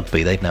and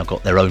Rugby. They've now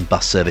got their own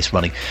bus service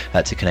running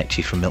to connect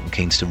you from Milton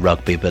Keynes to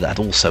Rugby, but that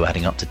also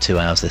adding up to 2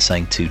 hours, they're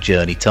saying, to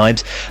journey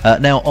times.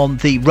 Now, on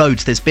the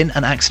roads, there's been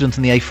an accident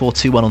on the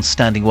A421 on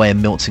Standing Way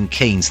in Milton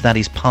Keynes. That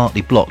is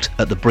partly blocked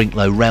at the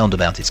Brinklow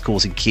roundabout. It's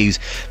causing queues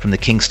from the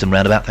Kingston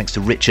roundabout, thanks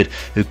to Richard,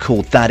 who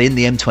called that in.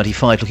 The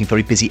M25 looking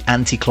very busy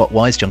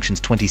anti-clockwise,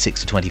 junctions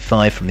 26 to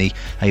 25 from the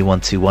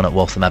A121 at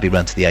Waltham Abbey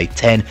round to the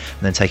A10, and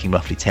then taking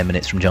roughly 10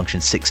 minutes from junction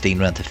 16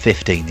 round to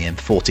 15, the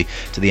M40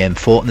 to the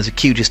M4, and there's a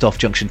queue just off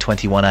junction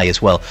 21A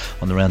as well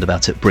on the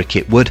roundabout at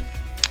Bricket Wood.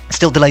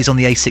 Still delays on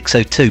the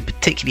A602,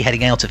 particularly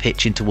heading out of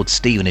Hitchin towards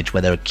Stevenage,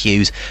 where there are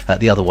queues.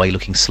 The other way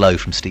looking slow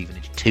from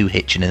Stevenage to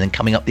Hitchin, and then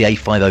coming up the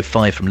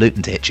A505 from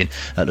Luton to Hitchin,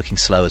 looking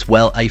slow as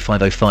well.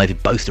 A505 in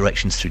both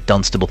directions through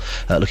Dunstable,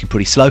 looking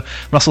pretty slow.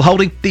 Russell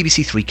Holding,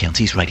 BBC Three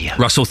Counties Radio.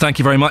 Russell, thank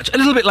you very much. A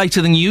little bit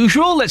later than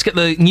usual. Let's get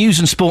the news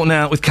and sport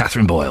now with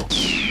Catherine Boyle.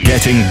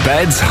 Getting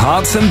beds,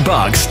 hearts and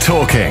bugs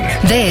talking.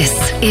 This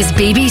is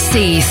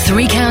BBC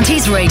Three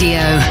Counties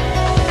Radio.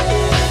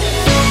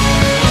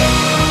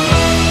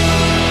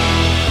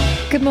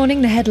 Good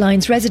morning. The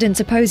headlines. Residents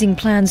opposing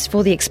plans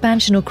for the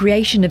expansion or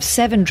creation of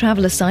 7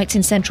 traveller sites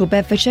in central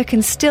Bedfordshire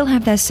can still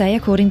have their say,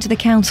 according to the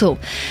council.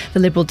 The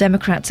Liberal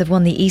Democrats have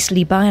won the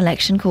Eastleigh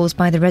by-election caused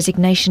by the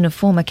resignation of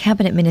former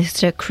Cabinet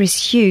Minister Chris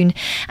Huhne.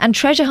 And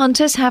treasure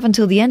hunters have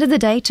until the end of the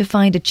day to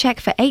find a cheque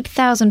for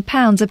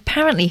 £8,000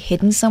 apparently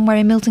hidden somewhere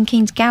in Milton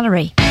Keynes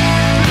Gallery.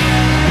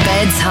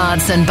 Beds,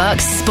 Hearts and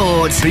Bucks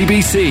Sport.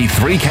 BBC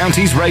Three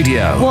Counties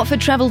Radio.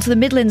 Watford travel to the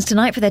Midlands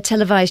tonight for their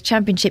televised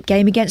championship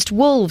game against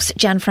Wolves.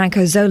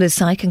 Gianfranco Zola's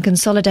side can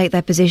consolidate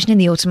their position in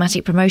the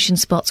automatic promotion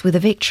spots with a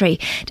victory.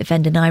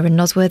 Defender Nyron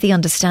Nosworthy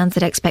understands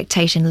that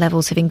expectation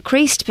levels have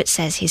increased, but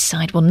says his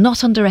side will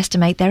not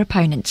underestimate their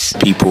opponents.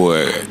 People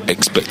are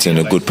expecting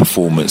a good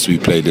performance. We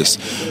play this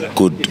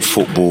good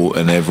football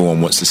and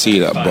everyone wants to see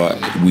that,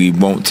 but we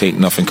won't take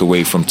nothing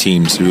away from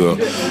teams who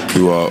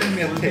are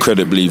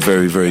credibly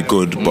very, very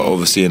good, but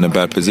obviously in a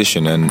bad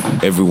position, and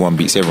everyone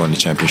beats everyone in the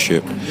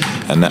championship,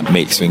 and that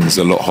makes things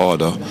a lot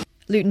harder.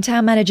 Luton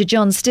Town manager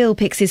John Still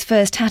picks his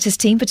first Hatters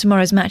team for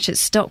tomorrow's match at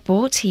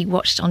Stockport. He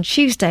watched on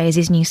Tuesday as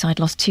his new side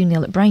lost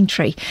 2-0 at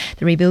Braintree.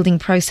 The rebuilding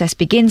process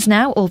begins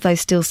now, although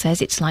Still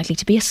says it's likely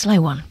to be a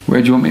slow one.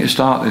 Where do you want me to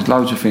start? There's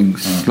loads of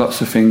things,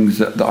 lots of things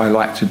that I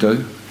like to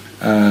do.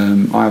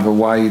 I have a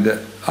way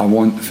that I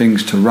want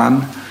things to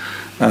run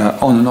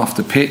on and off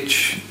the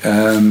pitch,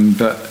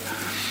 but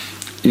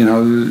you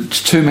know,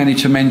 it's too many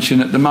to mention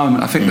at the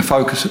moment. I think the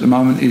focus at the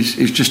moment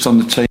is just on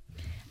the team.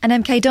 And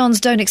MK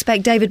Dons don't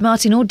expect David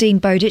Martin or Dean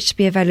Bowditch to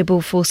be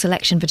available for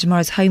selection for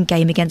tomorrow's home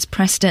game against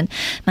Preston.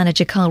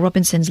 Manager Carl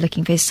Robinson's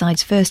looking for his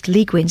side's first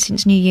league win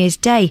since New Year's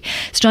Day.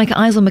 Striker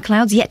Isel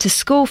McLeod's yet to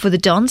score for the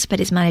Dons, but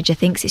his manager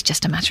thinks it's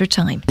just a matter of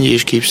time. You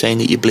just keep saying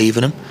that you believe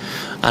in him,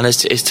 and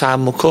as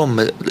time will come,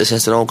 listen,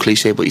 it's an old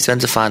cliche, but you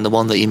tend to find the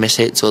one that you miss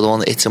hits, or the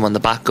one that hits him when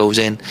the back goes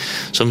in,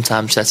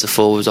 sometimes sets the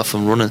forwards off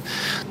and running.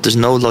 There's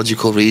no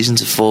logical reason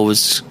to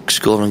forwards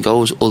scoring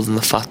goals other than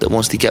the fact that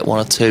once they get one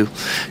or two,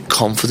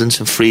 confidence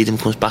and freedom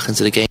comes back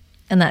into the game.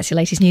 And that's your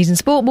latest news and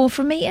sport. More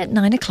from me at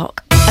 9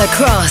 o'clock.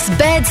 Across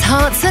Beds,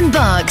 Hearts and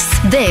Bucks,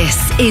 this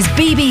is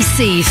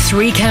BBC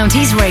Three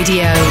Counties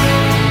Radio.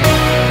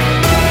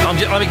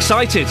 I'm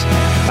excited.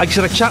 I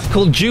had a chap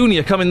called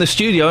Junior come in the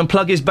studio and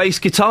plug his bass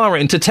guitar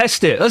in to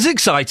test it. That's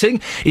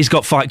exciting. He's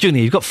got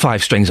Junior, you've got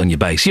 5 strings on your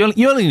bass. You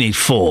only need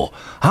 4.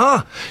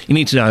 Huh? You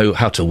need to know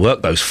how to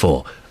work those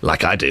 4.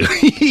 Like I do.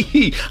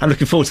 I'm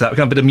looking forward to that. We've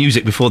got a bit of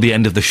music before the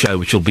end of the show,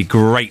 which will be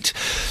great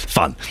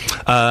fun.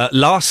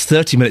 Last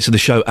 30 minutes of the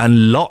show,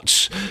 and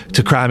lots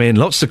to cram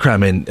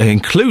in,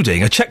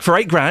 including a cheque for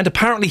 £8,000,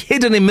 apparently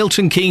hidden in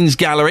Milton Keynes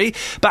Gallery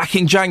back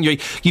in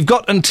January. You've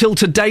got until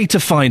today to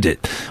find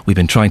it. We've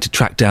been trying to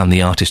track down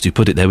the artist who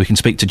put it there. We can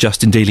speak to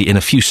Justin Dealey in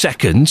a few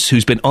seconds,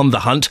 who's been on the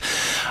hunt.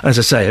 As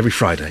I say, every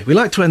Friday, we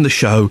like to end the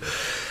show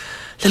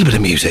a little bit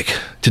of music.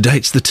 Today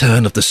it's the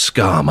turn of the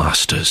Ska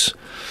Masters.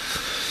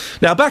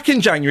 Now, back in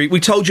January, we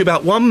told you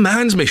about one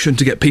man's mission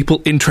to get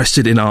people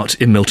interested in art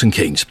in Milton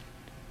Keynes.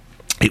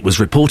 It was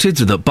reported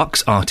that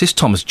Bucks artist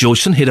Thomas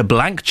Georgeson hid a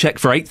blank cheque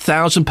for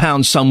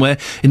 £8,000 somewhere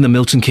in the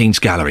Milton Keynes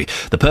Gallery.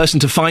 The person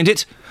to find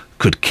it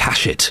could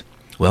cash it.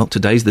 Well,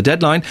 today's the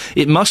deadline.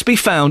 It must be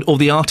found or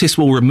the artist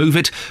will remove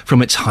it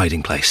from its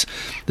hiding place.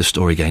 The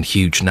story gained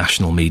huge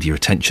national media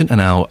attention, and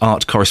our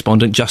art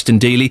correspondent, Justin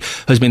Dealey,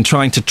 has been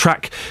trying to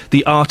track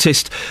the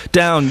artist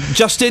down.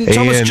 Justin, Iain.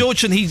 Thomas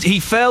Georgeson, he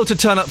failed to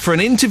turn up for an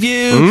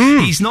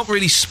interview. He's not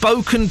really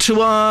spoken to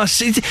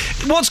us.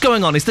 What's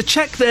going on? Is the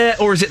cheque there,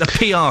 or is it a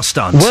PR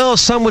stunt? Well,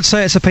 some would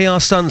say it's a PR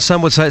stunt,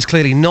 some would say it's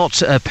clearly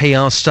not a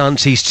PR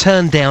stunt. He's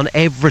turned down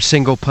every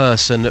single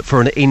person for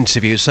an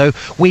interview, so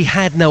we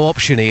had no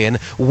option, Iain.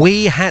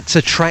 We had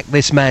to track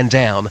this man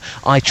down.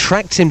 I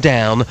tracked him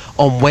down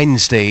on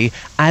Wednesday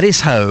at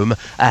his home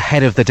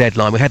ahead of the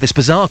deadline. We had this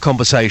bizarre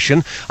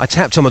conversation. I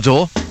tapped on the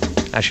door.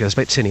 Actually, that's a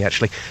bit tinny,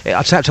 actually.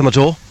 I tapped on the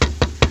door,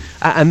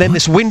 and then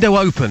this window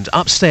opened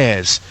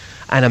upstairs,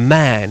 and a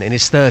man in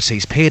his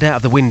 30s peered out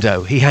of the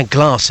window. He had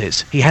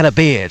glasses, he had a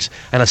beard,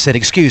 and I said,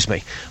 "Excuse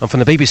me, I'm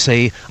from the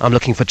BBC, I'm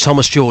looking for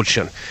Thomas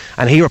Georgeson."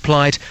 And he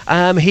replied,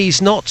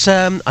 "He's not,"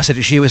 I said,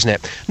 "It's you, isn't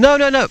it?" No,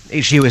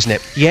 it's you, isn't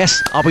it?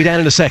 "Yes, I'll be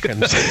down in a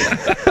second."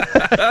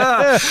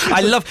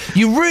 I love...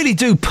 You really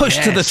do push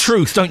to the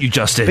truth, don't you,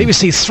 Justin?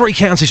 BBC Three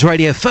Counties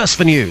Radio, first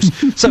for news.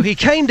 So he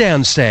came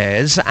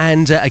downstairs,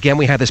 and again,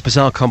 we had this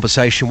bizarre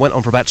conversation, went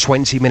on for about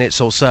 20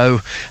 minutes or so,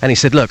 and he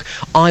said, "Look,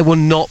 I will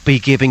not be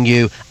giving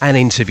you an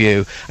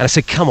interview." And I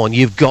said, "Come on,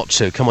 you've got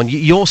to. Come on,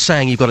 you're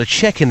saying you've got a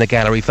cheque in the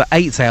gallery for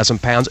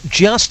 £8,000.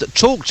 Just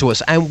talk to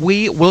us and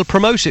we will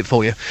promote it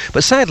for you."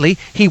 But sadly,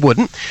 he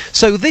wouldn't.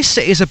 So this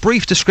is a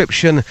brief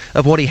description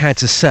of what he had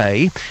to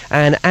say.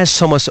 And as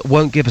Thomas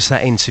won't give us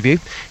that interview,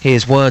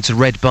 here's words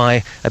read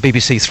by a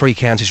BBC Three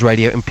Counties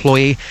Radio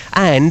employee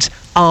and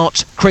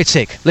art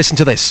critic. Listen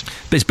to this.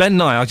 But it's Ben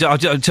Nye. I'll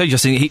tell you,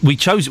 Justin, you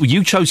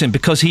chose him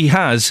because he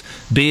has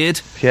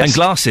beard and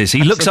glasses.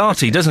 He looks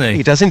arty, doesn't he?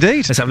 He does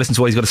indeed. Let's have a listen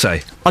to what he's got to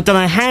say. "I don't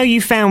know how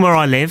you found where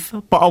I live,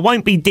 but I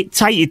won't be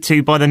dictated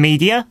to by the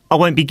media. I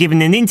won't be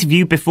given an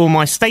interview before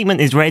my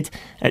statement is read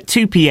at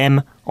 2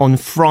 p.m. on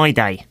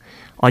Friday.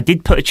 I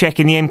did put a cheque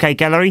in the MK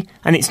Gallery,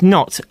 and it's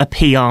not a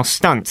PR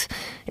stunt.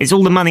 It's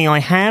all the money I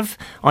have.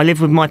 I live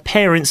with my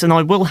parents, and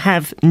I will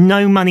have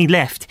no money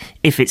left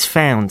if it's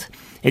found.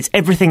 It's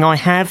everything I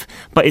have,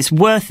 but it's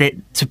worth it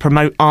to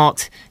promote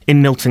art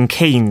in Milton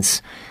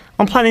Keynes.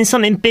 I'm planning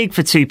something big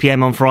for 2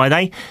 p.m. on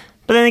Friday,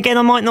 but then again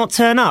I might not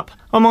turn up.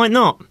 I might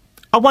not.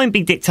 I won't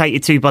be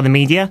dictated to by the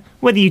media.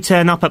 whether you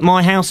turn up at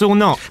my house or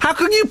not. How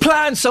can you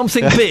plan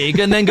something big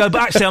and then go,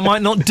 but actually I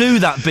might not do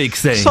that big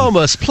thing?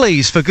 Thomas,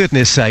 please, for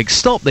goodness sake,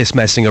 stop this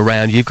messing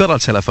around. You've got our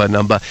telephone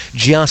number.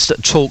 Just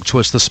talk to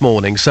us this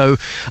morning. So,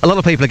 a lot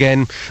of people,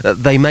 again,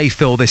 they may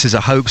feel this is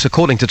a hoax.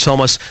 According to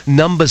Thomas,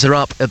 numbers are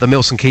up at the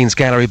Milton Keynes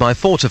Gallery by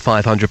 400 to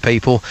 500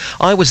 people.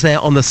 I was there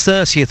on the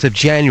 30th of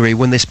January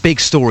when this big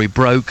story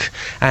broke,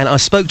 and I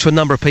spoke to a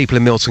number of people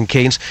in Milton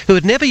Keynes who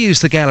had never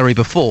used the gallery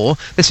before.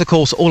 This, of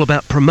course, all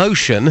about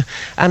promotion.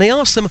 And I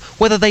asked them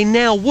whether they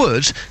now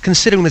would,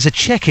 considering there's a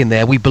cheque in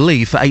there, we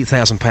believe, for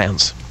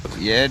 £8,000.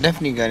 Yeah,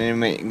 definitely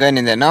going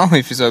in there now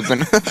if it's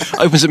open.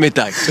 Opens at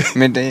midday?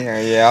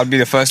 Midday, yeah, I'll be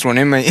the first one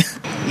in, mate.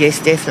 Yes,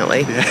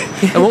 definitely.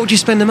 And what would you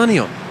spend the money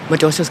on? My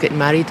daughter's getting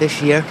married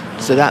this year,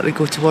 so that would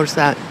go towards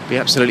that. Be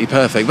absolutely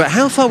perfect. But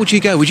how far would you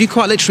go? Would you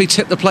quite literally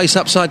tip the place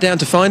upside down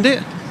to find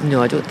it?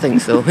 No, I don't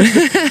think so.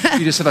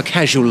 You just have a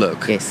casual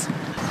look? Yes.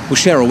 Well,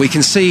 Cheryl, we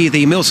can see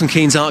the Milton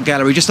Keynes Art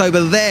Gallery just over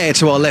there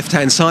to our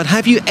left-hand side.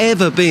 Have you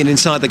ever been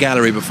inside the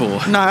gallery before?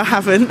 No, I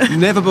haven't.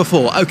 Never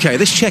before. OK,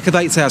 this cheque of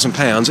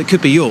 £8,000, it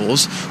could be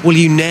yours. Will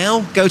you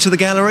now go to the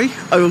gallery?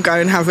 I will go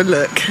and have a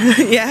look,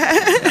 yeah.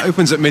 It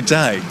opens at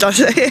midday. Does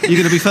it? You're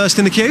going to be first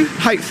in the queue?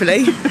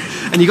 Hopefully.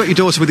 And you got your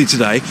daughter with you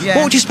today. Yeah.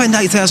 What would you spend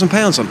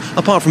 £8,000 on,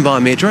 apart from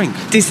buying me a drink?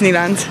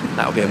 Disneyland.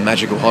 That would be a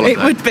magical holiday. It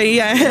would be,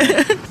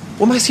 yeah.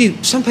 Well,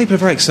 Matthew, some people are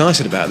very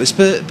excited about this,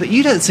 but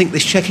you don't think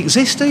this cheque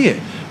exists, do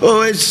you?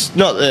 Well, it's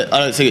not that I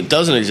don't think it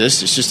doesn't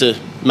exist. It's just a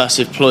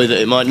massive ploy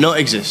that it might not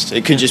exist.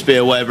 It could just be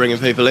a way of bringing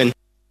people in.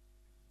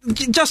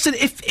 Justin,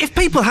 if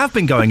people have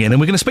been going in, and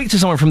we're going to speak to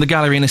someone from the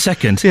gallery in a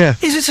second,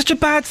 is it such a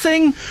bad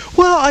thing?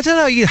 Well, I don't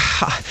know.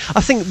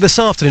 I think this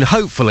afternoon,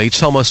 hopefully,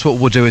 Thomas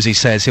will do as he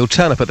says. He'll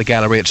turn up at the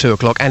gallery at 2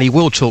 o'clock and he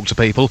will talk to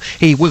people.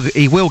 He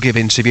will give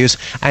interviews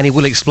and he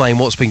will explain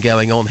what's been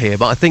going on here.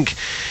 But I think,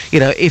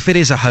 if it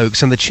is a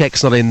hoax and the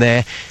cheque's not in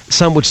there,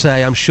 some would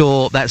say, I'm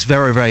sure that's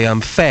very, very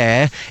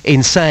unfair.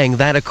 In saying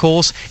that, of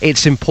course,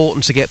 it's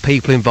important to get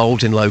people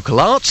involved in local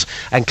arts.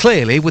 And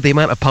clearly, with the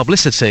amount of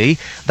publicity,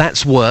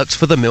 that's worked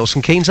for the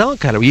Milton Keynes Art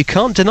Gallery. You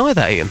can't deny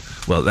that, Ian.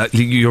 Well,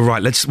 you're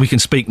right. We can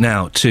speak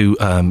now to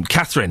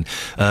Catherine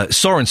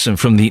Sorensen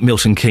from the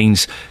Milton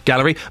Keynes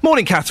Gallery.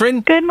 Morning, Catherine.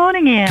 Good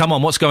morning, Ian. Come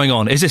on, what's going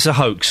on? Is this a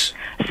hoax?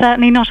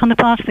 Certainly not on the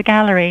part of the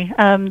gallery.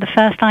 The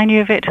first I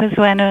knew of it was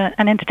when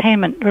an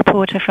entertainment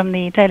reporter from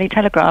the Daily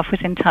Telegraph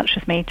was in touch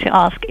with me to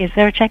ask, is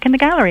there a cheque in the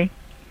gallery?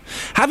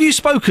 Have you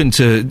spoken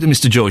to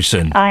Mr.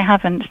 Georgeson? I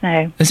haven't,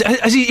 no.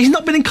 Has he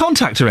not been in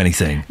contact or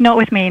anything? Not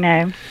with me,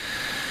 no.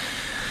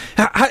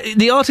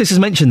 The artist has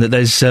mentioned that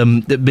there's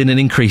been an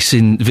increase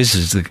in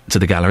visitors to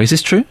the gallery. Is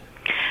this true?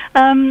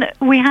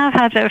 We have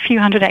had a few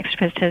hundred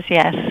extra visitors,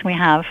 yes, we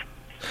have.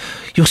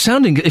 You're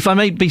sounding, if I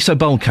may be so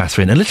bold,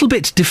 Catherine, a little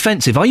bit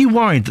defensive. Are you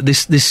worried that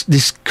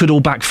this could all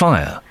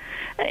backfire?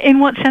 In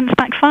what sense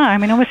backfire? I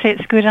mean, obviously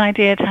it's a good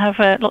idea to have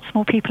lots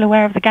more people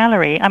aware of the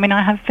gallery. I mean,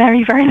 I have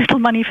very, very little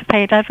money for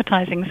paid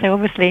advertising, so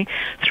obviously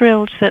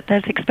thrilled that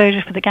there's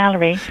exposure for the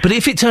gallery. But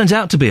if it turns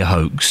out to be a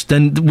hoax,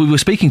 then we were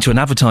speaking to an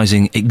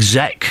advertising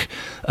exec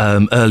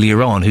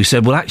earlier on who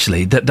said, well,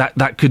 actually,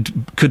 that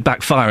could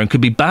backfire and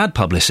could be bad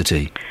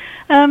publicity.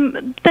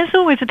 There's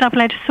always a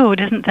double-edged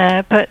sword, isn't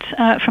there? But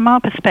from our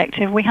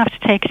perspective, we have to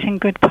take it in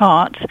good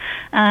part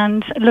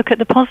and look at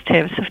the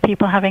positives of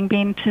people having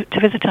been to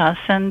visit us,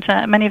 and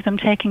many of them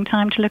taking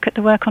time to look at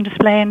the work on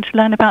display and to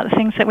learn about the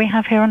things that we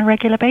have here on a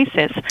regular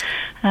basis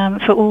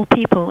for all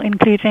people,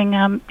 including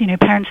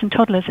parents and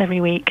toddlers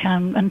every week.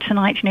 And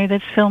tonight,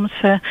 there's films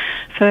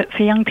for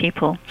young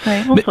people,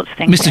 so all sorts of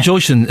things. Mr.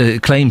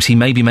 Joyson claims he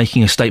may be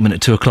making a statement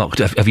at 2 o'clock.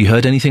 Have you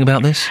heard anything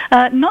about this?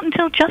 Not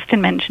until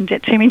Justin mentioned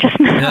it to me just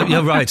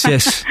now. Yeah, right,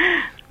 yes.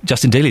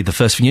 Justin Dealey, the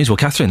first for news. Well,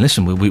 Catherine,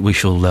 listen, we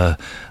shall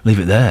leave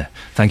it there.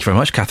 Thank you very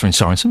much, Catherine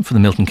Sorensen from the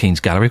Milton Keynes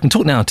Gallery. We can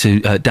talk now to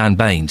Dan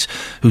Baines,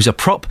 who's a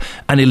prop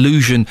and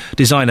illusion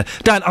designer.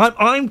 Dan,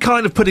 I'm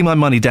kind of putting my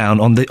money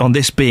down on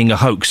this being a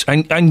hoax,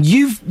 and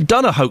you've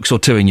done a hoax or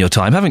two in your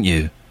time, haven't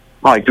you?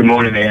 Hi, good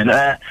morning, Ian.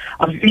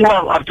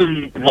 I've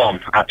done one,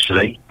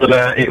 actually,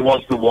 but it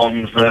was the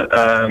one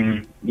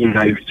that,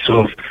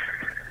 sort of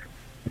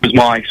was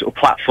my sort of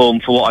platform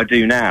for what I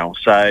do now,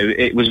 so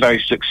it was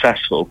very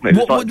successful. It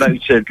was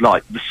voted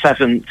the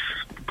 7th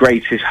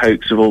greatest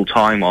hoax of all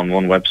time on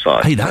one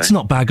website. Hey, that's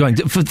not bad going.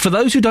 For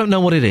those who don't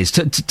know what it is,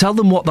 to tell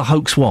them what the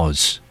hoax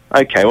was.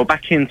 Okay, well,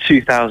 back in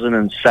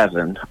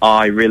 2007,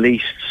 I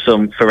released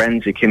some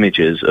forensic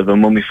images of a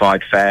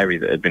mummified fairy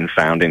that had been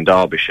found in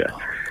Derbyshire.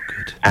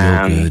 Good.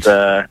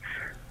 And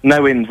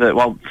knowing that,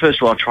 well, first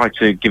of all, I tried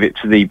to give it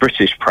to the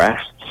British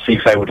press, see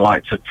if they would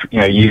like to,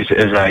 use it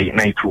as an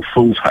April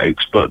Fool's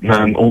hoax, but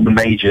all the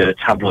major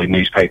tabloid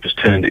newspapers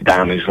turned it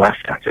down and just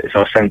laughed at it.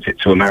 So I sent it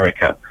to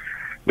America,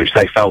 which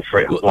they fell for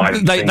it.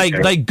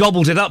 They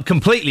gobbled it up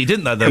completely,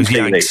 didn't they, those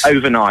completely. Yanks?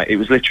 Overnight. It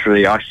was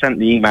literally, I sent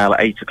the email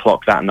at 8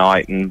 o'clock that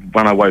night, and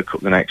when I woke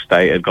up the next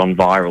day, it had gone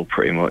viral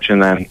pretty much.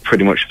 And then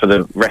pretty much for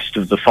the rest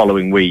of the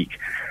following week,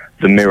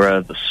 the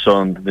Mirror, the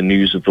Sun, the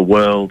News of the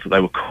World, they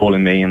were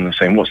calling me and they're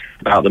saying, what's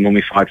about the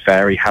mummified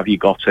fairy? Have you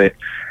got it?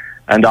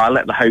 And I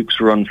let the hoax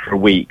run for a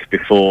week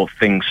before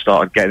things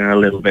started getting a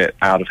little bit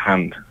out of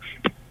hand.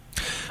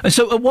 And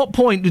so, at what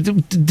point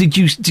did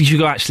you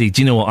go? Actually,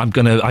 do you know what?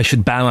 I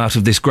should bow out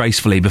of this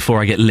gracefully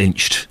before I get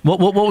lynched. What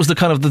was the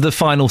kind of the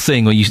final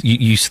thing where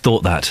you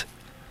thought that?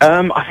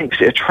 I think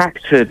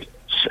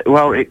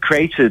it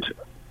created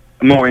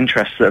more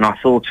interest than I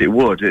thought it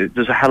would.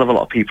 There's a hell of a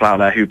lot of people out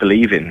there who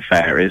believe in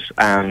fairies,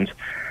 and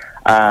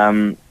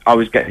I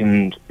was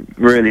getting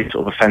really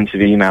sort of offensive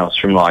emails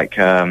from like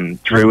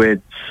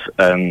druids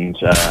and.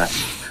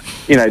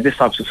 This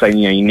type of saying,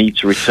 you need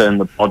to return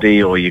the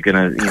body or you're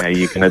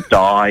gonna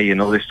die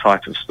and all this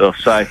type of stuff.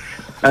 So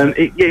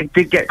it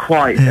did get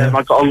quite.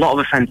 I got a lot of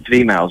offensive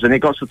emails, and it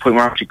got to the point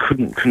where I actually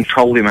couldn't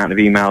control the amount of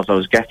emails I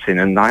was getting,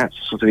 and I had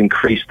to sort of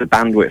increase the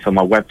bandwidth on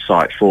my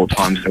website 4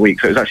 times a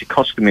week. So it was actually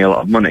costing me a lot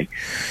of money.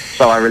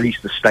 So I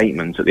released a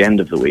statement at the end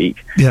of the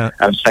week,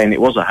 saying it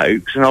was a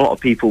hoax, and a lot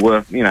of people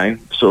were,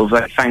 sort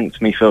of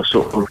thanked me for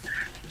sort of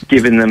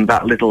giving them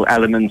that little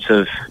element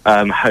of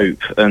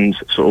hope and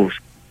sort of.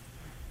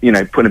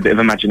 Putting a bit of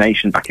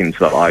imagination back into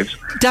their lives.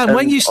 Dan,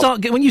 when you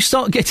start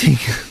getting,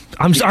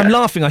 I'm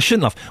laughing. I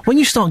shouldn't laugh. When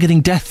you start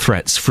getting death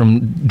threats from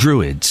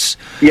druids,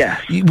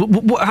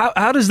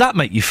 how does that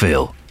make you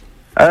feel?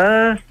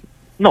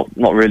 Not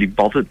really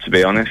bothered, to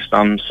be honest.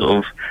 I'm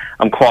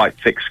quite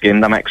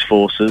thick-skinned. I'm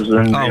ex-forces,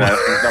 and the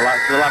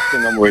last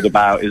thing I'm worried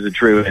about is a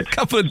druid. A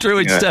couple of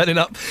druids turning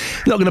up.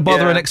 Not going to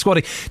bother an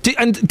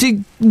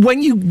ex-squaddie.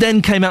 When you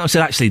then came out and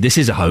said, actually, this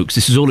is a hoax,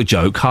 this is all a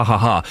joke, ha ha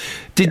ha.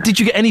 Did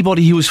you get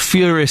anybody who was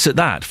furious at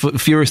that?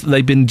 Furious that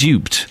they'd been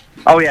duped?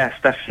 Oh yes,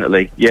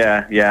 definitely.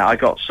 Yeah. I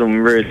got some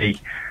really.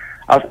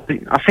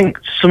 I think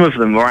some of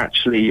them were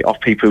actually of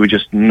people who were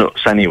just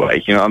nuts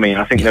anyway. You know what I mean?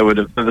 I think they were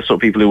the sort of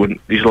people who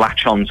wouldn't just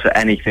latch on to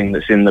anything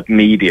that's in the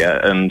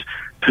media and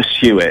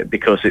pursue it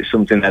because it's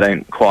something they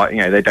don't quite,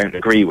 they don't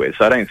agree with.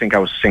 So I don't think I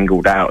was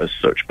singled out as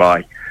such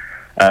by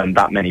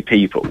that many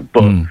people.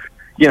 But,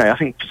 I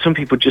think some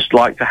people just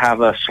like to have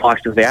a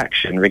slice of the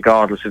action,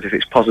 regardless of if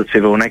it's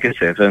positive or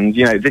negative. And,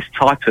 this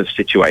type of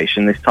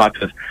situation, this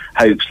type of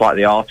hoax like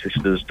the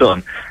artist has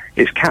done,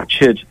 it's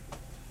captured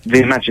the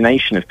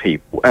imagination of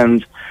people.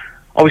 And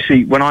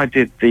obviously when I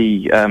did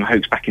the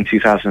hoax back in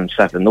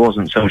 2007, there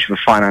wasn't so much of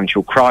a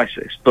financial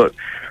crisis, but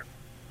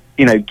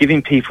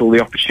giving people the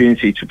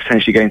opportunity to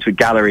potentially go into a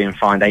gallery and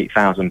find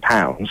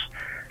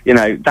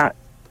 £8,000, that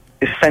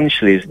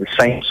essentially is the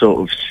same sort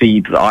of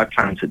seed that I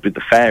planted with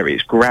the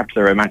fairies, grabbed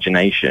their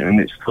imagination, and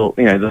it's thought,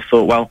 they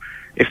thought, well,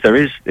 if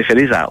it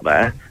is out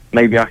there,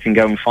 maybe I can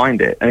go and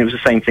find it. And it was the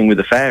same thing with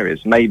the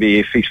fairies. Maybe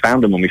if he's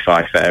found a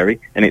mummified fairy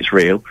and it's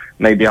real,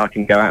 maybe I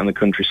can go out in the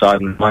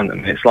countryside and find them.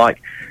 And it's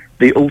like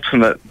the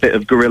ultimate bit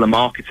of guerrilla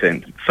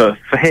marketing for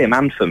him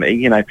and for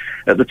me. At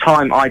the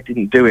time, I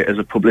didn't do it as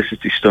a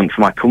publicity stunt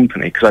for my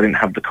company because I didn't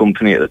have the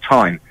company at the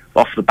time.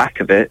 Off the back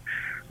of it,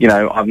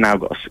 I've now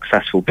got a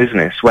successful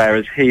business.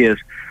 Whereas he is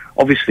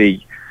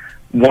obviously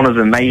one of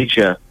the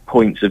major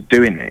points of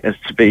doing it is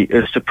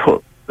to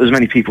put as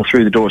many people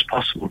through the door as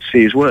possible to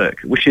see his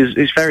work, which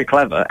is very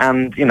clever.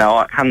 And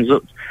hands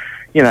up,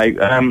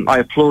 I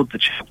applaud the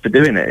chap for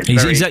doing it.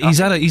 He's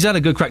had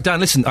a good crack. Dan,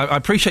 listen, I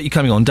appreciate you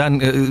coming on.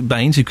 Dan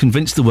Baines, who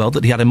convinced the world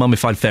that he had a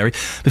mummified fairy.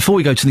 Before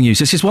we go to the news,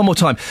 let's just one more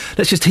time.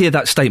 Let's just hear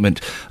that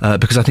statement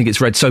because I think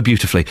it's read so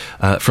beautifully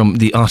from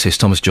the artist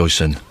Thomas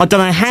Georgeson. I don't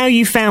know how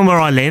you found where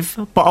I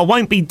live, but I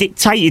won't be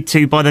dictated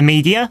to by the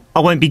media.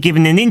 I won't be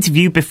given an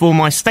interview before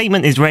my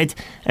statement is read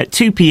at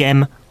 2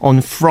 p.m.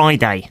 on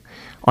Friday.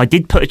 I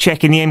did put a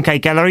cheque in the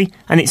MK Gallery,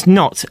 and it's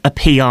not a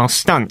PR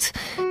stunt.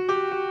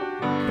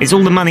 It's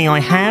all the money I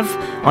have.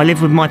 I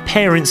live with my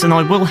parents, and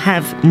I will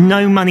have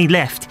no money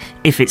left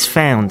if it's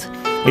found.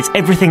 It's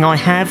everything I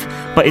have,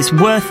 but it's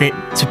worth it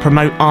to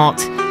promote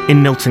art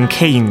in Milton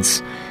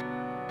Keynes.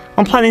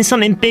 I'm planning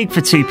something big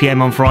for 2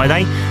 p.m. on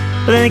Friday,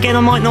 but then again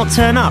I might not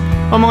turn up.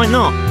 I might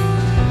not.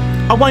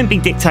 I won't be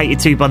dictated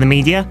to by the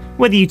media,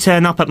 whether you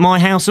turn up at my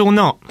house or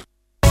not.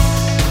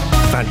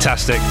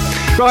 Fantastic.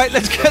 Right,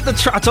 let's get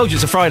I told you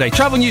it's a Friday.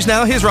 Travel news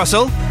now. Here's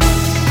Russell.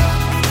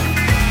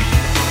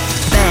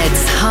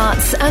 Beds,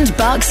 Herts and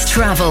Bucks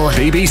travel.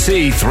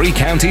 BBC Three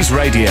Counties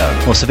Radio.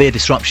 Well, severe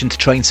disruption to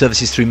train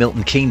services through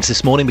Milton Keynes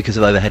this morning because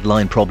of overhead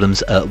line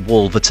problems at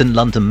Wolverton.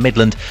 London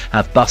Midland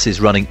have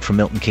buses running from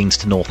Milton Keynes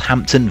to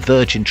Northampton.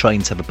 Virgin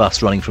Trains have a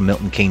bus running from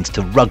Milton Keynes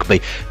to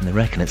Rugby, and they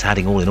reckon it's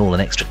adding all in all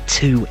an extra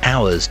 2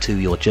 hours to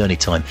your journey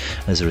time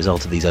as a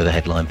result of these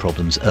overhead line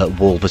problems at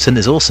Wolverton.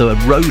 There's also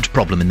a road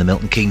problem in the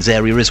Milton Keynes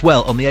area as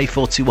well on the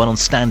A421 on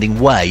Standing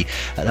Way.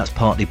 That's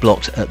partly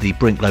blocked at the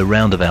Brinklow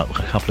roundabout.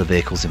 A couple of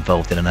vehicles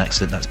involved in an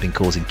accident that's been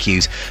causing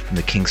queues from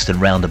the Kingston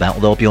roundabout.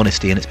 Although I'll be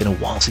honest, Iain, it's been a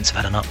while since I've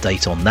had an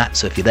update on that,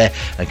 so if you're there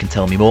and can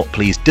tell me more,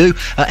 please do.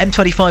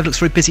 M25 looks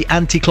very busy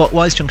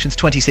anti-clockwise, junctions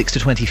 26 to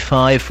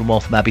 25 from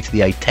Waltham Abbey to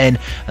the A10,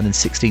 and then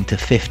 16 to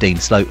 15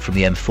 slow from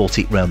the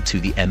M40 round to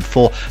the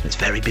M4. And it's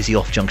very busy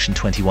off junction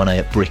 21A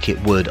at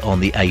Bricket Wood on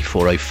the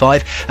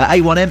A405.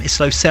 A1M is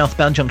slow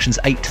southbound, junctions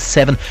 8 to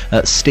 7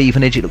 at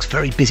Stevenage. It looks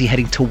very busy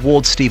heading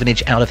towards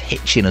Stevenage out of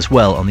Hitchin as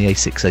well on the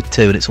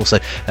A602, and it's also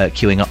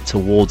queuing up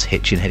towards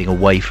Hitchin heading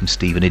away from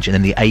Stevenage Stevenage, and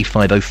then the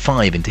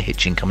A505 into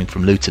Hitchin coming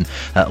from Luton,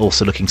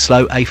 also looking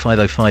slow.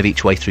 A505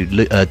 each way through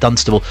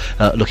Dunstable,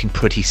 looking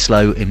pretty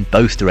slow in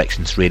both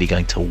directions, really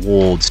going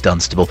towards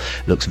Dunstable.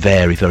 Looks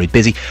very, very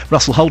busy.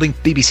 Russell Holding,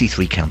 BBC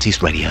Three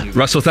Counties Radio.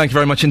 Russell, thank you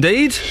very much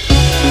indeed.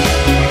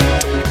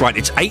 Right,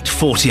 it's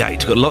 8:48.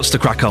 We've got lots to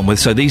crack on with,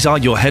 so these are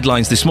your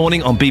headlines this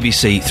morning on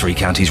BBC Three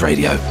Counties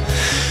Radio.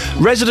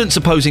 Residents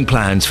opposing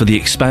plans for the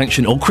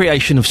expansion or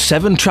creation of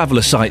 7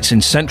 traveller sites in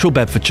central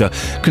Bedfordshire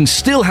can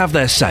still have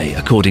their say,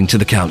 according to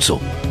the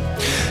council.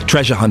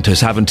 Treasure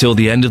hunters have until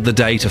the end of the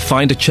day to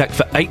find a cheque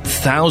for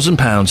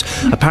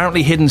 £8,000,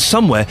 apparently hidden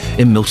somewhere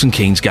in Milton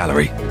Keynes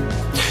Gallery.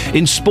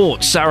 In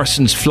sport,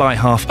 Saracens fly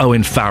half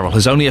Owen Farrell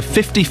has only a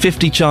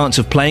 50-50 chance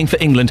of playing for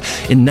England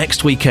in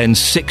next weekend's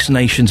Six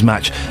Nations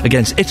match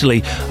against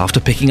Italy after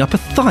picking up a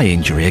thigh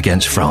injury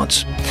against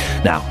France.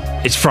 Now,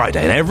 it's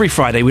Friday, and every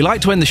Friday we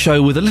like to end the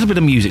show with a little bit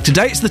of music.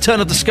 Today it's the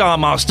turn of the Ska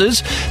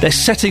Masters. They're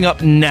setting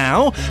up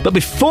now, but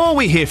before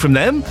we hear from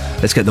them,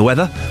 let's get the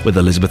weather with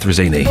Elizabeth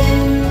Rossini.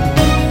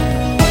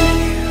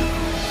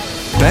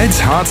 Beds,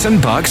 Hearts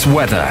and Bucks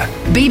weather.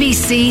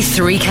 BBC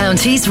Three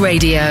Counties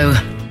Radio.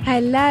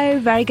 Hello,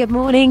 very good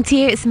morning to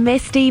you. It's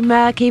misty,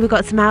 murky. We've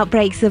got some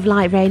outbreaks of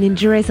light rain and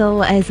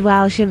drizzle as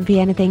well. Shouldn't be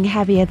anything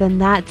heavier than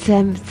that.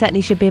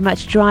 Certainly should be a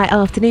much drier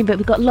afternoon, but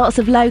we've got lots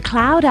of low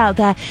cloud out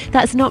there.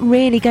 That's not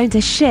really going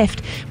to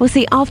shift. We'll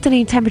see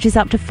afternoon temperatures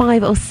up to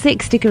 5 or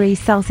 6 degrees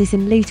Celsius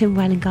in Luton,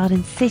 Welwyn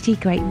Garden City,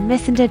 Great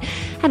Missenden,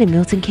 and in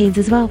Milton Keynes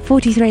as well.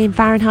 43 in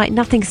Fahrenheit,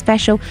 nothing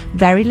special.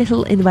 Very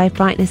little in the way of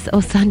brightness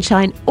or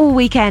sunshine all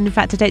weekend. In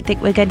fact, I don't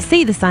think we're going to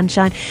see the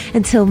sunshine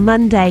until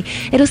Monday.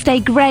 It'll stay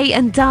grey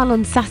and dull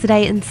on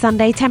Saturday and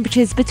Sunday.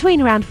 Temperatures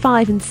between around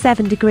 5 and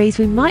 7 degrees.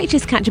 We might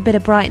just catch a bit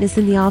of brightness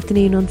in the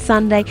afternoon on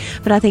Sunday,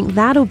 but I think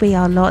that'll be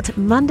our lot.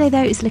 Monday,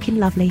 though, is looking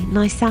lovely.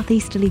 Nice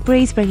southeasterly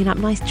breeze bringing up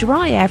nice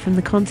dry air from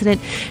the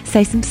continent.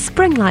 So some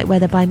spring-like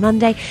weather by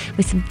Monday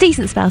with some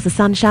decent spells of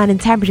sunshine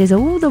and temperatures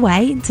all the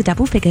way into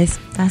double figures.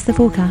 That's the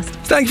forecast.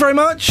 Thanks very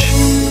much.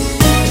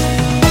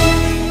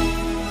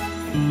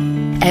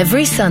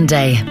 Every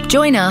Sunday,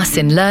 join us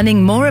in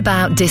learning more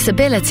about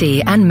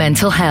disability and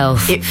mental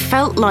health. It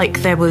felt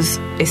like there was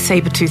a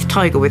saber-toothed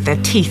tiger with their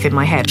teeth in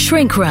my head.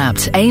 Shrink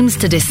Wrapped aims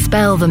to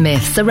dispel the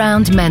myths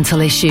around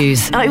mental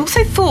issues. I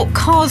also thought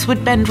cars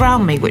would bend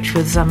round me, which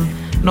was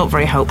not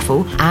very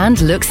helpful. And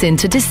looks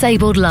into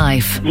disabled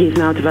life. He's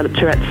now developed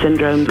Tourette's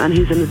syndrome and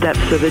he's in the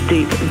depths of a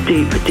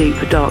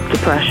deep, dark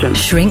depression.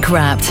 Shrink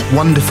Wrapped.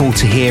 Wonderful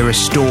to hear a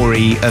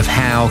story of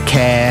how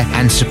care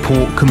and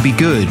support can be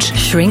good.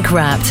 Shrink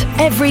Wrapped.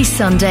 Every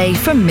Sunday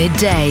from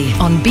midday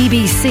on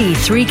BBC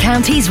Three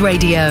Counties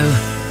Radio.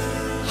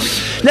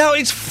 Now,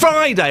 it's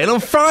Friday, and on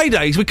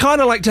Fridays we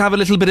kind of like to have a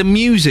little bit of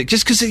music,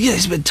 just because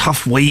it's been a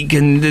tough week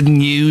and the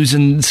news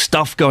and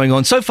stuff going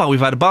on. So far we've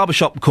had a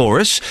barbershop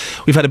chorus,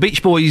 we've had a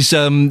Beach Boys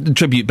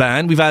tribute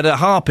band, we've had a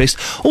harpist,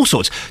 all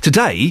sorts.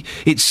 Today,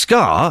 it's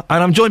Ska,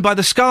 and I'm joined by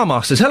the Ska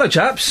Masters. Hello,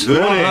 chaps.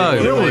 Good morning.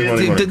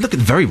 Hello. Look,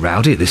 very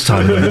rowdy at this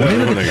time of the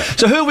morning.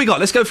 So who have we got?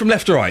 Let's go from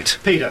left to right.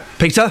 Peter.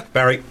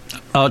 Barry.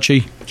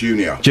 Archie.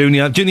 Junior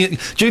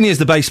is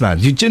the bass man.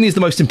 Junior's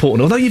the most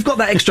important. Although you've got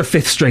that extra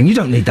fifth string, you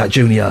don't need that,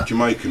 Junior.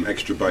 Jamaican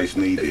extra bass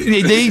needed.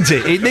 It needs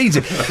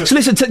it. So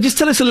listen, just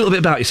tell us a little bit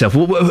about yourself.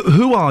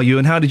 Who are you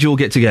and how did you all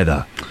get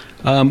together?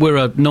 We're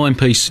a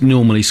 9-piece,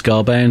 normally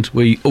ska band.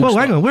 We all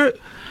hang on,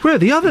 where are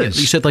the others?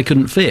 You said they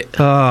couldn't fit.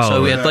 Oh.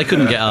 So they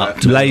couldn't get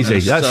up. Lazy,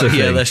 that's the thing.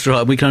 Yeah, that's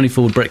right. We can only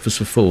afford breakfast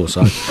for 4,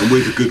 so... And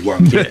we're the good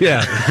ones.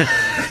 Yeah.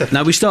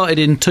 Now, we started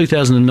in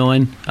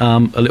 2009, a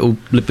little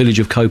village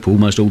of Cope.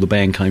 Almost all the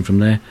band came from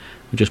there.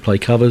 We just play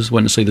covers.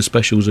 Went to see the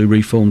Specials, who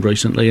reformed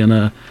recently,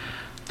 and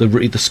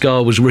the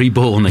ska was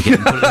reborn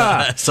again.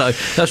 So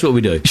that's what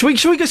we do.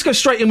 Should we just go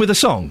straight in with a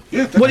song?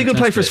 Yeah. What are you going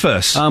to play for us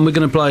first? We're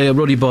going to play a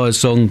Roddy Byers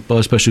song by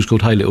a Specials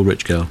called Hey Little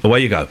Rich Girl. Away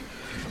you go.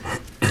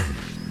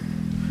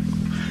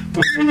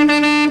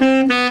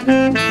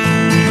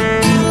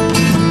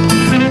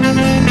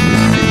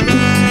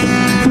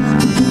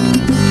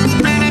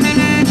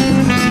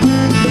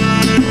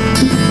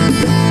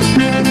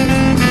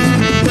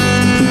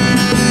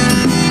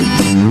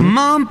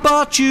 Mom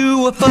bought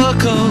you a fur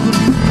coat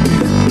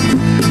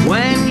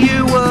when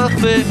you were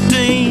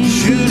 15.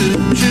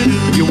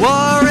 You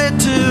wore it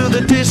to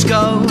the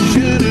disco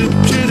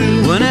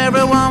when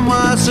everyone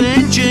was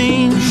in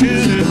jeans.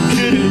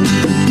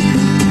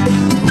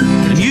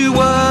 And you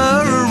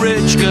were a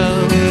rich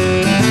girl,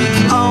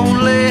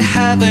 only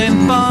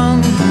having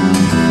fun.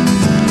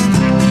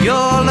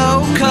 Your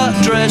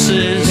low-cut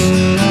dresses,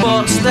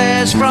 what's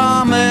theirs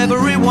from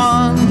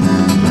everyone?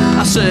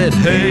 I said,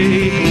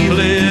 hey,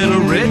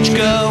 little rich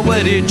girl,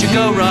 where did you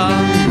go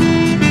wrong?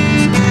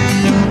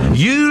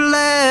 You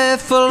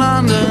left for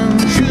London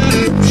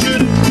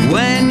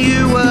when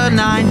you were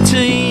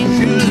 19.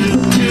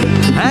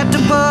 Had to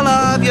pull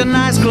off your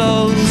nice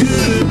clothes,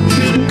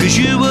 cause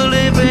you were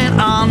living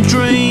on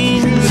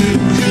dreams.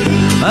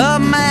 A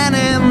man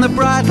in the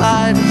bright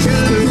light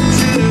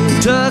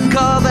took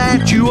all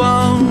that you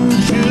own.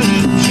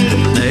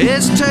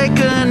 It's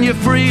taken your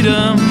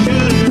freedom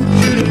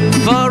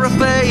for a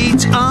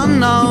fate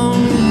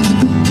unknown.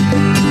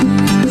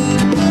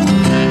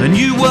 And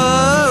you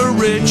were a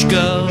rich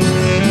girl,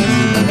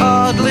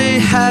 hardly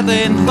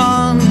having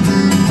fun.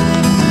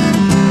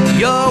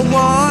 Your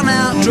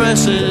worn-out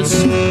dresses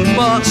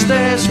bought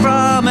stares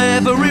from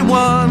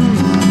everyone.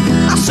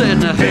 I said,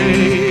 now,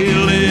 hey,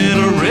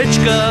 little rich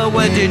girl,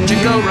 where did you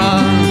go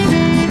wrong?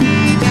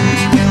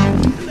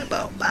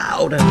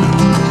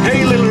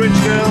 Hey, little rich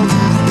girl,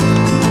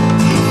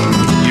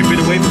 you've been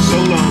away for so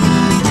long.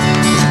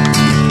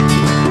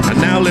 And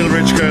now, little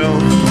rich girl,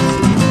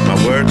 my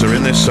words are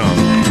in this song.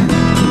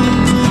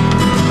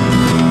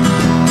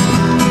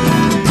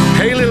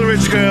 Hey, little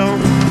rich girl,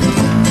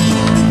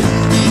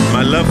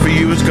 my love for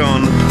you is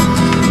gone.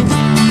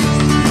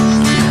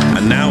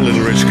 And now,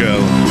 little rich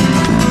girl,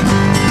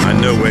 I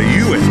know where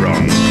you went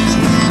wrong.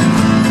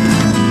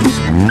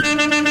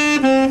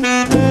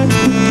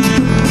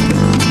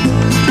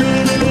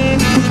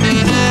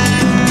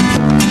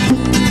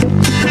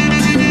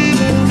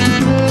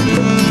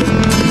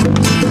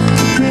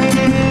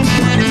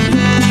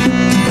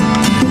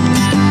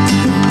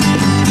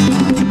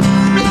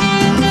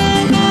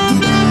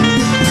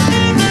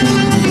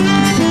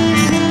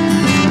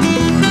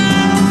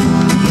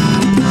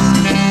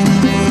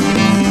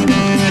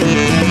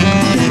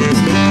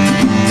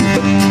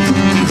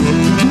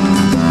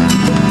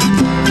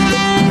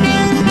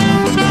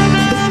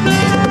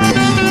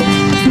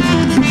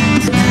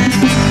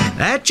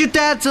 Your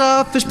dad's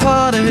office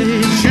party,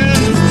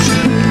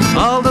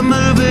 all the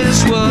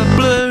movies were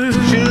blue.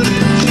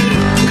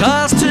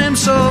 Cost him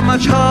so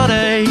much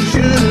heartache,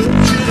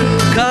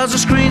 cause the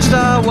screen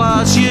star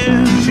was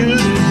you.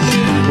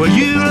 Well,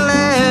 you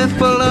left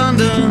for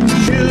London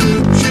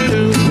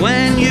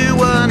when you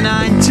were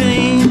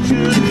 19.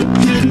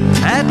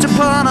 Had to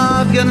pawn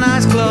off your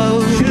nice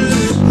clothes,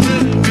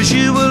 cause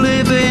you were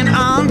living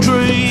on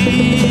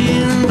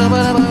dreams.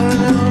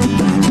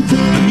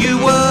 You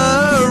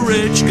were a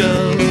rich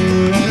girl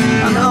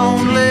and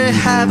only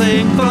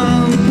having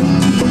fun.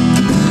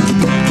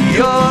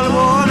 Your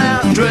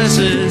worn-out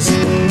dresses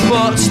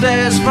bought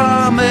stares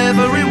from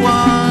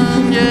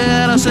everyone.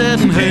 Yeah, and I said,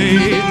 hey,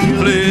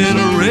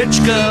 little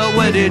rich girl,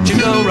 where did you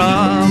go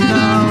wrong?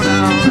 No.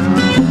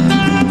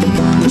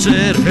 I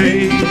said,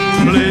 hey,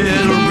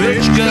 little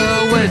rich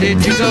girl, where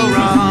did you go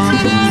wrong?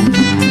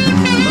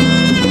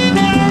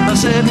 I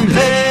said,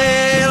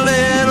 hey,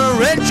 little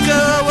rich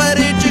girl, where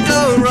did you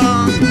go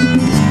wrong?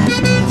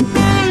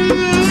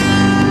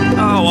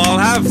 Oh, I'll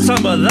have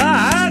some of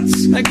that.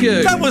 Thank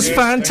you. That was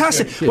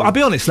fantastic. Well, I'll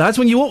be honest, lads,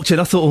 when you walked in,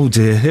 I thought, oh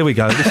dear, here we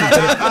go.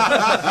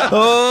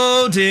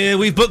 Oh dear,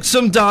 we've booked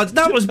some duds.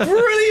 That was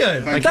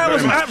brilliant. That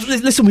was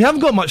absolutely. Listen, we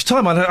haven't got much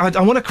time. I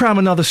want to cram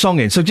another song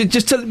in. So have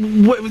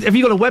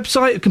you got a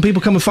website? Can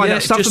people come and find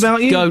out stuff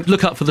about you? Go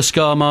look up for the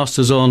Scar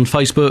Masters on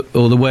Facebook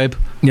or the web,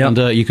 and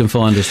you can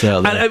find us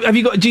out there. And have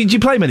you got? Do you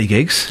play many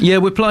gigs? Yeah,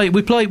 we play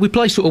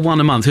sort of one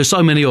a month. There's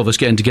so many of us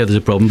getting together is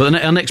a problem. But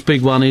our next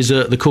big one is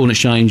the Corn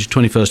Exchange,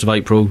 21st of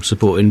April,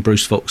 supporting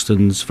Bruce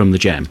Foxton's From the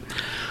Jam.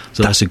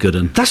 So that's a good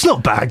one. That's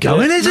not bad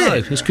going, is it? No,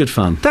 it's good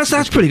fun.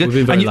 That's pretty good. We've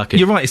been very lucky.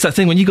 You're right. It's that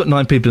thing when you've got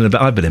 9 people in a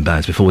band. I've been in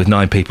bands before with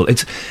 9 people.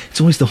 It's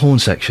always the horn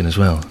section as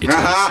well. It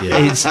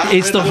is, yeah.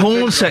 It's the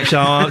horn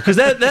section because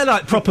they're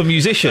like proper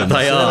musicians.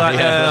 They are. Like,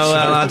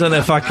 well, I don't know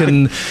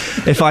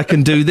if I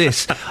can do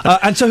this.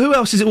 And so who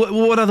else is it?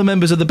 What other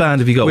members of the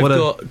band have you got? We've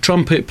got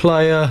trumpet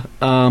player,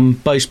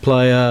 bass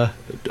player,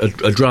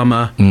 a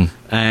drummer.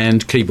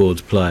 And keyboards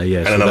player,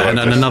 yes. And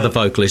another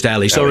vocalist,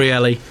 Ali. Sorry,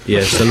 Ali.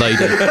 Yes, the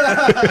lady.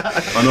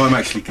 I know I'm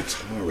actually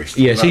guitarist.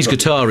 Yes, he's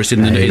guitarist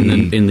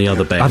in the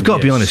other band. I've got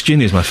to be honest,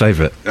 Junior's my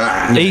favourite.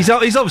 He's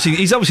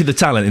obviously the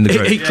talent in the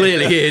group. He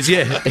clearly is,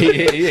 yeah. He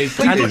is.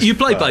 And you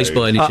play bass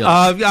by any chance?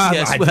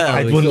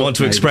 I wouldn't want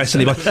to express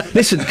anybody.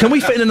 Listen, can we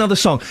fit in another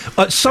song?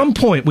 At some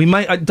point, we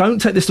may. Don't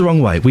take this the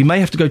wrong way. We may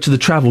have to go to the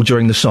travel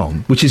during the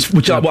song,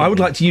 which I would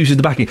like to use as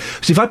the backing.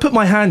 So if I put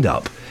my hand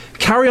up,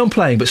 carry on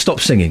playing, but stop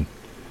singing.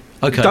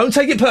 Okay. Don't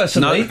take it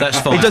personally. No, that's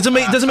fine. It doesn't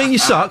mean you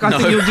suck. I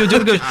think you're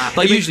doing good.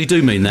 They usually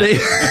do mean that.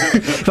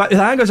 If the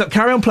hand goes up,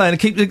 carry on playing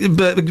and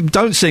but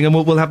don't sing, and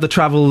we'll have the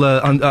travel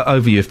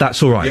over you if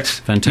that's all right. Yeah,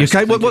 fantastic.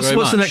 You okay?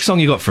 What's the next song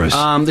you got for us?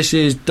 This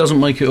is Doesn't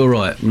Make It All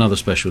Right. Another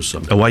special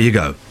song. Away you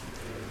go.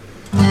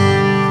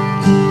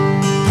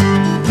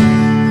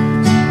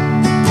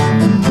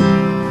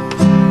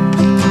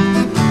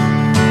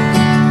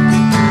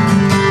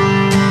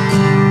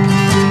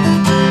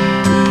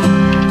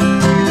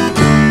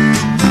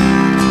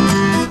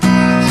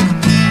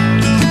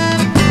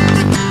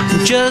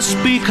 Just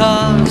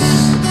because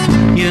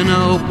you're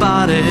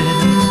nobody,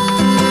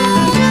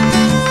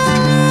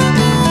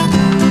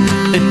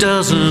 it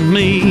doesn't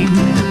mean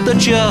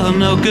that you're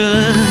no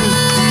good.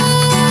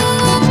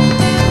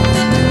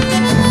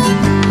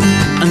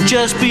 And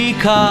just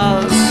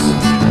because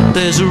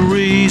there's a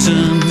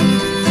reason,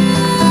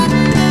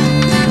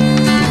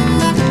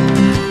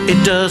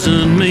 it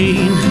doesn't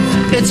mean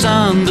it's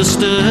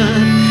understood.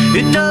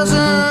 It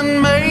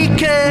doesn't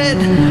make it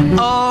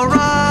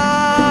alright.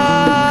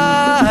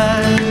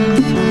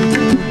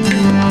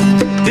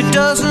 It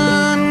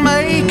doesn't doesn't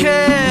make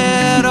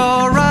it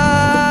alright.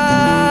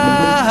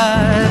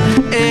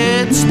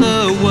 It's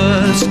the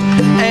worst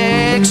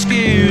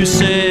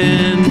excuse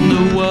in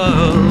the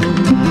world,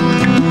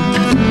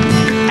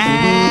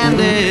 and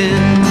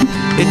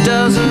it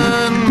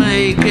doesn't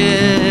make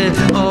it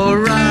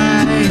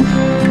alright.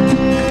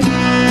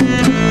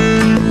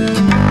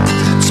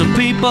 Some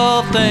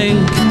people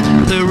think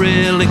they're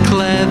really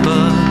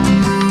clever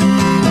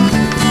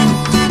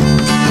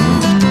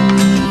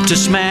to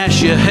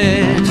smash your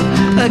head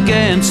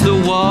against the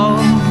wall.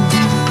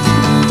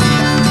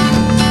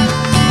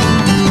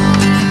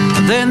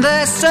 Then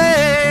they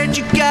said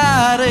you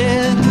got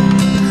it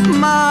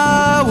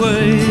my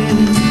way.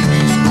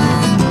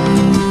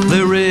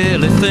 They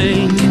really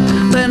think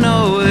they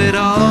know it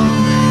all.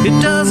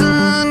 It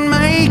doesn't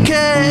make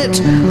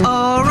it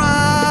alright.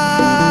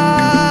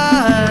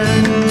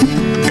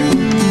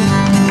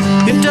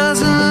 It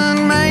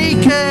doesn't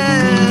make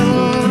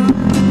it.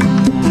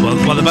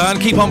 Well, the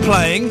band keep on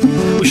playing.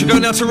 We should go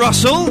now to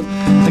Russell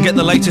and get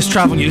the latest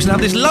travel news. Now,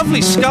 this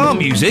lovely ska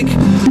music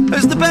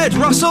as the bed.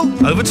 Russell,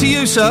 over to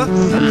you, sir.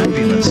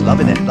 Fabulous,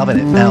 loving it. Now,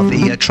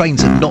 the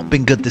trains have not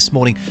been good this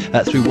morning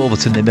through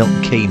Wolverton and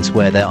Milton Keynes,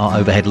 where there are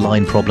overhead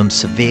line problems,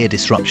 severe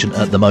disruption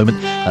at the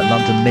moment.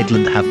 London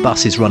Midland have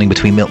buses running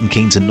between Milton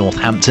Keynes and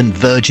Northampton.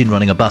 Virgin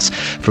running a bus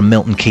from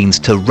Milton Keynes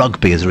to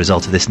Rugby as a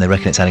result of this, and they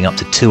reckon it's adding up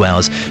to 2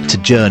 hours to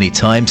journey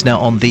times. Now,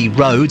 on the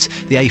roads,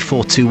 the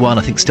A421,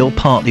 I think, still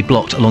partly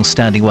blocked along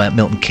Standing Way at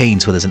Milton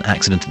Keynes, where there's an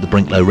accident at the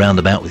Brinklow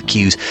roundabout with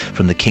queues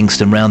from the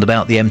Kingston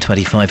roundabout. The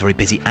M25 very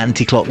busy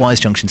anti-clockwise,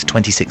 junctions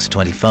 26 to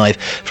 25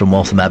 from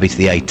Waltham Abbey to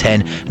the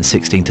A10 and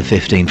 16 to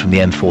 15 from the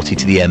M40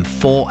 to the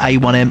M4.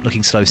 A1M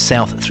looking slow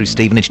south through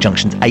Stevenage,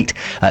 junctions 8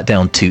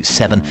 down to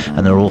 7,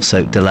 and there are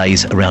also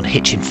delays around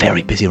Hitchin,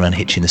 very busy around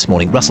Hitchin this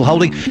morning. Russell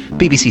Holding,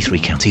 BBC Three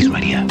Counties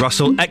Radio.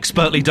 Russell,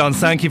 expertly done.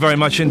 Thank you very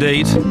much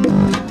indeed.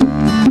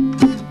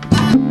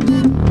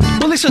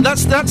 Well, listen,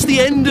 that's the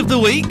end of the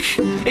week.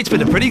 It's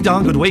been a pretty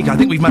darn good week. I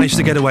think we've managed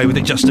to get away with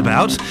it just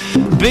about.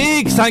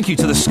 Big thank you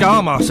to the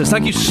Ska Masters.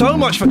 Thank you so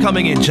much for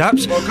coming in,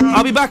 chaps.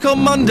 I'll be back on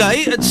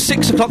Monday at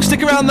 6 o'clock.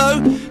 Stick around,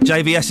 though.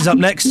 JVS is up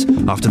next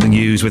after the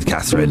news with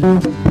Catherine. Getting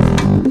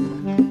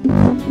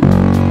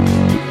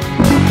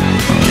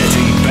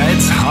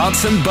beds,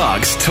 hearts and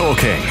bugs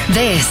talking.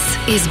 This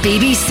is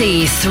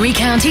BBC Three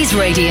Counties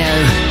Radio.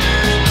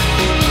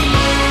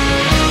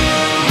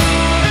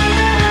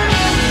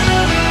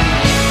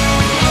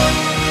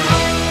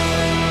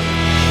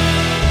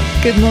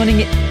 Good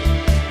morning.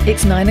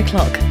 It's 9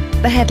 o'clock.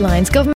 The headlines. Government